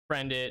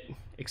friend it,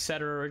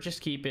 etc., or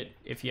just keep it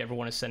if you ever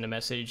want to send a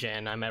message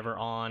and I'm ever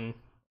on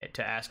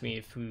to ask me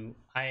if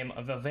I am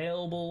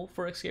available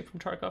for Escape from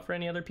Tarkov or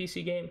any other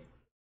PC game.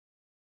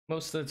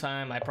 Most of the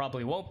time I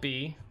probably won't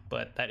be,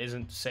 but that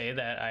isn't to say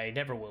that I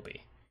never will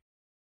be.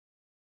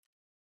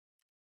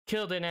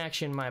 Killed in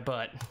action, my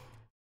butt.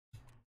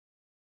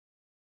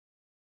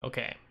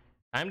 Okay,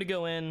 time to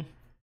go in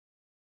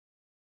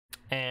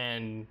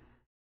and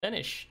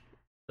finish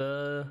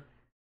the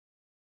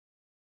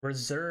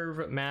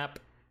reserve map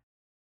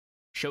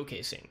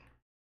showcasing.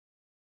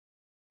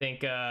 I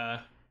think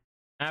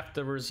after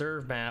the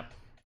reserve map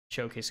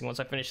showcasing, once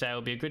I finish that,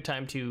 it'll be a good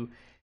time to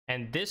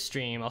end this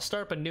stream. I'll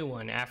start up a new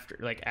one after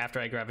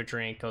I grab a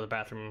drink, go to the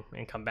bathroom,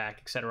 and come back,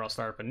 etc. I'll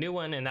start up a new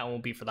one, and that will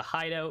be for the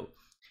hideout.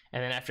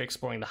 And then after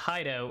exploring the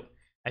hideout,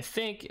 I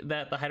think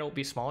that the hideout will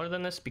be smaller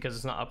than this because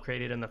it's not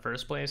upgraded in the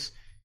first place.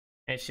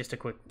 And it's just a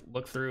quick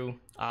look through.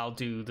 I'll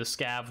do the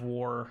scav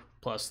war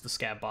plus the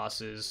scav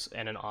bosses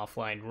and an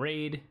offline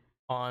raid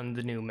on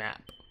the new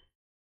map.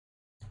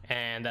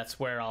 And that's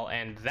where I'll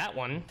end that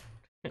one.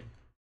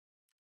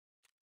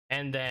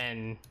 And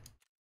then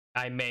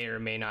I may or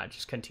may not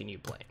just continue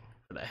playing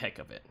for the heck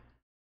of it.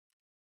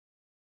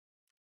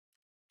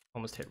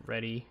 Almost hit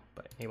ready,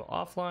 but enable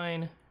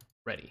offline,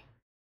 ready.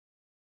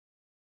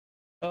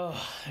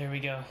 Oh, there we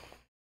go.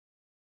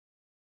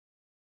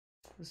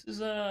 This is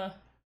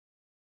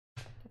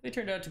definitely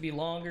turned out to be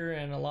longer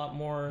and a lot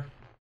more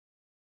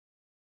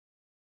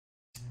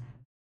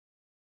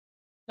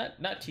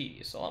not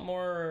tedious, a lot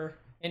more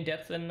in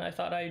depth than I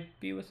thought I'd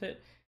be with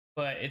it,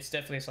 but it's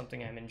definitely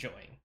something I'm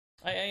enjoying.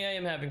 I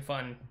am having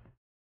fun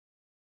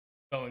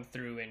going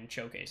through and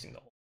showcasing the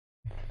whole.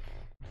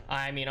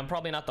 I mean, I'm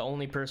probably not the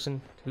only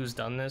person who's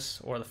done this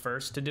or the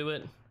first to do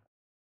it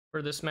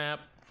for this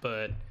map,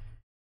 but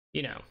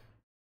you know,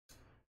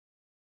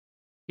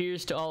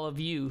 here's to all of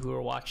you who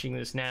are watching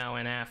this now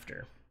and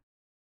after.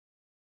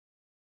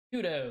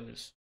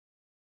 Kudos.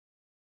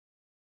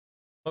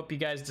 Hope you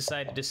guys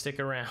decided to stick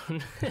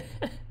around.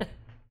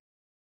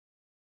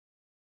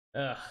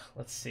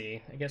 Let's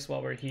see. I guess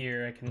while we're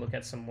here, I can look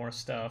at some more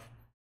stuff.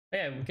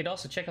 Yeah, we could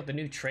also check out the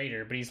new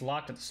trader, but he's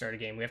locked at the start of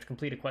the game. We have to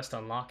complete a quest to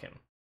unlock him.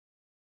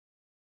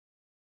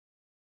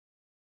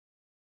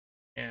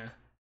 Yeah.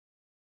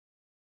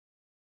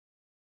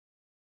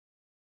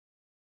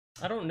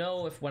 I don't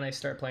know if when I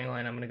start playing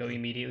line, I'm going to go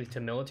immediately to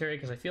military,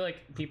 because I feel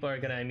like people are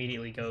going to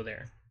immediately go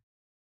there.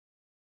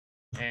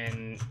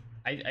 And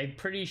I'm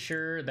pretty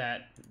sure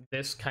that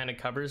this kind of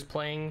covers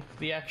playing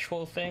the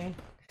actual thing.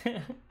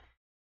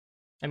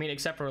 I mean,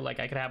 except for, like,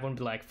 I could have one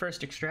be like,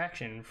 first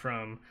extraction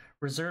from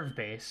reserve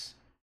base.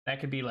 That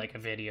could be, like, a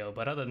video.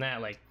 But other than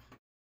that, like,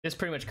 this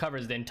pretty much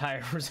covers the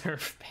entire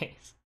reserve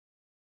base.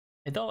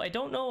 Though I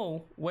don't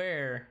know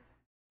where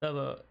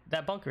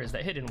that bunker is,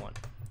 that hidden one.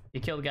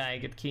 You kill the guy,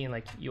 get the key, and,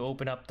 like, you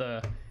open up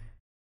the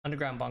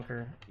underground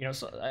bunker. You know,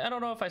 so I don't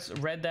know if I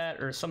read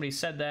that or somebody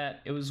said that.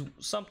 It was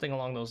something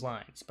along those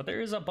lines. But there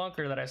is a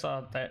bunker that I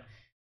saw that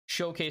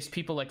showcased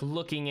people, like,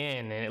 looking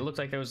in, and it looked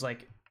like there was,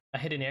 like, a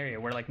hidden area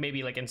where, like,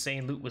 maybe, like,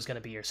 insane loot was gonna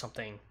be or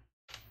something.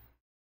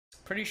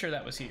 Pretty sure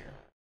that was here.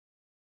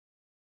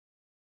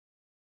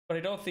 But I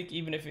don't think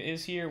even if it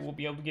is here, we'll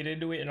be able to get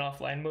into it in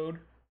offline mode.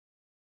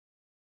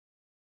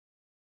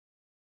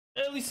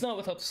 At least not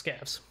without the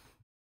scavs.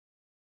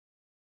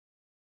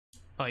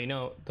 Oh, you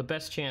know, the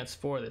best chance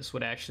for this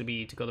would actually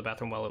be to go to the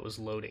bathroom while it was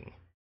loading.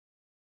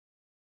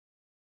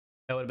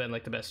 That would have been,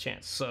 like, the best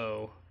chance.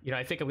 So, you know,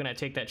 I think I'm gonna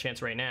take that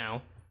chance right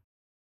now.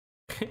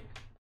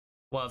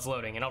 While it's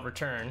loading, and I'll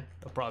return.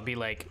 It'll probably be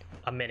like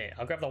a minute.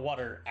 I'll grab the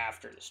water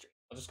after the stream.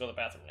 I'll just go to the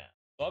bathroom now.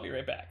 So I'll be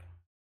right back.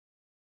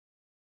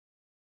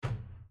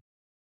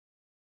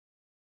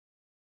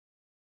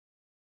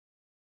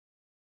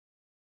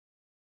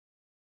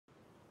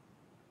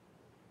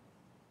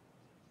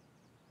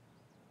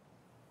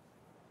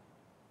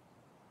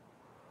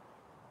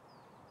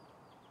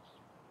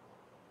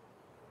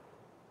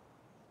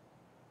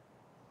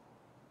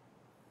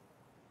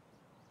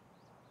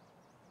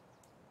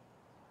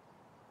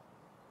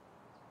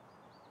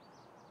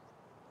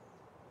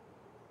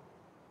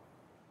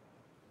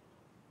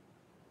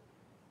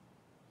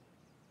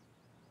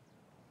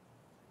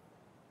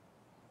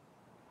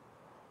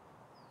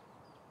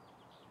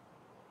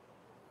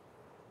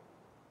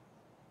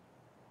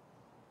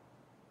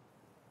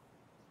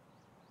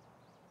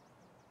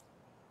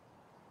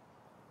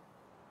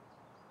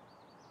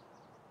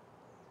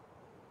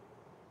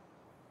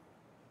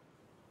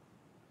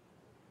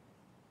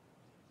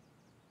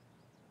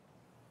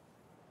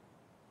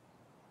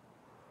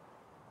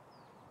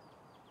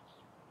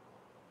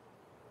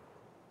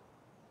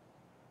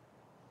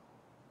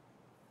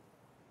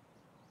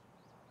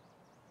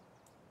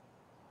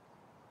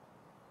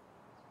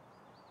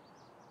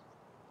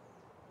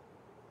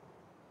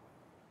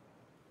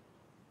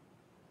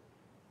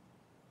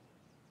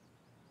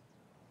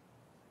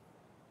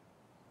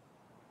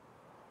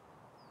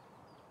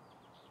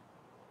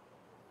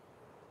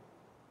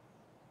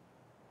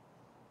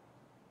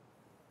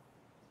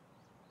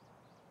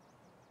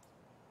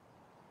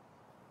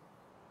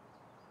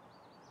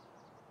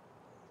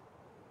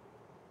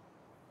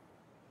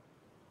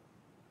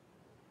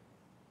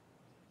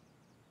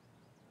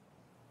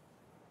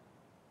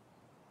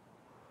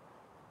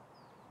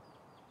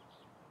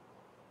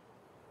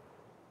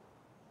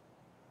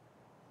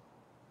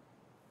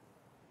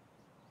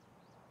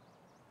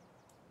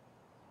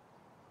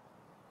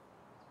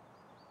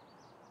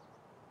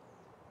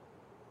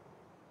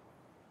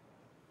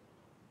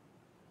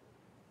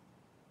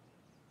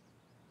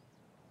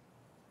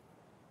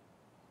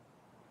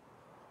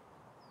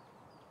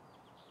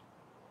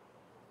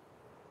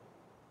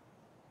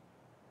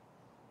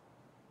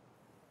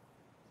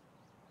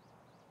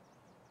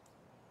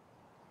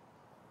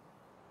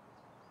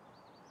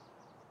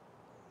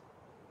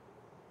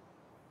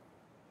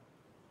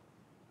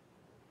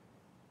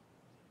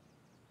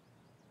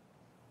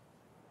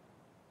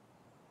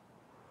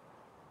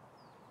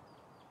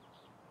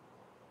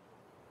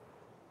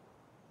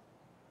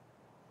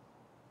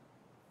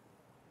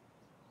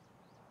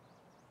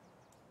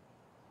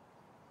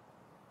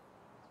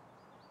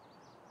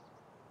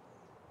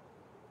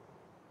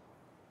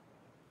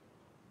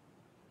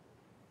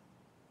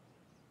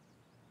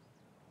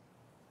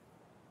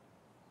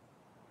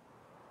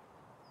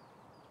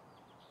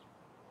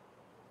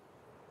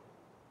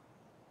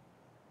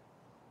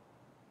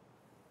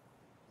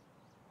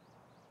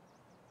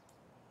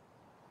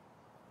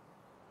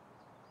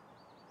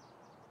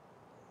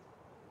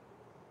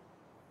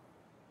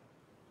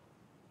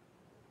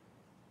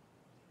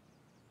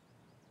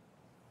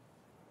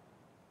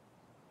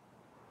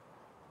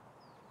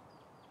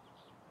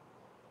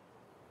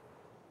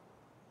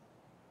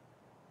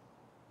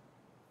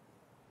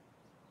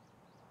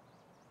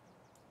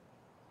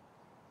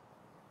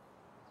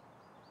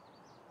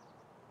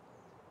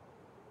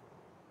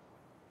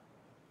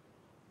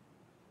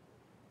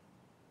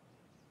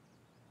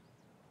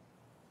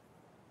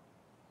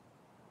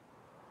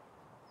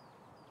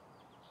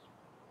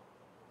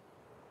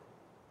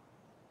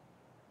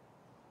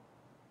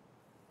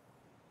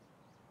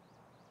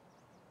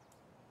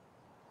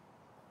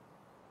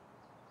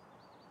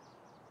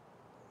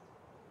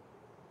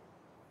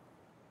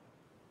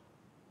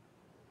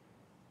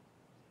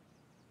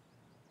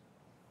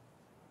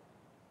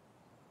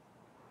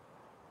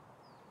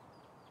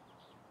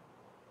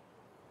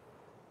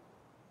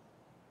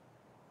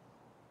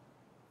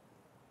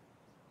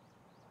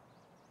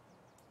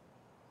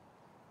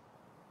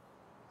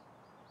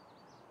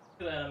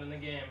 Look at that, I'm in the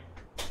game.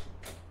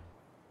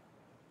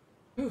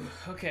 Whew,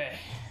 okay.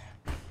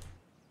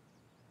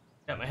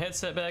 Got my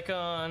headset back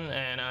on,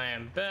 and I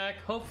am back.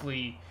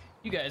 Hopefully,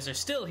 you guys are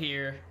still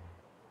here.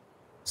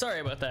 Sorry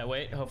about that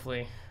wait.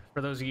 Hopefully,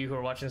 for those of you who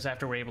are watching this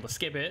after, we're able to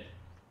skip it.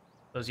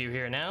 Those of you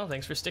here now,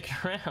 thanks for sticking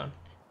around.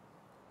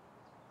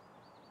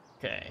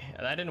 Okay,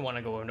 I didn't want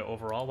to go into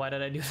overall. Why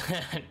did I do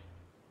that?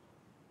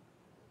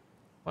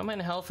 Why am I in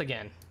health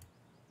again?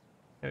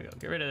 There we go.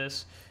 Get rid of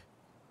this.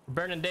 We're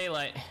burning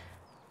daylight.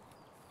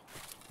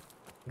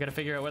 We gotta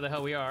figure out where the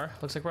hell we are.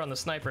 Looks like we're on the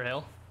Sniper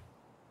Hill.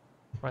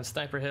 We're on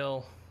Sniper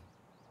Hill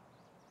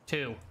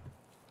 2.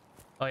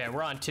 Oh yeah,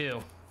 we're on 2.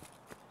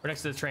 We're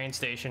next to the train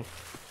station.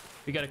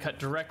 We gotta cut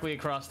directly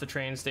across the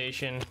train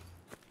station.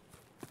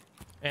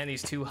 And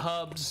these two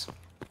hubs.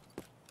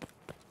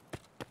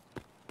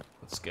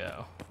 Let's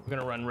go. We're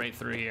gonna run right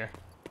through here.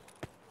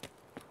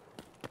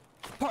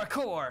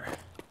 Parkour!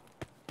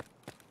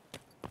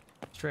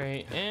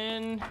 Straight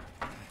in.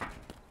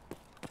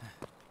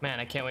 Man,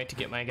 I can't wait to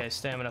get my guy's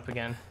stamina up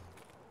again.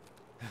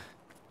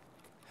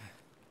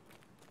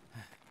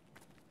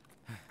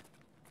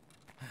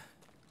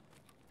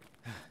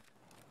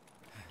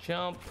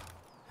 Jump.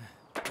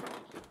 Look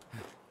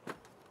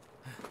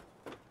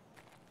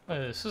at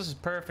this. This is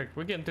perfect.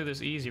 We're getting through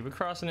this easy. We're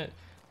crossing it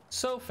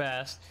so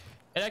fast.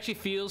 It actually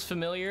feels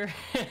familiar.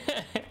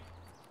 Okay,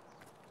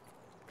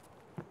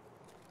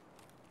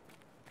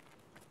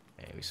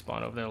 we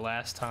spawned over there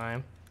last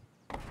time.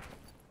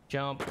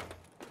 Jump.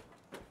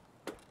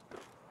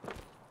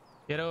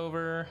 Get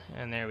over,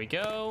 and there we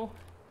go.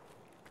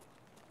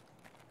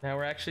 Now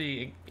we're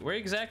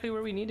exactly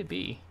where we need to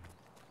be.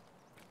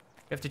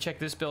 We have to check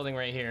this building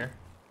right here,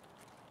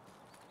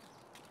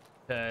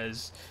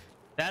 because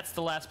that's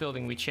the last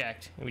building we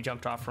checked, and we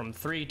jumped off from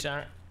three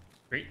times.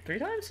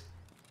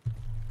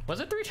 Was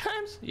it 3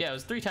 times? Yeah, it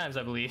was 3 times,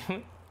 I believe.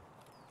 Now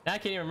I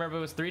can't even remember if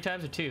it was 3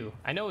 times or 2.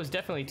 I know it was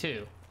definitely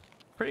 2.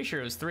 Pretty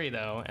sure it was 3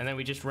 though, and then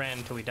we just ran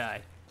until we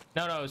died.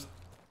 No, it was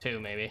 2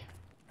 maybe.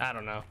 I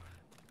don't know.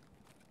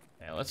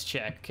 Yeah, let's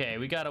check. Okay,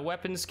 we got a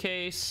weapons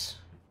case.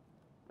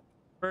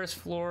 First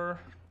floor.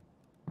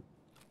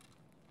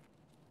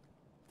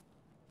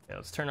 Okay,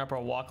 let's turn up our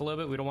walk a little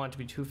bit. We don't want it to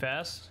be too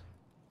fast,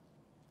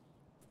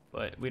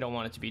 but we don't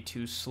want it to be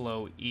too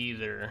slow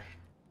either.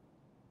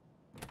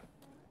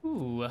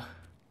 Ooh.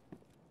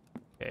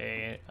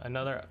 Okay,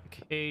 another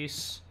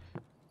case.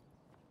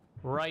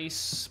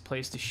 Rice,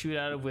 place to shoot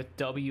out of with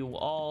W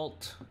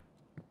Alt.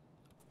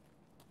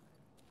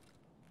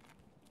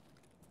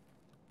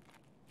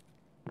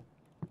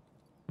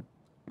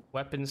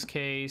 Weapons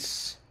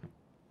case.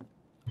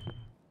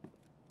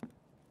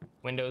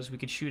 Windows, we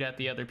could shoot at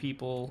the other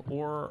people,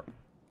 or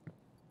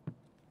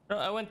no,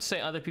 I went to say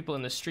other people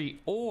in the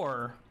street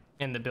or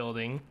in the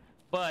building,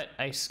 but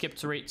I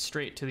skipped right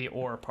straight to the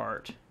or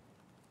part.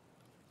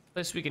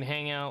 Place we can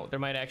hang out. There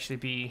might actually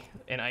be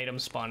an item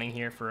spawning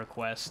here for a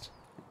quest.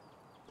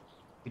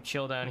 We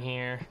chill down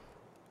here,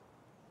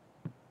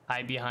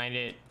 hide behind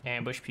it,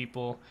 ambush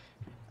people.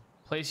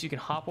 Place you can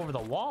hop over the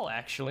wall,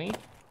 actually.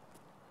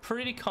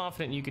 Pretty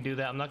confident you could do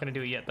that. I'm not going to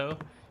do it yet, though.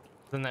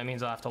 Then that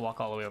means I'll have to walk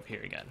all the way up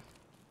here again.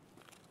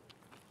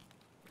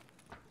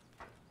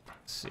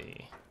 Let's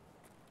see.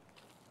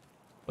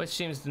 Which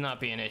seems to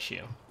not be an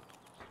issue.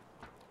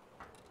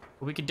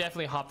 But we could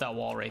definitely hop that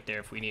wall right there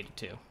if we needed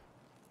to.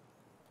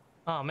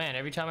 Oh, man.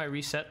 Every time I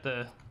reset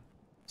the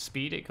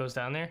speed, it goes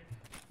down there.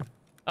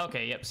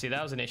 Okay, yep. See,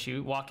 that was an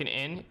issue. Walking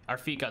in, our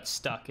feet got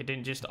stuck. It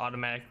didn't just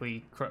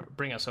automatically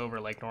bring us over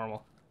like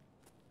normal.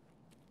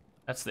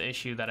 That's the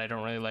issue that I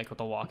don't really like with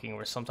the walking,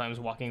 where sometimes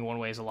walking one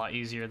way is a lot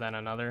easier than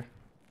another.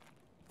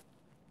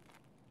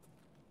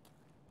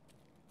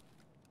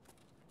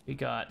 We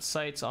got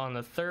sights on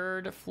the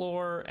 3rd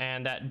floor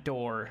and that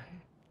door.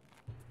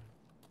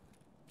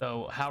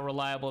 So how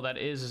reliable that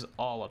is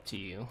all up to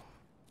you.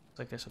 Looks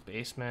like there's a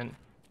basement.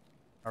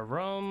 A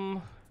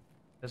room.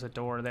 There's a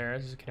door there.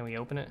 Can we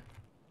open it?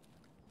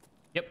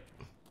 Yep.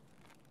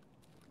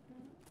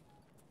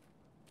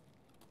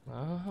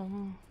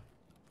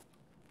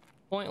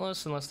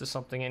 Pointless unless there's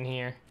something in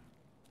here,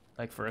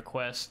 like for a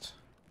quest.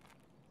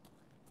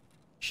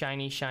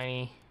 Shiny,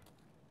 shiny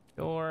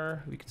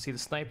door. We can see the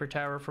sniper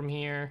tower from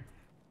here.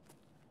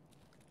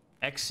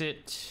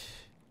 Exit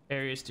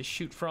areas to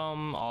shoot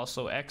from.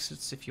 Also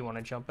exits if you want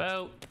to jump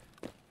out.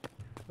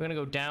 We're gonna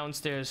go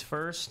downstairs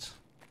first.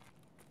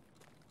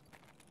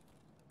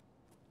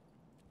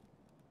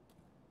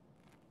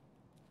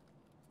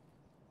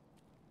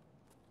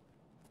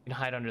 You can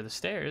hide under the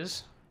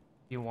stairs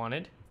if you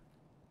wanted.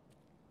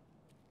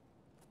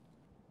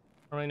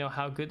 I don't really know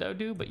how good that would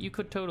do, but you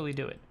could totally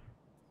do it.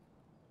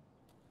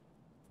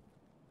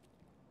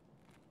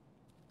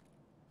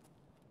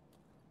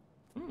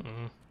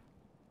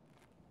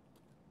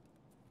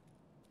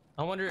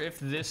 I wonder if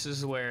this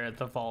is where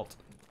the vault,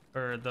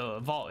 or the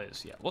vault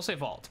is. Yeah, we'll say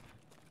vault.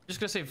 Just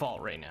gonna say vault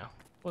right now.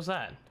 What was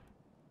that?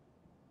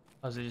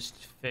 Was it just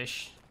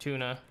fish,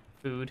 tuna,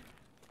 food?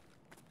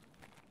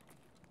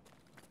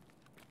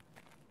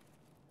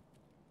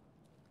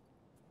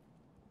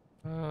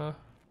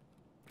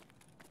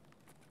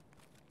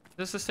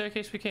 this the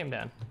staircase we came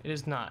down? It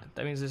is not.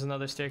 That means there's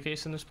another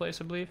staircase in this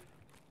place, I believe.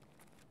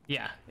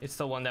 Yeah, it's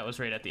the one that was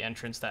right at the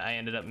entrance that I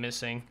ended up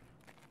missing.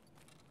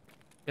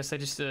 Guess I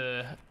just,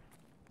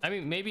 I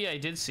mean, maybe I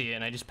did see it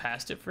and I just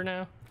passed it for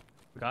now.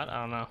 Forgot?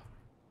 I don't know.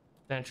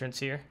 The entrance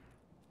here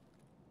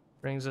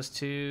brings us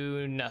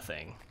to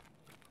nothing.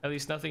 At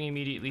least nothing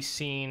immediately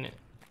seen,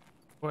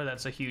 or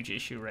that's a huge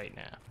issue right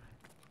now.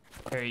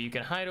 Here, you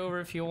can hide over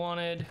if you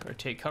wanted, or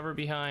take cover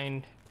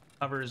behind.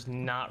 Cover is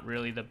not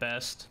really the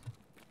best.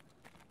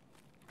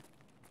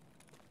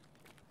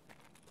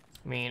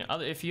 I mean,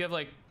 if you have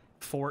like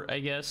fort, I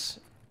guess,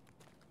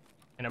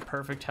 and a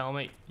perfect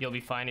helmet, you'll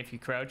be fine if you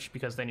crouch,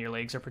 because then your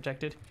legs are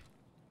protected.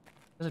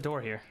 There's a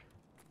door here,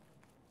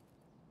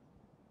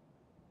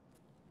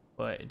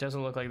 but it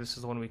doesn't look like this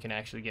is the one we can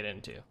actually get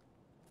into.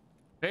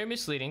 Very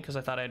misleading, because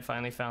I thought I had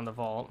finally found the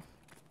vault.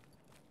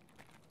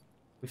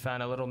 We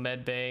found a little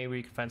med bay where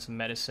you can find some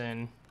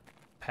medicine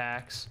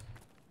packs.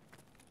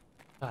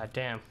 God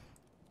damn.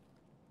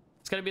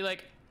 It's gotta be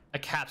like a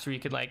caps where you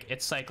could, like,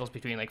 it cycles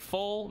between like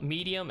full,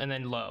 medium, and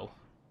then low.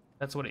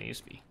 That's what it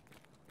used to be.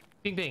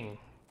 Bing bing.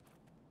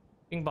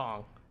 Bing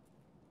bong.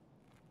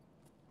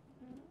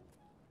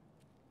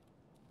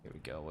 Here we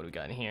go. What do we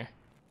got in here?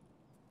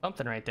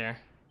 Something right there.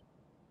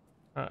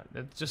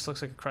 It just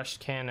looks like a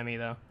crushed can to me,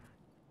 though.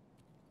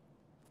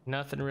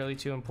 Nothing really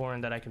too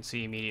important that I can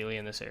see immediately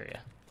in this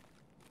area.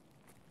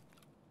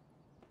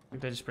 I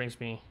think that just brings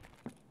me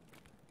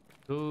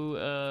to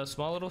a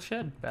small little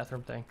shed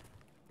bathroom thing.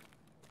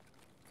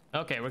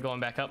 Okay, we're going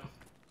back up.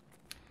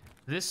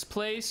 This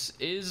place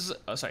is...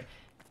 oh, sorry.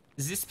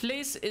 This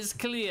place is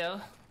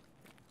clear.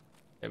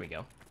 There we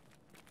go.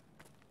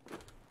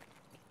 That's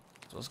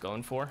what I was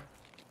going for.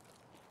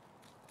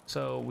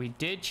 So we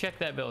did check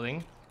that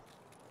building.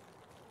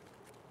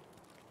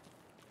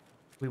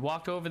 We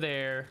walked over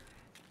there.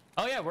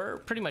 Oh yeah, we're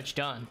pretty much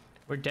done.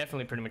 We're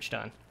definitely pretty much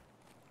done.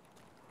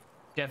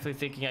 Definitely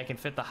thinking I can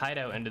fit the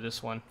hideout into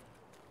this one.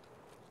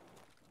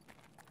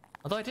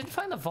 Although I didn't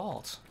find the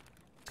vault.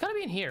 It's gotta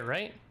be in here,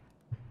 right?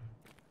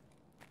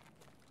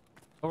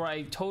 Or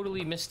I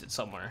totally missed it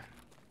somewhere.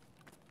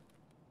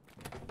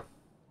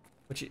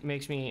 Which it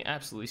makes me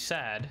absolutely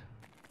sad.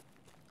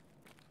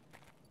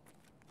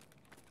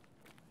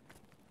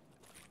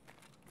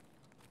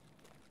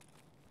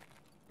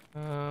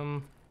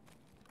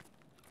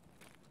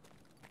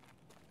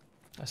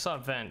 I saw a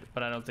vent,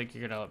 but I don't think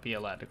you're gonna be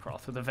allowed to crawl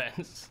through the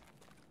vents.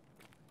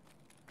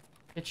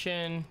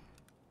 Kitchen.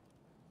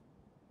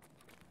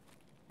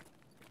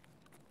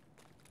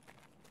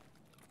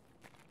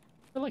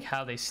 I like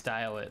how they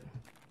style it.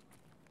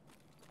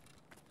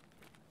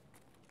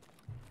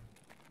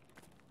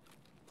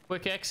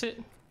 Quick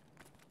exit.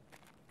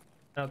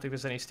 I don't think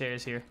there's any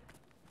stairs here.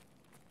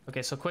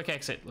 Okay, so quick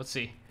exit. Let's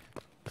see.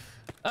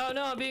 Oh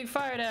no, I'm being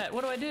fired at.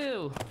 What do I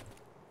do?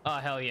 Oh,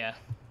 hell yeah.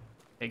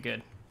 Okay,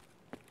 good.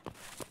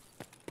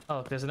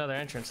 Oh, there's another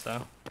entrance,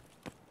 though.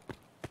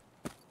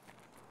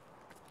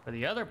 For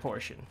the other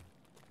portion.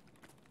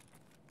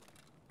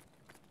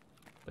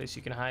 Place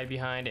you can hide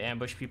behind to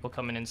ambush people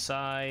coming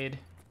inside.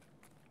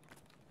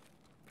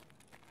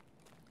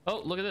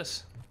 Oh, look at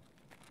this.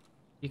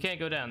 You can't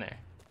go down there.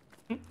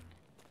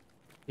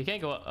 You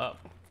can't go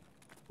up.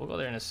 We'll go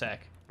there in a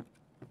sec.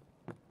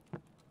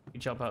 You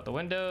jump out the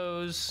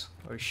windows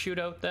or shoot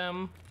out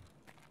them.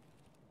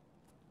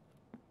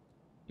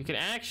 You can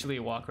actually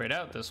walk right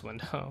out this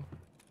window.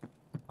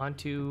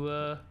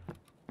 Onto,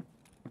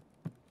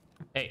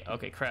 hey,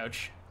 okay,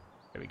 crouch.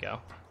 There we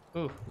go.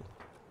 Ooh,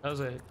 that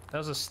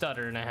was a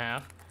stutter and a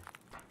half.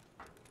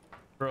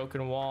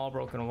 Broken wall,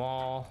 broken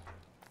wall.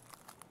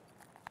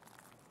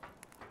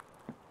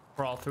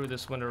 Crawl through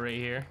this window right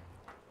here.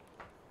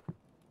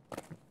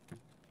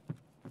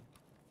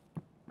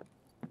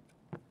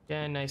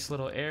 Yeah, nice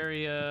little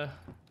area.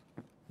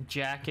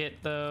 Jacket,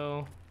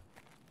 though.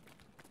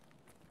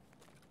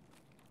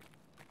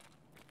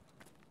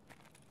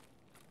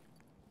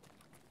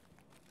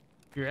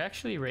 You're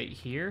actually right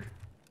here,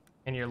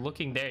 and you're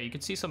looking there. You can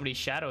see somebody's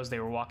shadow as they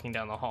were walking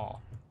down the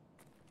hall.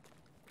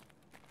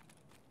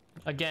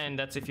 Again,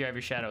 that's if you have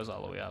your shadows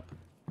all the way up.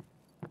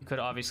 You could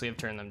obviously have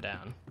turned them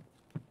down.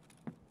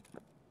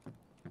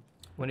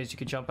 Windows you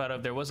could jump out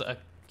of. There was a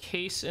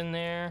case in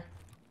there.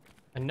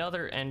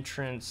 Another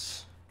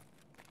entrance.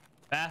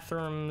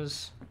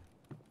 Bathrooms.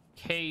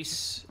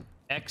 Case.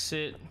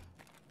 Exit.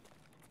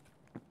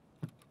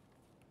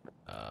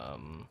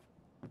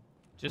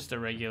 Just a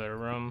regular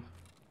room.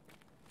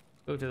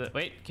 Go to the...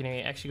 wait, can we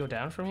actually go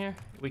down from here?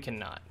 We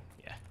cannot.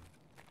 Yeah.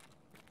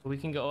 But we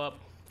can go up.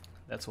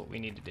 That's what we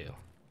need to do.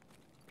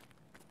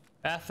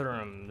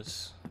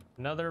 Bathrooms.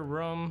 Another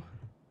room.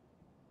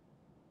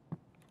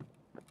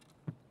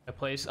 A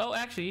place... oh,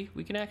 actually,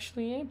 we can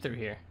actually aim through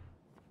here.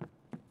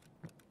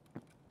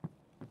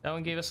 That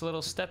one gave us a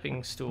little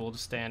stepping stool to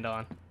stand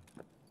on.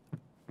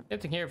 Same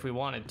thing here if we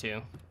wanted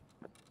to.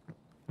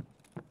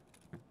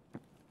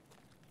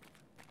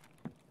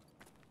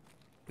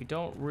 We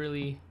don't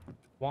really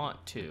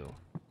want to.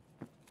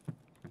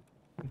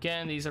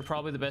 Again, these are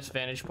probably the best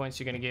vantage points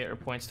you're gonna get, or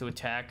points to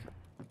attack.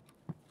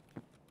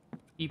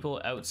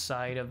 people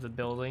outside of the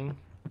building.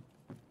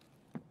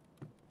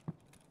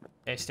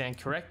 I stand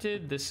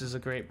corrected. This is a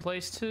great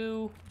place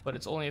too, but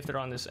it's only if they're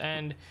on this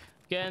end.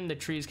 Again, the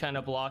trees kind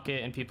of block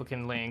it and people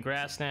can lay in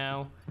grass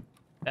now.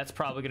 That's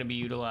probably going to be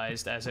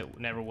utilized as it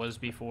never was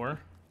before.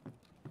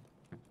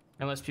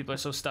 Unless people are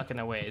so stuck in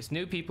their ways.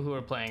 New people who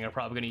are playing are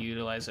probably going to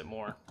utilize it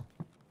more.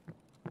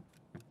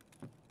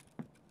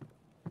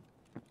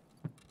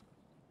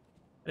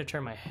 I gotta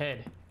turn my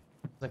head.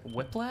 It's like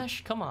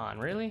whiplash? Come on,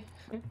 really?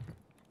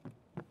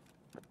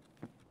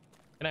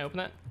 Can I open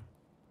that?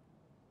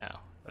 No,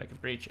 but I can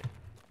breach it.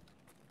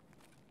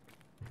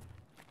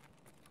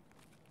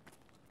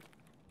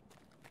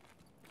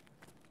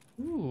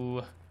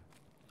 Ooh.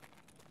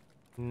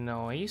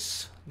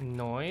 Nice.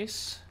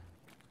 Nice.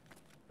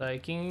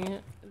 Liking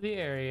the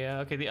area.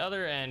 Okay, the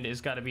other end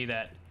is gotta be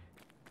that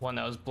one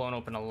that was blown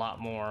open a lot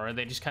more, or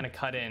they just kind of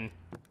cut in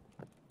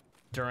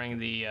during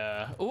the,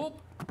 oop!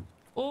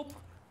 Oop!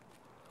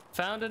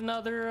 Found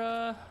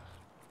another,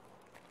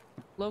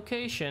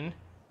 location.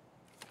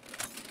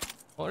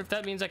 Or if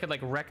that means I could, like,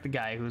 wreck the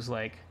guy who's,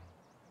 like,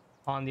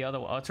 on the other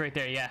wall. Oh, it's right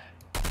there, yeah.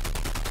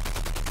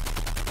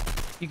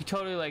 You could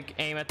totally, like,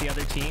 aim at the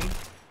other team.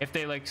 If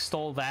they, like,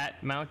 stole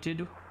that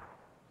mounted,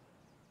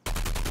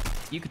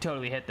 you could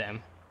totally hit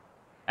them.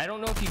 I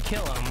don't know if you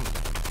kill them,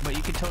 but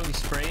you could totally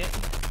spray it.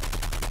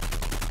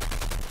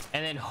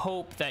 And then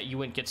hope that you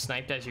wouldn't get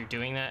sniped as you're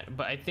doing that.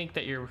 But I think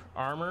that your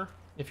armor,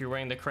 if you're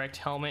wearing the correct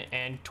helmet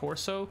and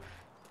torso,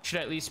 should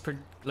at least,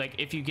 like,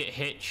 if you get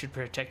hit, should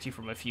protect you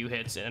from a few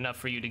hits, and enough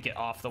for you to get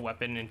off the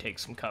weapon and take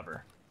some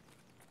cover.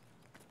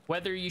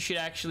 Whether you should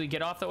actually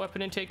get off the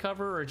weapon and take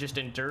cover, or just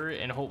endure it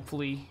and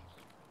hopefully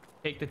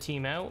take the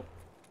team out,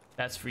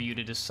 that's for you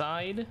to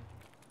decide.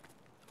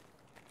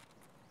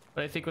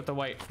 But I think with the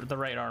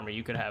right armor,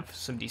 you could have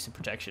some decent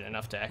protection,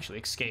 enough to actually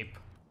escape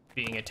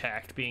being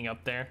attacked, being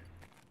up there.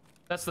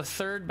 That's the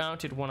third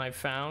mounted one I've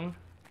found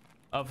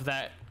of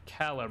that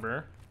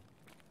caliber.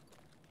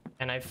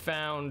 And I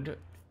found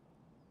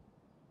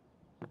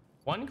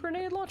one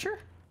grenade launcher?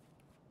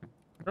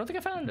 I don't think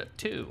I found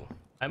two.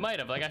 I might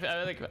have. Like,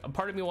 I like, a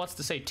part of me wants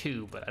to say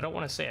two, but I don't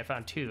want to say I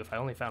found two if I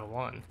only found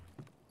one.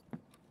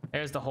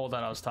 There's the hole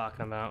that I was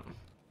talking about.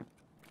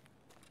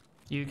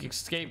 You can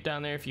escape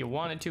down there if you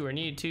wanted to or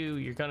need to.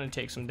 You're gonna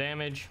take some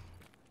damage.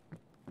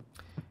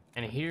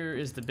 And here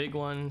is the big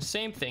one.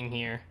 Same thing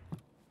here.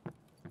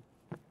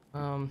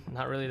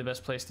 Not really the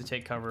best place to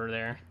take cover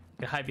there. You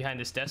can hide behind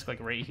this desk, like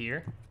right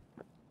here.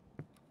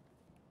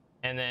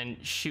 And then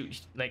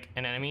shoot, like,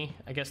 an enemy.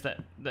 I guess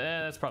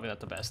that's probably not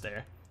the best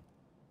there.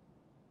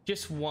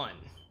 Just one.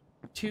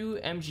 2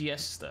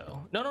 MGS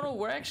though. No,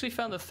 we're actually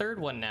found the third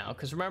one now.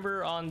 Because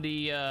remember on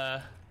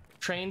the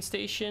train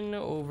station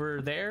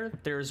over there,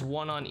 there's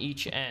one on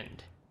each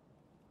end.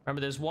 Remember,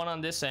 there's one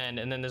on this end,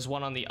 and then there's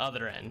one on the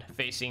other end,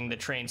 facing the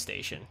train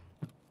station.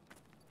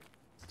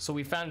 So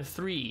we found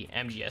 3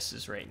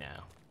 MGSs right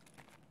now.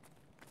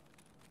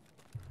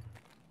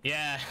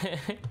 Yeah.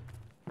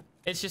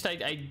 It's just,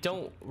 I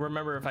don't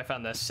remember if I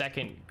found the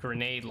second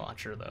grenade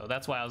launcher, though.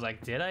 That's why I was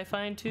like, did I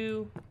find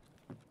 2?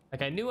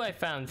 Like, I knew I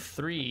found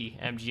 3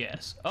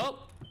 MGS.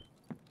 Oh!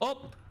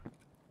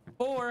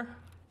 4!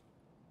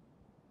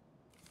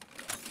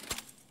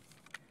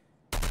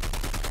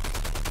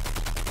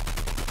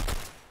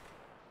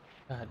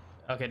 God.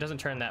 Okay, it doesn't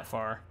turn that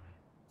far.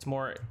 It's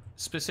more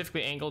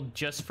specifically angled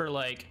just for,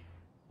 like,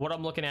 what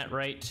I'm looking at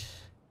right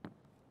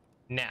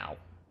now.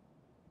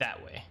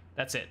 That way.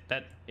 That's it.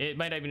 It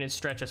might even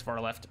stretch as far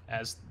left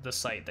as the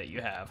sight that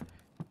you have.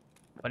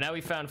 But now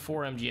we found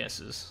 4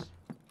 MGSs.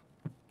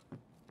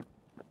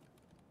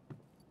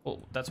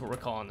 Well, that's what we're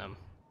calling them.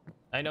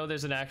 I know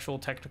there's an actual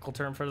technical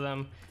term for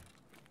them,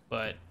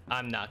 but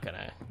I'm not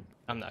gonna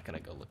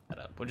go look that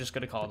up. We're just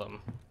gonna call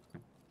them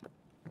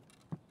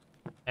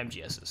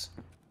MGSs.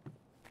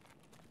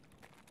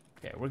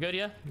 Okay, we're good,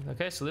 yeah?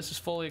 Okay, so this is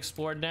fully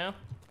explored now.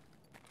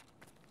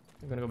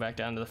 We're gonna go back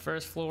down to the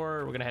first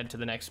floor. We're gonna head to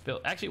the next build.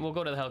 Actually, we'll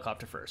go to the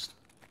helicopter first.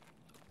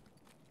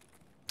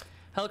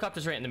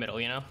 Helicopter's right in the middle,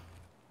 you know?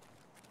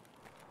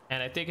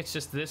 And I think it's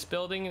just this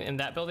building and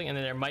that building, and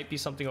then there might be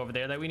something over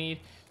there that we need.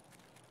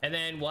 And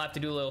then we'll have to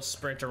do a little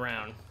sprint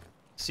around,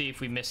 see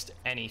if we missed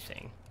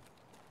anything.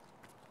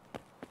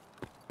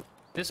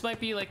 This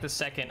might be like the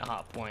second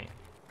hot point.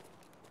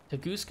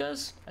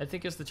 Taguskas, I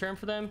think is the term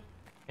for them.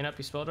 May not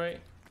be spelled right.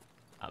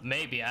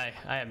 Maybe, I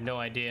have no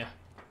idea.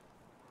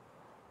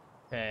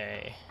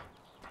 Okay.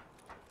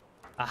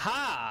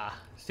 Aha!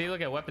 See, look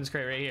at weapons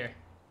crate right here.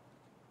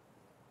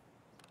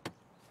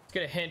 Let's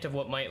get a hint of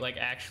what might, like,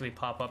 actually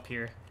pop up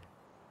here.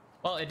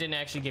 Well, it didn't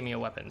actually give me a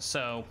weapon,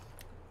 so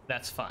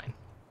that's fine.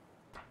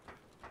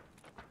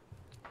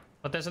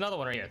 But there's another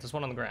one right here. There's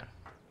one on the ground.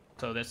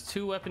 So there's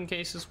 2 weapon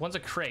cases. One's a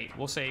crate.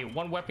 We'll say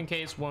 1 weapon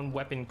case, 1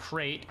 weapon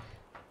crate.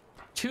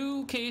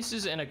 2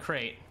 cases and a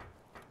crate.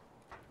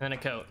 And then a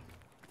coat.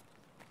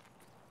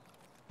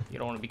 You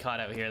don't want to be caught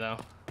out here, though.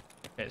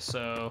 Okay,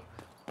 so...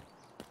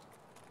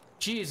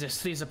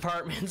 Jesus, these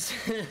apartments.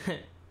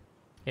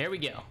 Here we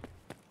go.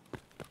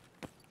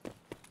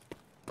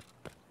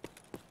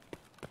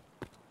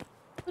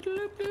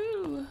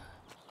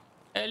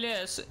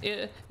 Yes,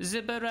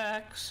 the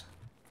barracks.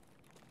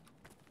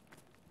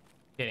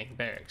 Kidding,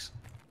 barracks.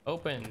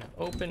 Open,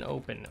 open,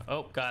 open.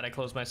 Oh god, I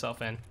closed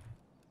myself in.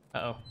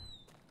 Uh-oh.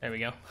 There we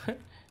go.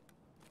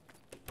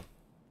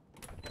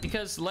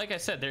 Because, like I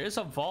said, there is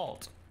a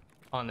vault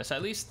on this.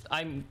 At least,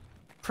 I'm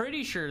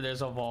pretty sure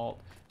there's a vault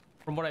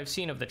from what I've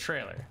seen of the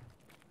trailer.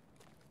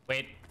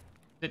 Wait.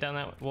 Sit down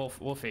that way.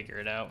 We'll figure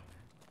it out.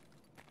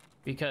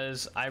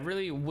 Because I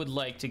really would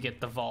like to get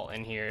the vault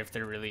in here if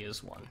there really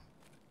is one.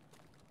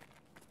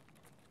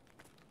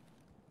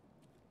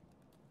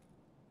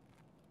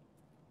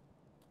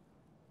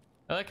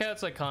 I like how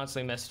it's like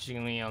constantly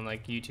messaging me on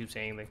like YouTube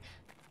saying like,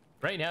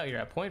 right now you're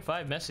at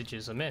 0.5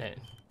 messages a minute.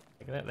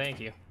 Like that, thank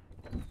you.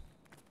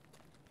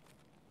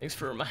 Thanks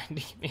for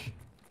reminding me.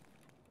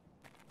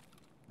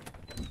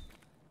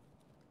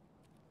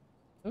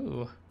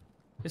 Ooh,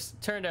 this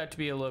turned out to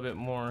be a little bit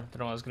more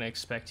than I was gonna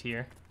expect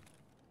here.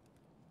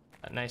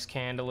 A nice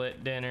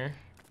candlelit dinner.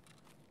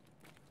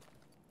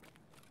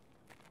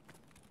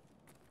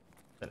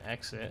 An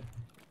exit.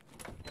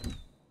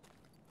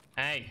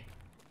 Hey.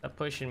 Stop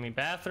pushing me.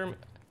 Bathroom.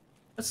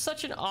 That's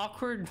such an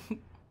awkward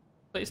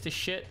place to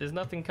shit. There's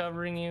nothing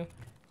covering you.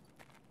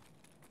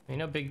 I mean,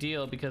 no big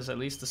deal because at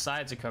least the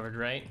sides are covered,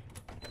 right?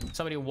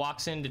 Somebody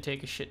walks in to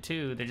take a shit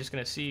too, they're just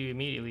gonna see you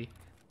immediately.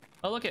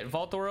 Oh, look at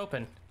vault door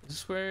open.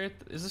 Is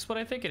this what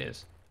I think it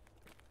is?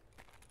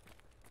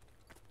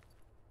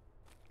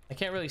 I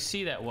can't really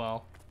see that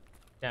well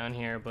down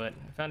here, but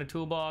I found a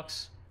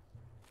toolbox.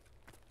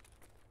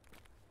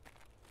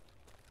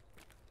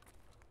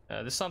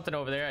 There's something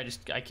over there.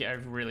 I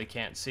really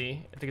can't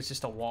see. I think it's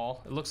just a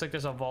wall. It looks like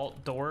there's a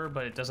vault door,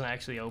 but it doesn't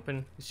actually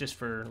open. It's just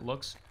for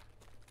looks.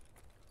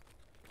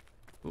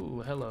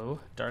 Ooh, hello,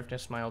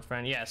 darkness, my old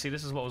friend. Yeah, see,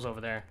 this is what was over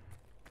there.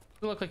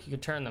 Doesn't look like you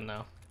could turn them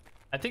though.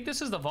 I think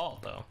this is the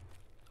vault though.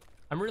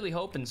 I'm really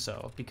hoping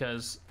so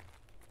because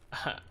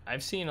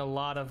I've seen a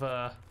lot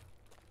of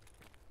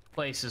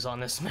places on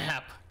this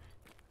map.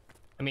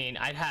 I mean,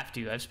 I'd have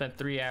to. I've spent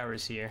 3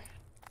 hours here.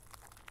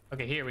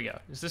 Okay, here we go.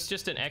 Is this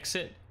just an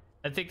exit?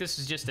 I think this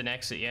is just an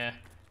exit, yeah.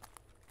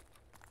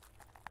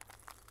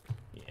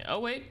 Yeah. Oh,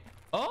 wait.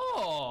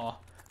 Oh!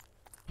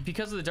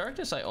 Because of the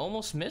darkness, I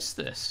almost missed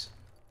this.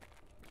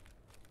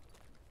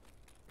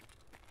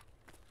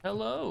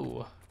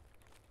 Hello.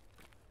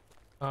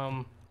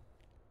 Am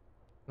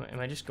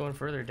I just going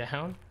further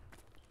down?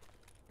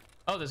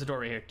 Oh, there's a door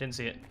right here. Didn't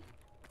see it.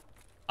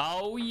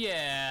 Oh,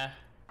 yeah.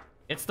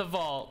 It's the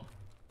vault.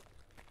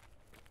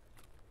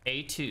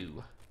 A2.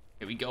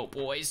 Here we go,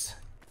 boys.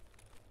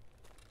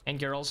 And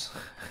girls.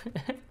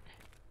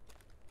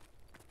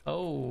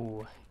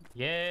 Oh,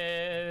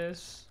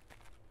 yes.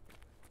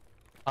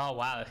 Oh,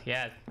 wow.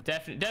 Yeah,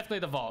 definitely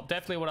the vault.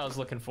 Definitely what I was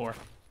looking for.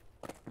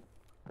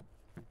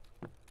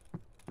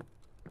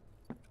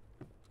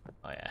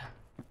 Oh, yeah.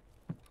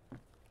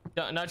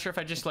 Not sure if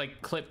I just,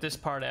 like, clip this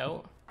part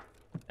out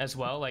as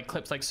well. Like,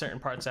 clips, like,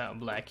 certain parts out and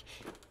be like,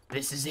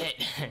 this is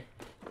it.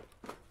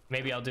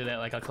 Maybe I'll do that.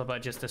 Like, I'll clip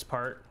out just this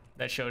part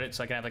that showed it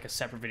so I can have, like, a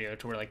separate video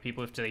to where, like,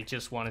 people, if they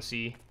just want to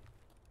see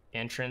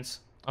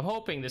entrance. I'm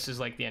hoping this is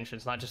like the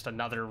entrance, not just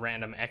another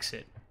random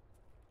exit.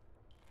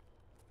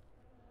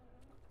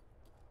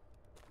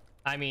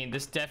 I mean,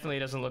 this definitely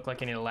doesn't look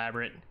like an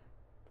elaborate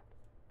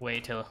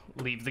way to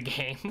leave the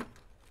game.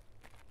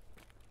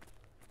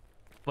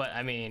 But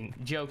I mean,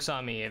 joke's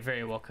on me, it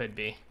very well could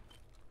be.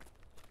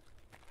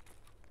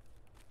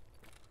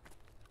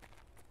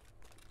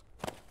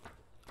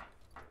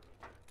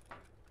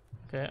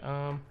 Okay,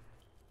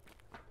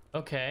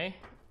 okay.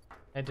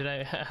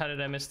 How did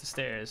I miss the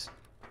stairs?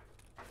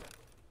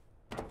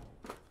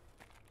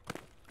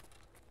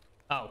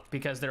 Oh,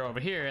 because they're over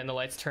here and the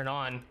lights turn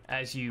on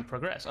as you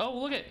progress. Oh,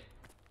 look at.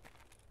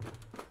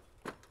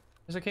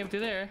 As I came through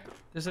there,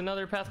 there's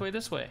another pathway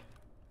this way.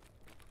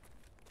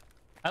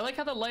 I like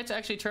how the lights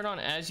actually turn on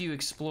as you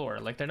explore.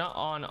 Like, they're not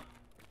on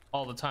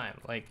all the time.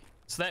 Like,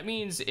 so that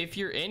means if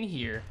you're in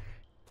here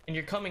and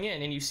you're coming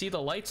in and you see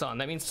the lights on,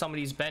 that means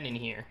somebody's been in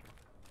here.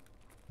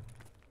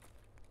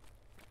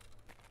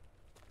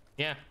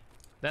 Yeah,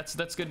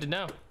 that's good to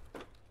know.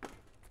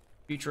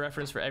 Future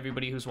reference for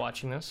everybody who's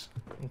watching this,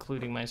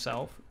 including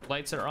myself.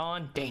 Lights are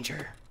on.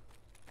 Danger.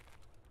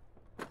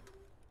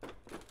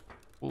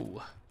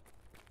 Ooh,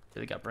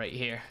 really got bright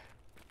here.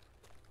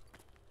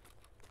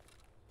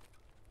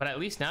 But at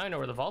least now I know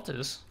where the vault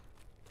is.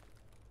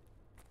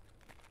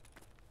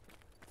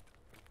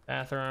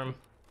 Bathroom.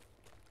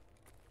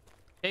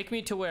 Take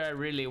me to where I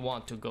really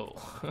want to go.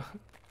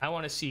 I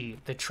want to see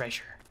the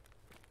treasure.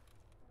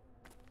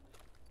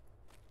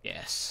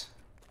 Yes.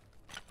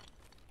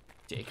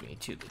 Take me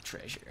to the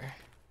treasure.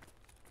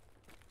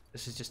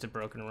 This is just a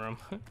broken room.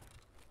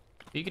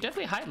 You could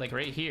definitely hide like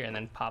right here and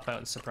then pop out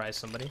and surprise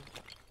somebody.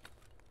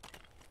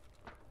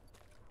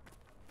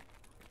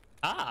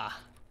 Ah!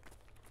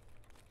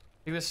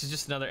 I think this is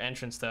just another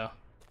entrance though.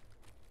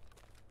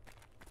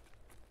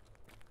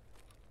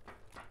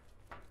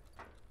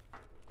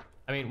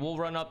 I mean, we'll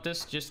run up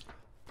this just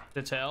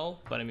to tell,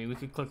 but I mean, we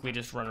could quickly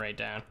just run right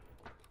down.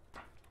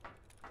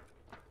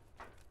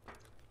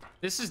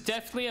 This is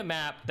definitely a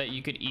map that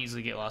you could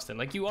easily get lost in.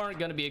 Like, you aren't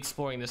going to be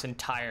exploring this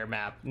entire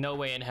map, no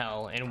way in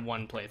hell, in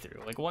one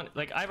playthrough.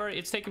 Like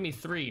it's taken me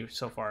 3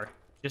 so far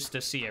just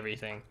to see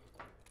everything.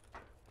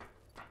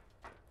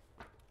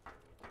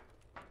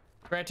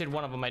 Granted,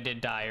 one of them I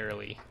did die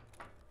early,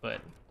 but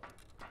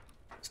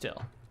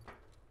still.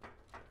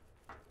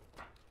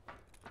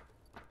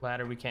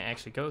 Ladder we can't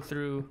actually go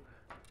through.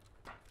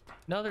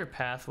 Another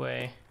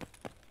pathway.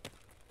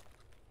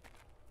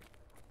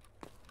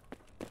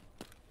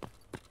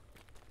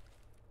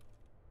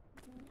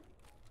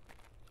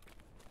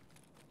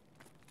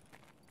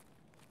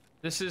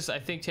 This is, I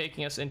think,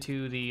 taking us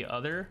into the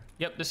other...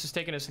 Yep, this is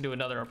taking us into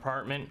another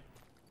apartment.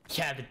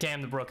 Yeah,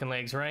 the broken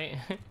legs, right?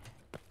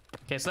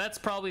 Okay, so that's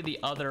probably the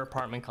other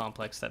apartment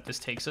complex that this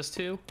takes us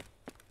to.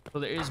 So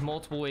there is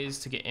multiple ways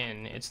to get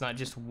in. It's not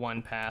just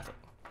one path.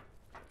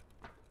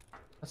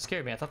 That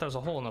scared me. I thought there was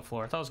a hole in the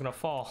floor. I thought I was gonna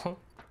fall.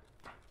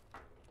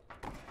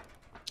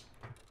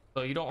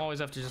 So you don't always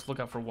have to just look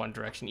out for one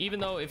direction.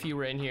 Even though if you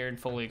were in here and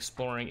fully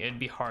exploring, it'd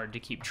be hard to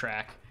keep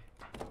track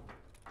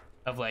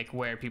of like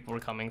where people were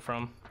coming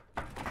from.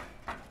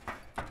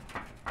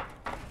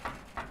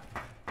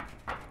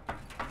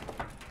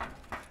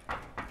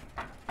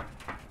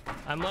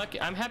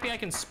 I'm happy I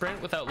can sprint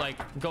without like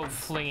go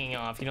flinging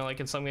off. You know, like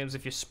in some games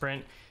if you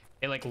sprint,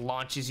 it like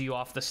launches you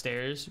off the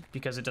stairs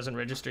because it doesn't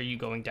register you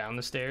going down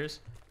the stairs.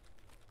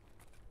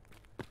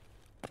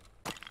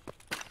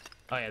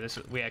 Oh yeah,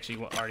 we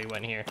actually already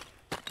went here.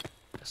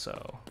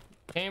 So,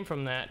 came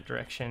from that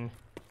direction.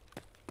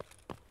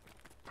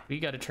 We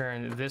got to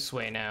turn this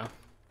way now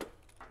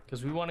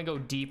because we want to go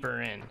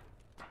deeper in.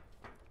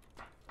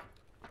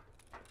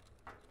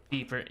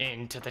 Deeper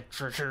into the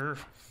treasure.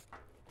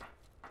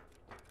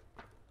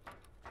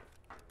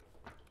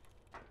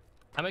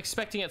 I'm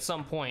expecting at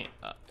some point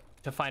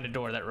to find a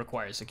door that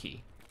requires a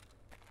key.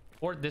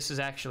 Or this is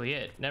actually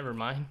it. Never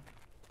mind.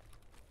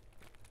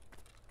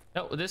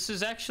 No, this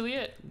is actually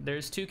it.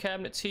 There's 2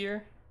 cabinets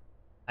here.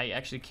 I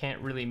actually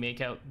can't really make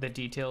out the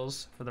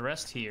details for the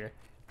rest here.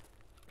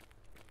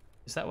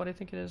 Is that what I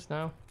think it is?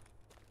 No?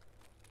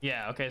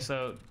 Yeah, okay,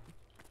 so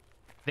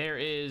there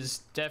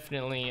is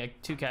definitely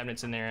 2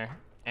 cabinets in there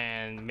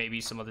and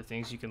maybe some other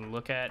things you can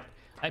look at.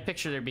 I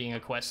picture there being a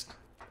quest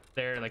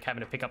there, like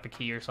having to pick up a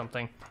key or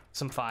something.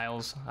 Some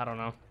files, I don't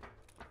know.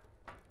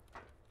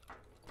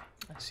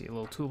 I see a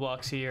little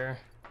toolbox here.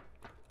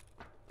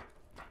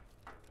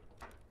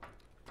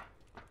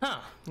 Huh,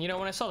 you know,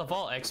 when I saw the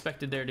vault, I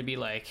expected there to be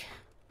like,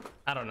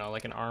 I don't know,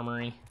 like an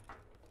armory.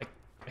 Like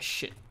a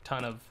shit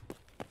ton of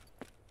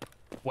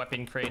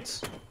weapon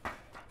crates.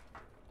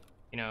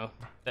 You know,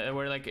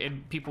 where like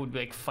people would be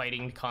like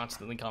fighting to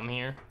constantly come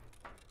here.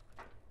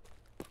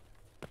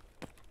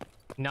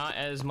 Not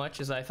as much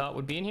as I thought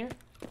would be in here,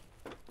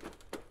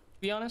 to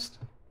be honest.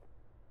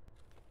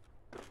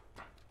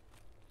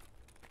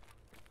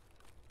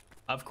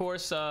 Of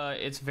course,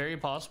 it's very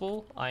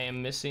possible I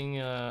am missing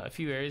a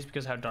few areas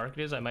because of how dark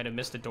it is. I might have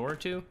missed a door or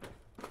two.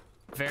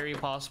 Very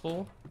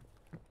possible.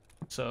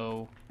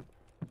 So,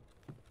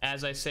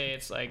 as I say,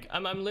 it's like,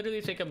 I'm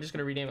literally think I'm just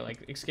gonna rename it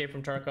like Escape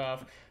from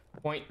Tarkov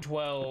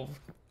 0.12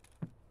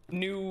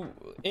 new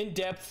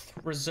in-depth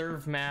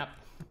reserve map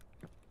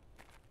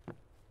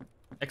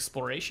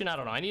exploration. I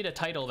don't know. I need a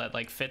title that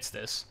like fits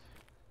this.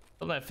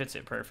 Something that fits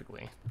it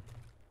perfectly.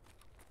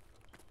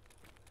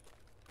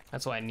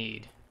 That's what I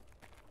need.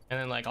 And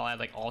then like I'll add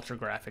like ultra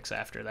graphics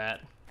after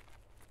that.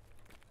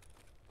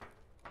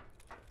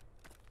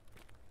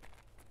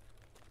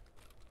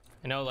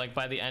 I know like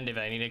by the end of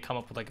it I need to come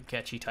up with like a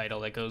catchy title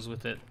that goes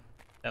with it,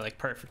 that like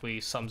perfectly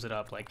sums it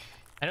up. Like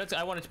I know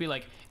I want it to be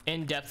like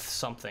in-depth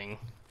something.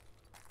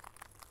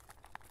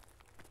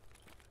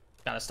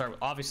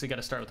 Obviously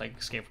gotta start with like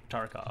Escape from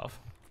Tarkov.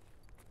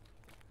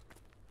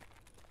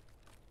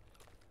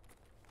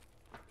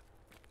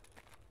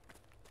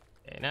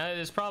 Okay, now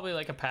there's probably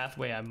like a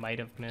pathway I might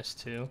have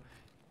missed too.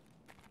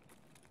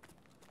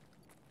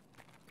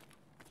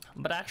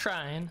 But I'm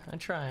trying.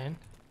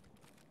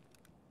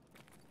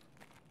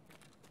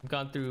 I've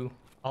gone through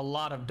a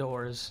lot of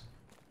doors.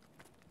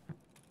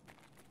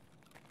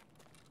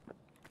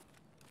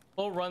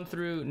 Full run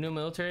through new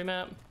military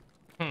map?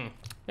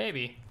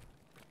 Maybe.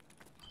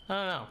 I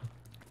don't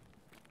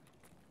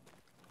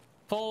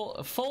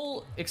know.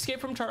 Full Escape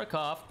from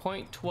Tarkov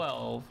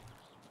 0.12.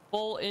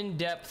 Full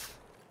in-depth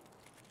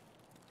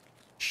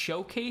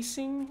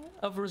showcasing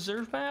of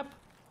reserve map?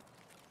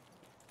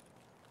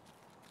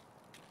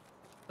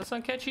 That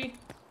sound catchy?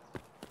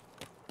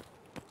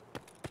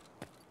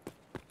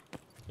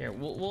 Here,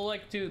 we'll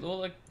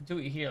do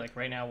it here, like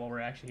right now while we're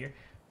actually here.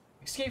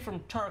 Escape from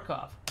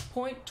Tarkov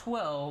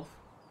 0.12.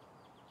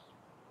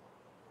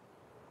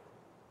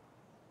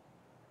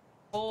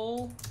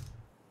 Full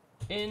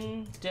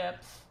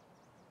in-depth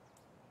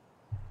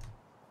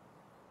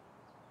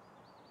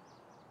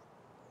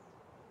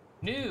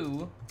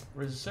new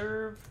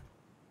reserve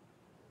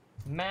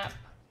map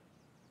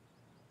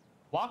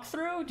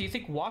walkthrough. Do you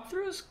think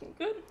walkthrough is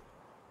good?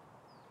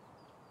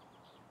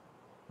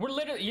 We're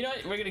literally, you know,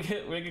 we're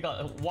gonna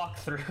go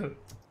walkthrough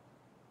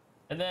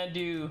and then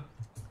do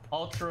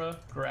Ultra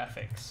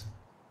graphics.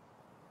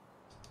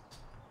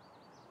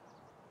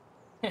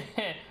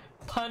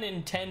 Pun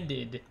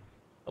intended.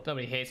 Hope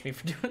nobody hates me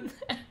for doing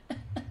that.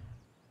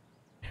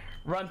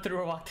 Run through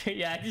or walk through.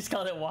 Yeah, I just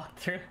called it walk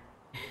through.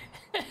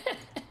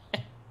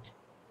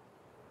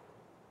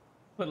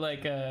 But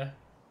like, there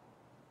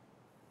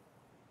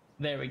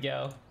we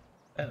go.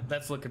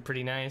 That's looking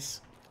pretty nice.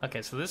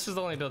 Okay, so this is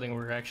the only building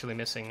we're actually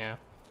missing now.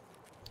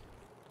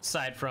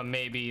 Aside from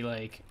maybe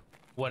like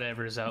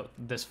whatever's out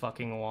this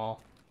fucking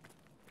wall.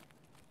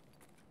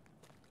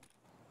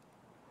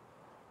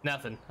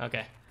 Nothing.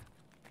 Okay.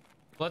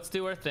 Let's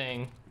do our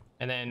thing,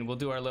 and then we'll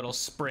do our little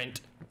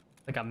sprint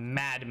like a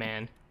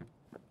madman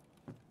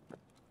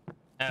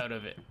out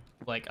of it,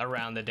 like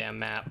around the damn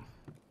map.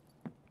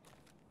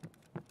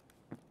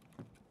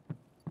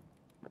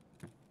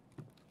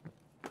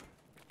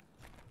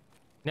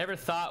 Never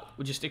thought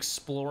just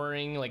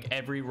exploring like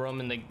every room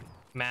in the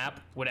map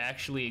would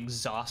actually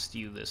exhaust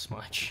you this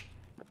much.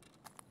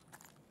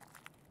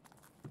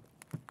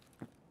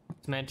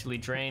 It's mentally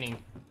draining.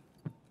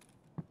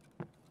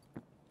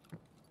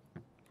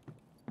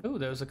 Ooh,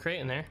 there was a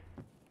crate in there.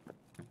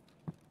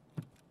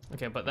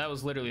 Okay, but that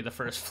was literally the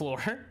first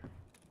floor.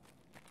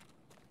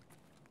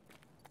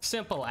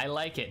 Simple, I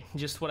like it.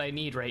 Just what I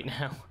need right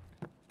now.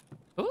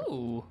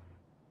 Ooh.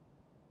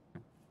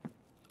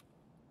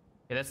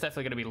 Yeah, that's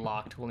definitely gonna be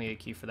locked. We'll need a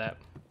key for that.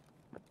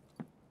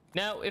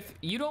 Now, if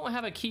you don't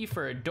have a key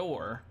for a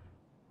door,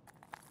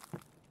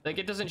 like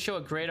it doesn't show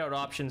a grayed out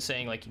option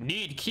saying like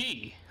need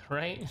key,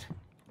 right?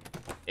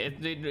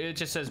 It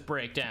just says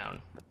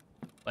breakdown.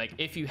 Like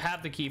if you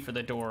have the key for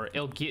the door,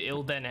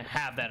 it'll then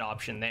have that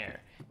option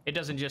there. It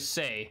doesn't just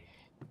say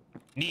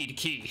need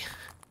key,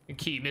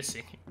 key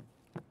missing.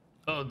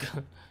 Ugh.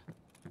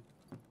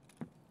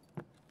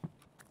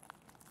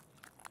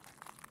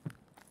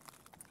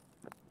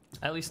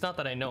 At least not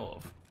that I know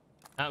of.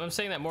 I'm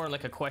saying that more in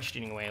like a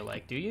questioning way,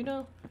 like, do you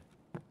know?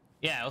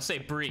 Yeah, I'll say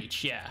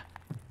breach, yeah.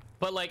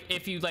 But like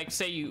if you like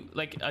say you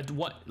like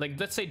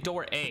let's say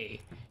door A,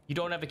 you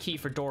don't have a key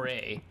for door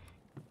A.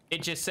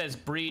 It just says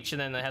breach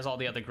and then it has all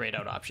the other grayed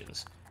out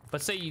options.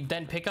 But say you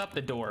then pick up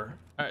the door,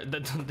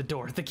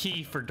 the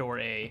key for door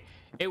A,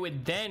 it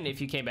would then, if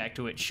you came back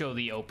to it, show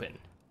the open.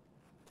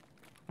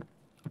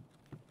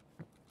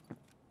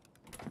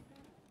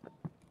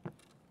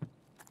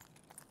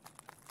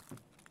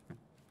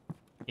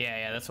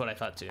 Yeah, that's what I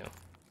thought too.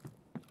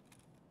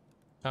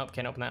 Oh,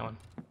 can't open that one.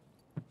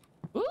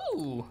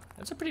 Ooh,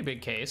 that's a pretty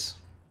big case.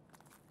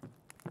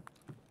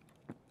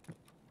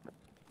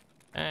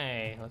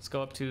 Hey, let's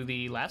go up to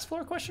the last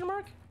floor, question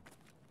mark?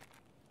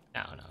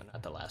 No,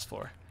 not the last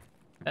floor.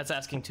 That's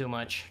asking too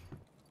much.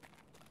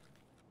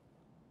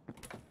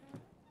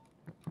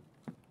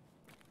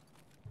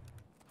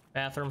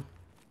 Bathroom.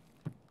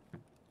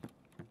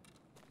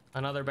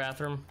 Another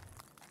bathroom.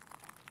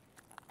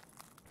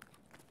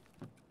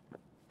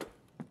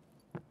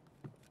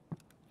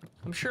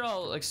 I'm sure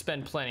I'll like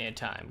spend plenty of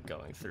time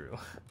going through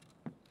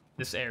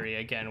this area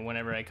again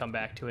whenever I come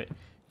back to it.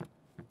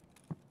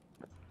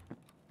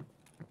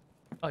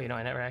 Oh, you know,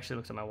 I never actually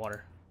looked at my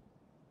water.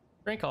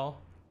 Great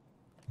call.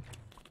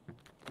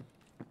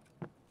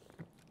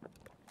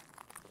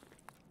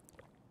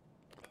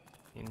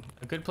 I mean,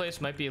 a good place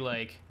might be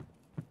like,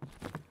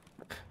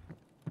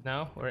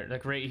 no, or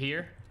like right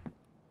here,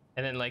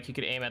 and then like you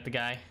could aim at the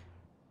guy,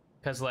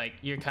 cause like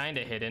you're kind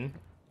of hidden.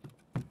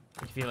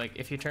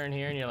 If you turn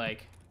here and you're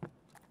like,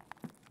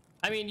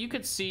 I mean, you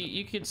could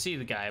see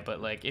the guy,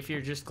 but like if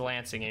you're just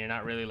glancing and you're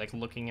not really like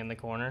looking in the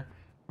corner,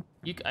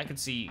 I could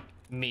see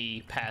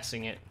me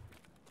passing it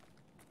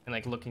and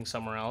like looking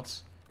somewhere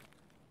else.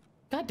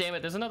 God damn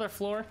it, there's another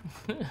floor.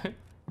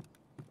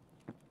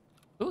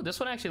 Ooh, this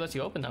one actually lets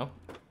you open though.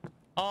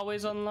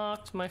 Always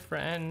unlocked, my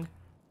friend.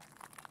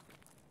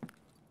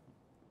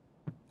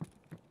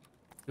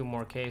 2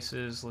 more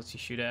cases, lets you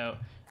shoot out.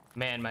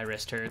 Man, my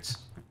wrist hurts.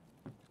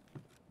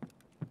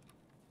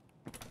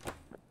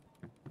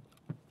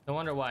 No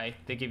wonder why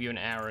they give you an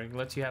hour. It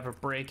lets you have a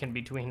break in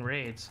between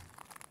raids.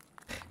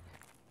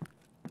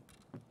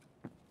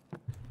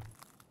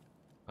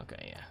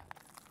 Okay,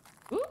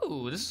 yeah.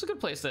 Ooh, this is a good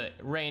place to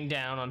rain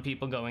down on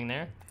people going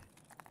there.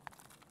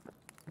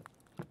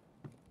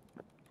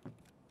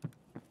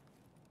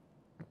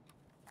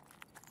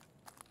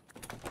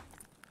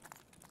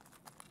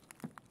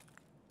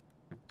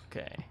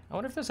 Okay, I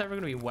wonder if there's ever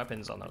gonna be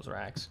weapons on those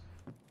racks.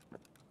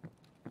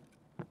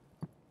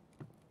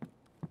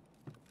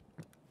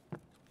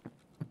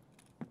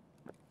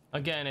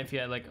 Again, if you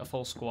had like a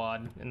full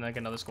squad and like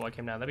another squad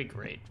came down, that'd be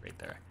great right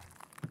there.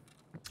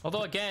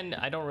 Although again,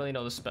 I don't really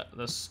know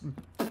the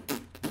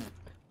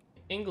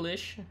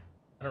English.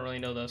 I don't really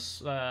know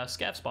those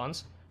scav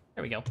spawns.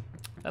 There we go.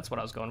 That's what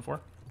I was going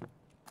for.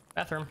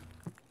 Bathroom.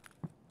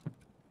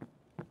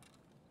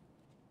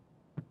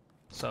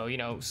 So, you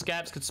know,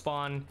 scavs could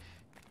spawn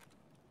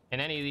in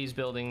any of these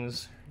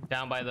buildings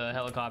down by the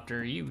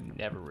helicopter. You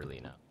never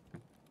really know.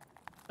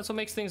 That's what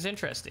makes things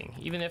interesting.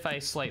 Even if I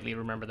slightly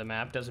remember the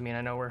map, doesn't mean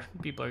I know where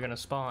people are gonna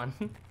spawn.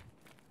 It's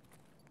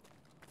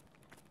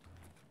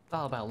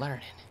all about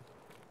learning.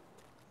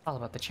 All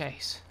about the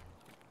chase.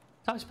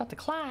 It's always about the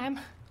climb.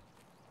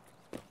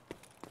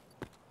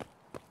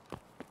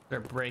 They're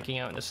breaking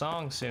out into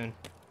song soon.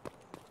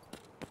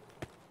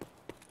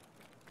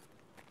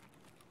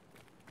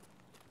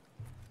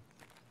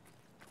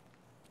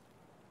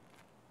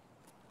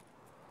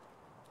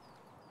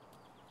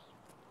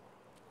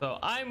 So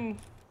I'm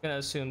gonna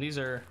assume these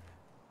are...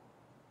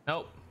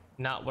 Nope,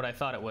 not what I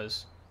thought it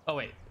was. Oh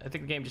wait, I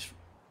think the game just...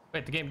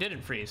 Wait, the game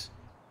didn't freeze.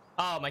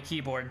 Oh, my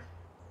keyboard.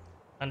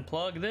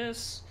 Unplug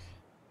this.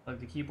 Plug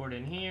the keyboard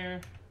in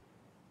here.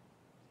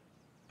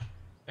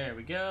 There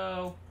we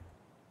go.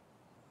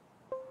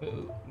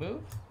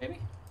 Move, maybe?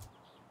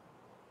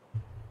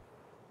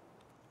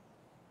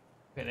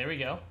 Okay, there we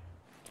go.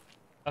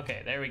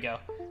 Okay, there we go.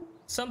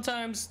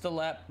 Sometimes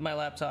my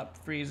laptop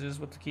freezes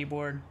with the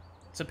keyboard.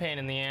 It's a pain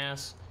in the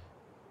ass.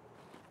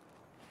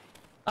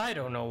 I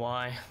don't know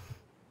why.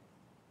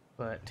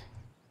 But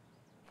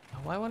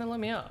why won't it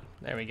let me up?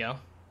 There we go.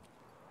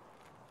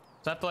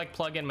 So I have to like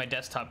plug in my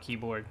desktop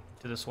keyboard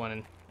to this one,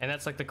 and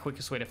that's like the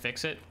quickest way to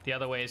fix it. The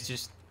other way is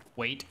just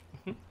wait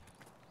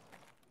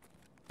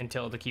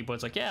until the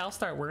keyboard's like, yeah, I'll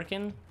start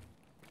working.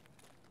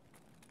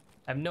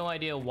 I have no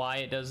idea why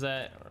it does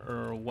that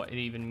or what it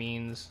even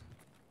means.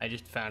 I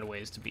just found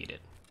ways to beat it.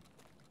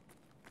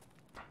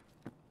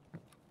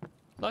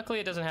 Luckily,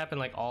 it doesn't happen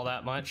like all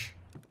that much.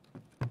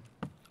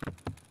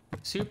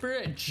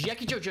 Super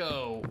Jackie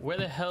Jojo, where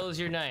the hell is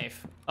your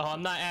knife? Oh,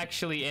 I'm not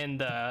actually in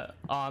the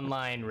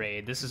online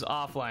raid. This is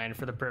offline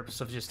for the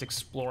purpose of just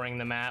exploring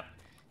the map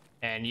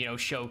and, you know,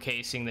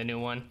 showcasing the new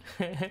one.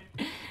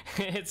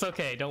 It's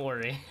okay, don't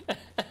worry.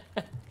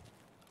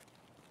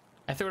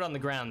 I threw it on the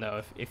ground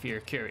though, if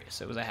you're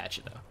curious. It was a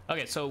hatchet though.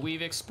 Okay, so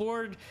we've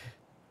explored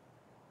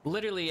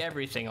literally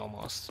everything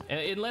almost.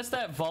 Unless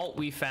that vault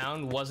we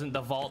found wasn't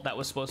the vault that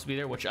was supposed to be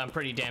there, which I'm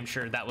pretty damn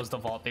sure that was the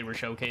vault they were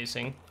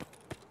showcasing.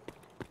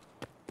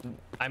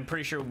 I'm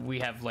pretty sure we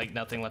have like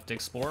nothing left to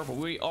explore, but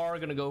we are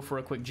gonna go for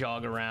a quick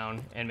jog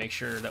around and make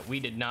sure that we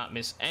did not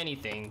miss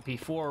anything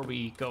before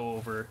we go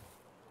over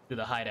to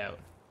the hideout.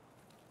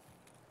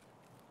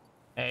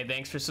 Hey,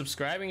 thanks for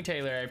subscribing,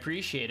 Taylor. I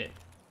appreciate it.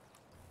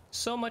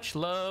 So much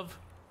love.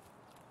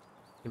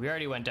 We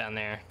already went down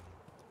there.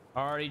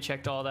 Already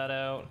checked all that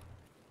out.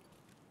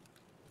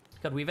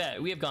 God, we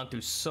have gone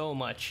through so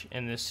much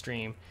in this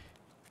stream.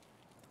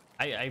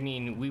 I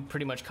mean, we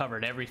pretty much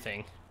covered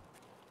everything.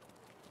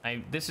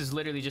 This is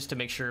literally just to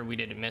make sure we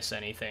didn't miss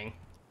anything.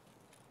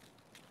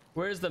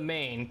 Where's the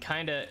main?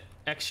 Kinda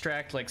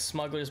extract like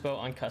Smuggler's Boat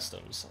on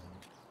customs.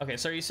 Okay,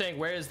 so are you saying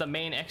where is the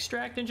main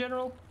extract in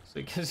general? So,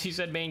 because you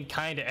said main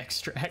kinda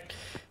extract.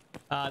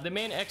 The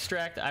main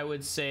extract, I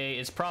would say,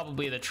 is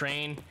probably the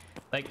train.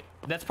 Like,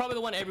 that's probably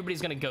the one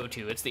everybody's gonna go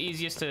to. It's the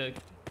easiest to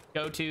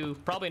go to.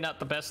 Probably not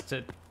the best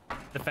to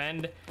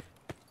defend.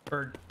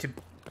 Or to...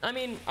 I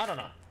mean, I don't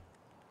know.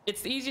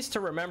 It's the easiest to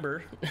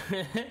remember.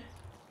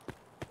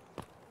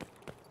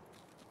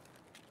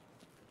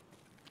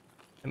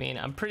 I mean,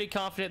 I'm pretty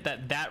confident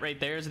that that right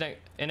there is an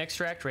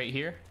extract right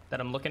here that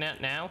I'm looking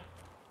at now.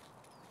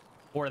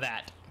 Or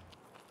that.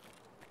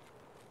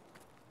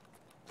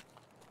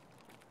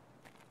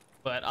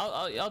 But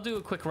I'll do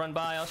a quick run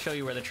by. I'll show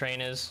you where the train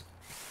is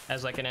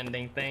as like an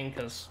ending thing,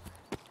 because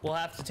we'll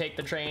have to take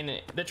the train.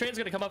 The train's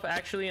gonna come up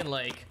actually in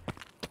like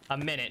a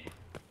minute.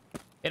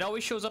 It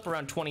always shows up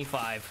around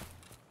 25.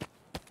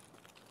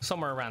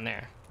 Somewhere around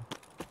there.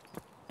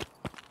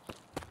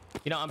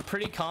 You know, I'm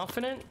pretty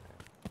confident,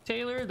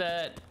 Taylor,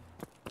 that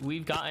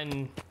we've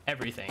gotten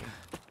everything.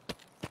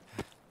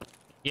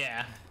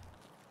 Yeah.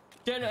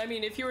 I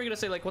mean, if you were gonna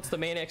say like what's the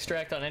main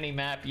extract on any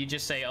map, you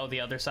just say, oh,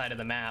 the other side of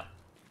the map.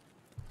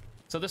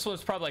 So this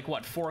one's probably like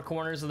what, 4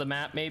 corners of the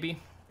map maybe.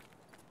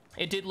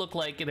 It did look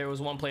like there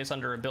was one place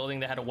under a building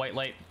that had a white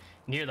light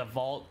near the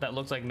vault that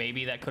looked like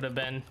maybe that could have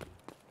been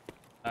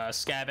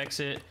scav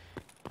exit,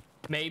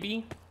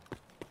 maybe.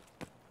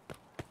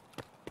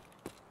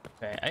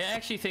 Okay, I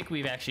actually think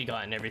we've actually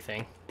gotten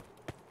everything.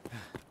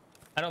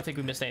 I don't think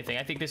we missed anything.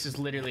 I think this is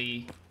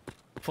literally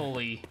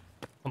fully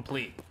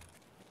complete.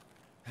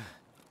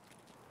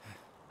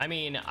 I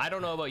mean, I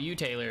don't know about you,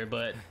 Taylor,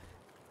 but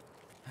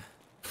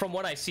from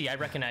what I see, I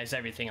recognize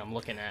everything I'm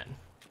looking at.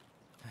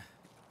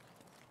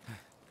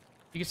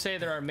 You could say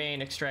there are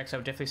main extracts. I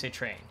would definitely say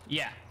train.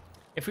 Yeah.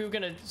 If we were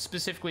gonna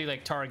specifically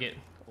like target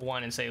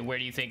one and say where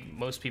do you think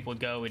most people would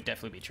go, it would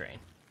definitely be train.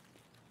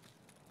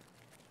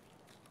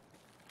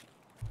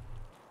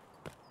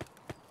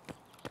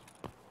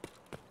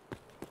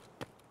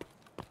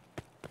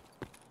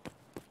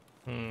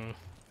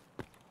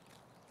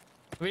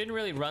 We didn't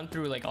really run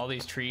through like all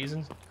these trees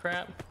and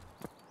crap.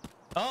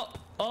 Oh,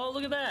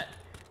 look at that.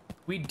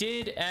 We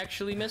did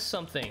actually miss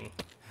something.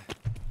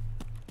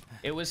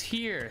 It was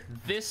here,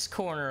 this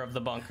corner of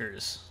the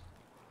bunkers.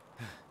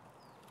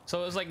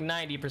 So it was like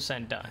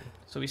 90% done.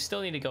 So we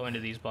still need to go into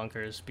these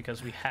bunkers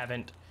because we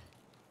haven't.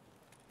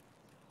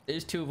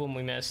 There's 2 of them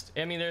we missed.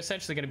 I mean, they're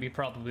essentially going to be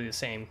probably the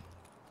same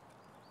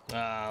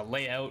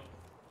layout,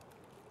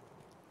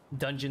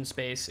 dungeon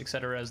space,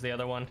 etc. as the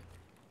other one.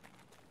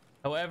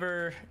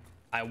 However,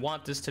 I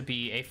want this to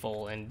be a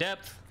full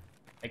in-depth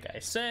like I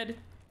said,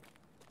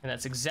 and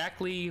that's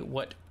exactly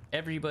what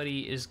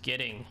everybody is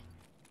getting.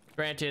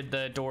 Granted,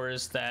 the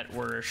doors that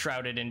were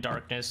shrouded in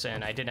darkness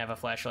and I didn't have a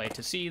flashlight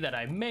to see that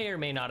I may or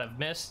may not have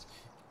missed,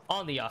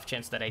 on the off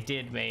chance that I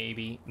did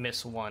maybe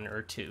miss 1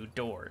 or 2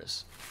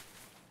 doors.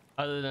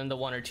 Other than the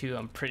 1 or 2,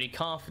 I'm pretty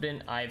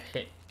confident I've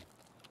hit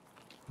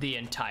the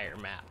entire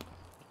map.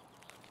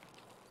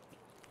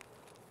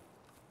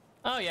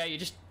 Oh yeah, you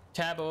just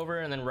tab over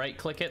and then right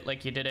click it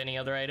like you did any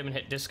other item and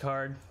hit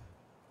discard.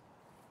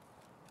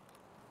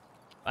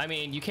 I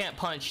mean, you can't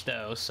punch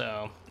though,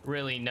 so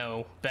really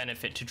no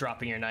benefit to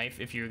dropping your knife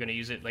if you're gonna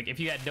use it. Like if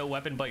you had no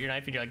weapon but your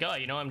knife and you're like, oh,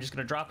 you know, I'm just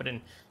gonna drop it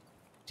and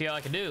see how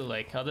I can do,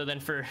 like, other than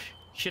for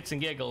shits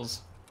and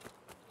giggles,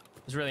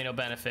 there's really no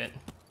benefit.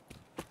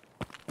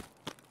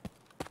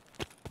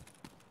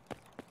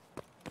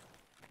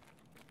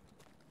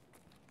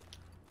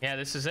 Yeah,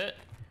 this is it.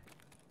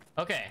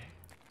 Okay,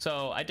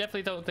 so I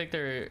definitely don't think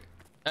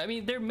I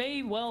mean, there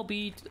may well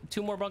be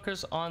 2 more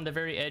bunkers on the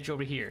very edge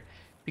over here,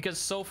 because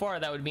so far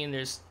that would mean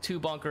there's 2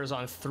 bunkers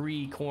on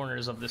 3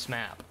 corners of this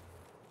map.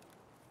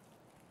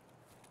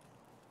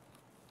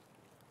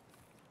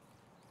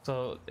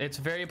 So it's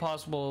very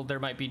possible there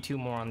might be 2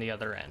 more on the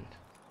other end,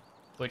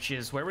 which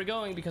is where we're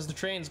going because the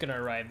train's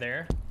gonna arrive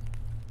there.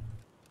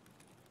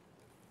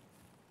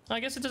 I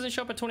guess it doesn't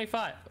show up at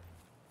 25.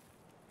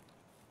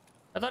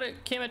 I thought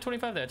it came at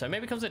 25 that time.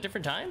 Maybe it comes at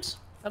different times?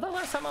 I thought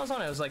last time I was on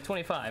it was like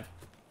 25.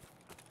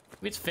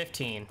 Maybe it's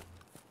 15.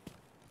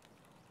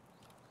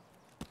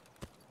 I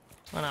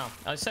don't know.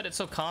 I said it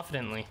so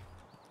confidently.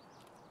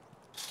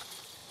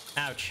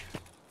 Ouch.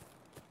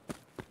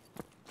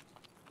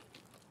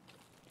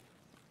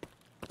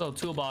 Little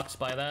toolbox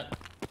by that.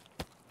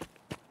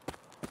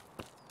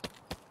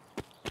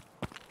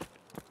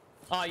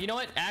 Oh, you know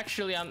what?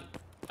 Actually,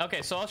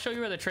 okay, so I'll show you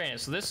where the train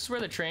is. So this is where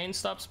the train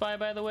stops by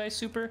the way,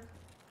 Super.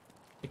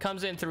 It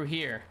comes in through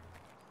here.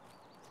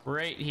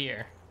 Right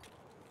here.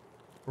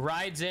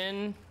 Rides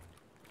in.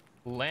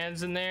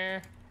 Lands in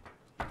there.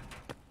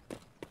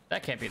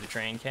 That can't be the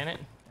train, can it?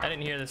 I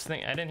didn't hear this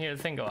thing. I didn't hear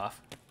the thing go off.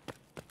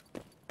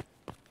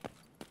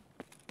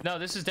 No,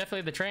 this is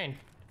definitely the train.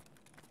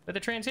 But the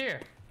train's here.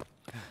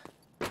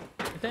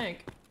 I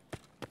think.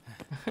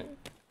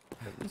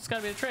 It's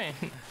gotta be the train.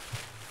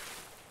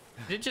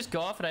 Did it just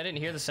go off and I didn't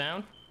hear the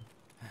sound?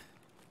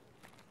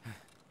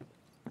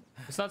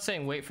 It's not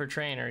saying wait for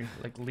train or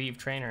like leave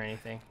train or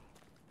anything.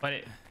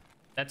 But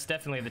that's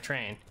definitely the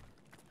train.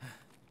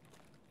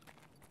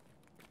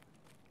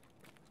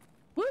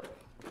 Whoop!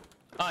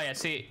 Oh yeah,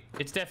 see,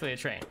 it's definitely a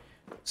train.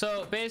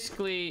 So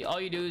basically, all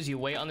you do is you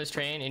wait on this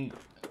train and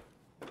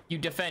you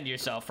defend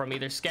yourself from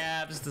either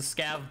scavs, the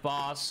scav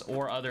boss,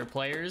 or other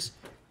players.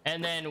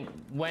 And then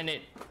when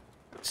it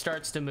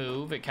starts to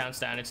move, it counts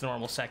down its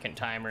normal second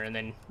timer, and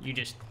then you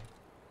just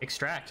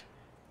extract.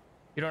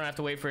 You don't have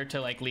to wait for it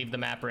to like leave the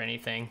map or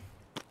anything.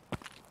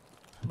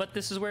 But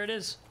this is where it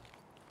is.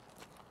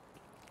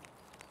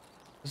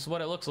 This is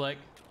what it looks like.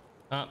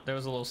 Oh, there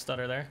was a little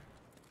stutter there.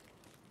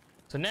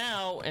 So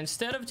now,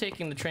 instead of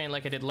taking the train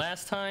like I did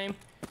last time,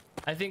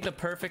 I think the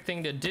perfect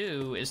thing to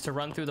do is to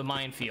run through the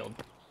minefield.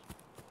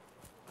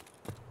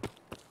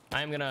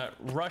 I'm gonna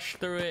rush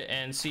through it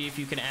and see if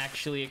you can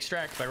actually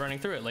extract by running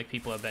through it like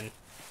people have been,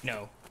 you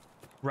know,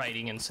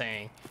 writing and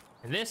saying.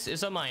 And this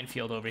is a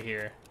minefield over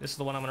here. This is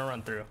the one I'm gonna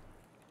run through.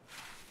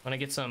 I'm gonna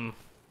get some,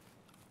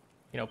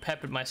 you know,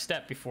 pep in my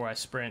step before I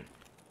sprint.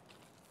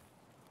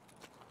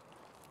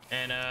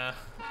 And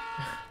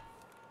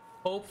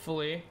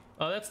hopefully,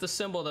 oh, that's the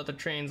symbol that the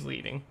train's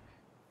leaving.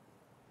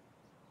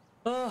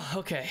 Oh,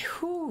 okay.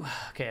 Whew.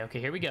 Okay,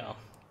 here we go.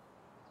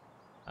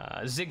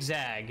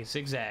 Zigzag,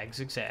 zigzag,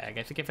 zigzag.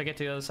 I think if I get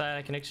to the other side,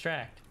 I can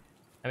extract.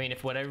 I mean,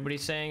 if what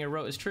everybody's saying or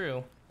wrote is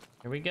true.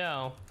 Here we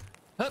go.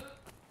 Hup.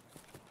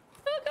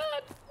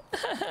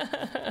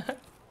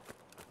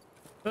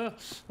 Oh,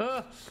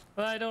 God.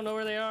 I don't know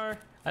where they are.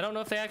 I don't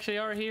know if they actually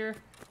are here.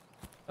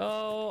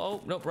 Oh,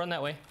 nope, run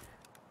that way.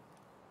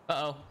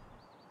 Uh-oh.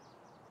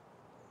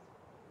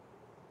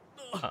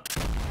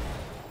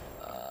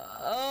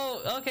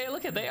 Oh, okay,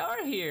 look at, they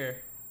are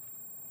here.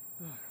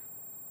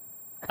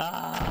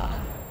 Ah.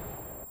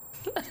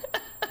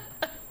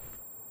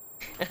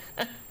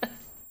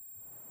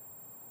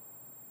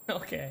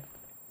 Okay.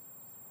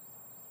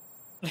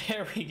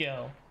 There we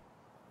go.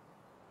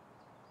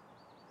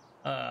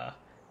 About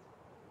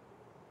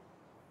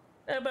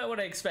what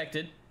I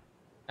expected.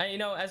 You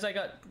know, as I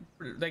got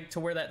like to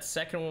where that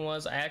second one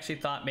was, I actually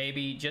thought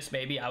maybe, just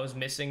maybe, I was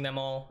missing them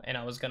all and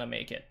I was gonna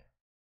make it.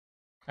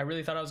 I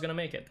really thought I was gonna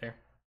make it there.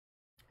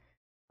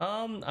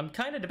 I'm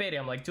kind of debating.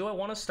 I'm like, do I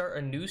want to start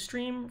a new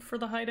stream for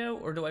the hideout,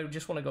 or do I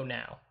just want to go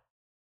now?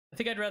 I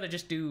think I'd rather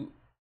just do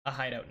a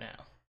hideout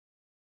now.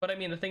 But I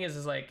mean, the thing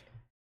is like,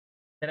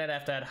 then I'd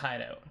have to add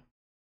hideout.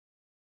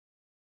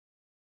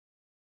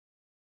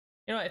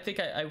 You know, I think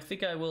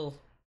I will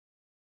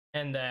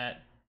end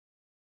that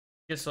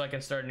just so I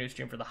can start a new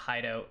stream for the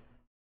hideout.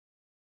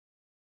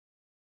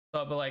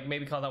 So, but like,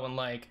 maybe call that one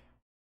like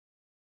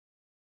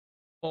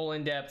full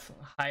in-depth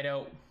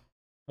hideout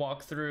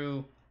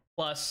walkthrough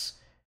plus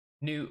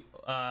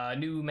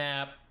new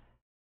map,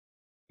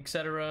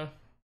 etc.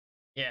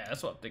 Yeah,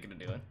 that's what I'm thinking of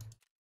doing.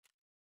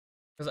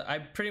 Because I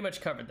pretty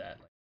much covered that.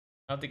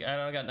 I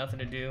don't got nothing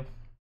to do.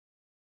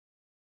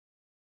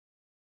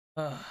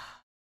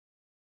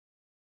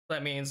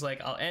 That means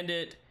like I'll end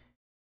it,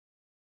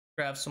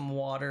 grab some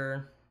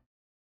water,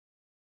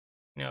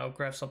 you know,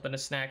 grab something to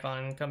snack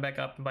on, come back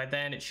up, and by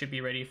then it should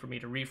be ready for me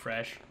to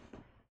refresh.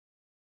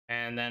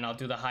 And then I'll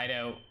do the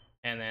hideout,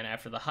 and then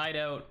after the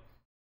hideout,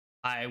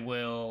 I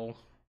will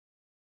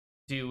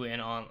do an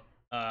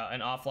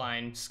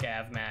offline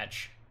scav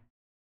match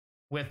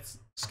with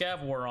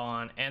scav war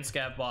on and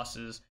scav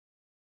bosses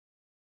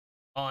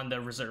on the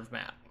reserve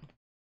map.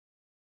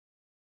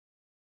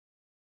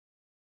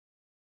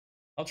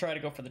 I'll try to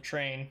go for the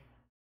train.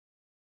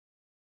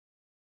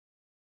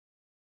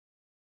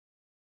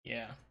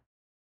 Yeah.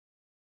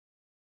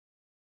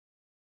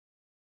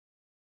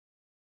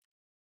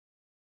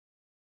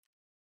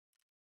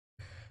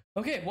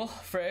 Okay, well,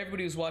 for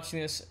everybody who's watching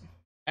this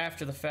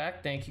after the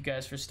fact, thank you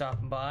guys for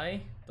stopping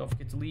by. Don't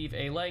forget to leave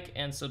a like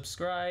and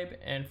subscribe.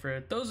 And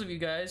for those of you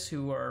guys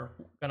who are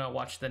gonna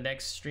watch the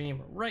next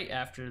stream right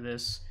after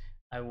this,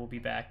 I will be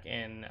back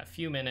in a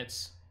few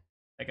minutes.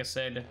 Like I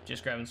said,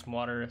 just grabbing some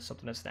water,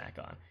 something to snack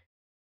on.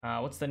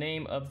 What's the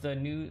name of the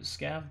new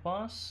scav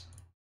boss?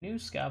 New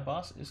scav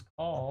boss is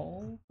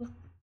called...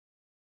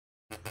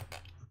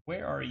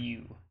 Where are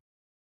you?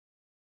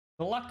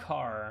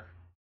 Glukhar.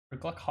 Or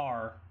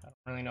Glukhar. I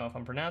don't really know if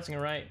I'm pronouncing it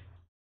right.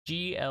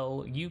 G-L-U-K-H-A-R.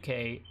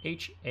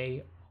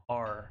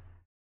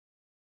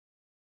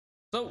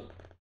 So,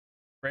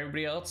 for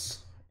everybody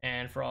else,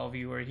 and for all of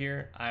you who are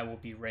here, I will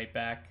be right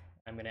back.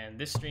 I'm going to end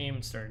this stream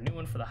and start a new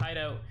one for the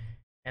hideout,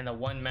 and the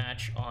one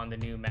match on the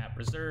new map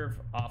reserve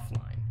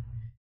offline.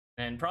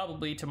 And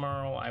probably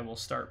tomorrow I will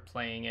start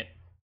playing it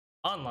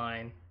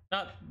online.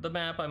 Not the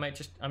map, I'm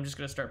just going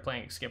to start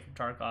playing Escape from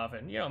Tarkov,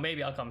 and, you know,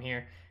 maybe I'll come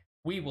here.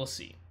 We will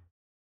see.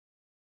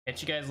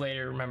 Catch you guys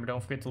later. Remember,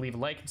 don't forget to leave a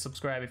like and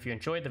subscribe if you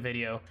enjoyed the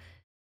video.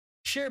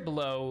 Share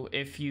below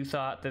if you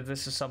thought that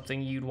this is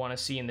something you'd want to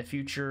see in the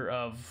future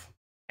of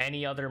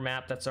any other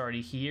map that's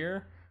already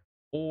here,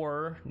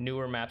 or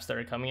newer maps that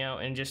are coming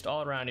out, and just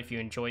all around if you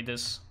enjoyed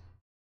this.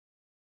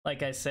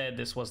 Like I said,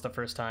 this was the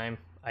first time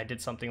I did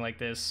something like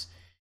this.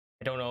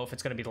 I don't know if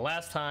it's going to be the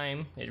last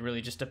time. It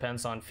really just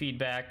depends on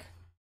feedback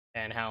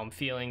and how I'm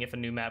feeling if a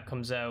new map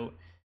comes out.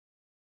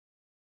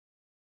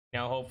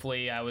 Now,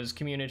 hopefully I was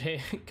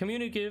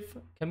communicative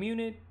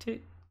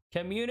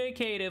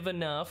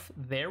enough.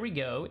 There we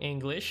go,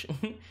 English.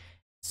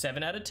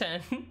 7 out of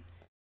 10.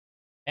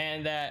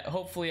 And that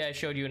hopefully I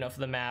showed you enough of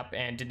the map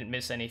and didn't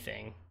miss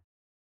anything.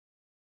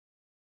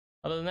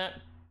 Other than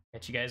that,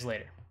 catch you guys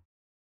later.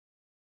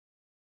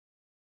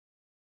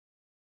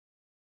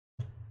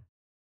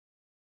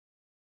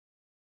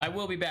 I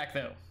will be back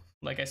though,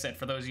 like I said,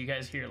 for those of you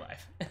guys here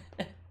live.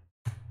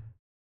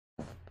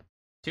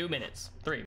 2 minutes. 3.